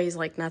weighs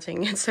like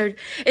nothing. And so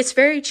it's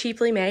very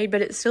cheaply made,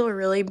 but it's still a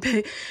really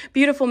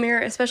beautiful mirror,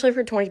 especially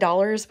for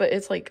 $20, but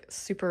it's like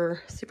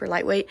super, super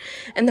lightweight.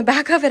 And the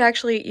back of it,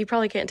 actually, you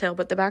probably can't tell,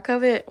 but the back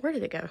of it, where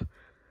did it go?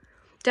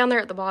 Down there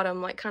at the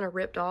bottom, like kind of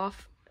ripped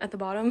off at the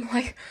bottom.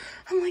 Like,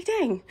 I'm like,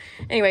 dang.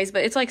 Anyways,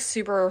 but it's like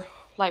super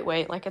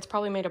lightweight. Like it's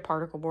probably made of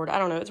particle board. I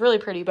don't know. It's really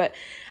pretty, but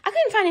I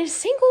couldn't find a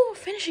single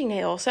finishing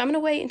nail. So I'm going to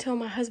wait until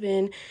my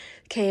husband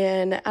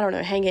can, I don't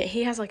know, hang it.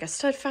 He has like a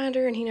stud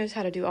finder and he knows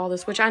how to do all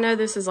this, which I know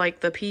this is like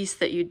the piece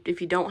that you,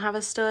 if you don't have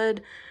a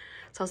stud.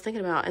 So I was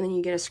thinking about, and then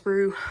you get a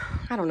screw.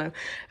 I don't know.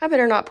 I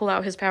better not pull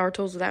out his power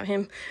tools without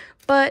him.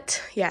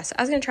 But yes,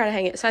 I was going to try to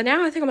hang it. So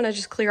now I think I'm going to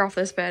just clear off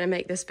this bed and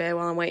make this bed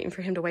while I'm waiting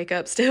for him to wake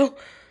up still.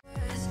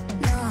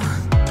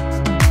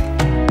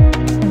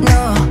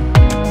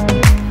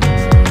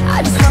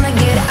 I just wanna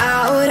get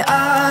out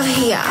of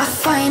here. I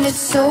find it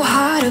so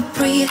hard to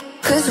breathe,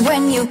 'cause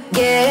when you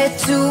get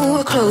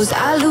too close,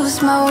 I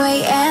lose my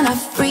way and I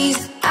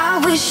freeze. I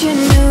wish you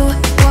knew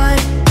what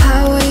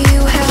power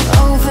you have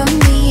over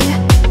me,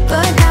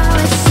 but now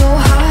it's so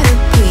hard to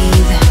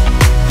breathe.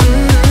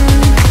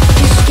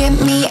 Just get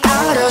me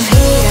out of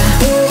here.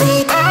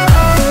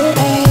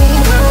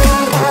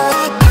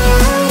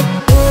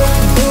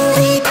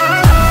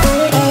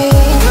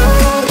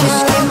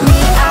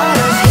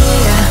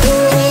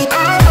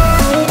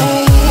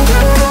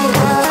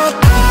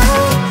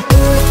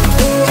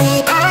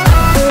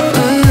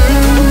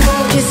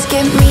 Just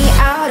get me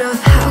out of.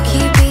 How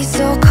can you be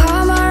so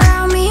calm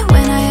around me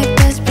when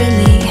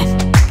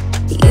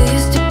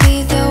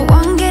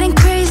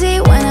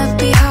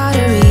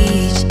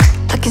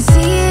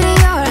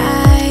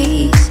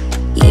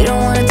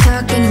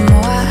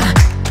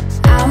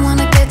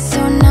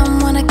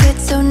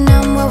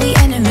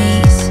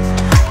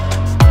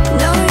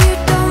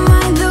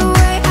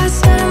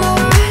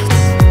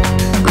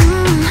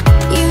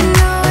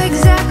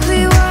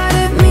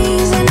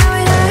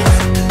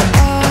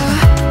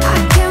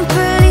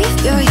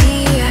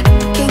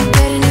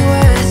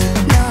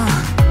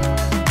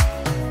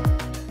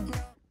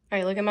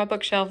my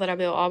bookshelf that I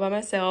built all by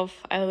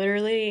myself. I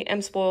literally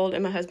am spoiled,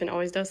 and my husband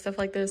always does stuff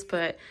like this,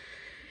 but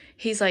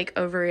he's like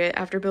over it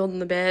after building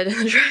the bed and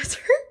the dresser.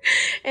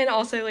 And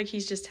also like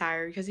he's just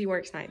tired because he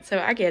works nights, so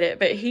I get it.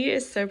 But he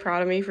is so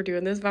proud of me for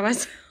doing this by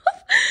myself.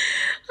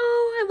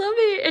 Oh, I love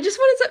it. I just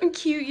wanted something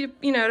cute,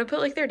 you know, to put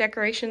like their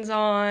decorations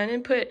on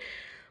and put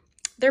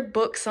their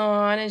books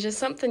on, and just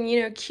something,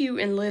 you know,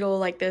 cute and little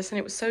like this. And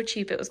it was so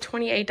cheap. It was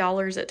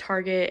 $28 at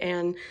Target,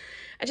 and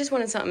I just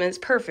wanted something that's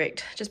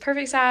perfect. Just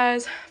perfect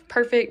size,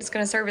 perfect. It's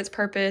going to serve its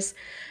purpose.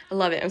 I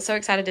love it. I'm so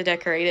excited to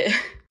decorate it.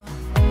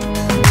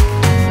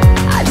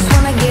 I just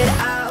wanna get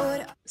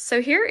out.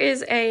 So here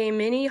is a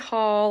mini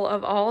haul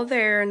of all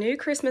their new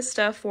Christmas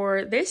stuff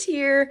for this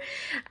year.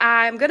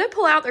 I'm going to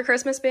pull out their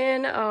Christmas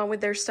bin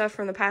with their stuff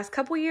from the past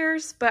couple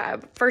years,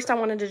 but first I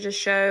wanted to just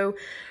show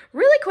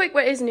really quick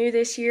what is new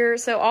this year.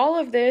 So all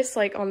of this,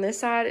 like on this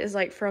side, is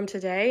like from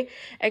today,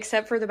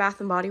 except for the Bath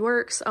and Body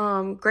Works.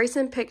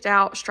 Grayson picked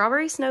out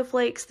strawberry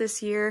snowflakes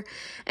this year,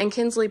 and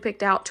Kinsley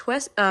picked out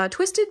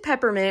twisted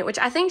peppermint, which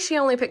I think she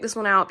only picked this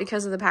one out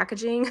because of the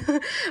packaging,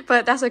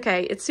 but that's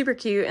okay. It's super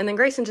cute. And then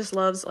Grayson just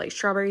loves like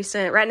strawberry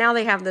scent. Right now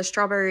they have the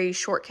strawberry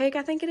shortcake,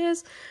 I think it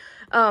is.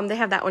 They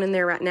have that one in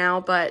there right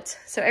now, but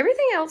so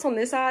everything else on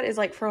this side is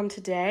like from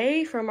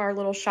today, from our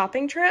little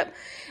shopping trip.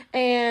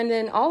 And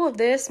then all of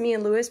this, me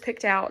and Lewis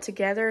picked out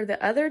together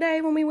the other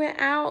day when we went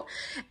out.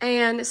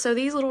 And so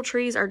these little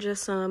trees are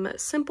just some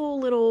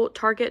simple little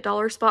Target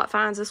dollar spot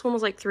finds. This one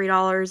was like $3,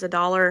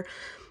 $1,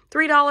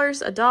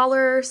 $3,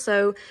 $1.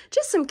 So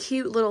just some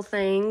cute little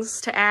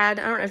things to add.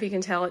 I don't know if you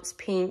can tell, it's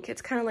pink.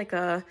 It's kind of like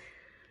a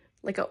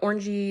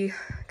orangey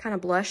kind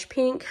of blush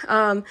pink.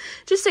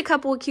 Just a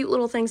couple of cute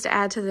little things to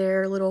add to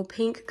their little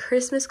pink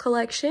Christmas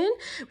collection,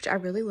 which I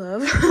really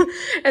love.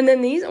 And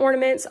then these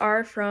ornaments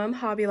are from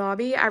Hobby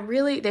Lobby.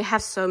 They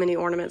have so many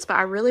ornaments, but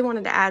I really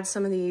wanted to add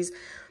some of these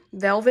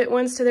velvet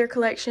ones to their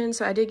collection.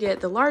 So I did get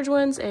the large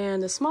ones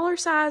and the smaller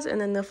size, and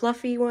then the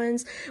fluffy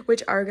ones,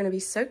 which are going to be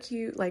so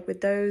cute, like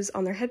with those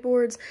on their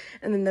headboards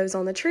and then those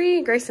on the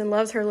tree. Grayson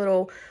loves her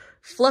little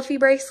fluffy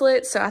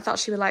bracelets, so I thought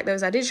she would like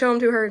those. I did show them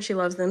to her and she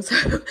loves them,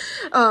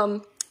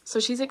 so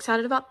she's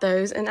excited about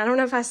those. And I don't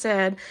know if I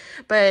said,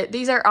 but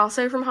these are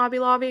also from Hobby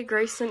Lobby.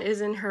 Grayson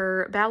is in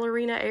her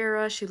ballerina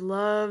era. She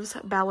loves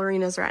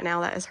ballerinas right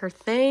now. That is her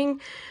thing.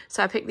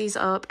 So I picked these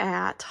up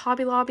at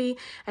Hobby Lobby.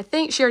 I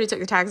think she already took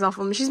the tags off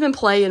them. She's been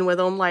playing with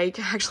them, like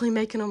actually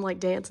making them like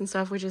dance and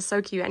stuff, which is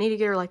so cute. I need to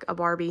get her like a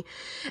Barbie.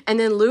 And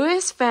then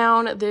Lewis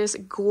found this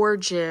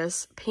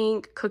gorgeous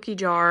pink cookie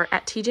jar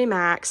at TJ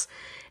Maxx,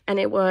 and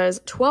it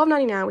was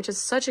 $12.99, which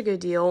is such a good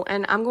deal.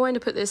 And I'm going to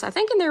put this, I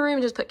think, in their room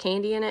and just put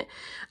candy in it.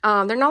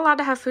 They're not allowed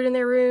to have food in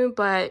their room,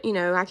 but, you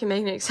know, I can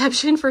make an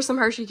exception for some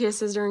Hershey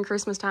Kisses during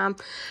Christmas time.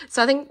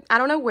 So I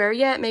don't know where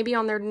yet, maybe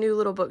on their new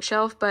little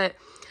bookshelf, but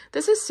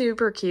this is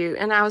super cute.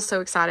 And I was so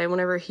excited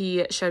whenever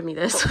he showed me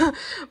this.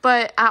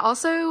 But I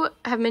also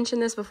have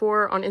mentioned this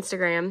before on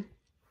Instagram.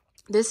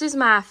 This is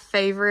my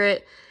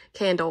favorite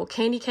candle,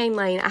 Candy Cane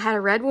Lane. I had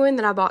a red one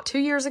that I bought 2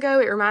 years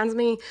ago. It reminds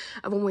me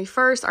of when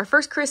our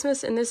first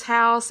Christmas in this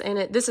house,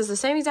 and this is the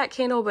same exact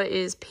candle, but it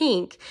is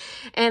pink.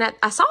 And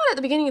I saw it at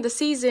the beginning of the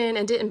season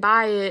and didn't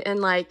buy it, and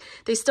like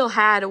they still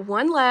had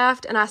one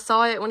left, and I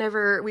saw it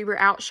whenever we were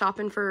out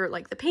shopping for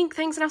like the pink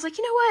things, and I was like,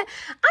 you know what,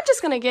 I'm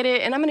just gonna get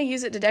it and I'm gonna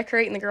use it to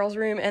decorate in the girls'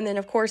 room, and then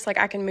of course like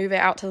I can move it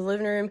out to the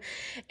living room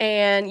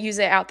and use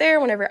it out there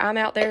whenever I'm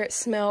out there. It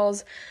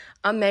smells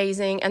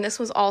amazing. And this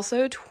was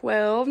also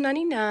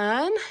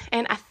 $12.99,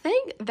 and I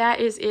think that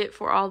is it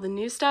for all the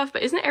new stuff.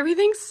 But isn't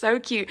everything so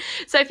cute?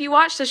 So if you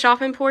watched the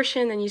shopping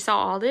portion, then you saw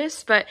all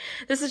this, but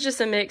this is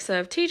just a mix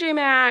of TJ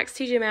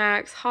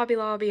Maxx, Hobby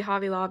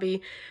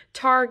Lobby,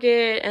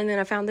 Target, and then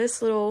I found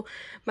this little,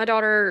 my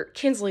daughter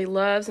Kinsley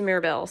loves a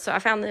Mirabelle, so I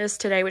found this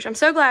today, which I'm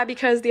so glad,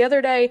 because the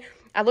other day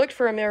I looked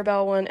for a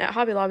Mirabelle one at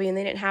Hobby Lobby and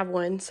they didn't have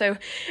one. So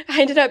I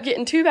ended up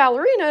getting 2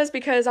 ballerinas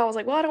because I was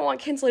like, well, I don't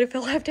want Kinsley to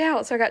feel left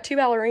out. So I got 2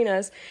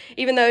 ballerinas,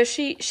 even though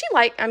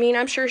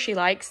I'm sure she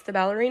likes the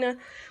ballerina,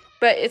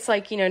 but it's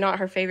like, you know, not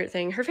her favorite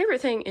thing. Her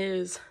favorite thing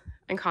is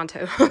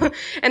Encanto.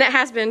 And it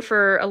has been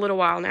for a little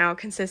while now,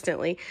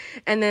 consistently.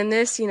 And then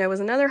this, you know,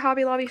 was another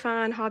Hobby Lobby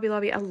find. Hobby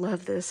Lobby, I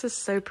love this. This is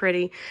so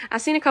pretty.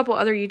 I've seen a couple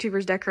other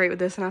YouTubers decorate with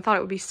this, and I thought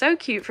it would be so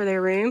cute for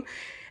their room.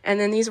 And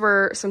then these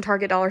were some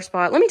Target dollar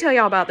spot. Let me tell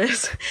y'all about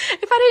this.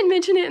 If I didn't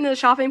mention it in the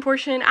shopping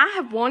portion, I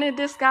have wanted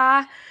this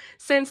guy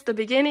since the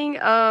beginning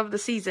of the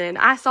season.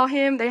 I saw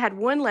him, they had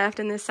one left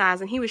in this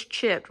size, and he was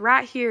chipped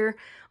right here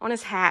on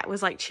his hat,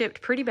 was like chipped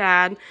pretty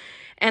bad.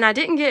 And I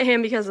didn't get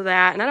him because of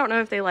that. And I don't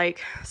know if they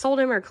like sold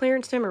him or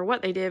clearanced him or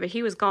what they did, but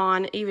he was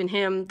gone, even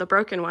him, the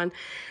broken one.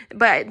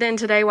 But then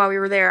today while we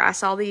were there, I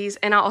saw these,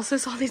 and I also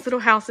saw these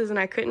little houses, and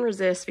I couldn't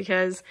resist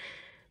because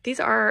these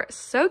are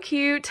so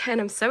cute, and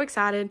I'm so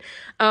excited.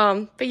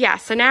 But yeah,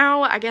 so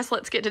now I guess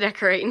let's get to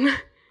decorating.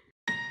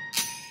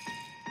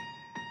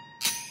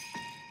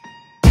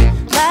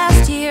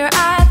 Last year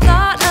I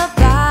thought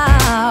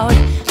about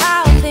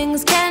how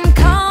things can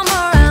come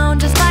around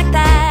just like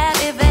that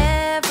if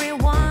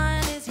everyone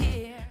is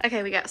here.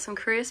 Okay, we got got some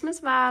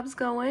Christmas vibes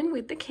going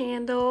with the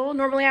candle.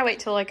 Normally I wait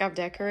till like I've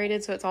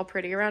decorated so it's all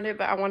pretty around it,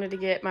 but I wanted to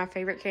get my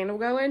favorite candle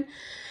going.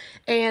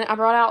 And I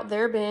brought out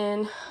their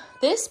bin.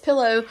 This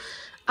pillow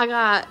I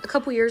got a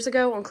couple years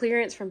ago on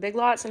clearance from Big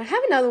Lots, and I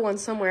have another one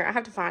somewhere. I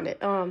have to find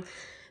it.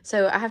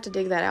 So I have to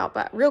dig that out.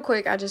 But real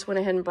quick, I just went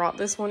ahead and brought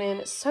this one in.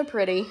 It's so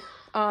pretty.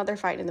 They're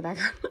fighting in the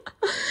background.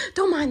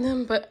 Don't mind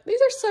them, but these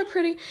are so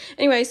pretty.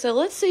 Anyway, so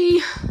let's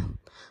see.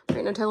 There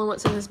ain't no telling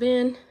what's in this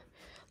bin.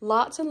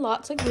 Lots and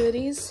lots of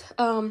goodies.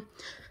 I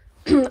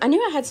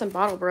knew I had some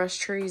bottle brush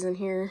trees in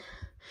here.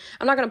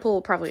 I'm not going to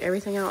pull probably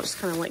everything out. Just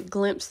kind of like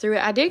glimpse through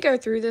it. I did go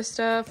through this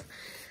stuff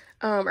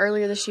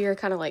earlier this year.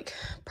 Kind of like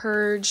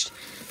purged.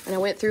 And I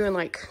went through and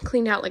like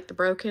cleaned out like the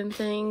broken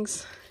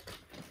things.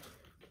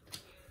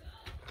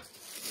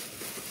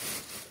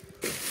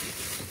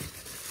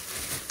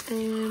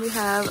 And we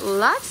have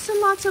lots and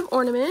lots of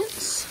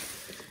ornaments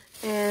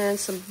and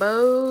some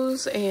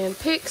bows and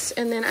picks.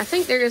 And then I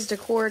think there is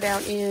decor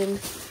down in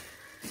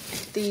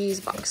these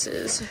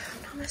boxes. If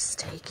I'm not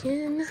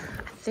mistaken.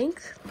 I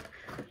think,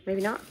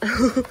 maybe not.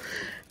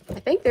 I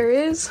think there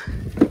is.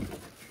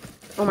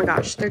 Oh my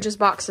gosh, they're just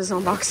boxes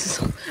on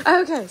boxes.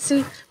 Okay,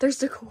 see, there's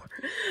decor.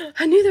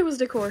 I knew there was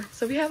decor.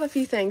 So we have a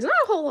few things. Not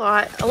a whole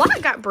lot. A lot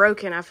got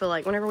broken, I feel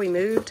like, whenever we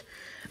moved.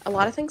 A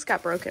lot of things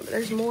got broken, but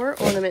there's more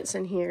ornaments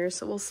in here,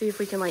 so we'll see if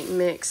we can like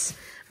mix.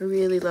 I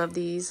really love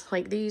these,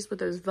 like these with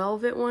those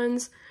velvet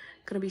ones.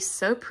 Gonna be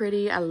so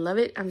pretty. I love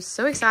it. I'm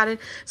so excited.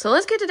 So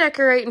let's get to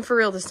decorating for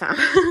real this time.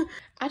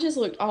 I just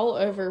looked all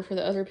over for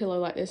the other pillow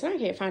like this, and I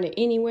can't find it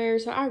anywhere,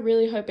 so I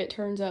really hope it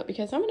turns up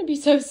because I'm gonna be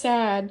so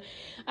sad.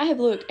 I have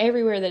looked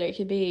everywhere that it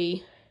could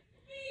be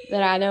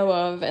that I know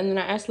of, and then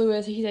I asked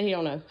Lewis, he said he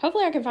don't know.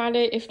 Hopefully I can find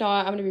it. If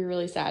not, I'm gonna be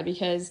really sad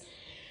because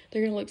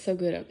they're gonna look so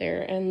good up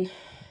there, and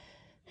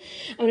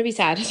I'm gonna be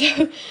sad.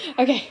 So,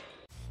 okay.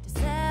 To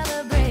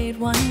celebrate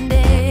one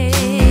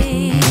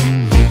day,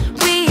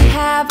 we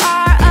have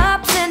our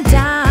ups and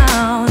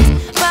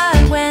downs,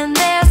 but when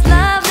there's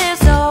love,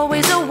 there's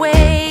always a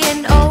way.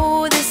 And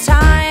oh, this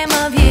time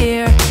of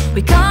year,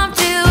 we come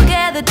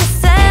together to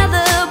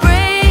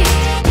celebrate.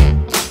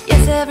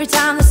 Yes, every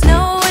time the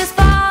snow is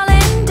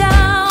falling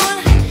down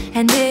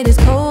and it is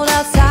cold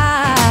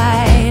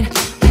outside,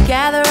 we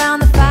gather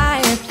around the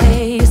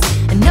fireplace,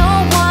 and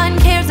no one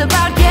cares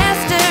about yesterday.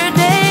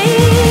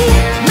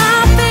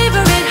 My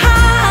favorite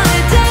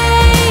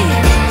holiday,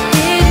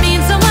 it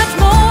means so much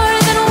more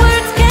than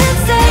words can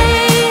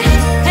say.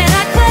 And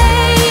I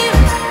claim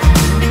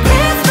that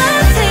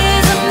Christmas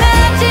is a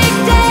magic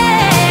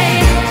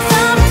day.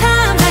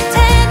 Sometimes I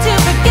tend to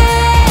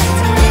forget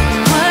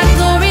what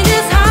glory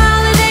this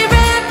holiday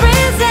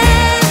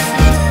represents,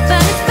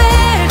 but it's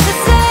fair to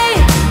say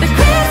that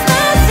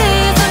Christmas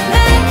is a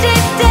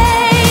magic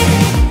day.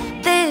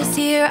 This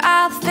year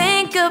I'll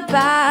think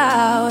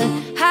about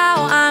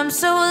how I'm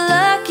so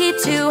lucky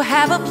to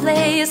have a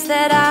place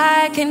that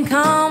I can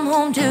come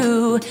home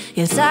to.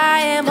 Yes, I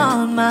am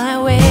on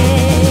my way.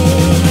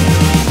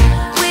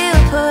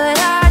 We'll put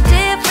our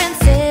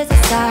differences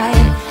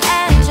aside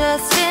and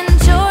just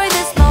enjoy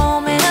this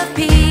moment of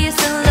peace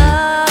and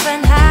love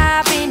and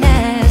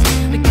happiness.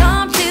 We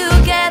come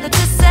together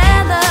to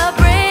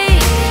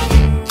celebrate.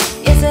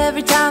 Yes,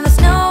 every time the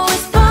snow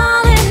is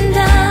falling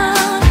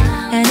down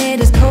and it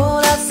is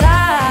cold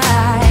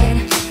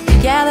outside,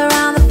 we gather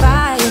around the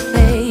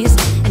fireplace,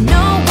 and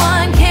no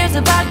one cares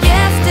about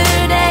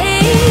yesterday.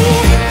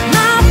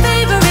 My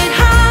favorite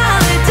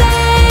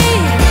holiday,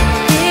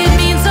 it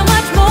means so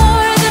much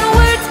more than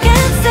words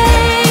can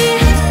say.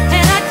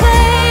 And I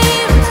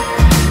claim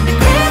that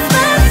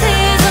Christmas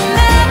is a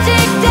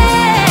magic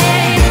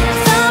day.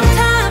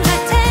 Sometimes I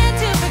tend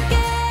to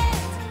forget.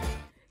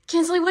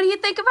 Kinsley, what do you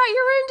think about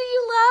your room? Do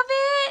you love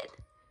it?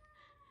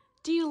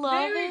 Do you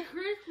love it?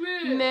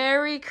 Christmas.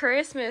 Merry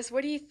Christmas.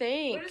 What do you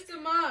think? What is the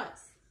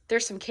most?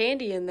 There's some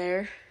candy in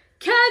there.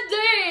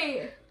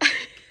 Candy!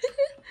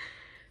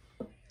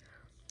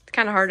 It's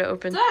kind of hard to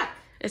open. Stuck.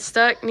 It's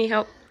stuck. Need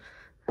help?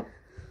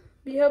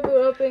 You help it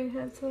open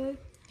outside.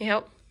 Need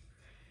help?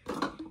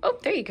 Oh,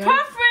 there you go.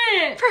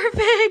 Perfect!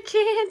 Perfect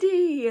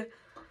candy.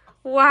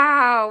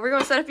 Wow. We're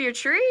going to set up your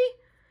tree.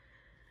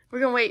 We're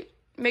going to wait.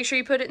 Make sure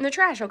you put it in the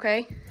trash,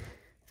 okay?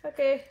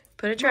 Okay.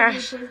 Put it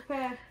trash.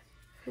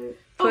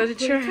 Put it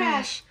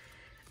trash.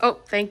 Oh,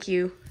 thank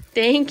you.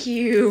 Thank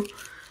you.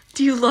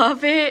 Do you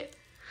love it?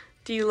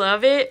 Do you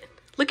love it?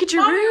 Look at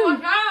your room.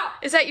 Look out!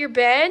 Is that your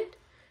bed?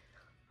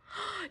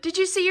 Did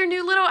you see your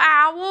new little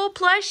owl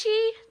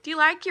plushie? Do you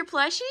like your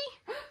plushie?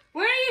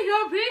 Where are you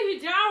going, baby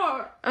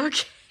shower?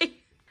 Okay.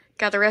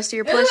 Got the rest of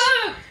your plush.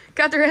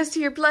 Got the rest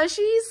of your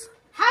plushies?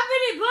 How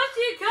many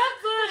plushies come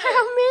for?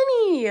 How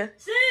many?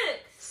 6.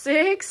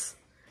 6?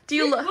 Do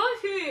you love?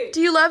 Plushies.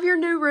 Do you love your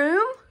new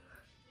room?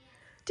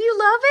 Do you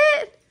love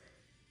it?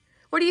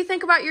 What do you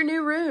think about your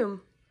new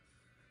room?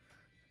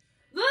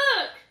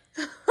 Look!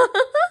 This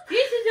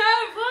is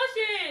our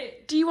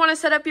plushie. Do you want to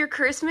set up your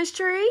Christmas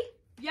tree?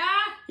 Yeah.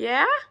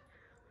 Yeah?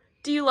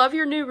 Do you love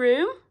your new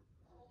room?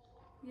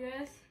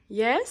 Yes.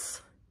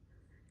 Yes?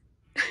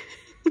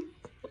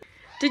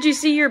 Did you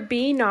see your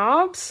bee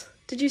knobs?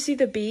 Did you see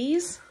the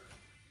bees?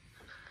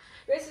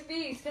 Where's the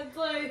bees? Come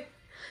play.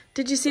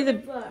 Did you see the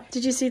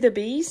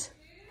bees?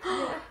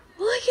 Yeah.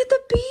 Look at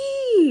the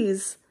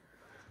bees.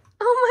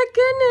 Oh my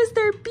goodness,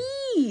 they're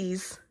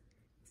bees.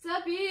 What's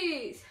up,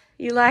 bees?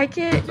 You like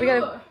it?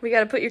 Drawer. We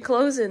gotta put your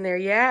clothes in there.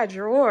 Yeah,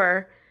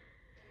 drawer.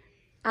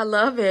 I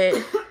love it.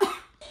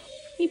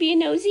 You being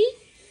nosy? You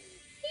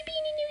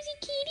being a nosy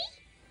kitty?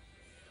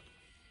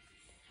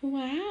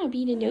 Wow,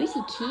 being a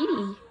nosy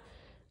kitty.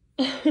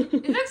 It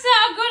looks like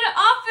I'm going to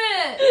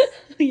office.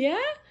 Yeah?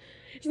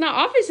 It's not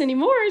office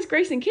anymore. It's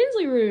Grace and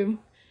Kinsley room.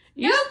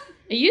 Nope.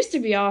 It used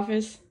to be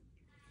office.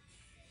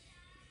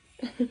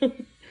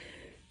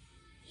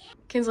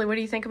 Kinsley, what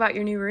do you think about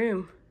your new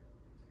room?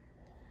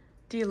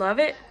 Do you love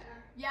it?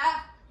 Yeah.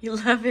 You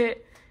love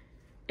it?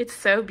 It's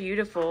so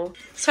beautiful.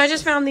 So I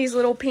just found these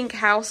little pink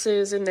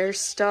houses and their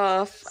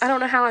stuff. I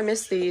don't know how I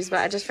missed these, but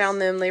I just found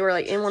them. They were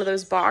like in one of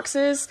those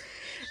boxes.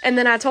 And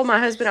then I told my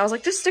husband, I was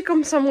like, just stick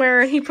them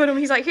somewhere. And he put them,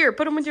 he's like, here,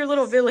 put them with your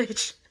little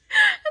village.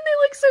 And they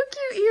look so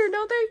cute here,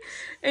 don't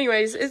they?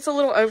 Anyways, it's a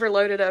little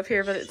overloaded up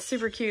here, but it's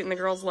super cute and the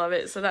girls love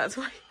it. So that's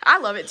why I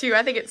love it too.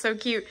 I think it's so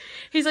cute.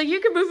 He's like, you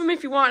can move them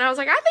if you want. And I was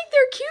like, I think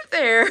they're cute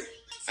there.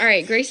 All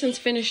right, Grayson's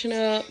finishing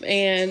up,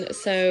 and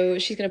so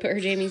she's going to put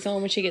her jammies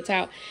on when she gets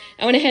out.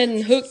 I went ahead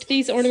and hooked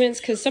these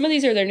ornaments because some of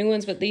these are their new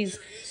ones, but these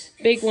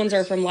big ones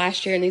are from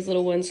last year and these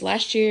little ones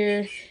last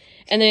year.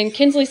 And then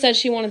Kinsley said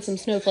she wanted some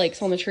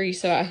snowflakes on the tree,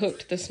 so I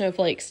hooked the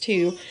snowflakes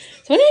too.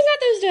 So I went and got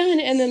those done,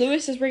 and then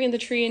Lewis is bringing the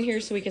tree in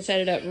here so we can set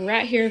it up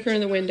right here in front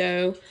of the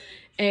window,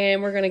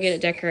 and we're going to get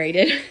it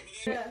decorated.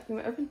 Yeah. You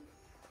want to open?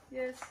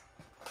 Yes.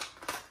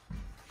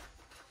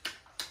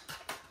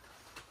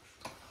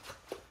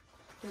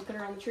 You want to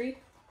put her on the tree?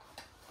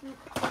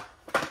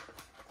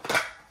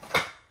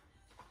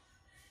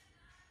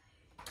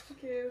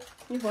 Thank you.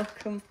 You're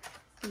welcome.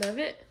 Love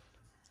it.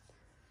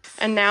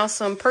 And now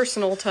some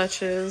personal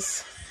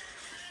touches.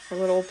 Her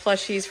little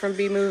plushies from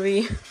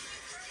B-Movie.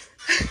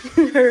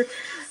 Her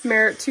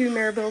two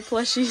Maribel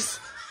plushies.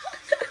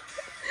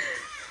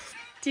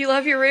 Do you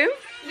love your room?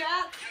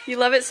 Yeah. You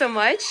love it so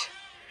much?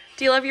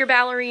 Do you love your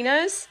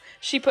ballerinas?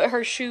 She put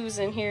her shoes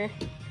in here.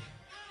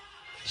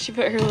 She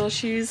put her little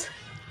shoes.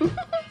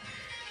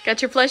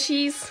 Got your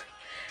plushies?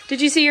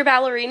 Did you see your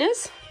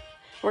ballerinas?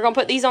 We're gonna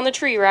put these on the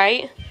tree,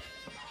 right?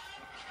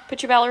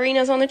 Put your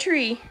ballerinas on the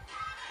tree.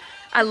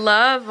 I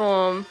love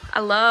them.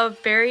 I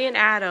love Barry and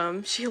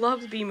Adam. She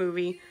loves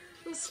B-Movie.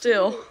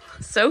 Still.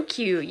 So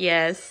cute,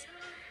 yes.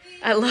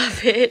 I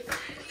love it. Are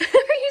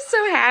you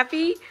so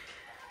happy?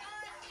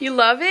 You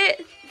love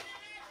it?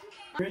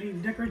 Ready to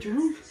decorate your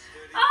room?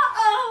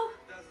 Uh-oh.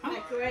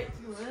 Decorate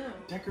the room.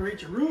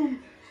 Decorate your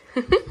room.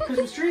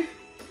 Christmas tree.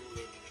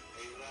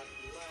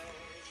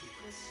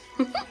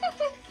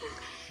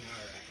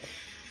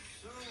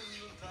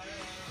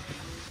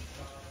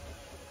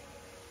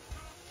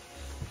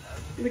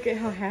 Look at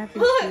how happy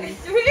Look, she is. it's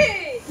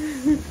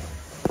three.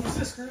 What's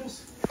this,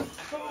 girls?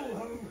 Ho,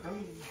 ho, ho.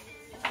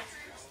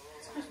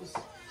 It's Christmas.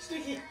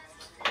 Sticky.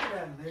 Get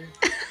out of there.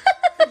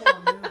 Come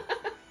on, man.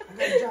 I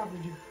got a job to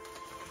do.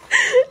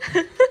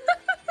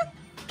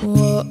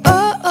 Whoa,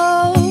 oh,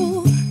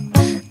 oh,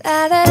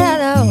 la da da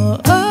da, oh,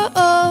 oh,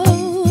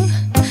 oh,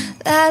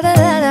 la da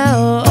da da,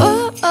 oh,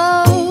 oh,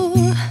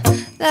 oh,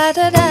 la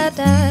da da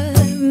da,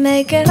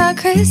 making our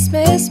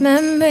Christmas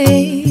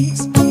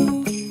memories.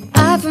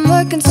 I've been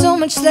working so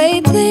much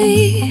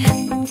lately,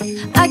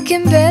 I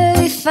can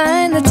barely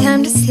find the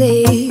time to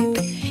sleep.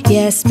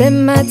 Yeah, I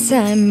spend my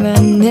time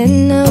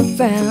running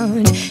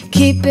around,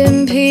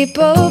 keeping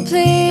people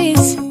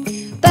pleased.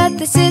 But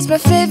this is my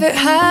favorite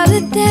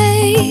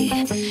holiday.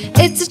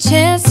 It's a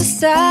chance to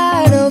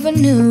start over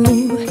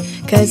new.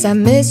 'Cause I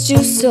missed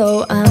you,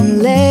 so I'm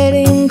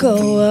letting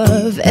go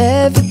of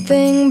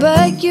everything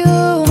but you.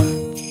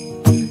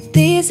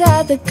 These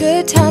are the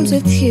good times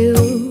with you.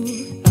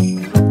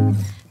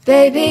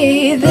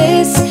 Baby,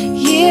 this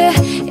year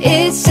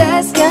it's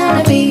just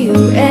gonna be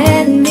you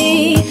and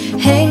me.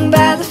 Hang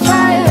by the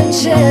fire and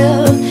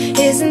chill.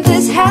 Isn't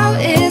this how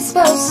it's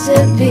supposed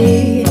to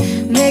be?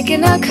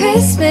 Making our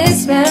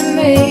Christmas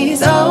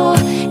memories. Oh,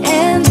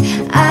 and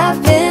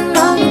I've been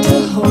longing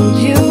to hold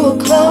you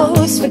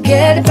close.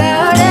 Forget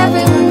about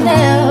everyone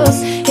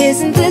else.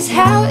 Isn't this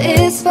how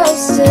it's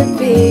supposed to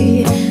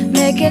be?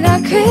 Making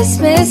our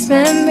Christmas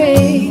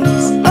memories.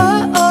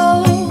 Oh,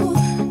 oh,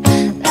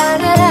 la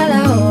da da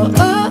da, oh,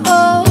 oh,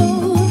 oh,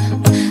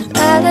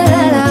 la da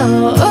da da,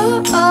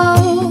 oh,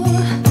 oh,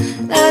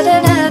 la da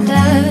da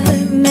da.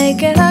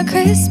 Making our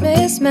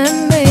Christmas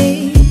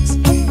memories.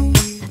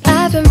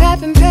 I've been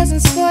wrapping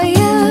presents for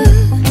you.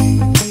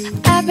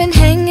 I've been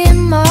hanging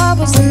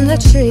marbles in the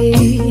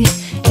tree.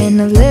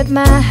 And I've lit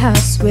my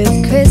house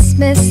with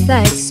Christmas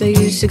lights. So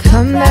you should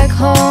come back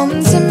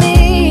home to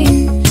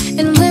me.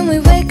 And when we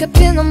wake up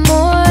in the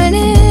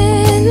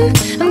morning,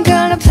 I'm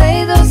gonna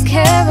play those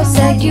carols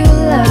that you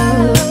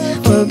love.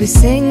 We'll be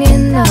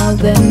singing all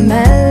the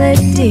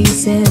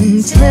melodies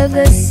until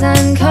the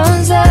sun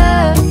comes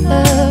up.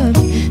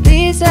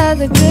 These are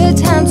the good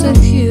times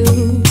with you.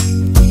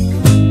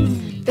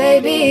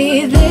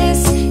 Baby,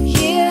 this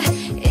year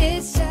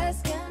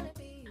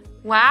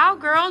Wow,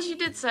 girls, you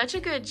did such a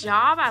good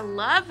job. I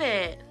love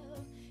it.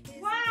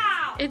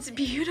 Wow. It's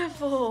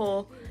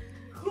beautiful.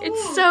 Cool.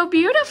 It's so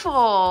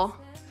beautiful.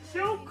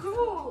 So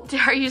cool.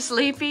 Are you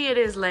sleepy? It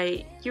is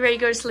late. You ready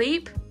to go to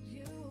sleep?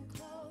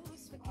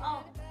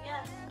 Oh,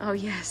 yes. Oh,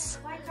 yes.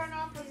 Why turn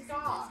off the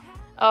star?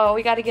 Oh,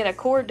 we got to get a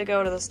cord to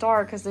go to the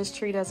star because this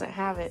tree doesn't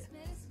have it.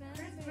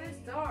 Christmas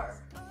star.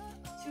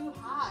 Too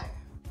high.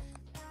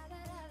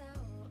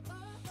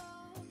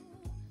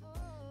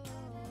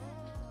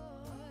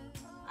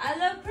 I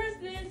love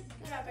Christmas.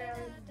 Good night,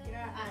 Barry. Good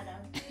night,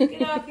 Adam.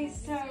 Good night, piece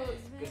of toast.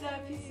 Good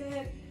night, piece of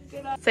head.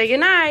 Good night. Say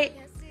goodnight.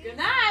 Good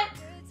night.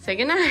 Say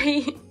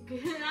goodnight.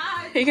 Good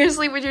night. Are you going to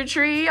sleep with your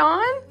tree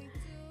on?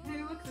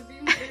 Hey, look, the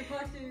beam is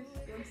reflecting.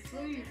 Go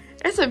sleep.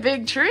 It's a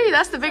big tree.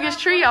 That's the biggest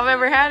tree I've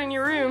ever had in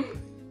your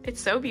room. It's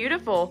so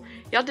beautiful.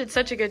 Y'all did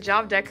such a good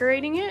job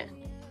decorating it.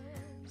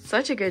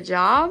 Such a good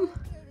job.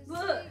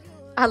 Look.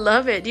 I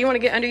love it. Do you want to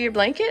get under your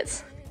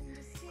blankets?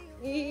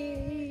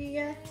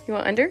 Yeah. You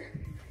want under?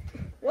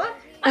 What?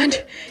 Under.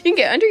 You can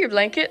get under your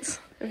blankets.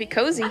 It'd be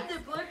cozy. Under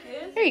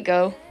blankets. There you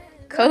go.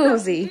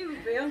 Cozy. Dude,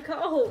 I'm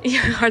cold.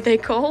 Yeah, are they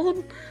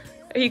cold?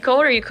 Are you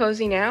cold or are you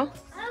cozy now?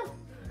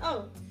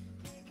 Oh.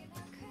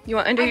 You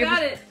want under I your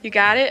got it. You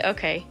got it?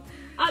 Okay.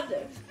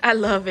 Under. I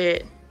love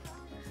it.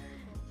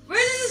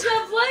 Where is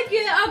that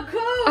blanket? I'm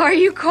cold. Are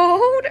you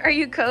cold? Are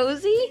you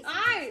cozy?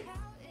 I.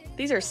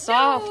 These are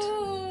soft.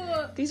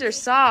 No. These are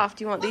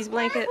soft. You want these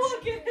blankets? Where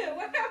are you?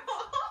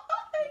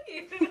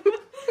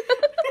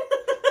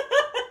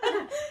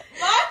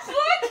 My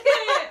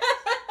blanket.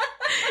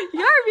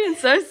 You are being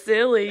so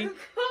silly.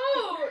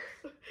 Cold.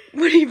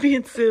 What are you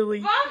being silly?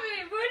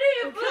 Mommy, where do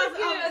you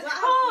blanket? It's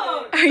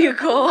cold. Are you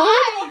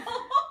cold?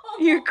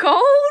 You're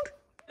cold?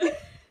 Put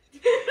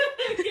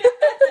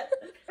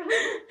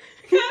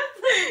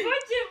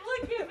your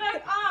blanket back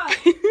on.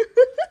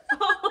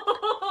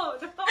 Oh,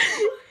 no.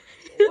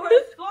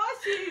 Where's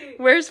Floshy?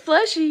 Where's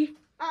Fleshy?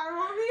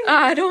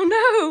 I don't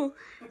know.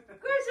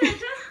 Christian,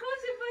 just put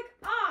your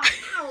blanket on.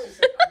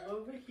 I'm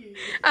over here.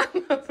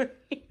 I'm over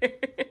here.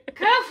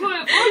 Careful,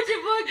 put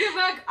your blanket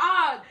back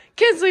on.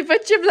 Kinsley,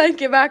 put your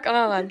blanket back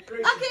on.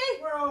 Gracie,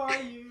 Okay. where are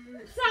you?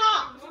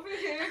 Stop. Over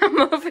here. I'm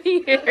over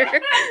here.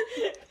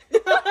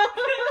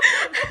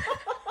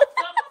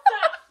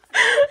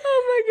 Oh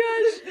my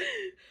gosh.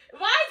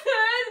 My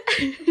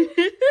turn.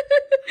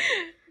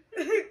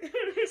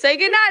 Say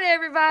goodnight,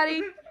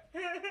 everybody.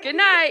 Good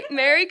night.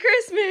 Merry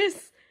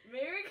Christmas.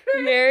 Merry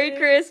Christmas. Merry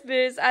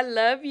Christmas. I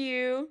love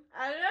you.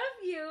 I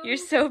love you. You're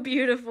so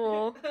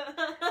beautiful.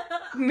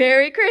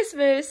 Merry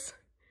Christmas.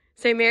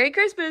 Say Merry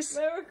Christmas.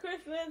 Merry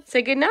Christmas.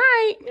 Say good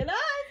night. Good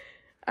night.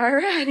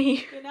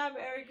 Alrighty. Good night,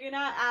 Mary. Good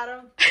night,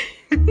 Adam.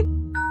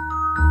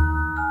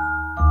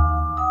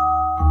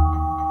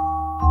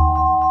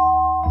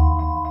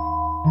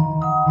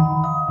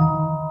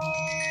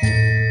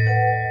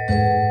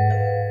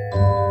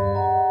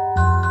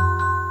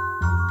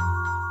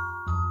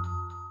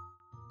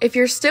 If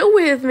you're still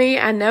with me,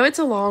 I know it's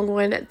a long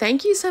one.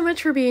 Thank you so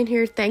much for being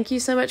here. Thank you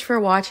so much for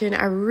watching.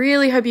 I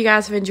really hope you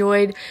guys have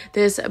enjoyed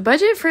this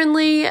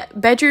budget-friendly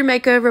bedroom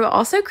makeover, but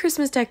also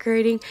Christmas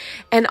decorating.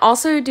 And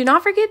also, do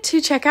not forget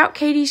to check out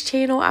Katie's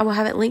channel. I will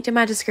have it linked in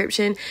my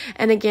description.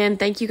 And again,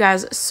 thank you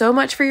guys so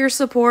much for your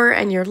support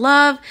and your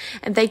love.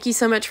 And thank you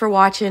so much for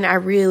watching. I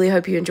really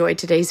hope you enjoyed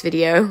today's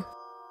video.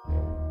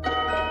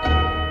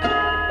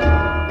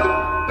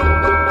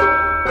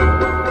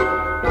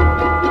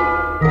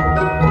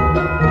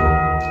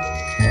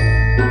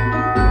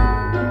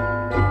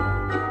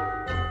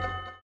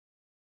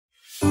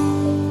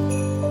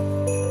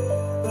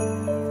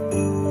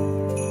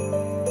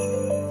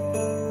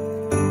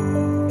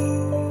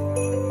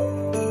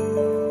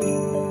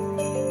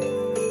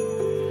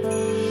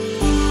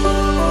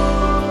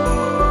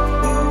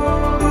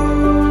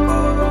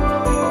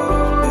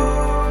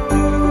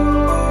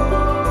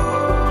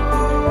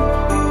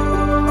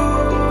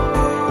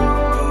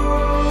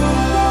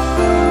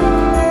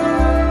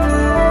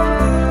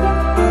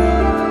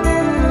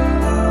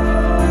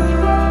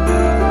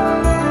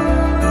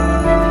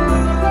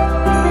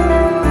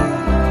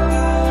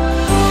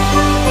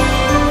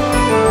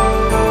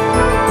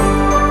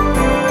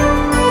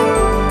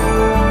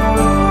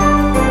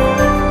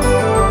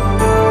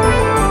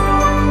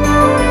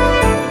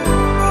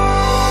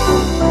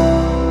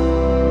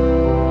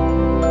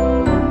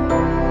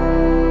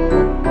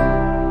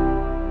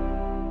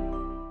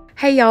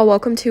 Hey y'all,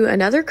 welcome to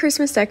another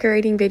Christmas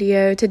decorating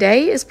video.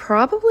 Today is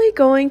probably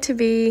going to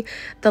be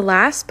the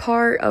last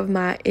part of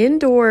my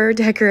indoor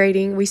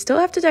decorating. We still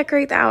have to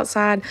decorate the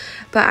outside,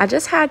 but I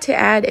just had to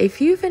add a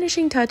few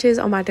finishing touches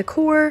on my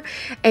decor,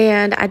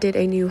 and I did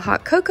a new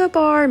hot cocoa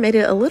bar, made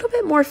it a little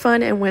bit more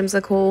fun and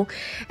whimsical,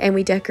 and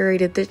we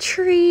decorated the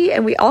tree,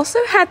 and we also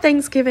had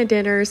Thanksgiving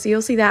dinner, so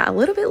you'll see that a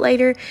little bit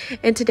later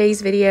in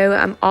today's video.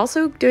 I'm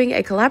also doing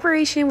a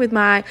collaboration with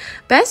my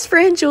best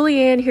friend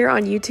Julianne here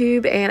on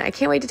YouTube, and I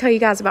can't wait to tell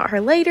you guys about her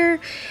later.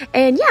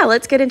 And yeah,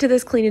 let's get into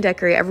this clean and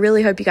decorate. I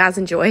really hope you guys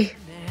enjoy.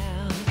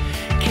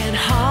 Can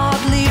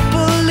hardly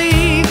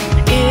believe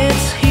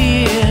it's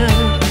here.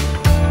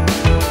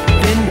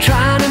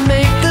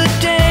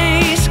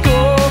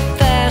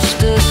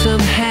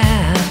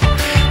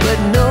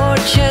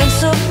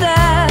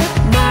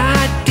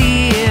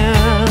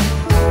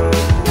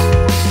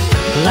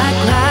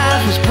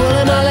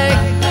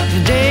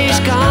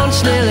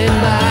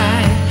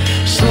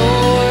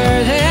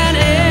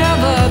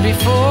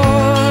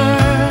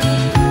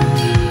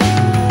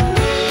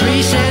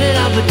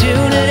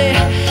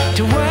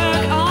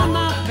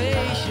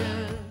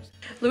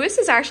 Lewis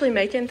is actually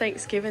making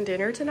Thanksgiving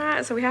dinner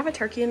tonight, so we have a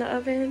turkey in the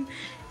oven.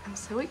 I'm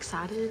so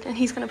excited, and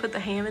he's gonna put the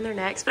ham in there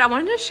next. But I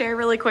wanted to share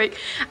really quick.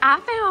 I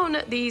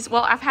found these,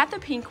 well, I've had the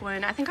pink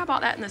one. I think I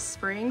bought that in the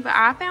spring, but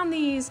I found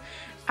these,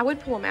 I would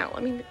pull them out.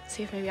 Let me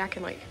see if maybe I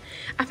can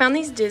I found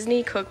these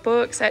Disney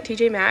cookbooks at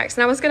TJ Maxx,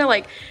 and I was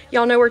gonna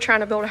y'all know we're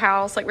trying to build a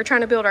house, we're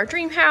trying to build our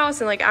dream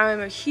house, and I'm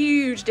a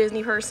huge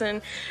Disney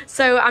person.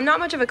 So I'm not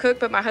much of a cook,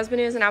 but my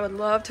husband is, and I would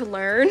love to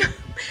learn.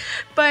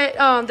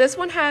 But this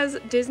one has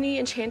Disney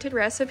enchanted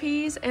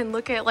recipes, and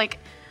look at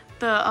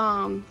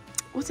the,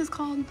 what's this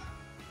called?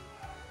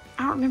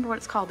 I don't remember what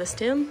it's called, the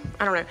stem?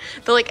 I don't know.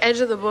 The edge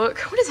of the book.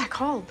 What is that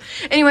called?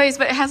 Anyways,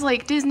 but it has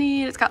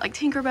Disney, it's got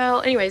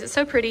Tinkerbell. Anyways, it's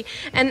so pretty.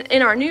 And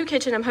in our new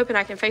kitchen, I'm hoping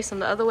I can face them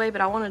the other way,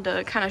 but I wanted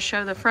to kind of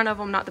show the front of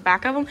them, not the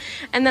back of them.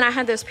 And then I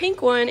had this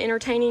pink one,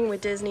 Entertaining with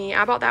Disney.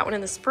 I bought that one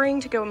in the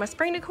spring to go with my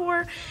spring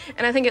decor,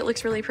 and I think it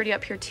looks really pretty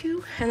up here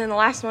too. And then the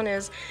last one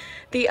is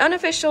the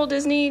unofficial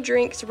Disney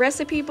drinks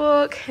recipe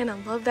book, and I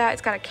love that.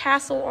 It's got a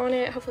castle on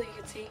it. Hopefully you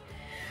can see.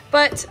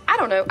 But I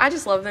don't know, I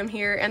just love them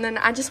here. And then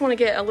I just want to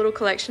get a little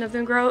collection of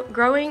them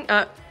going.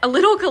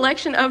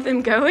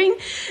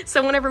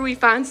 So whenever we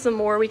find some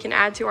more, we can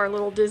add to our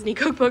little Disney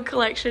cookbook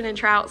collection and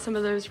try out some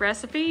of those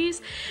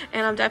recipes.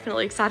 And I'm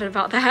definitely excited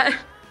about that.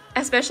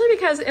 Especially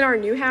because in our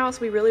new house,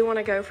 we really want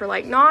to go for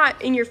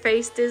not in your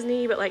face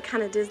Disney, but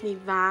kind of Disney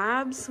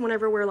vibes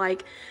whenever we're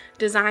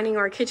designing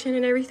our kitchen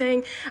and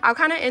everything. I'll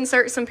kind of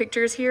insert some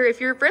pictures here. If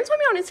you're friends with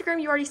me on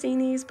Instagram, you've already seen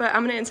these, but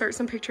I'm going to insert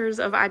some pictures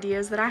of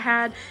ideas that I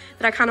had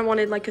that I kind of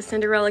wanted a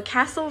Cinderella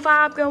castle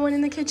vibe going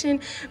in the kitchen.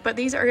 But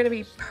these are going to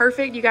be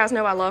perfect. You guys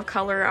know I love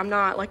color. I'm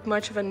not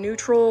much of a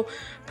neutral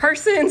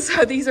person,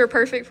 so these are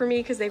perfect for me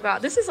because they've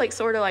got, this is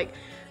sort of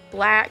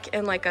black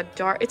and a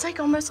dark, it's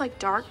almost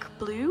dark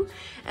blue,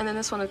 and then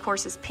this one of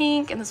course is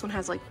pink, and this one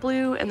has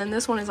blue, and then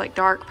this one is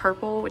dark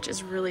purple, which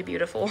is really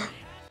beautiful.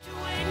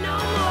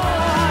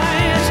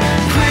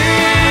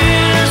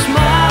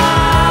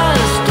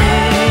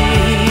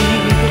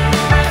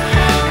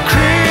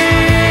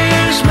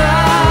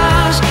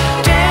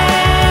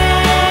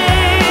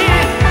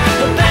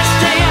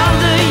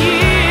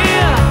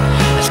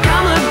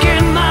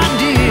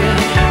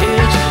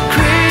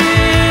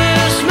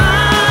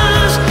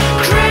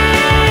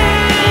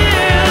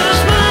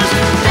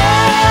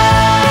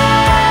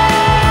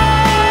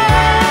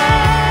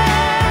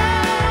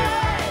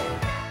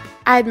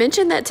 I had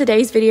mentioned that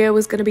today's video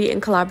was going to be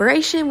in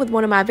collaboration with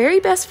one of my very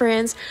best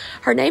friends.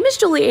 Her name is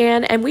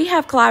Julianne, and we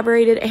have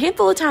collaborated a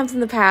handful of times in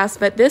the past,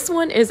 but this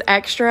one is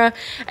extra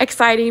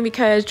exciting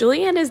because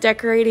Julianne is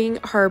decorating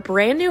her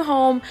brand new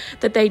home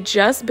that they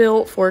just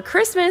built for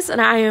Christmas, and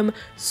I am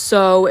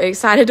so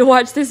excited to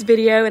watch this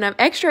video, and I'm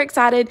extra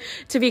excited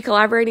to be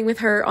collaborating with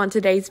her on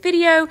today's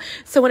video.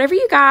 So whenever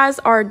you guys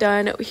are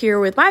done here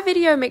with my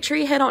video, make sure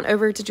you head on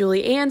over to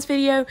Julianne's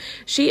video.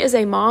 She is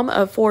a mom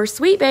of 4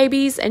 sweet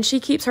babies, and she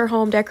keeps her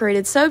home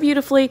decorated so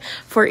beautifully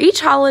for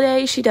each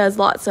holiday. She does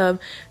lots of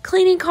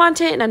cleaning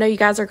content, and I know you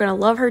guys are going to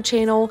love her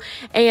channel.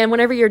 And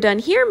whenever you're done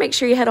here, make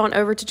sure you head on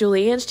over to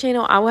Julianne's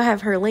channel. I will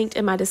have her linked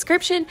in my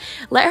description.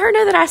 Let her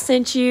know that I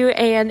sent you,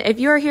 and if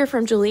you are here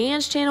from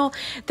Julianne's channel,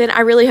 then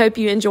I really hope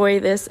you enjoy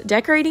this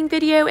decorating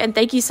video, and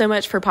thank you so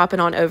much for popping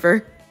on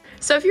over.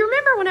 So if you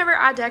remember whenever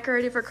I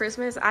decorated for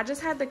Christmas, I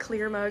just had the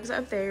clear mugs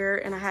up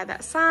there, and I had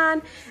that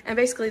sign and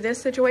basically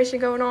this situation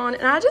going on,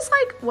 and I just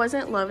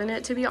wasn't loving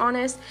it, to be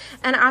honest.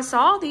 And I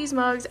saw these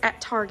mugs at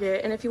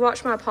Target, and if you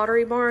watch my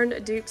Pottery Barn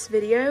dupes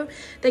video,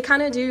 they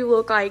kind of do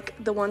look like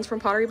the ones from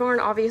Pottery Barn.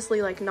 Obviously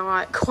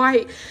not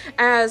quite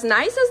as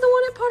nice as the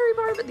one at Pottery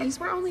Barn, but these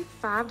were only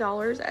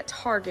 $5 at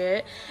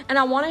Target. And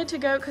I wanted to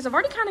go because I've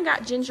already kind of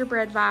got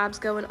gingerbread vibes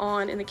going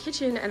on in the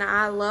kitchen, and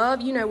I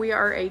love, you know, we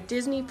are a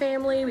Disney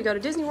family. We go to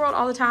Disney World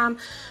all the time.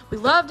 We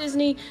love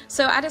Disney.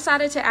 So I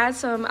decided to add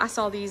some. I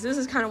saw these. This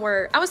is kind of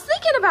where I was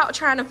thinking about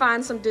trying to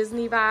find some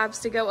Disney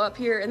vibes to go up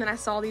here, and then I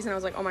saw these and I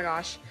was like, oh my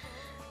gosh,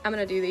 I'm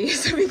gonna do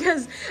these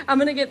because I'm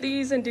gonna get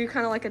these and do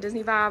kind of like a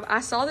Disney vibe.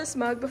 I saw this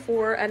mug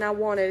before and I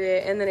wanted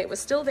it, and then it was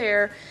still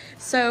there.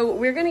 So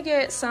we're gonna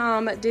get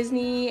some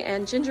Disney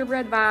and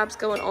gingerbread vibes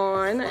going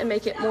on and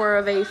make it more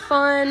of a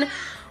fun,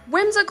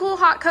 whimsical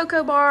hot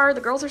cocoa bar.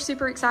 The girls are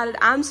super excited.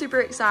 I'm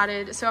super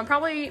excited. So I'm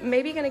probably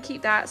maybe going to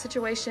keep that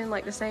situation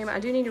the same. I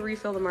do need to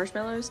refill the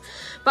marshmallows.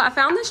 But I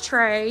found this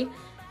tray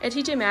at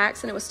TJ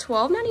Maxx, and it was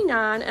 $12.99.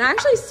 And I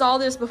actually saw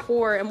this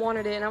before and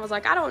wanted it, and I was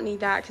like, I don't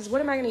need that because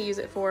what am I going to use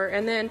it for?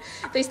 And then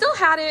they still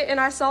had it, and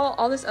I saw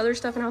all this other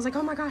stuff, and I was like,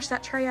 oh my gosh,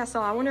 that tray I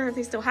saw, I wonder if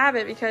they still have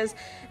it, because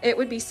it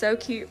would be so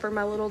cute for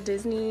my little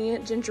Disney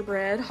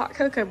gingerbread hot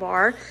cocoa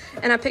bar.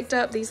 And I picked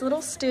up these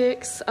little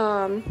sticks,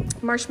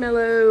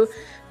 marshmallow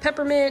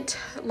peppermint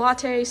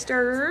latte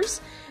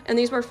stirrers, and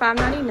these were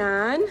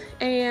 $5.99.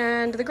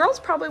 And the girls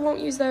probably won't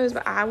use those,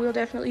 but I will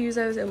definitely use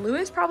those, and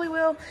Lewis probably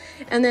will.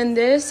 And then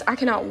this, I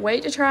cannot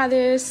wait to try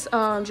this,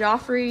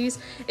 Joffrey's.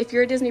 If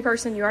you're a Disney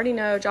person, you already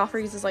know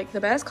Joffrey's is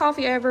the best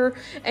coffee ever.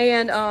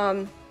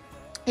 And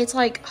it's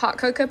hot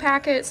cocoa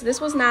packets.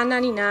 This was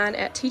 $9.99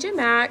 at TJ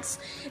Maxx.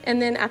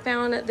 And then I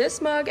found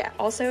this mug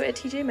also at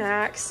TJ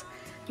Maxx.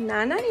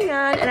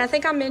 $9.99, and I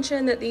think I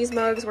mentioned that these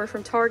mugs were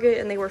from Target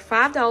and they were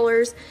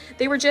 $5.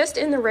 They were just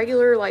in the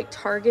regular like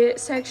Target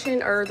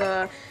section, or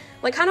the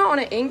like kind of on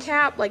an end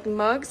cap like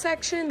mug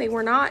section. They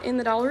were not in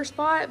the dollar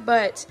spot,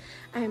 but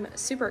I'm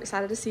super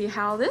excited to see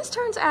how this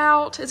turns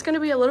out. It's going to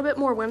be a little bit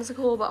more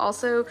whimsical, but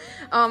also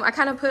I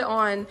kind of put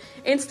on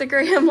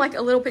Instagram like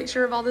a little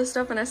picture of all this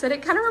stuff, and I said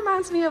it kind of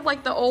reminds me of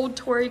like the old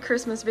Tori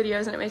Christmas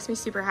videos, and it makes me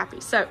super happy.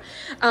 So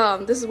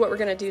this is what we're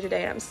going to do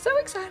today, and I'm so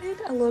excited.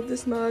 I love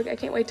this mug. I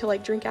can't wait to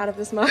like drink out of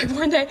this mug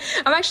one day.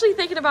 I'm actually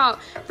thinking about,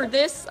 for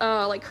this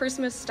like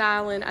Christmas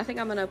styling, I think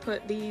I'm going to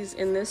put these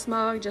in this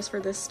mug just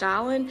for this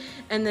styling,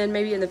 and then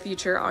maybe in the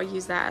future I'll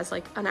use that as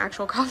like an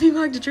actual coffee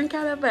mug to drink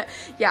out of. But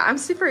yeah, I'm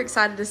super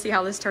excited to see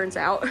how this turns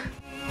out.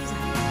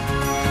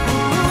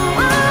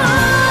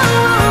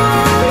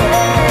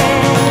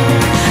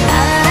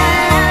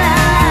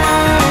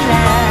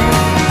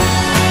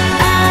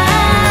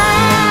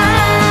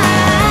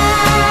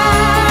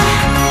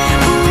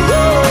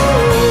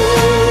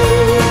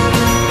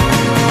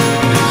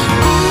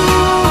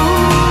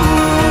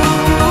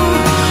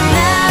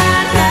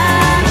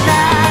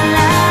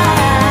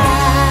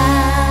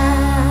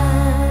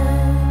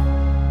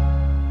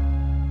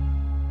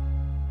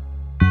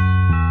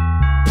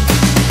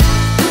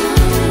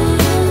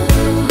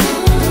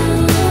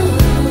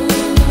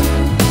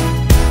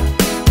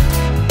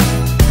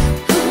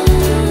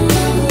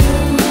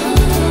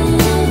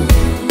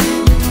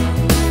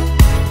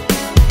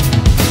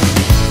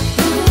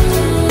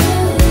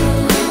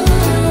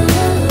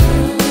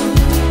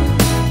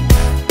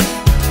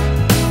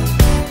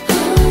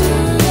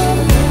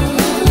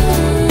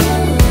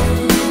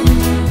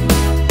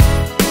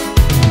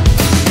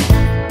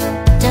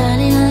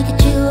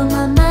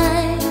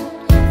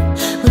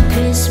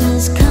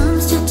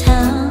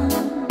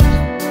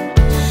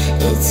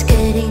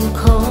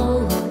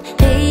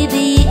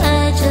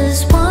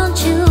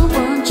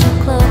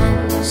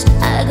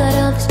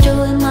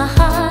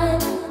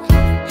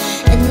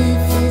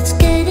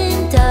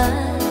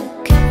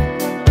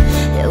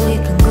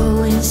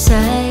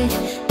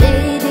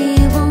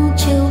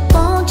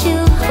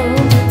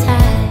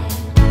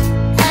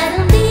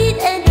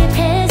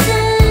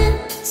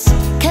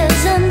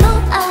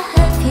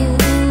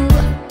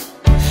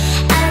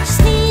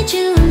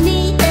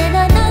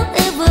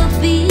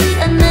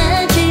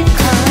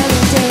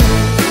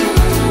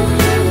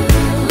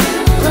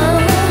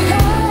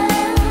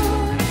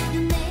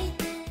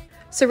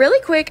 So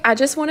really quick, I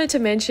just wanted to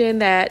mention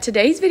that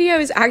today's video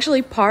is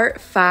actually part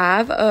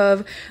 5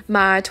 of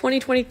my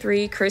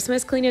 2023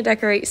 Christmas Clean and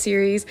Decorate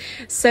series.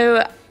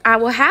 So I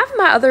will have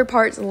my other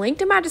parts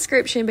linked in my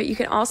description, but you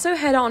can also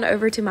head on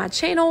over to my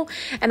channel,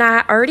 and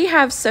I already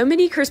have so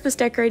many Christmas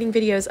decorating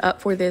videos up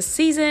for this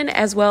season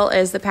as well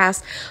as the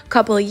past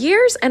couple of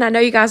years, and I know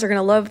you guys are going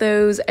to love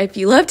those. If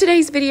you love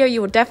today's video, you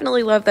will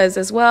definitely love those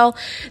as well.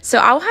 So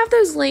I'll have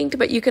those linked,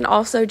 but you can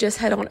also just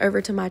head on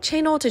over to my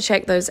channel to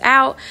check those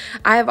out.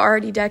 I have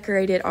already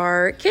decorated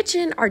our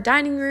kitchen, our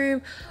dining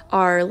room,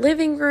 our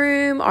living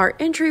room, our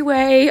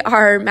entryway,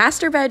 our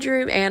master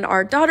bedroom, and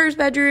our daughter's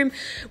bedroom.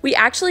 We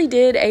actually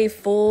did a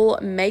full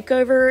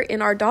makeover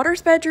in our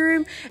daughter's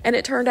bedroom, and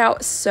it turned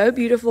out so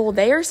beautiful.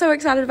 They are so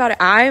excited about it.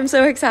 I am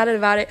so excited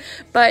about it,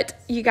 but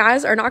you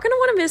guys are not going to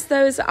want to miss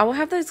those. I will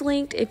have those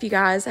linked. If you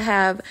guys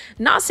have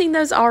not seen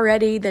those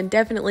already, then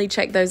definitely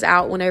check those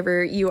out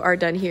whenever you are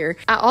done here.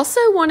 I also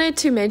wanted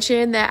to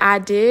mention that I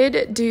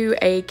did do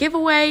a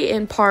giveaway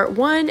in part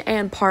 1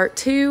 and part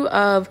 2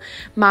 of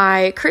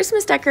my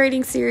Christmas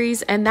decorating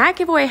series, and that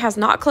giveaway has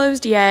not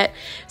closed yet.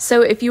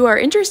 So if you are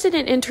interested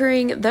in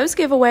entering those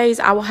giveaways,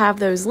 I will have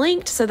those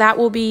linked. So that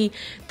will be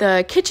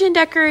the kitchen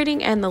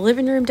decorating and the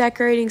living room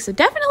decorating. So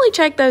definitely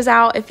check those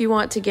out if you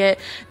want to get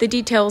the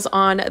details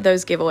on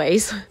those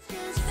giveaways.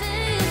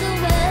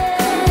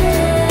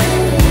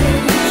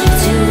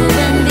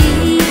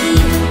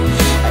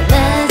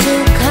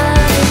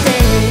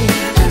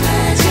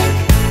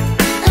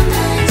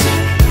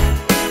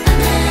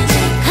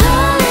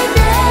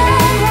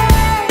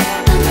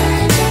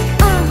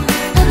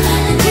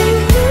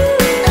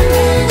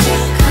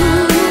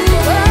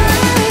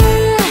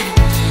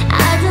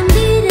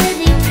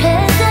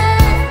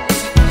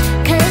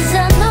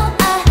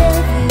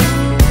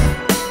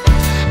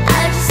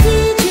 I just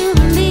need you,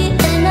 me,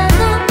 and I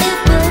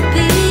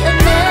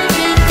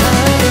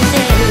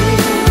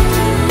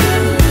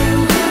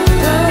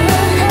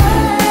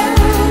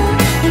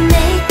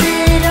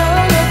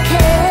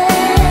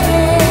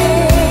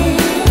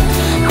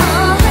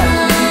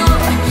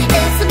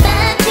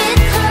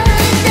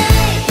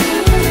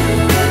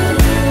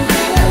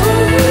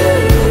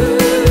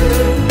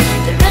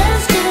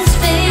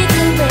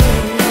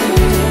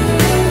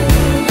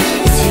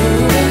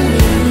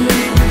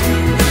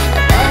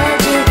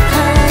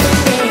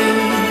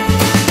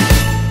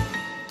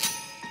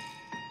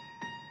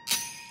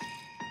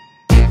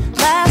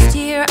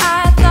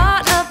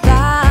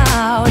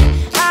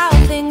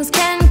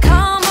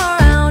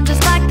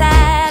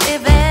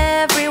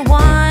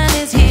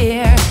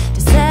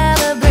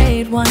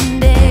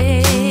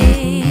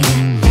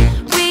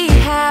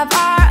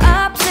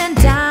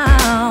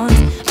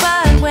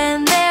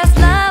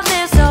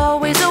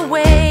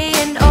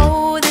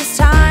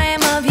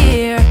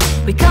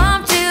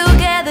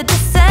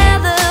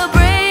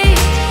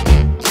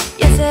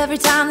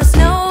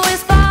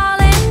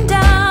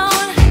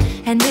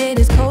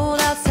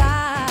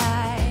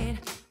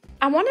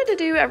I wanted to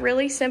do a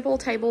really simple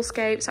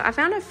tablescape, so I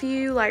found a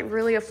few like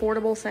really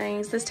affordable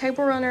things. This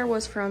table runner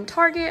was from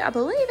Target. I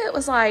believe it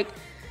was like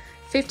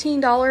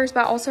 $15,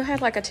 but I also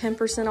had like a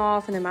 10%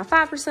 off and then my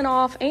 5%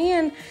 off,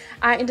 and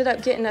I ended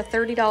up getting a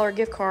 $30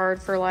 gift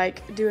card for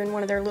like doing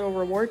one of their little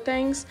reward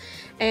things,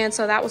 and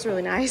so that was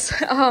really nice.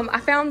 I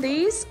found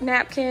these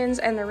napkins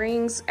and the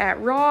rings at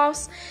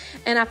Ross,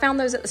 and I found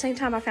those at the same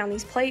time I found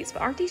these plates,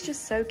 but aren't these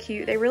just so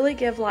cute? They really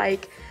give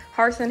like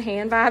hearth and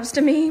hand vibes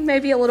to me,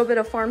 maybe a little bit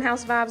of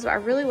farmhouse vibes, but I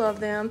really love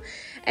them.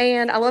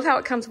 And I love how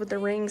it comes with the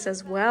rings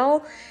as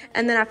well.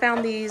 And then I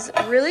found these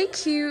really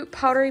cute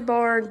Pottery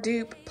Barn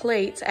dupe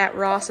plates at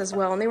Ross as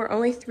well, and they were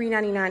only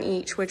 $3.99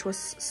 each, which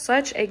was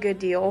such a good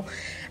deal.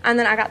 And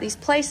then I got these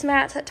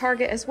placemats at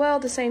Target as well.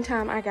 At the same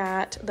time I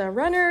got the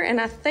runner,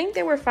 and I think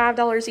they were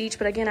 $5 each,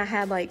 but again I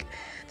had like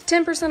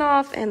 10%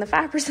 off and the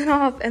 5%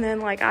 off, and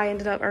then like I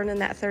ended up earning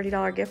that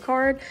 $30 gift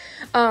card,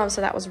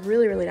 so that was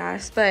really, really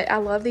nice. But I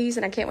love these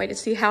and I can't wait to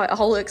see how it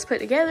all looks put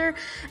together.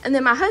 And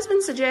then my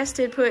husband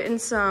suggested putting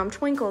some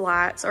twinkle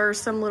lights or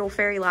some little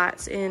fairy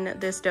lights in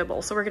this dough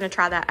bowl, so we're gonna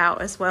try that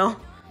out as well.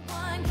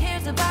 One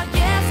cares about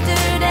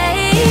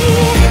yesterday.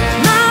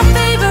 My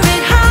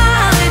favorite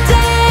holiday.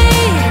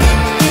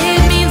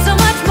 It means so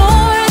much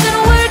more than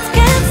words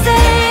can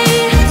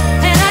say.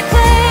 And I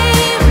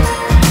claim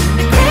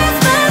that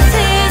Christmas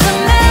is a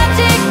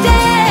magic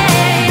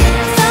day.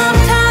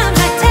 Sometimes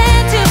I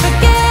tend to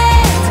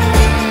forget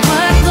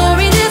what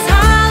glory this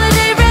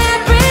holiday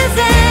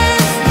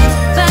represents.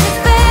 But it's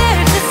fair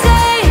to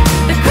say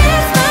that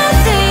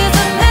Christmas is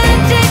a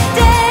magic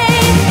day.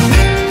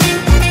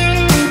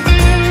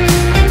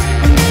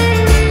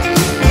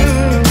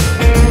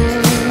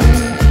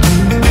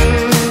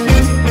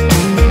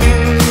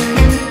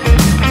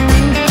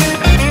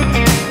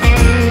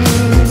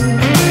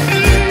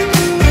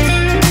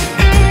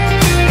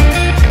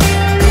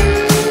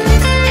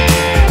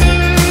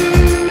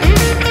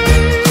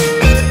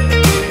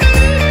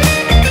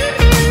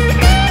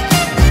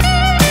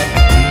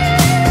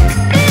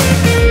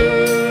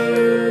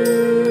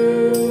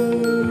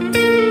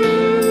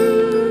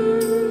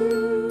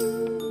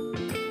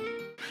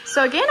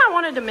 So again, I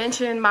wanted to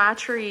mention my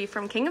tree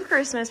from King of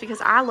Christmas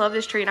because I love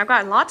this tree and I've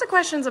gotten lots of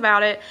questions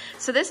about it.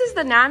 So this is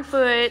the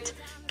 9-foot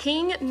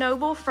King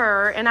Noble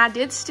Fir, and I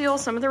did steal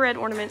some of the red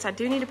ornaments. I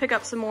do need to pick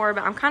up some more,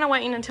 but I'm kind of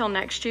waiting until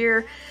next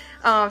year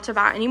to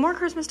buy any more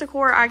Christmas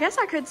decor. I guess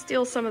I could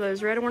steal some of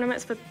those red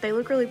ornaments, but they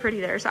look really pretty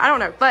there, so I don't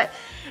know. But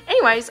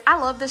anyways, I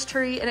love this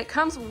tree, and it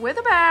comes with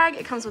a bag,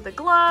 it comes with a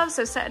glove,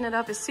 so setting it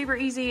up is super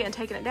easy, and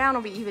taking it down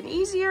will be even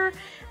easier.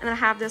 And I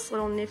have this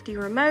little nifty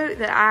remote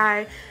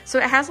that so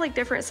it has like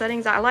different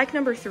settings. I like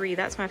number 3,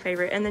 that's my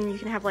favorite. And then you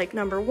can have like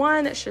number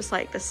 1, that's just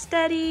like the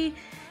steady,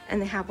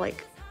 and they have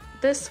like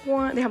this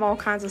one, they have all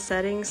kinds of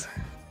settings.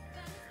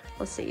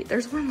 Let's see,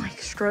 there's one like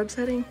strobe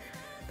setting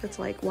that's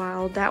like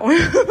wild, that one.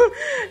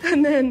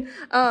 And then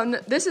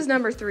this is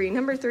number 3.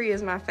 Number 3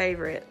 is my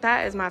favorite.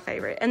 That is my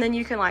favorite. And then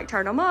you can like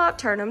turn them up,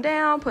 turn them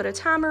down, put a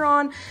timer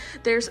on.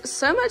 There's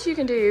so much you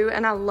can do,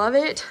 and I love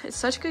it. It's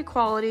such good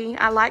quality.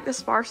 I like the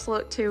sparse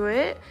look to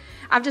it.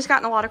 I've just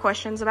gotten a lot of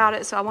questions about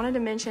it, so I wanted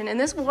to mention, and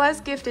this was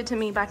gifted to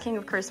me by King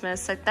of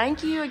Christmas, so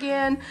thank you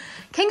again,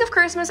 King of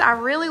Christmas. I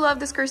really love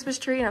this Christmas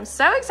tree, and I'm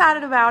so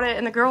excited about it,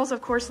 and the girls,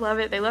 of course, love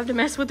it. They love to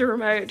mess with the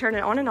remote, turn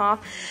it on and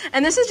off,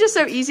 and this is just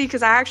so easy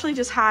because I actually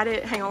just hide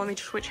it. Hang on, let me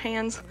switch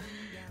hands.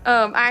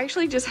 I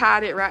actually just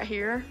hide it right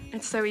here.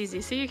 It's so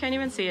easy. See, you can't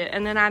even see it.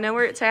 And then I know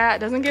where it's at. It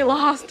doesn't get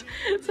lost.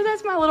 So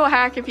that's my little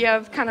hack. If you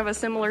have kind of a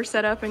similar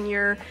setup in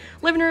your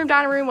living room,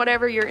 dining room,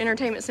 whatever, your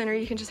entertainment center,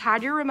 you can just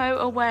hide your remote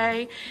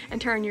away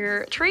and turn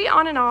your tree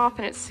on and off,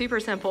 and it's super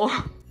simple.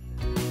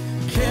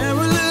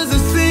 Carolers are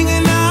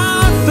singing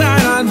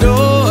outside our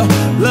door,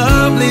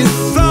 lovely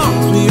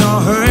songs we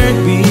all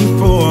heard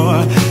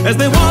before, as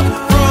they walk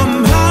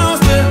from house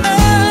to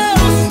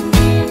house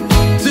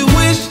to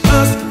wish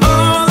us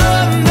all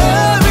a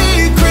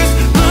Merry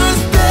Christmas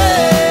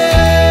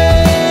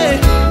Day.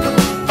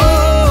 Oh,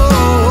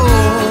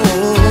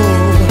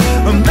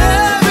 a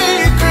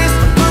Merry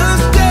Christmas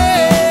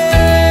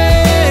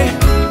Day.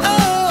 Oh.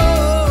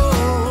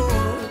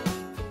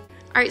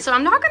 All right, so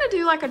I'm not gonna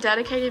do like a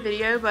dedicated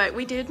video, but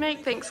we did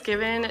make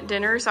Thanksgiving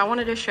dinner, so I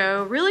wanted to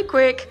show really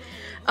quick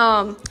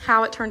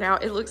how it turned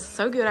out. It looks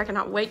so good. I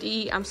cannot wait to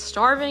eat. I'm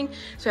starving.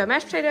 So we have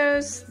mashed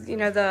potatoes, you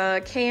know,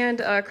 the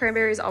canned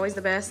cranberries, always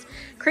the best.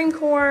 Cream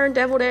corn,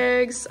 deviled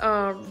eggs.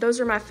 Those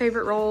are my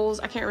favorite rolls.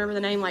 I can't remember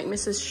the name, like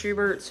Mrs.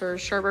 Schubert's or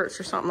Sherbert's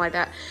or something like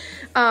that.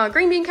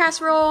 Green bean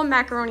casserole,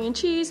 macaroni and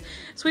cheese,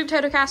 sweet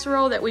potato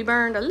casserole that we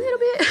burned a little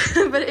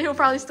bit, but it'll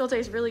probably still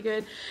taste really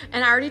good.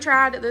 And I already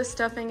tried this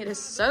stuffing. It is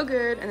so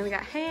good. And then we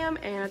got ham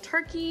and a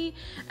turkey.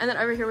 And then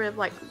over here we have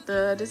like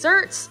the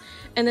desserts.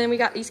 And then we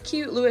got these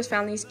cute, Lewis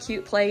found these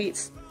cute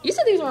plates. You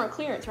said these were on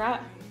clearance,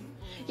 right?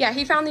 Yeah,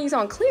 he found these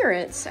on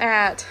clearance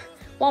at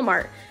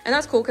Walmart, and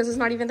that's cool because it's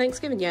not even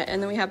Thanksgiving yet.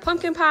 And then we have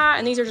pumpkin pie,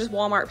 and these are just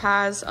Walmart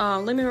pies.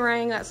 Lemon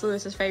meringue, that's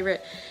Lewis's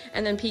favorite,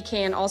 and then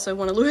pecan, also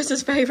one of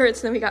Lewis's favorites.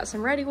 And then we got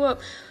some Ready Whoop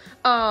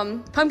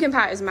pumpkin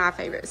pie is my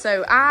favorite.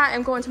 So I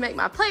am going to make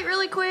my plate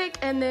really quick,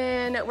 and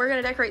then we're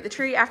gonna decorate the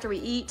tree after we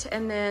eat,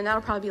 and then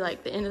that'll probably be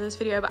like the end of this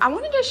video. But I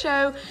wanted to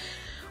show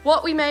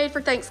what we made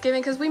for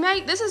Thanksgiving, because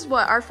this is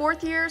what, our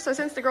 4th year. So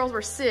since the girls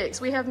were 6,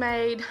 we have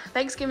made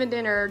Thanksgiving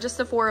dinner, just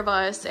the 4 of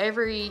us,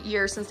 every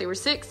year since they were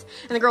 6.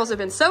 And the girls have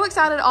been so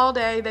excited all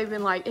day. They've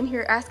been like in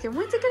here asking,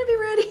 when's it gonna be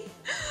ready?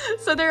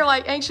 So they're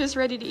like anxious,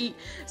 ready to eat.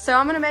 So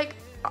I'm gonna make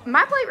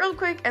my plate real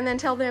quick and then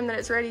tell them that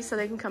it's ready so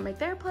they can come make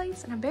their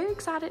plates. And I'm very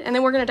excited. And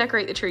then we're gonna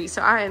decorate the tree.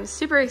 So I am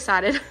super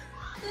excited.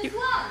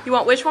 You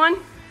want which one?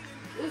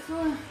 This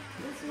one.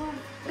 This one.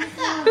 This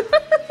one.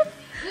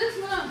 This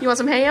one. You want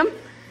some ham?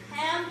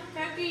 Ham,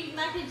 turkey,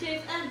 mac and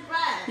cheese, and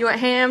bread. You want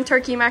ham,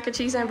 turkey, mac and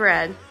cheese, and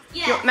bread?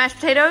 Yeah. You want mashed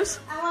potatoes?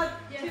 I want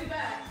 2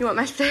 bags. You want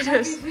mashed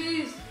potatoes?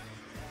 Please.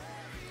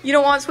 You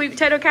don't want sweet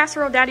potato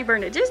casserole? Daddy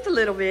burned it just a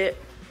little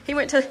bit. He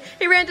ran to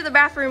the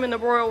bathroom and the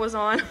broil was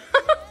on.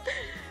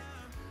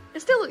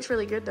 It still looks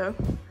really good though.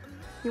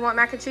 You want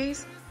mac and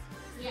cheese?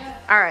 Yeah.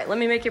 All right, let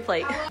me make your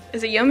plate.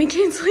 Is it yummy,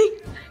 Kinsley?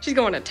 She's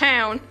going to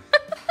town.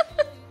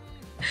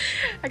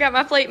 I got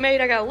my plate made.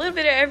 I got a little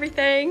bit of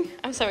everything.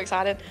 I'm so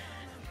excited.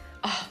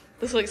 Oh,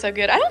 this looks so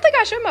good. I don't think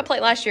I showed my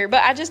plate last year,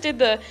 but I just did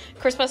the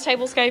Christmas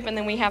tablescape, and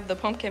then we have the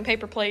pumpkin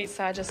paper plates,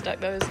 so I just stuck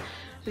those.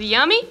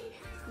 Yummy?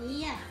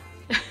 Yeah.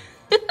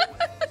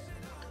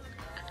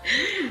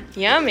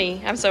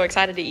 Yummy. I'm so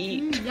excited to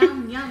eat.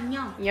 Yum, yum,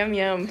 yum. Yum,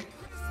 yum.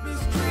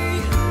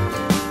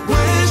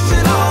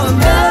 Wishing all a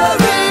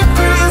Merry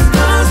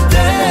Christmas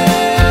Day.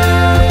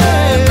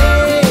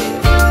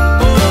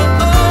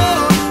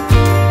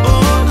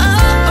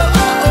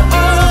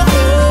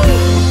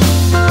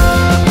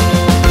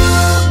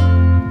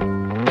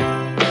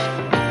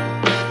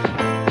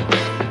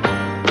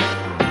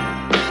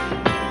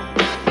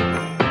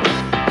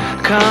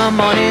 Come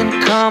on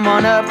in, come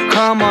on up,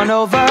 come on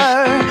over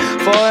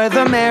for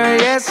the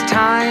merriest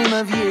time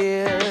of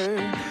year.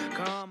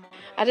 Come on.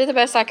 I did the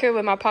best I could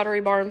with my Pottery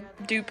Barn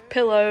dupe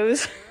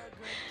pillows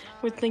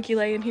with Thinky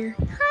laying here.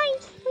 Hi,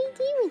 what are you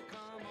doing?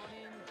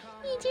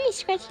 What are you doing,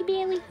 Scratchy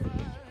Belly?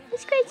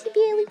 Scratchy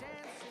Belly.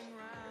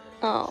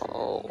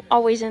 Oh,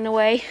 always in the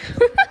way.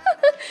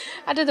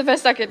 I did the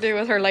best I could do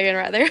with her laying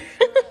right there.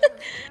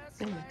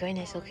 Oh my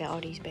goodness, look at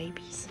all these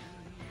babies.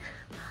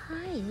 Hi,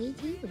 what are you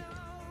doing?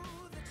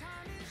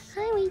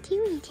 Hi, what are you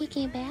doing? You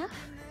taking a bath?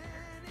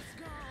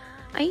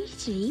 Are you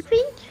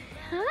sleeping?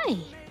 Hi.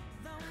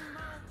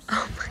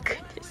 Oh my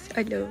goodness,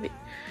 I love it.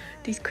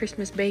 These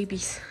Christmas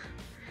babies.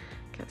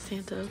 Got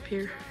Santa up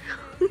here.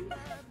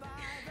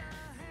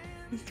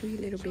 These 3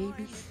 little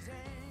babies.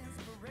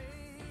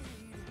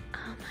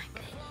 Oh my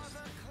goodness.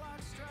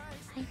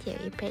 Hi there,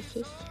 you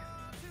precious.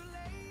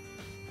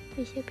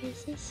 You're so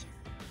precious.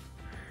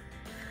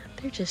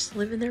 They're just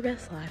living their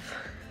best life.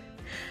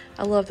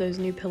 I love those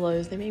new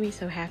pillows. They made me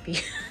so happy.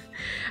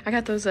 I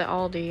got those at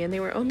Aldi and they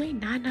were only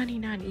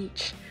 $9.99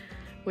 each,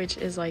 which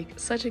is like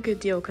such a good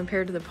deal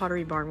compared to the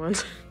Pottery Barn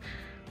ones.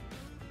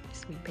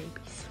 Sweet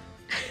babies.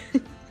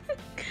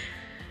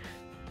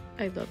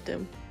 I love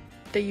them.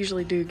 They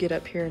usually do get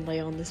up here and lay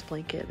on this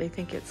blanket. They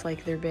think it's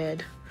like their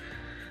bed.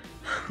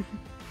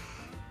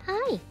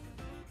 Hi.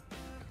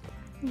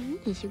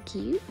 You're so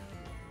cute.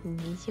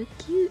 You're so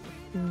cute.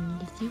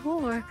 Yes, you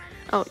are.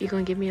 Oh, you're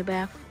gonna give me a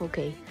bath?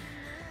 Okay.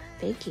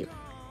 Thank you.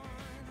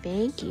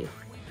 Thank you.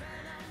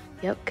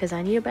 Yep, because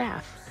I need a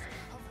bath.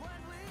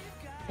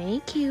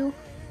 Thank you.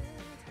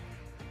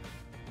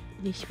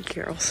 You sweet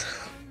girls.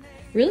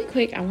 Really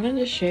quick, I wanted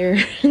to share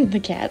the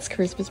cat's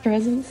Christmas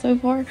presents so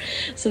far.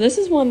 So this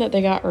is one that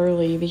they got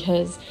early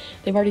because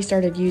they've already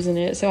started using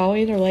it. So I'll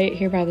either lay it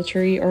here by the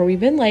tree or we've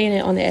been laying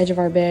it on the edge of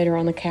our bed or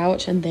on the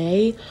couch, and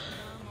they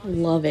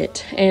love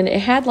it. And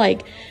it had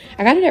like,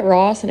 I got it at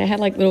Ross, and it had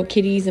like little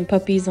kitties and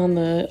puppies on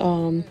the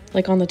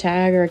like on the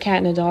tag, or a cat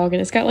and a dog,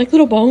 and it's got like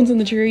little bones in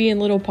the tree and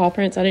little paw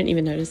prints. I didn't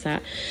even notice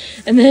that.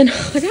 And then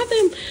I got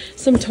them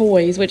some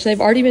toys, which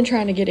they've already been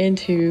trying to get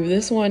into.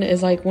 This one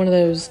is like one of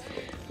those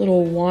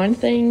little wand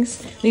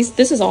things.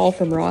 This is all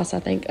from Ross, I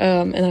think.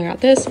 And I got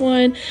this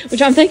one,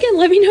 which I'm thinking,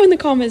 let me know in the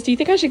comments, do you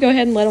think I should go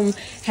ahead and let them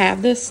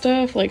have this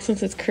stuff, like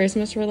since it's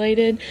Christmas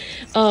related,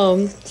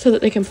 so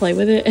that they can play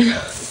with it? And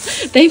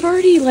they've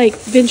already like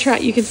been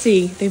trying. You can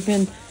see they've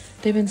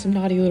been some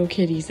naughty little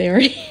kitties. They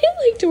already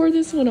like tore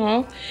this one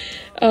off,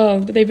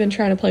 but they've been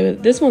trying to play with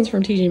it. This one's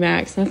from TJ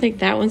Maxx, and I think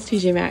that one's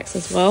TJ Maxx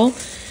as well.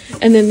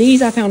 And then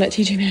these I found at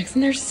TJ Maxx,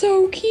 and they're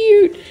so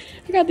cute.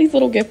 I got these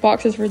little gift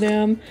boxes for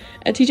them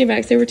at TJ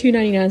Maxx. They were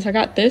 $2.99, so I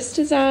got this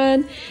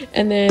design,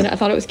 and then I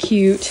thought it was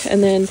cute.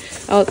 And then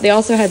they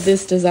also had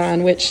this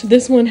design, which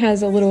this one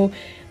has a little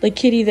like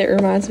kitty that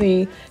reminds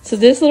me. So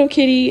this little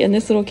kitty and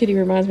this little kitty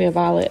reminds me of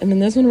Violet, and then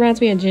this one reminds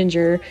me of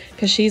Ginger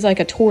because she's like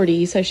a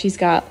tortie, so she's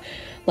got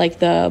like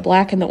the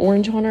black and the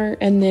orange on her.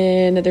 And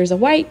then there's a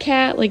white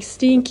cat like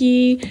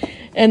Stinky,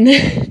 and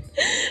then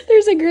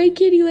there's a gray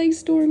kitty like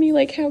Stormy.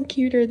 Like, how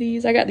cute are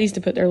these? I got these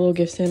to put their little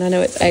gifts in. I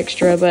know it's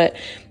extra, but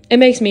it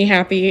makes me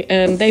happy,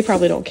 and they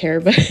probably don't care,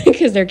 but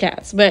because they're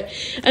cats. But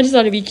I just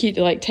thought it'd be cute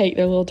to like take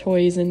their little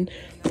toys and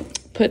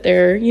put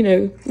their, you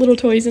know, little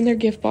toys in their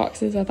gift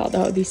boxes. I thought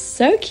that would be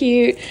so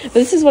cute. But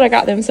this is what I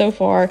got them so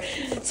far.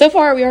 So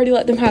far, we already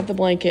let them have the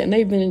blanket, and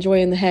they've been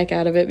enjoying the heck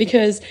out of it,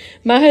 because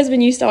my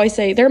husband used to always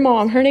say, their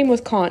mom, her name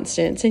was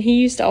Constance, and he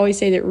used to always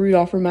say that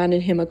Rudolph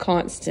reminded him of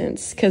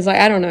Constance, because, like,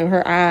 I don't know,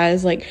 her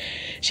eyes, like,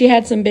 she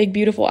had some big,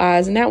 beautiful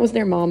eyes, and that was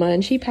their mama,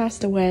 and she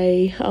passed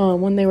away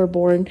when they were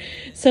born.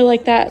 So,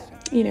 like, that,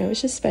 you know,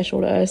 it's just special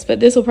to us. But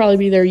this will probably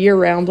be their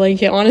year-round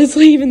blanket,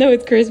 honestly, even though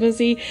it's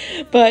Christmassy.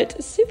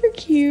 But super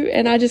cute,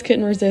 and I just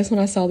couldn't resist when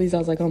I saw these. I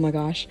was like, oh my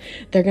gosh,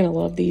 they're gonna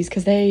love these,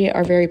 because they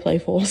are very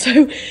playful.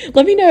 So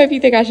let me know if you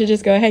think I should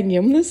just go ahead and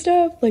give them this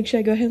stuff. Like, should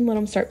I go ahead and let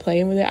them start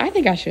playing with it? I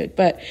think I should,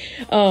 but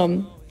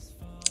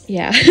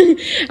yeah.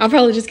 I'll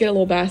probably just get a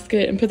little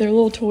basket and put their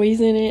little toys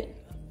in it.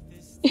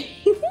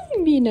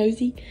 Be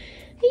nosy.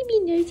 Hey, be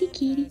nosy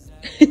kitty.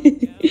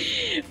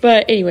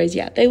 But anyways,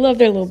 yeah, they love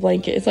their little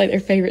blanket. It's like their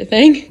favorite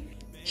thing.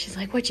 She's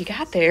like, what you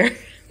got there?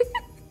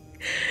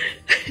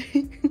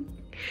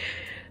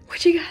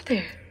 What you got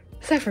there?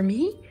 Is that for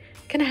me?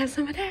 Can I have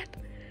some of that?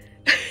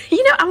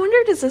 You know, I wonder,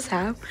 does this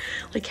have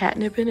like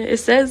catnip in it? It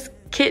says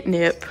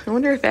kitnip. I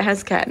wonder if it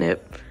has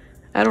catnip.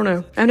 I don't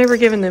know. I've never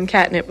given them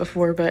catnip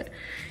before, but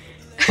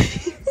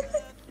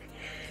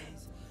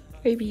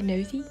maybe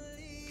nosy.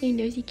 Hey,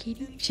 nosy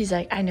kitty. She's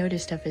like, I know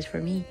this stuff is for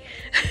me.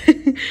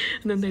 And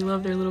then they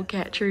love their little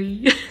cat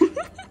tree.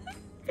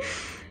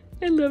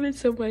 I love it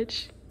so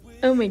much.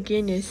 Oh my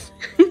goodness.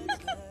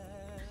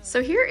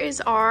 So here is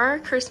our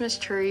Christmas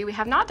tree. We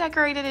have not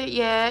decorated it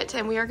yet,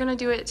 and we are gonna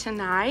do it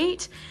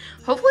tonight.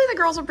 Hopefully the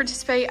girls will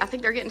participate. I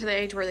think they're getting to the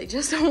age where they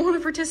just don't want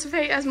to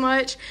participate as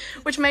much,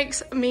 which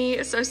makes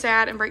me so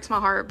sad and breaks my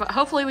heart. But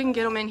hopefully we can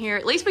get them in here.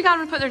 At least we got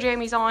them to put their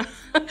jammies on.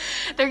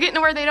 They're getting to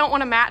where they don't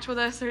want to match with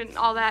us and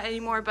all that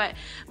anymore. But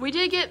we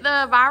did get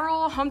the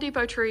viral Home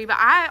Depot tree. But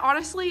I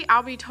honestly,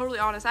 I'll be totally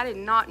honest, I did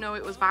not know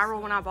it was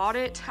viral when I bought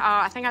it.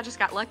 I think I just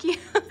got lucky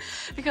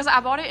because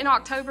I bought it in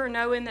October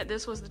knowing that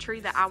this was the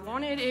tree that I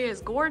wanted. It is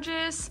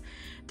gorgeous.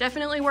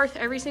 Definitely worth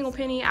every single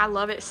penny. I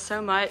love it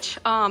so much.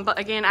 But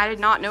again, I did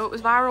not know it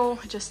was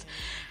viral. It just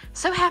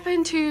so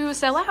happened to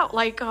sell out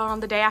like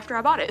the day after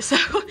I bought it. So,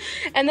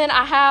 and then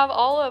I have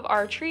all of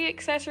our tree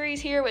accessories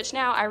here, which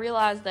now I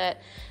realize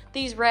that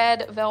these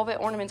red velvet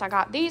ornaments, I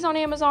got these on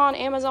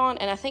Amazon,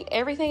 and I think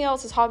everything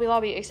else is Hobby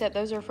Lobby except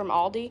those are from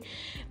Aldi.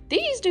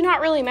 These do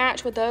not really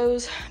match with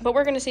those, but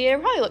we're gonna see. They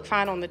probably look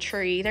fine on the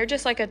tree. They're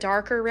just like a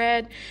darker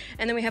red.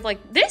 And then we have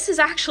like, this is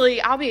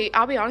actually, I'll be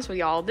honest with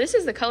y'all, this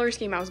is the color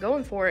scheme I was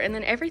going for. And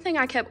then everything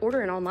I kept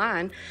ordering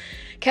online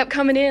kept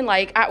coming in,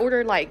 like I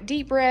ordered like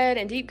deep red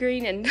and deep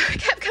green and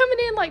kept coming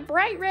in like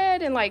bright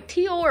red and like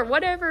teal or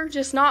whatever,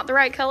 just not the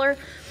right color.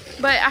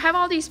 But I have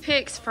all these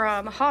picks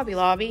from Hobby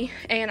Lobby,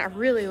 and I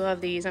really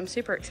love these. I'm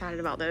super excited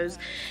about those.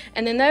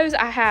 And then those,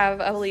 I have,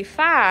 I believe,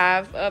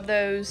 5 of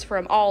those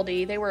from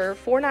Aldi. They were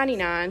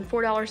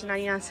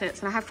 $4.99,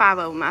 and I have 5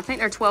 of them. I think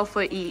they're 12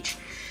 foot each,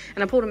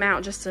 and I pulled them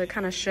out just to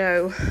kind of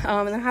show.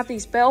 And then I have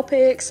these bell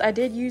picks. I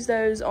did use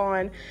those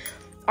on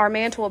our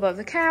mantle above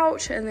the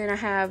couch, and then I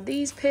have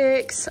these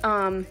picks.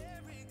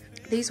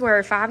 These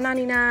were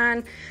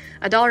 $5.99.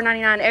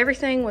 $1.99.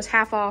 Everything was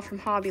half off from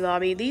Hobby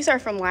Lobby. These are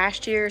from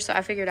last year, so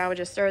I figured I would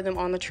just throw them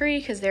on the tree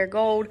because they're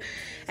gold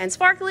and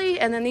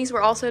sparkly. And then these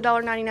were also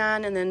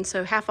 $1.99, and then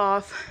so half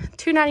off,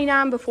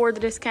 $2.99 before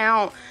the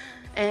discount.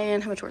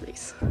 And how much were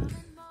these?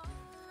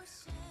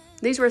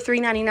 These were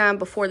 $3.99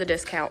 before the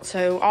discount,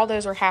 so all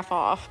those are half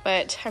off.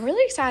 But I'm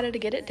really excited to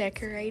get it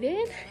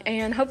decorated,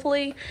 and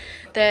hopefully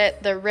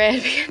that the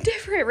red,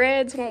 different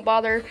reds won't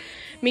bother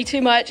me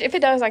too much. If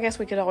it does, I guess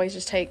we could always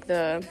just take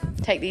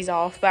these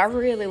off, but I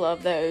really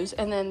love those.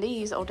 And then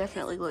these will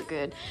definitely look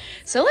good.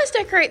 So let's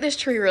decorate this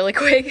tree really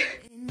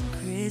quick.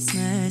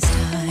 Christmas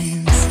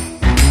times,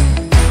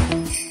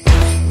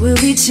 we'll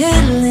be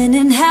chilling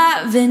and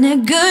having a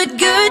good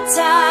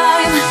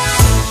time.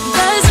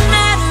 Doesn't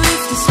matter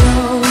if the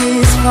snow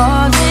is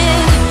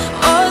falling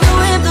or the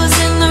wind blows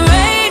and the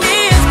rain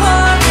is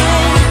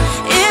pouring.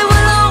 It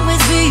will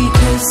always be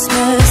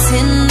Christmas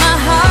in my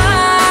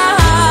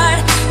heart.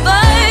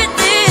 But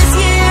this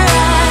year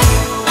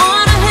I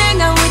wanna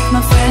hang out with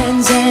my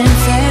friends and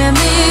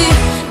family,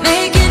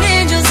 making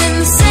angels in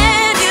the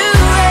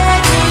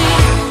sanctuary.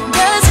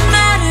 Doesn't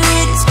matter,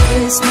 it is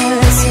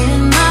Christmas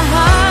in my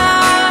heart.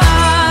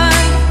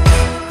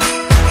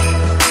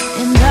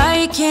 And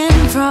I can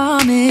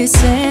promise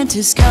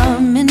Santa's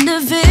coming to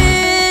visit.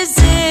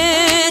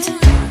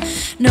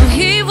 No,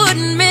 he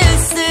wouldn't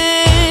miss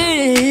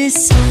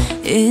this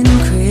in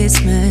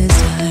Christmas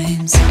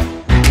times.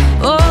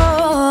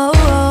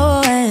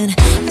 Oh, and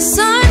the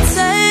sun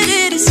said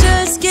it is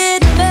just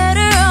getting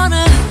better on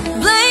a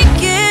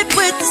blanket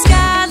with the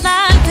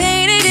skyline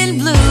painted in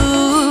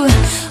blue.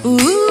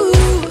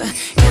 Ooh,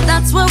 yeah,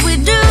 that's what we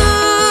do.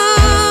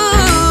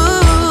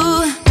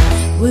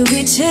 We'll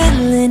be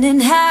chilling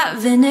and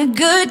having a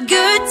good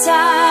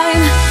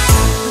time.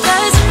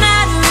 Doesn't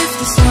matter if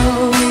the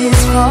snow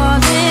is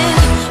falling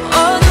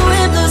or the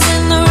wind blows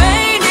and the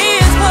rain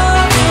is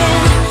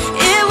pouring.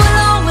 It will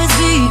always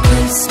be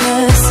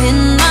Christmas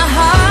in my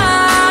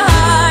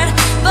heart.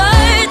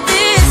 But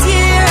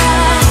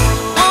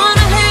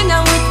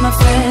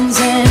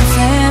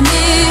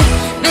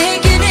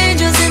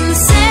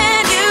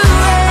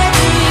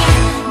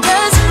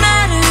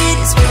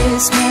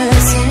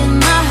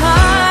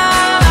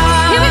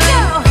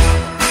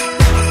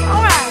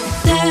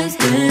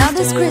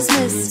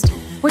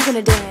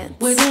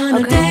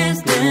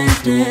dance,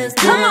 dance, dance,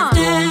 dance,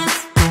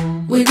 dance.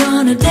 We're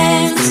gonna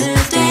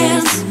dance,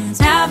 dance,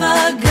 have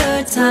a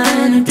good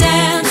time.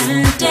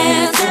 Dance,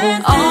 dance,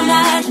 all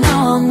night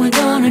long. We're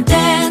gonna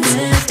dance,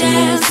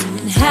 dance,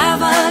 and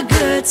have a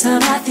good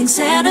time. I think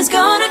Santa's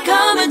gonna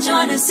come and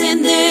join us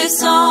in this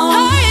song.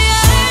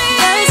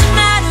 Doesn't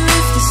matter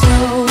if the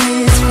snow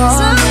is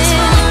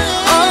falling,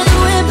 or the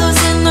wind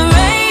blows and the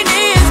rain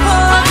is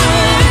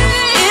pouring.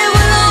 It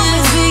will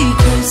always be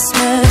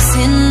Christmas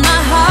in my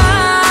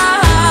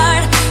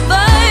heart.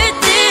 But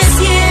this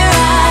year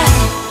I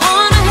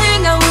wanna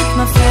hang out with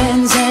my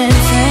friends and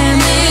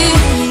family,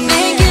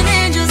 making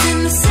angels in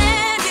the sand.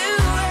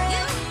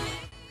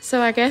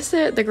 So I guess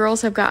that the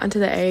girls have gotten to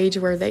the age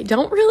where they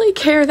don't really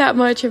care that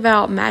much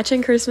about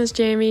matching Christmas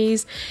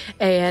jammies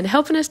and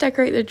helping us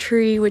decorate the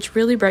tree, which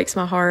really breaks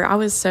my heart. I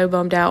was so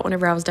bummed out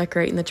whenever I was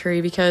decorating the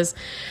tree because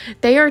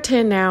they are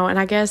 10 now, and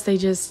I guess they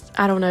just,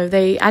 I don't know,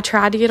 I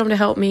tried to get them to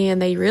help me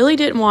and they really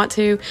didn't want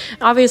to.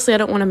 Obviously, I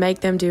don't want to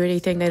make them do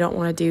anything they don't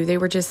want to do. They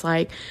were just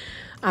like,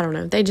 I don't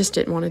know, they just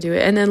didn't want to do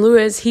it. And then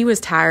Lewis, he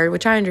was tired,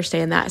 which I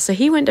understand that. So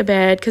he went to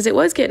bed because it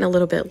was getting a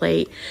little bit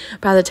late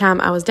by the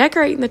time I was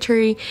decorating the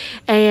tree.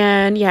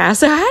 And yeah,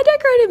 so I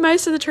decorated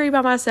most of the tree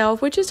by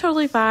myself, which is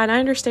totally fine.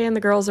 I understand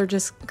the girls are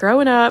just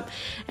growing up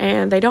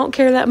and they don't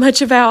care that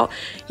much about,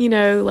 you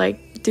know,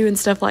 like doing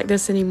stuff like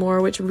this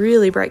anymore, which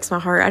really breaks my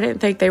heart. I didn't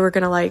think they were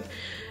going to like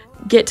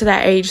get to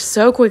that age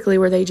so quickly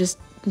where they just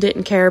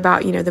didn't care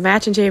about, you know, the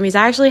matching jammies.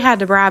 I actually had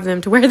to bribe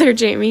them to wear their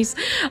jammies.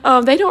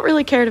 They don't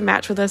really care to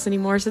match with us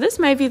anymore. So this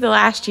may be the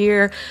last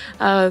year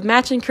of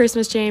matching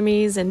Christmas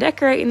jammies and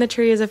decorating the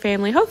tree as a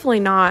family. Hopefully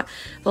not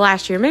the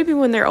last year. Maybe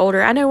when they're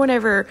older. I know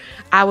whenever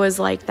I was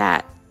like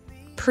that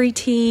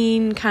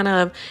preteen, kind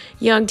of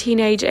young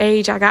teenage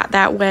age, I got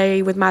that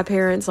way with my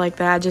parents like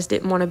that. I just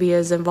didn't want to be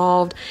as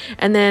involved.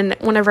 And then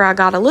whenever I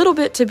got a little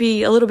bit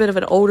of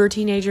an older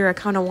teenager, I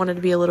kind of wanted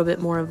to be a little bit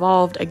more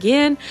involved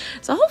again.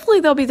 So hopefully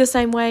they'll be the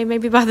same way.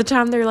 Maybe by the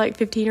time they're like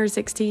 15 or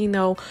 16,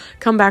 they'll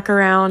come back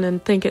around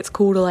and think it's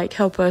cool to like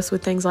help us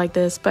with things like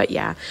this. But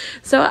yeah,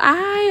 so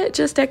I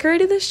just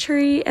decorated this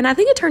tree and I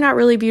think it turned out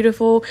really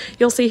beautiful.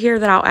 You'll see here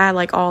that I'll add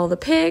like all the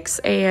picks,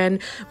 and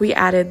we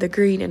added the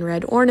green and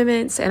red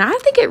ornaments, and I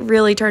think it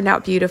really turned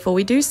out beautiful.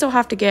 We do still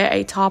have to get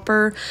a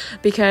topper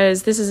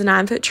because this is a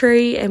 9-foot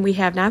tree and we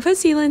have 9-foot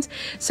ceilings,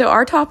 so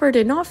our topper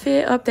did not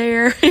fit up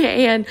there.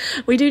 And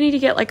we do need to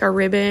get like a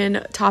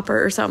ribbon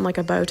topper or something, like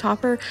a bow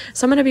topper,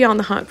 so I'm going to be on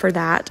the hunt for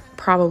that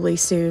probably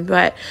soon.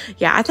 But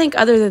yeah, I think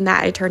other than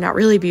that, it turned out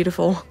really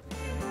beautiful.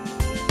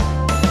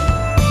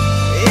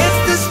 It's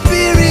the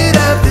spirit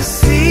of the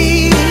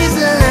season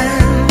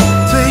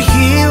to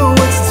heal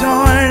what's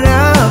torn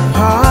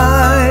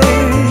apart.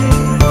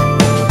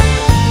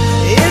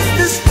 It's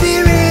the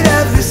spirit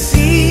of the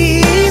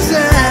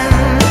season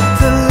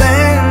to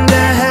lend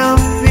a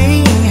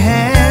helping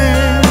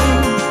hand.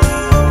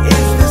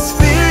 It's the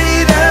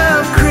spirit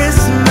of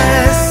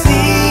Christmas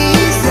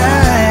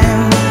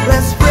season.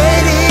 Let's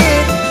spread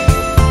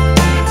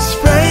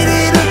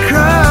it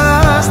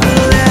across the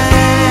land.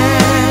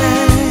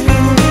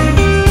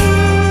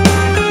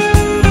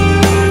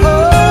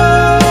 Oh,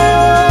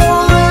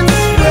 let's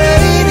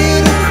spread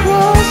it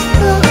across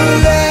the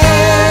land.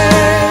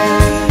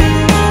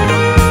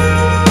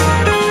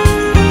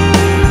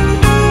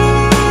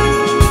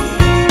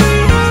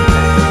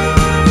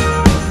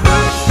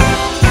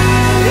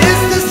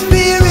 It's the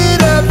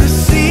spirit of the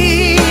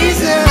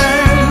season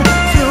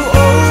to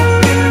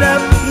open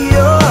up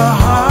your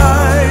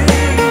heart.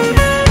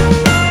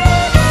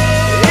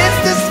 It's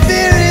the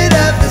spirit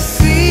of the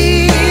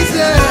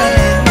season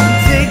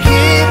to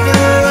give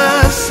your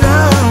love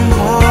some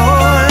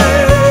more.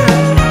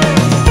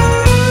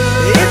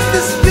 It's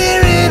the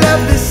spirit of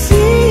the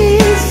season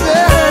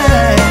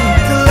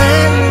to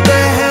lend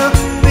a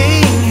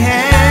helping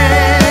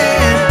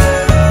hand.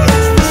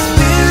 It's the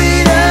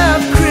spirit of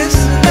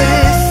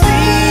Christmas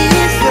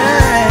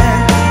season.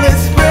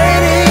 Let's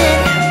spread it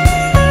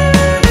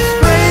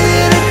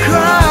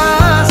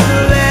across the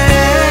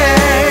land.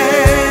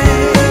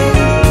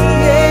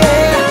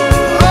 Yeah,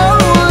 oh,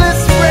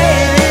 let's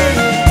spread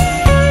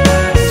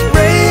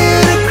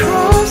it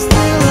across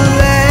the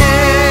land.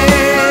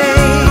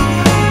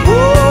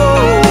 Ooh,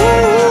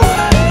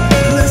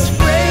 let's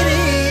spread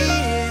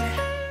it.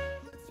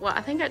 Well,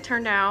 I think it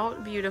turned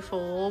out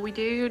beautiful. We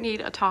do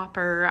need a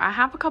topper. I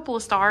have a couple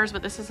of stars,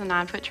 but this is a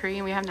 9-foot tree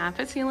and we have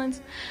 9-foot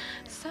ceilings,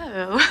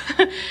 so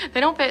they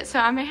don't fit. So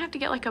I may have to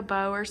get like a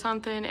bow or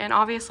something. And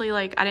obviously,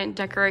 like, I didn't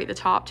decorate the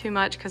top too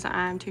much because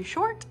I'm too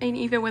short, and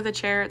even with a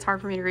chair it's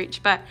hard for me to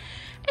reach, but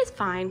it's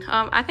fine.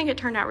 I think it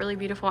turned out really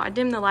beautiful. I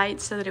dimmed the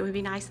lights so that it would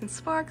be nice and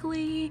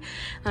sparkly.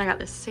 Then I got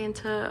this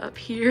Santa up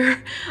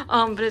here,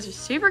 but it's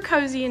just super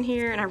cozy in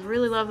here, and I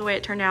really love the way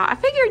it turned out. I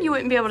figured you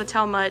wouldn't be able to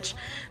tell much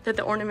that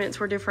the ornaments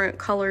were different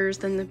colors colors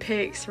than the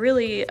pics.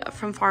 Really,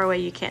 from far away,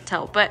 you can't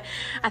tell. But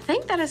I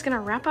think that is going to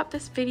wrap up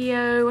this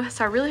video.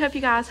 So I really hope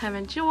you guys have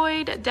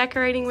enjoyed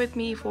decorating with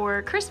me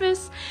for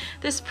Christmas.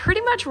 This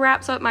pretty much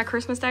wraps up my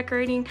Christmas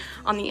decorating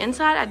on the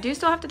inside. I do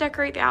still have to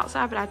decorate the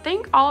outside, but I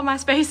think all of my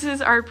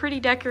spaces are pretty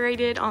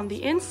decorated on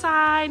the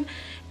inside.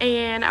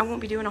 And I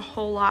won't be doing a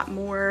whole lot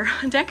more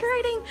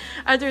decorating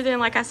other than,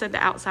 like I said,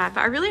 the outside.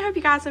 But I really hope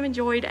you guys have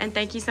enjoyed, and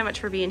thank you so much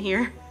for being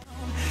here.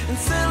 And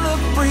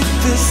celebrate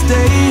this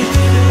day.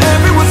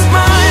 Everyone's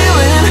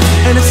smiling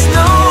and it's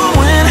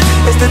snowing.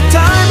 It's the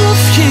time of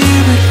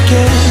year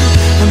again.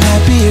 I'm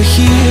happy you're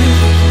here,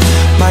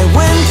 my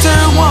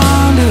winter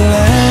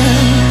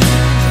wonderland.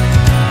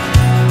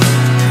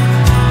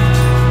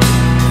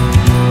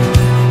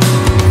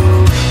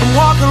 I'm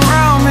walking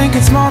around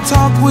making small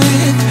talk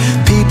with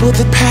people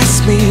that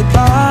pass me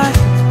by.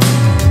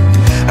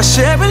 I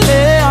share a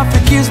laugh,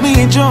 it gives me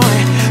joy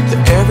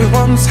that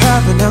everyone's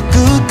having a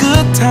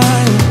good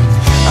time.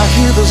 I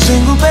hear those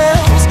jingle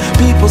bells,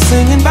 people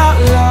singing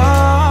about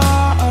love.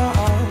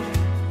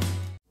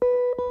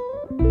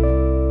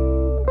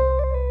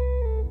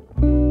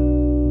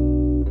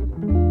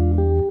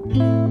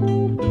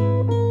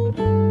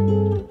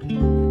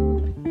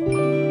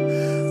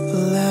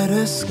 Let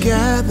us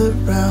gather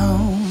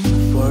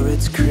round, for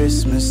it's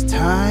Christmas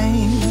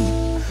time.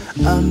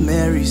 A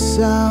merry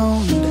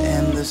sound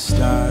and the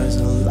stars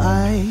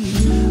alight.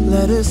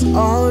 Let us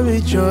all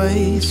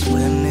rejoice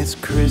when it's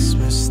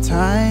Christmas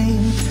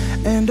time,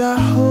 and our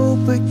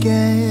hope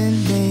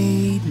again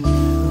made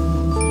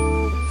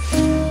new.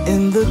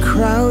 In the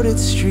crowded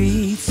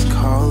streets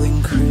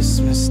calling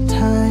Christmas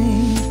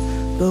time,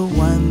 the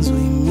ones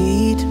we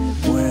meet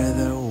wear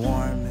their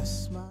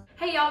warmest smile.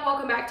 Hey y'all,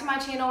 welcome back to my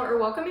channel, or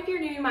welcome if you're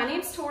new. My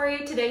name's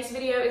Tori. Today's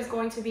video is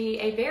going to be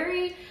a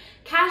very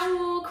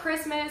casual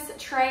Christmas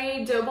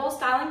tray dough bowl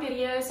styling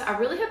video, so I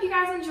really hope you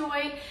guys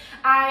enjoy.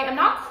 I am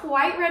not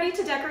quite ready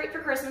to decorate for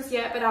Christmas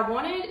yet, but I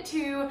wanted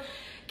to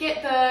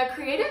get the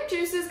creative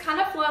juices kind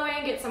of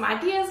flowing, get some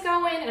ideas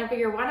going, and I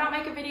figured why not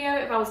make a video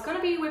if I was going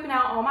to be whipping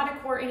out all my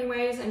decor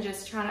anyways and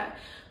just trying to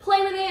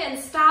play with it and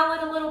style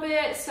it a little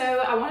bit. So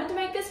I wanted to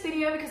make this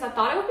video because I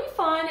thought it would be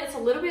fun. It's a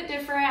little bit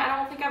different. I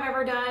don't think I've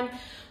ever done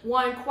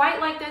one quite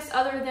like this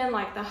other than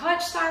like the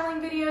hutch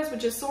styling videos,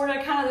 which is sort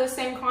of kind of the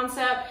same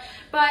concept,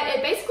 but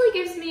it basically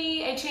gives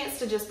me a chance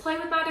to just play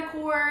with my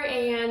decor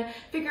and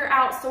figure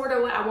out sort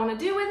of what I want to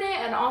do with it,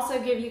 and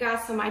also give you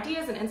guys some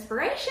ideas and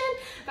inspiration.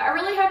 But I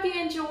really hope you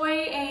enjoy,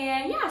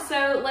 and yeah,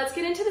 so let's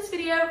get into this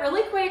video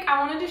really quick.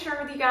 I wanted to share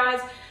with you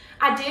guys,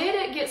 I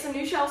did get some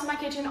new shelves in my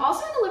kitchen,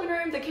 also in the living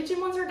room. The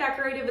kitchen ones are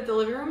decorated, but the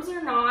living rooms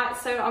are not,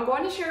 so I'm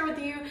going to share with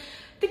you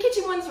the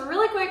kitchen ones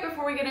really quick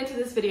before we get into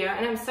this video,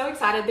 and I'm so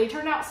excited. They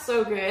turned out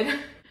so good.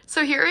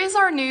 So here is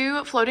our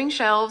new floating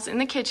shelves in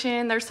the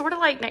kitchen. They're sort of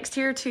like next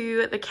here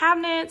to the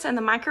cabinets and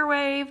the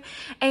microwave.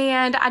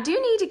 And I do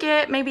need to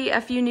get maybe a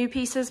few new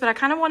pieces, but I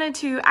kind of wanted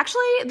to,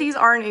 actually these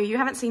are new. You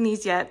haven't seen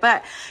these yet,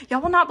 but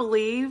y'all will not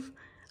believe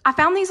I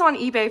found these on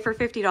eBay for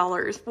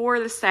 $50 for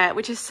the set,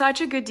 which is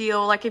such a good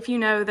deal. Like if you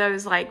know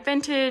those like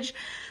vintage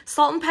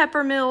salt and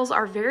pepper mills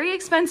are very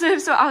expensive,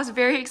 so I was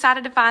very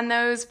excited to find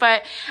those.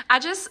 But I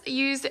just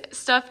used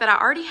stuff that I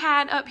already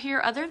had up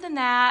here. Other than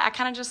that, I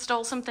kind of just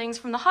stole some things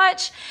from the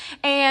hutch.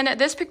 And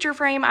this picture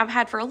frame I've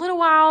had for a little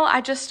while.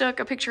 I just took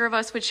a picture of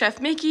us with Chef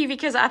Mickey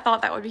because I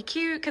thought that would be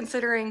cute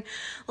considering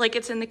like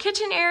it's in the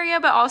kitchen area,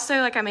 but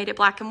also like I made it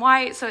black and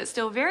white, so it's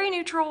still very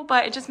neutral,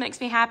 but it just makes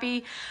me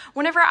happy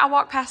whenever I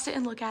walk past it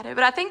and look at it.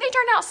 But I think they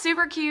turned out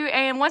super cute,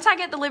 and once I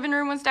get the living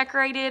room ones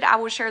decorated, I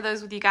will share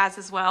those with you guys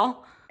as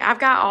well. I've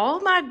got all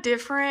of my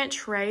different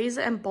trays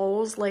and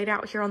bowls laid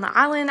out here on the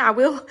island. I'm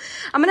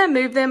gonna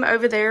move them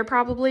over there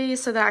probably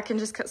so that I can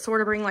just sort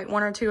of bring like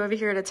one or two over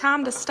here at a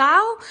time to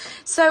style.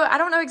 So I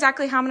don't know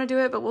exactly how I'm gonna do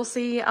it, but we'll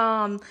see.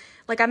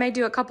 Like I may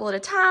do a couple at a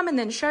time and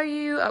then show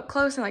you up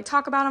close and like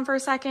talk about them for a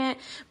second.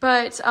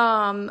 But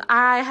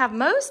I have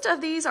most of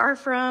these are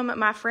from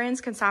my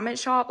friend's consignment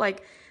shop,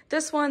 like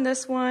this one,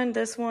 this one,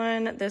 this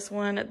one, this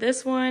one,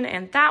 this one,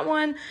 and that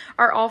one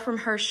are all from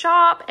her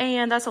shop,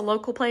 and that's a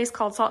local place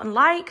called Salt and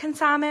Light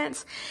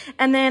Consignments.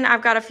 And then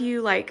I've got a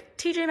few like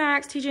TJ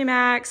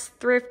Maxx,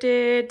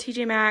 Thrifted,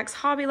 TJ Maxx,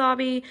 Hobby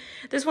Lobby.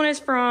 This one is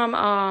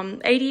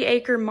from 80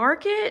 Acre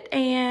Market,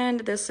 and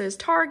this is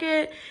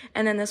Target,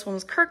 and then this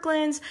one's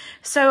Kirkland's.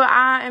 So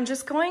I am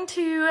just going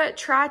to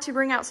try to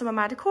bring out some of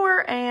my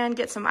decor and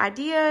get some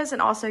ideas,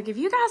 and also give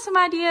you guys some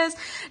ideas,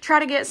 try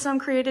to get some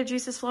creative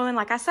juices flowing.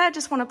 Like I said,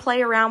 just want to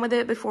play around with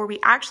it before we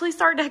actually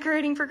start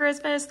decorating for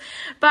Christmas.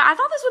 But I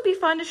thought this would be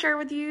fun to share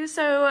with you.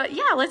 So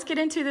yeah, let's get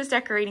into this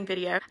decorating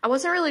video. I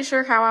wasn't really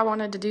sure how I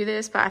wanted to do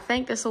this, but I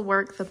think this will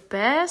work the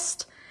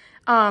best.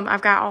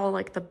 I've got all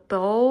like the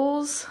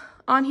bowls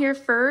on here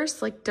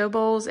first, like dough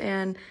bowls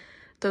and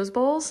those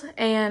bowls,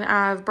 and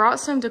I've brought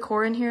some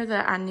decor in here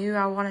that I knew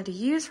I wanted to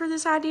use for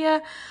this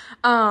idea.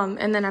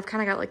 And then I've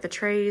kind of got like the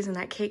trays and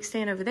that cake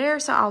stand over there,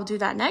 so I'll do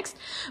that next.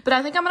 But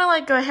I think I'm gonna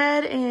like go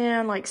ahead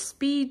and like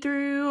speed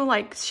through,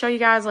 like show you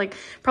guys like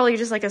probably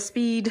just like a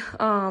speed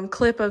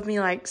clip of me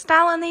like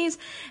styling these,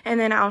 and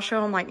then I'll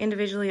show them like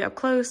individually up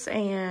close.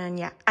 And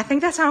yeah, I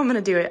think that's how I'm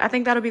gonna do it. I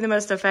think that'll be the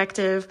most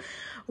effective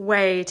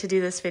way to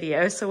do this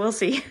video, so we'll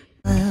see.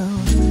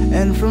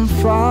 And from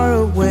far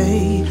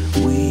away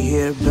we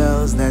hear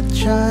bells that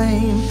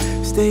chime,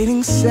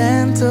 stating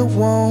Santa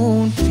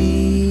won't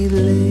be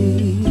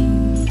late.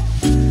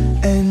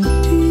 And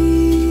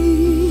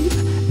deep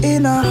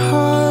in our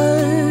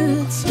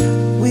hearts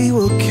we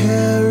will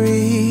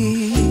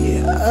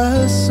carry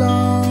a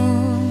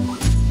song,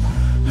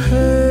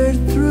 heard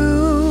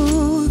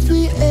through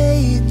the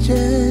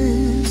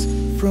ages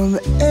from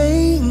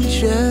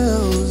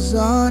angels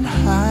on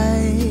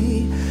high.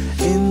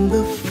 In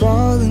the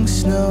falling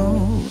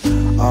snow,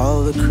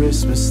 all the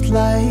Christmas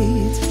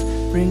lights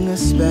bring a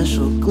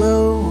special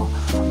glow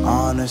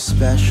on a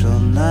special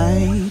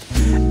night.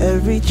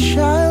 Every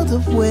child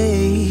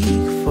awake,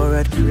 for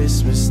at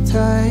Christmas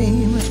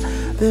time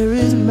there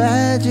is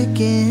magic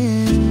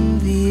in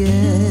the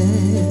air.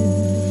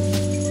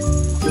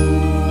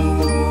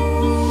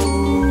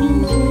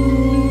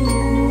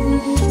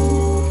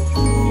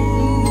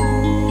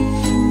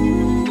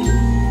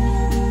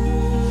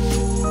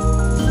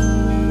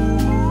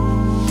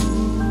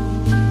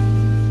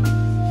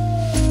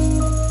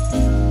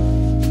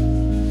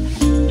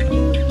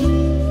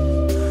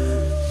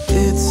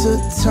 It's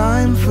a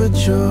time for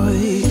joy,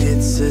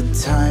 it's a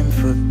time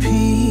for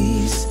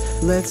peace.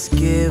 Let's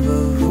give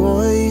a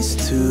voice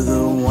to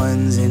the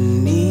ones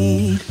in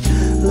need.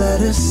 Let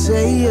us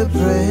say a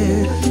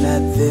prayer,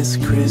 let this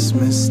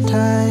Christmas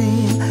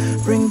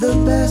time bring the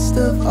best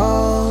of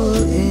all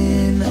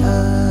in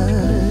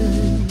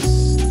us.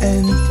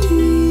 And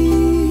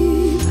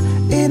deep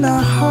in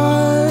our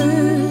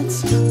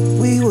hearts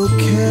we will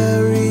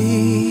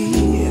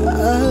carry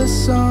a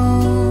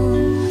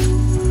song,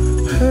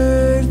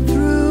 heard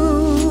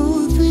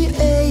through the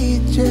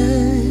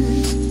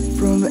ages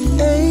from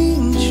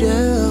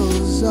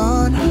angels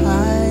on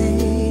high.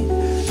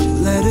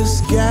 Let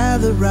us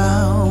gather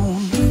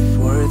round,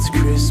 for it's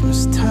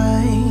Christmas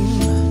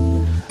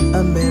time.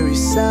 A merry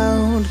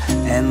sound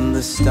and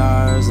the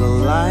stars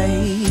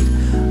alight.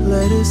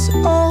 Let us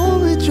all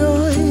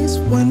rejoice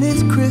when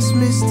it's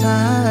Christmas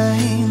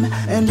time,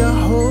 and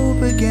our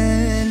hope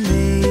again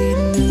made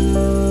new.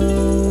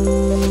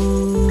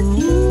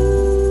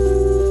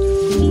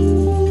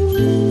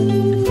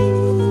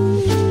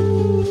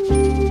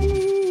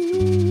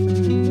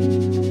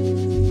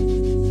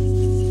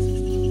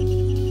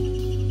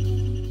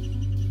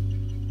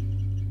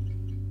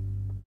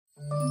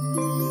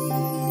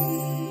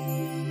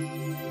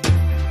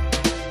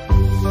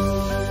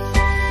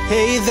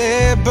 Hey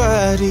there,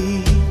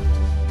 buddy,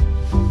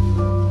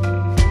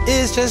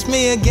 it's just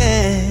me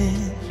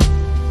again.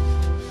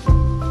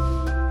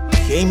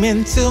 Came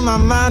into my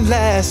mind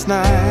last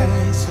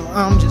night, so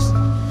I'm just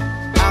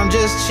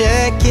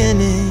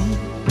checking in.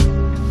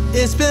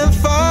 It's been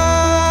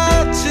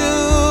far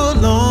too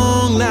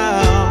long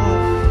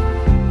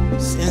now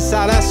since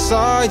I last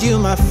saw you,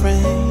 my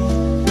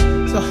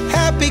friend. So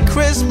happy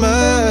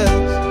Christmas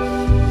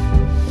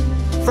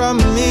from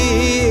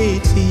me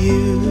to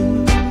you.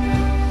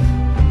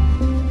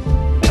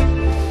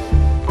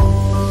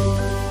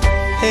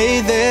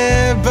 Hey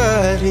there,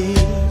 buddy,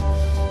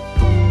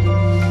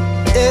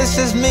 it's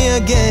just me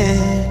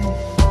again.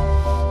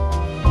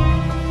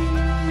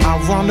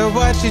 I wonder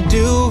what you're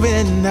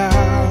doing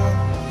now.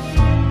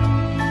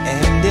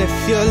 And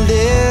if you're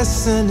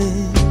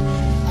listening,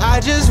 I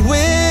just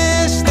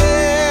wish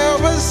there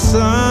was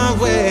some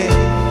way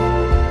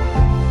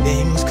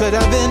things could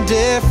have been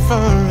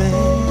different.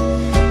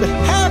 But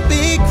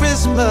happy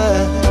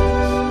Christmas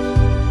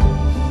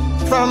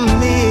from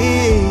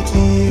me to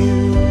you.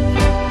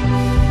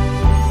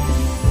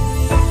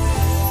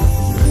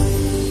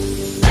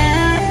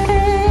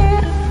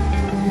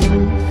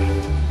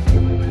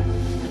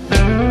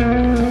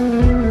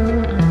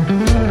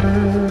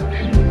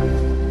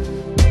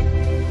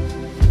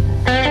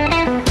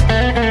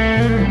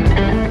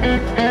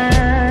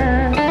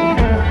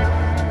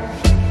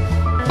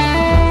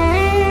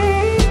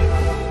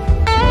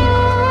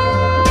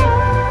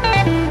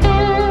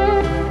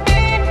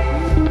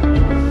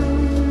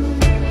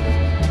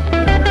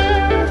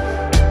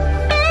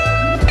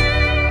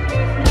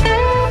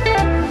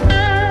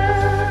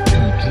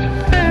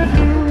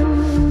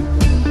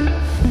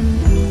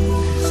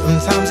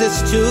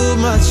 Too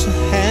much to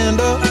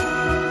handle.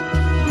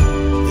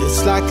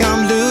 It's like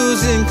I'm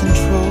losing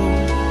control.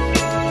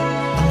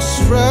 I'm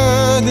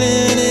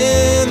struggling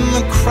in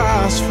the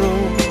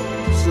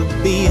crossroads of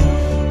being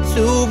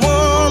too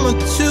warm or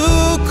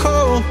too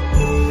cold.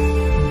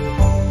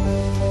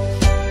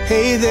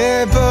 Hey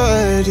there,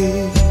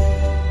 buddy,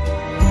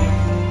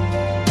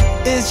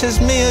 it's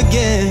just me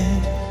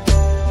again.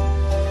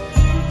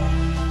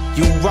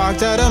 You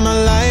walked out of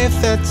my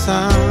life that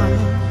time,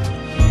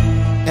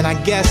 And I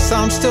guess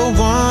I'm still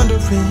wondering,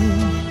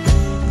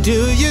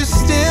 do you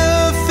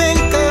still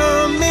think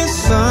of me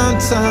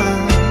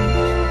sometime?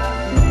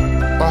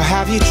 Or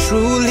have you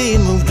truly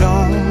moved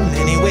on?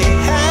 Anyway,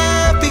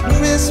 happy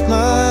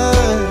Christmas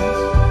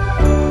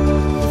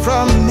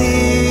from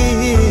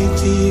me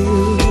to you.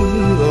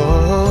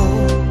 Oh,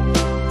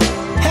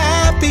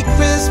 happy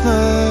Christmas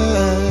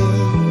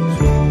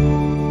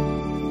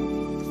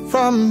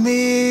from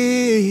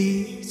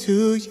me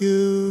to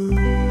you.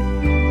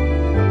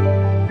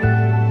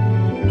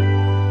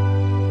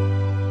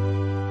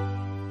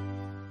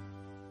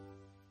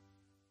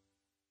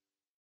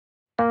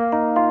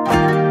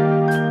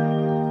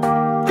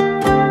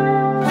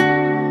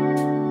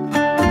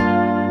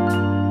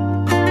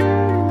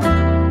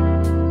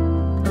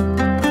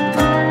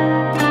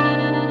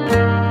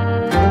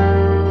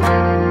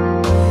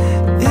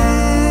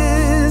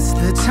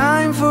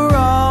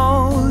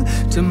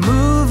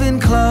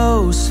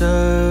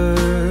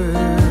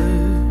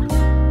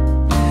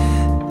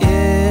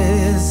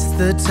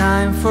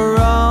 Time for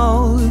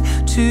all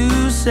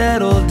to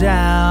settle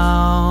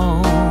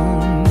down.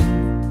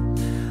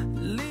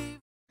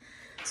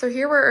 So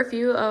here were a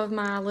few of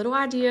my little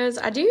ideas.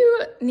 I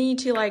do need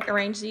to like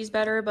arrange these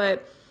better,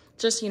 but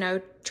just, you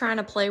know, trying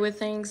to play with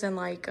things and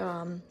like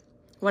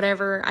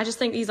whatever. I just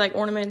think these like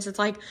ornaments, it's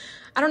like,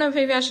 I don't know if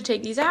maybe I should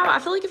take these out. I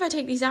feel like if I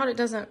take these out, it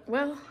doesn't,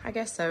 well, I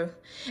guess so.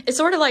 It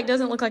sort of like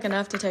doesn't look like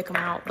enough to take them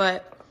out,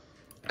 but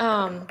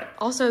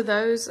also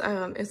those,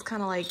 it's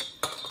kind of like,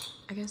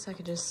 I guess I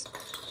could just,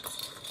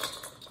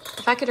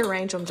 if I could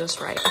arrange them just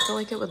right, I feel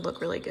like it would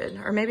look really good.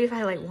 Or maybe if I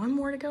had like one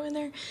more to go in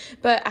there.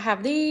 But I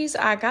have these.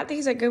 I got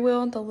these at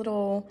Goodwill, the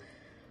little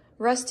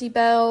rusty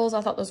bells.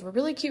 I thought those were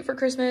really cute for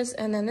Christmas.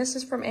 And then this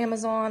is from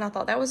Amazon. I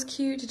thought that was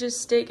cute to just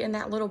stick in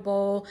that little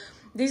bowl.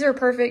 These are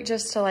perfect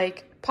just to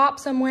like pop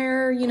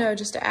somewhere, you know,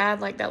 just to add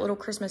like that little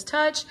Christmas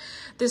touch.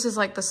 This is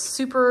like the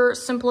super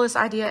simplest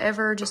idea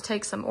ever. Just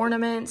take some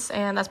ornaments,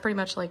 and that's pretty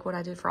much like what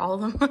I did for all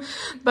of them.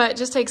 But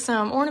just take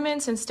some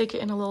ornaments and stick it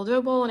in a little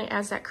dough bowl, and it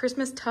adds that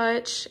Christmas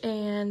touch.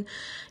 And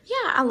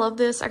yeah, I love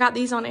this. I got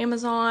these on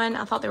Amazon.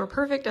 I thought they were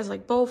perfect as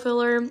like bowl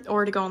filler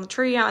or to go on the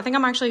tree. I think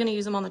I'm actually going to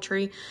use them on the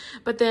tree,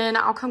 but then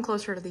I'll come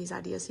closer to these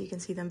ideas so you can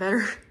see them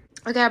better.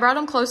 Okay, I brought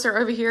them closer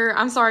over here.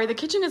 I'm sorry, the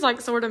kitchen is like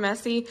sort of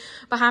messy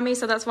behind me,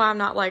 so that's why I'm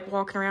not like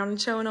walking around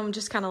and showing them.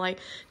 Just kind of like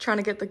trying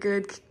to get the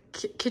good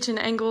kitchen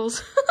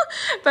angles.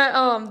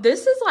 But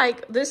this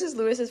is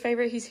Lewis's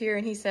favorite. He's here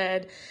and he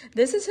said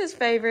this is his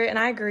favorite, and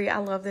I agree. I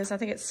love this. I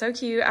think it's so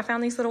cute. I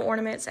found these little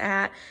ornaments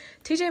at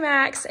TJ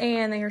Maxx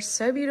and they are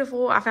so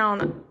beautiful. I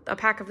found a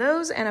pack of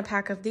those and a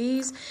pack of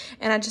these,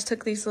 and I just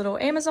took these little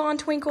Amazon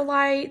twinkle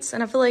lights,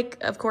 and I feel like,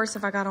 of course,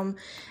 if I got them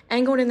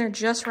angled in there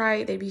just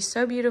right, they'd be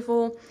so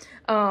beautiful.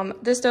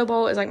 This dough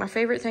bowl is like my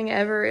favorite thing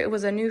ever. It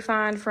was a new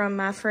find from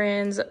my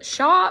friend's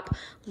shop.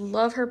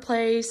 Love her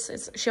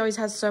place. She always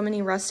has so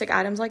many rustic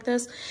items like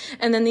this.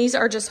 And then these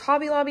are just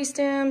Hobby Lobby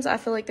stems. I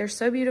feel like they're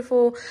so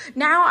beautiful.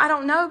 Now I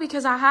don't know,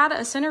 because I had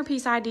a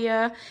centerpiece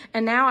idea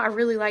and now I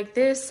really like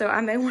this, so I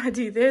may want to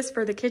do this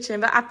for the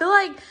kitchen. But I feel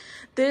like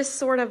this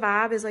sort of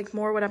vibe is like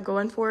more what I'm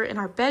going for in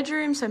our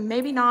bedroom, so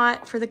maybe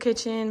not for the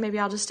kitchen. Maybe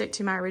I'll just stick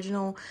to my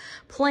original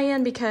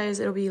plan, because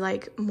it'll be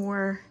like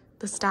more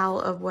the style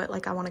of what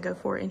like I want to go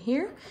for in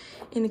here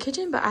in the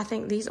kitchen. But I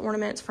think these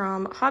ornaments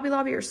from Hobby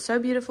Lobby are so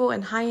beautiful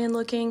and high-end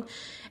looking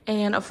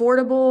and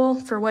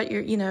affordable for what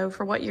you're, you know,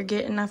 for what you're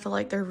getting. I feel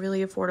like they're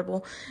really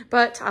affordable,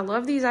 but I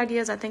love these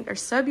ideas. I think they're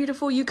so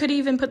beautiful. You could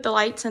even put the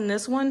lights in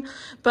this one,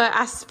 but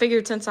I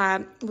figured since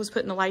I was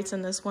putting the lights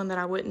in this one that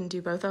I wouldn't do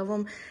both of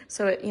them.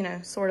 So it, you know,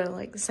 sort of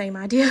like the same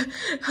idea,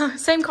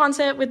 same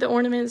concept with the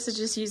ornaments, to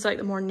just use like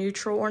the more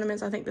neutral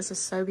ornaments. I think this is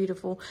so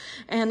beautiful,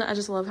 and I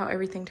just love how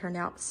everything turned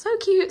out. So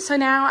cute. So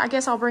now I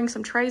guess I'll bring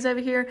some trays over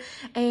here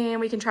and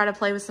we can try to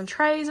play with some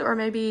trays, or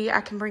maybe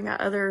I can bring that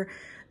other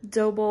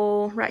dough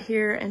bowl right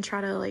here and try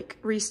to like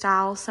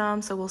restyle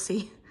some, so we'll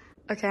see.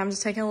 Okay, I'm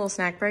just taking a little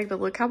snack break, but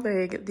look how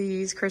big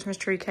these Christmas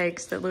tree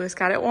cakes that Lewis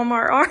got at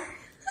Walmart are.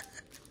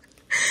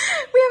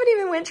 We haven't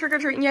even went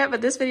trick-or-treating yet, but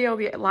this video will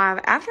be live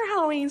after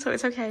Halloween, so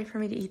it's okay for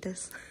me to eat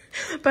this.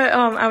 But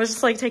I was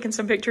just like taking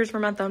some pictures for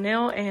my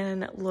thumbnail,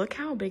 and look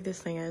how big this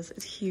thing is.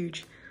 It's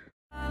huge.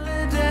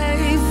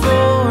 Holiday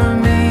for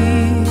me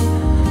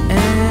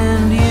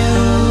and you,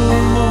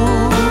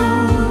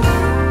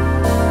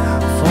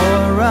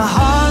 for a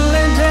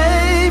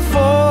holiday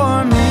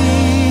for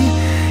me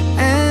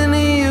and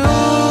you.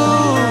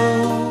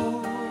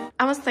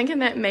 I was thinking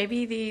that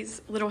maybe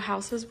these little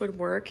houses would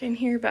work in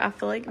here, but I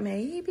feel like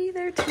maybe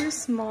they're too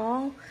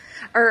small.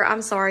 Or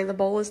I'm sorry, the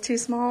bowl is too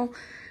small.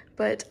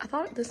 But I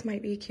thought this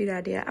might be a cute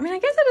idea. I mean, I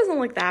guess it doesn't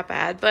look that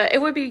bad, but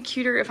it would be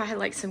cuter if I had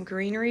like some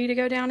greenery to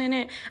go down in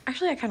it.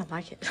 Actually, I kind of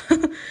like it.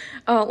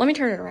 Let me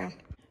turn it around.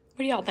 What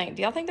do y'all think?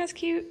 Do y'all think that's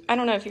cute? I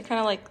don't know if you're kind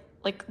of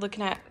like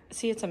looking at,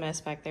 see, it's a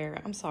mess back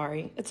there. I'm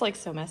sorry. It's like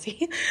so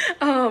messy.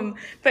 But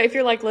if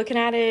you're like looking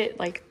at it,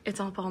 like it's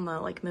up on the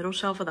like middle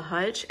shelf of the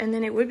hutch, and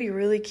then it would be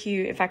really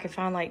cute if I could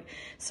find like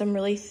some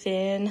really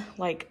thin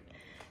like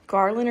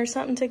garland or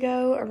something to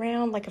go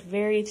around, like a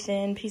very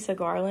thin piece of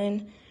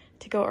garland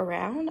to go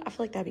around. I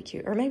feel like that'd be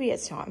cute. Or maybe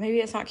it's not. Maybe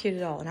it's not cute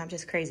at all and I'm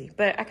just crazy.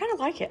 But I kind of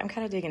like it. I'm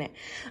kind of digging it.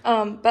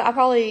 But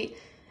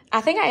I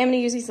think I am going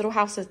to use these little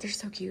houses. They're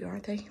so cute,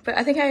 aren't they? But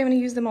I think I am going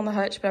to use them on the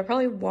hutch, but I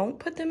probably won't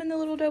put them in the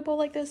little dough bowl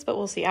like this, but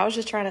we'll see. I was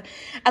just trying to,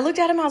 I looked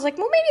at them, I was like,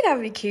 well, maybe that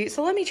would be cute.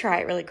 So let me try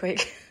it really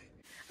quick.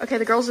 Okay,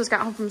 the girls just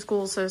got home from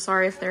school, so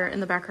sorry if they're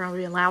in the background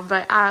being loud,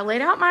 but I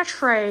laid out my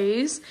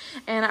trays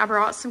and I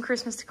brought some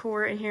Christmas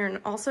decor in here and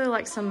also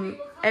like some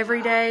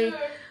everyday,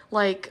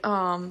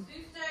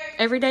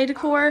 everyday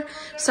decor.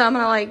 So I'm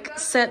gonna like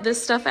set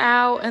this stuff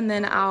out and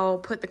then I'll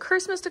put the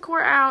Christmas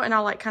decor out and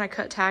I'll like kind of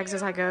cut tags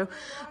as I go.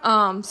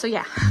 So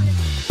yeah.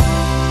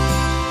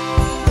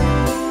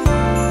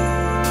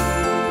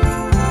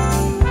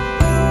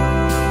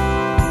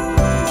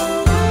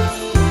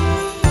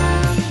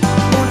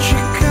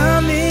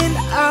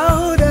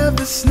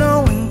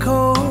 Snow and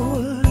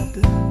cold,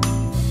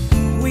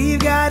 we've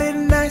got it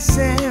nice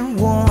and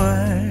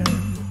warm.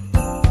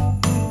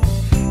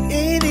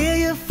 In here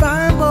you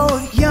find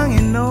both young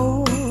and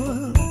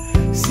old,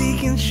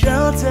 seeking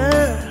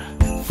shelter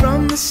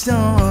from the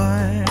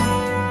storm.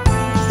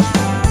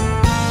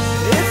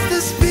 It's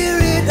the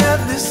spirit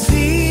of the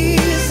season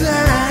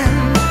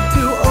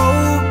to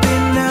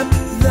open up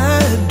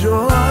the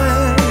door.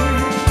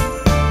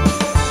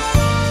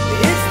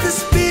 It's the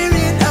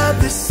spirit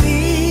of the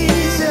season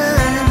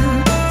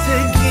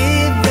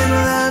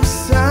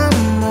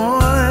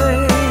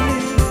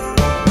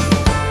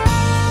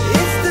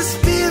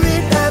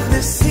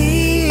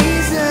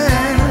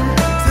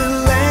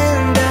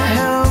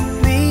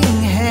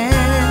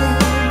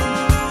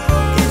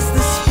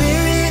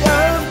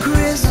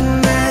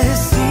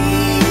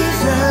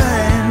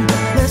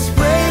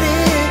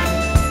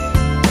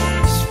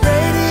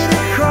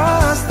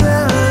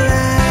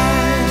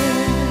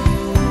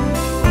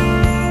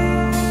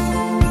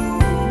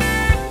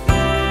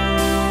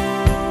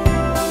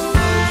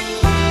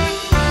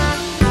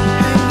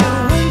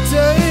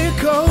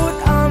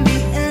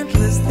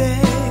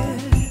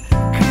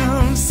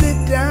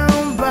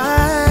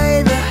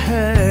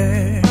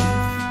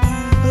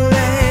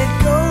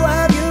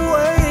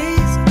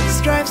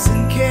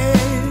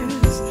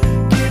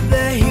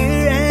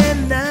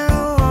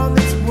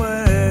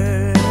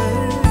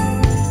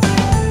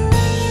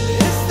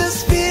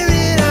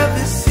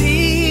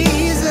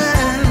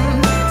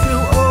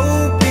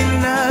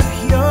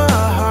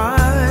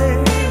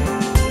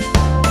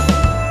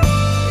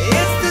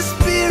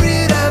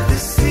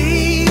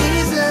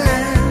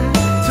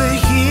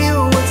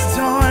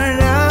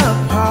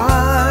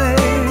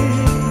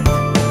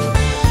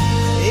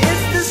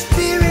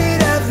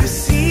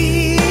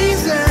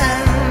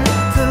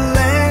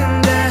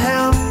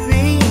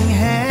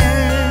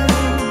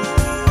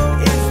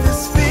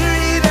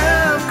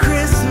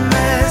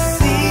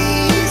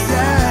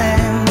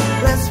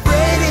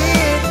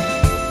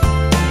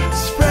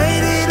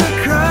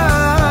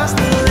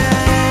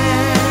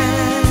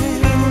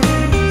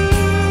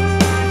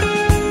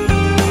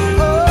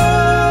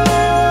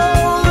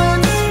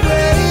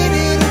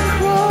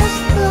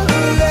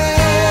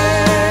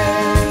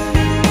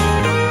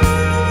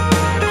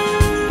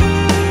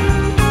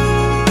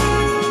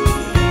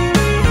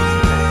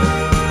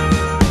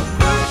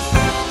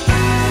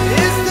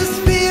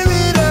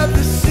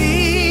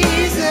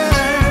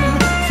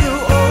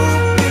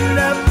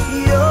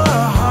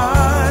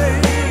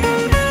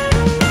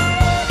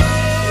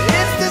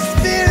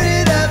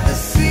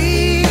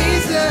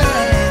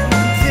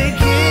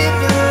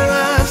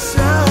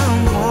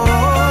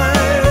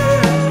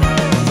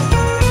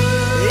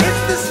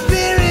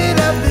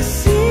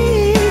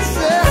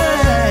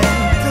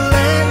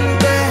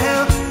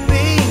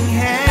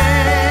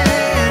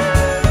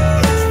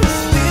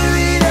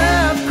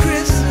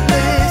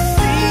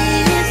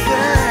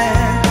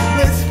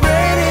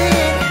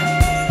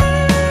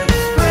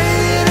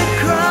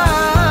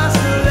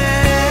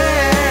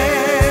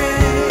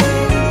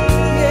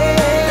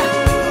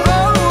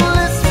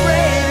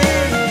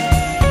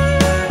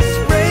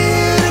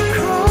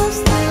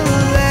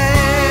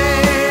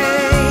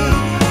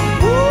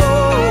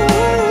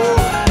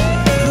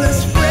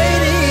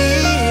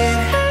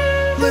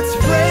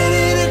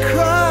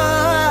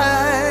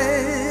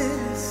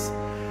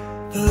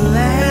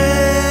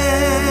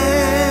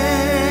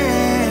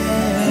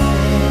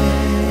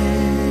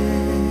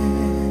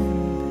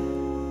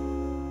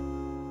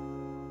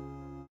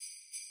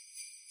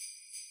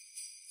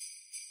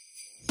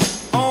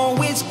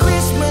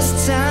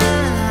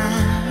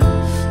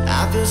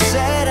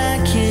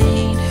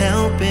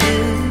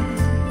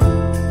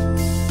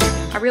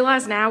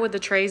realize now with the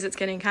trays it's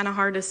getting kind of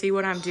hard to see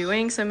what I'm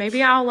doing, so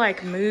maybe I'll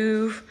like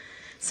move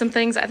some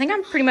things. I think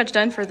I'm pretty much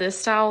done for this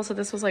style, so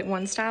this was like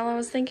one style I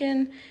was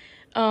thinking.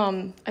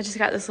 I just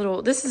got this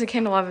little, this is a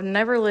candle I've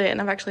never lit and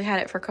I've actually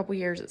had it for a couple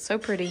years. It's so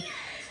pretty.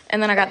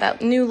 And then I got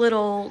that new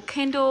little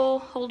candle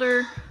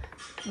holder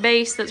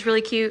base that's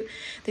really cute,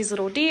 these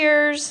little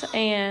deers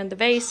and the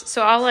vase.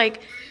 So I'll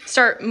like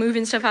start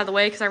moving stuff out of the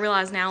way because I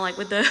realize now like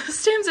with the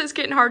stems it's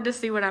getting hard to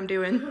see what I'm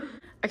doing.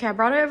 Okay, I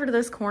brought it over to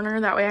this corner.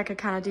 That way I could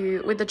kind of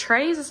do, with the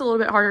trays, it's a little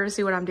bit harder to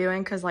see what I'm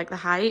doing because like the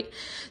height.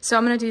 So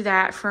I'm going to do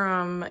that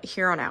from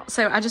here on out.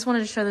 So I just wanted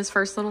to show this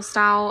first little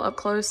style up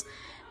close.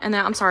 And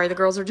then, I'm sorry, the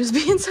girls are just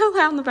being so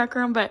loud in the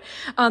background, but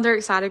they're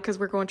excited because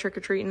we're going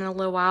trick-or-treating in a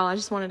little while. I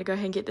just wanted to go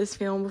ahead and get this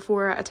filmed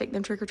before I take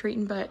them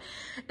trick-or-treating, but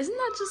isn't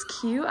that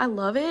just cute? I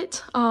love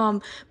it.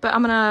 But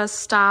I'm going to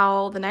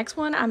style the next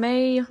one. I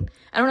don't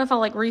know if I'll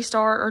like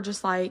restart or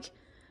just like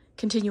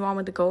continue on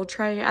with the gold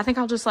tray. I think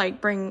I'll just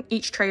like bring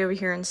each tray over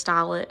here and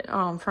style it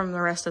from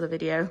the rest of the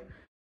video.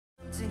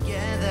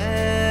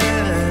 Together,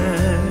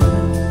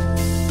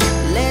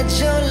 let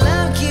your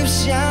love keep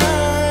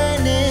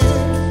shining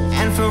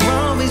and for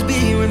always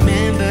be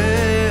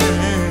remembered,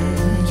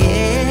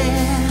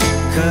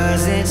 yeah,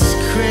 'cause it's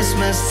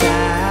Christmas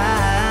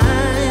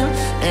time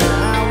and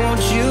I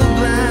want you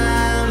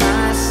by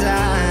my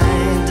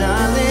side,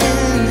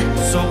 darling,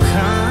 so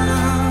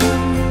come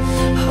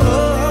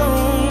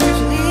home,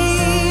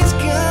 please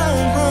come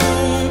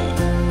home.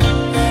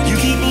 You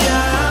keep me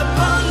up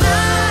all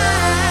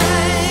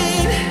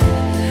night,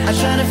 I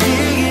try to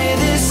figure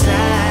this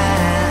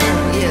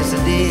out, yes I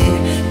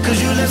did,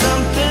 'cause you left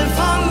something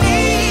for me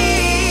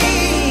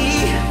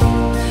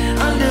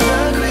under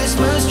a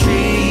Christmas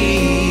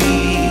tree,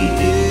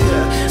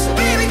 yeah. So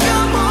baby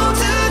come home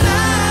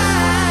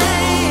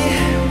tonight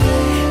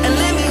and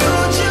let me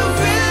hold you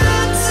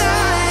real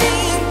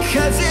tight,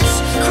 'cause it's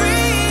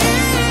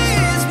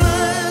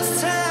Christmas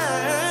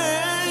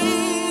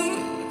time,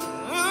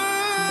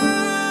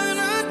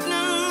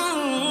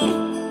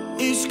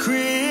 it's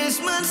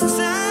Christmas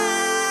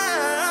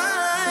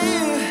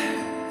time,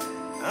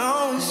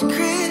 oh it's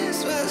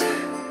Christmas.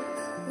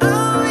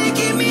 Oh, you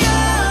keep me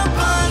up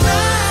all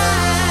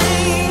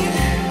night,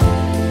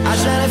 I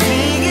try to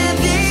figure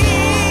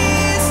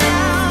this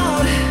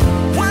out.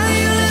 Why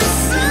you left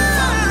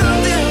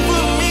something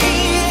for me,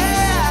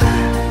 yeah,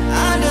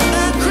 under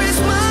the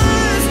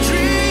Christmas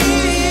tree.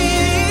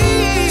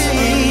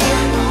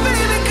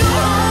 Baby, come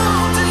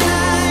home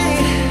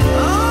tonight.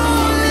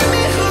 Oh, let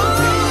me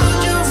hold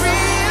you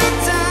real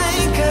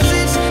tight, 'cause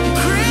it's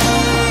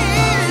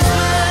Christmas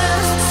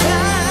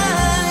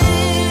time.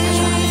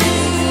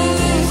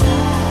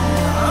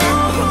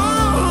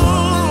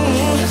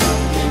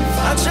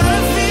 I try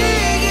to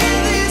figure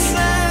this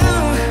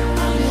out,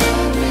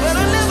 but I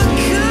never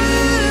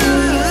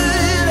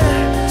could.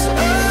 So,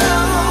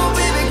 oh,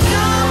 baby,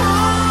 come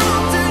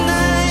home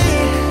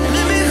tonight.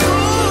 Let me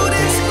hold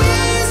and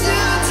squeeze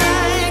you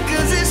tight,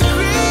 'cause it's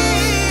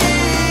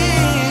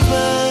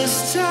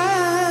Christmas time.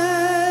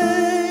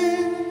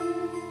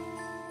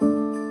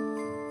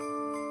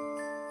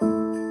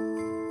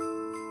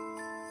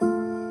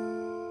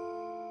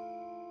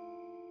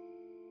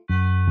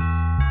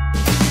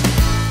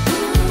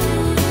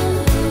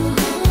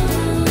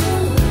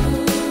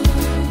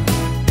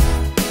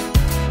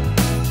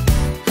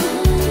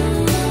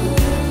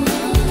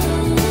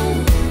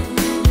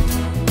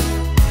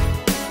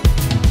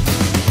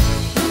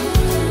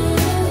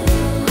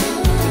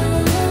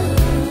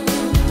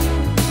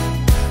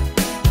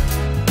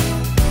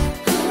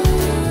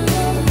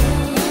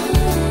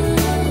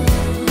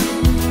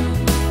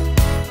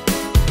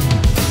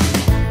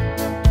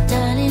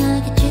 Darling, I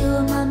get you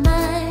on my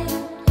mind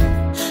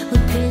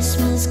when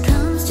Christmas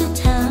comes to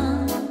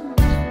town.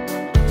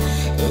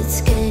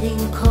 It's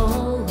getting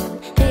cold,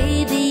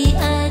 baby,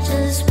 I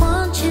just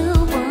want you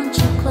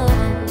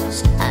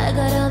close. I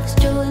got all this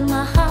joy in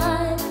my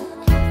heart,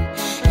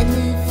 and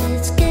if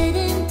it's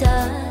getting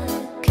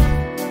dark,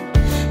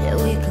 yeah,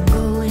 we can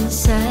go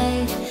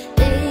inside.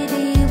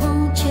 Baby,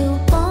 won't you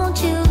hold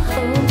me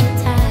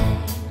tight?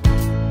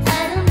 I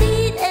don't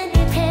need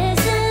any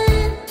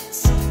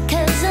presents,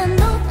 'cause I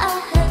know I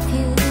have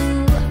you.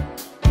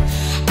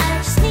 I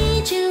just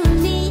need you,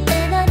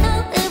 and I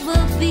know it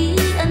will be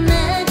a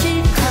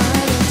magic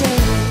holiday.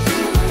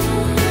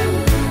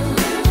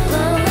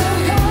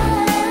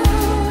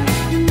 Oh,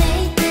 you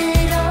make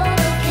it all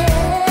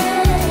okay.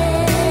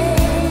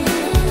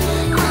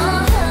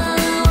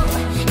 Oh,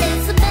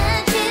 it's a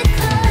magic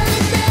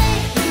holiday.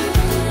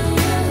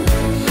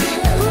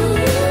 Ooh,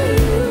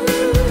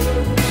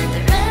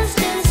 the rest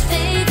just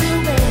fades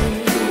away.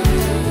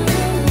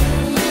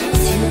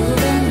 It's you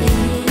and me,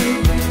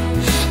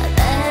 a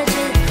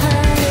magic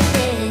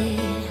holiday.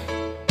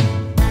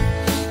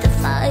 The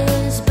fire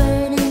is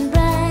burning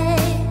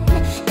bright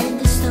and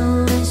the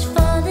snow is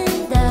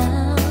falling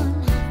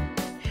down.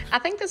 I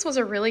think this was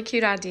a really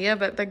cute idea,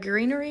 but the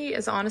greenery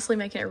is honestly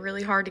making it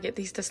really hard to get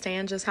these to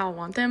stand just how I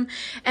want them.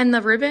 And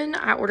the ribbon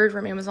I ordered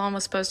from Amazon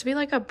was supposed to be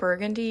like a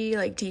burgundy,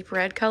 like deep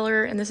red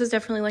color. And this is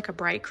definitely like a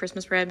bright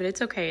Christmas red, but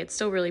it's okay. It's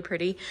still really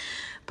pretty.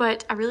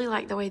 But I really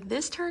like the way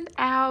this turned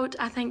out.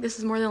 I think this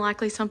is more than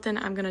likely something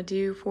I'm going to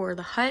do for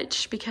the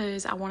hutch,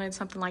 because I wanted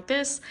something like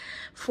this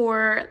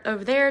for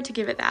over there to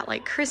give it that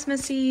like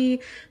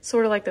Christmassy,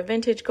 sort of like the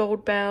vintage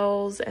gold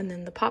bells, and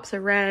then the pops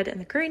of red and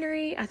the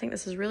greenery. I think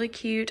this is really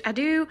cute. I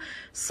do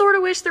sort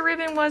of wish the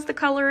ribbon was the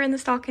color in the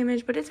stock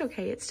image, but it's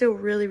okay. It's still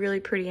really,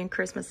 really pretty and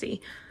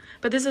Christmassy.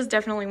 But this is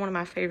definitely one of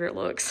my favorite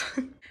looks.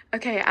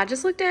 Okay, I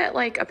just looked at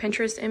like a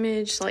Pinterest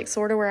image, like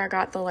sort of where I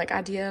got the like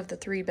idea of the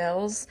 3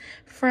 bells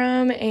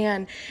from,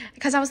 and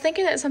because I was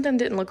thinking that something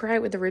didn't look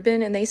right with the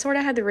ribbon, and they sort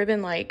of had the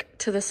ribbon like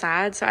to the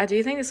side, so I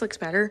do think this looks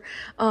better.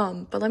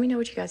 But let me know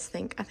what you guys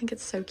think. I think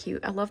it's so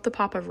cute. I love the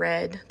pop of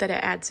red that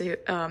it adds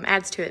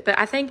to it, but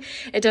I think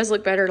it does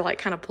look better to like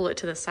kind of pull it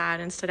to the side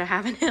instead of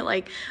having it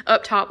like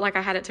up top like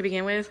I had it to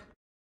begin with.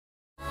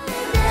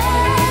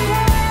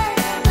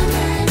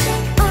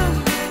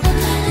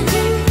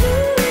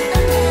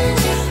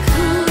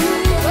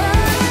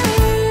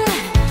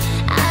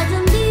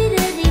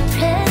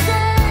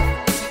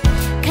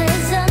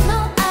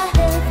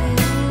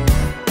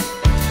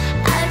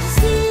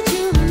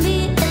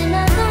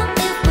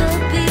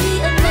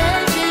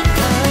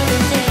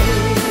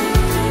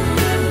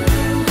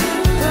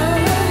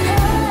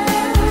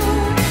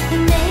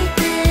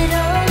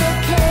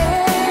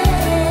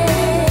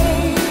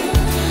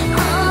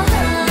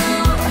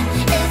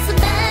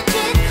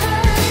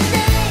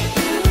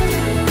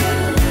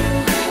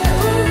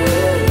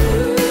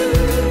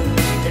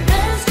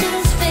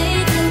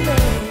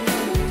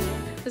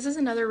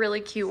 Another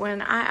really cute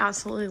one. I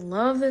absolutely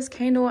love this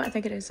candle. I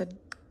think it is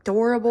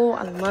adorable.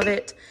 I love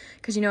it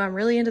because, you know, I'm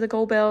really into the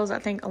gold bells. I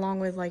think along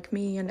with like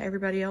me and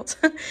everybody else,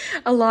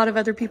 a lot of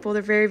other people,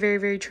 they're very, very,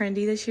 very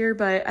trendy this year,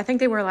 but I think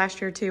they were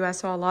last year too. I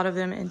saw a lot of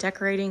them in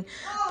decorating,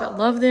 but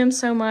love them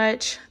so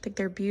much. I think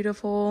they're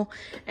beautiful.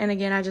 And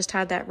again, I just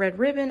had that red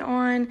ribbon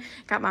on,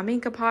 got my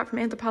Minka pot from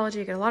Anthropology.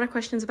 I get a lot of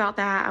questions about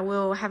that. I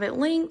will have it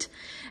linked,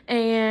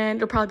 and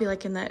it'll probably be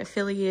like in the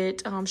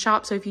affiliate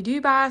shop. So if you do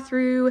buy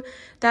through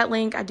that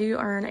link, I do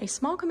earn a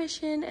small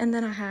commission. And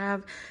then I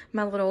have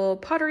my little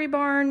Pottery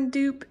Barn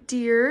dupe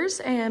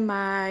deers and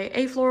my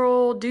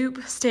A-floral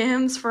dupe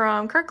stems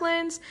from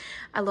Kirkland's.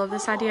 I love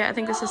this idea. I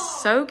think this is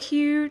so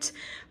cute.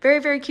 Very,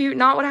 very cute.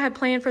 Not what I had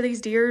planned for these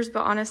deers,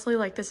 but honestly,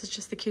 like, this is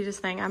just the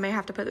cutest thing. I may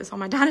have to put this on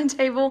my dining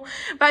table,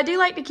 but I do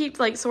like to keep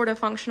like sort of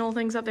functional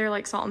things up there,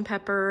 like salt and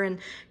pepper and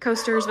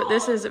coasters, but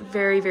this is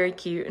very, very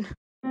cute.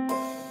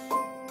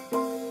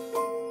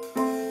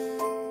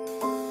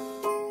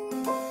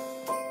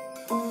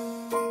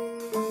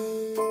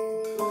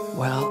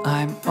 Well,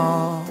 I'm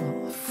all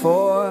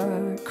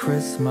for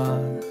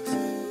Christmas,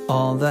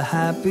 all the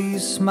happy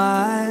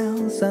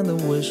smiles and the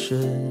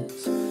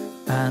wishes,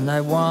 and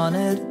I want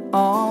it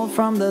all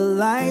from the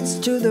lights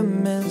to the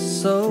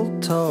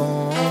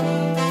mistletoe.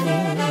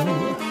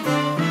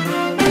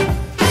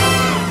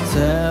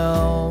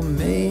 Tell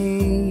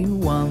me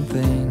one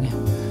thing,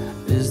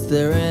 is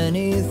there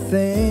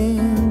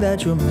anything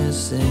that you're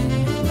missing?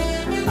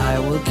 I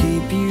will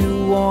keep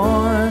you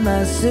warm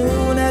as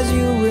soon as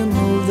you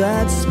remove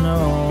that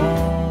snow.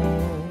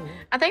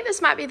 I think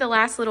this might be the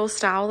last little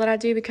style that I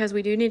do because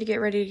we do need to get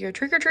ready to go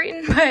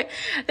trick-or-treating, but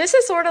this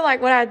is sort of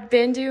like what I've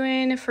been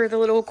doing for the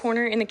little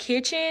corner in the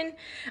kitchen.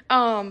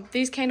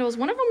 These candles,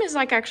 one of them is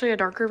like actually a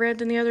darker red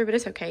than the other, but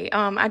it's okay.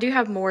 I do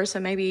have more, so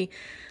maybe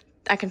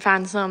I can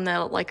find some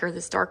that like are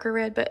this darker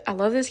red, but I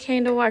love this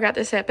candle. I got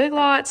this at Big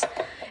Lots.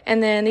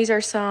 And then these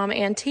are some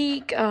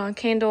antique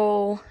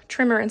candle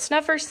trimmer and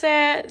snuffer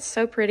set. It's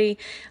so pretty.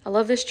 I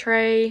love this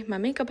tray, my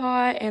Minka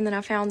pot, and then I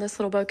found this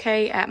little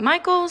bouquet at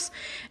Michael's.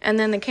 And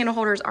then the candle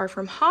holders are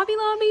from Hobby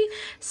Lobby.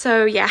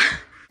 So yeah.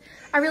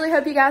 I really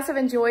hope you guys have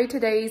enjoyed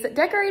today's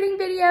decorating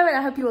video, and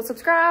I hope you will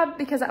subscribe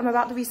because I'm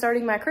about to be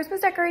starting my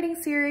Christmas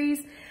decorating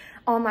series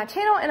on my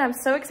channel, and I'm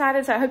so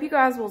excited. So I hope you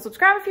guys will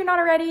subscribe if you're not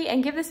already,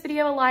 and give this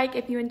video a like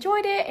if you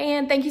enjoyed it,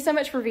 and thank you so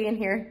much for being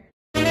here.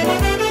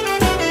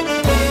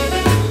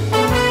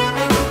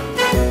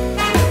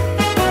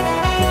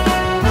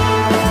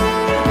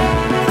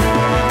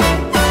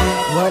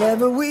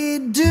 Whatever we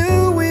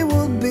do, we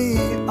will be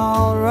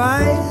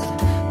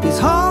alright. These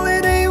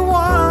holiday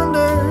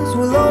wonders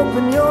will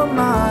open your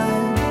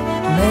mind.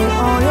 May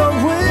all your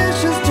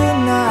wishes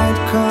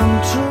tonight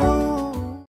come true.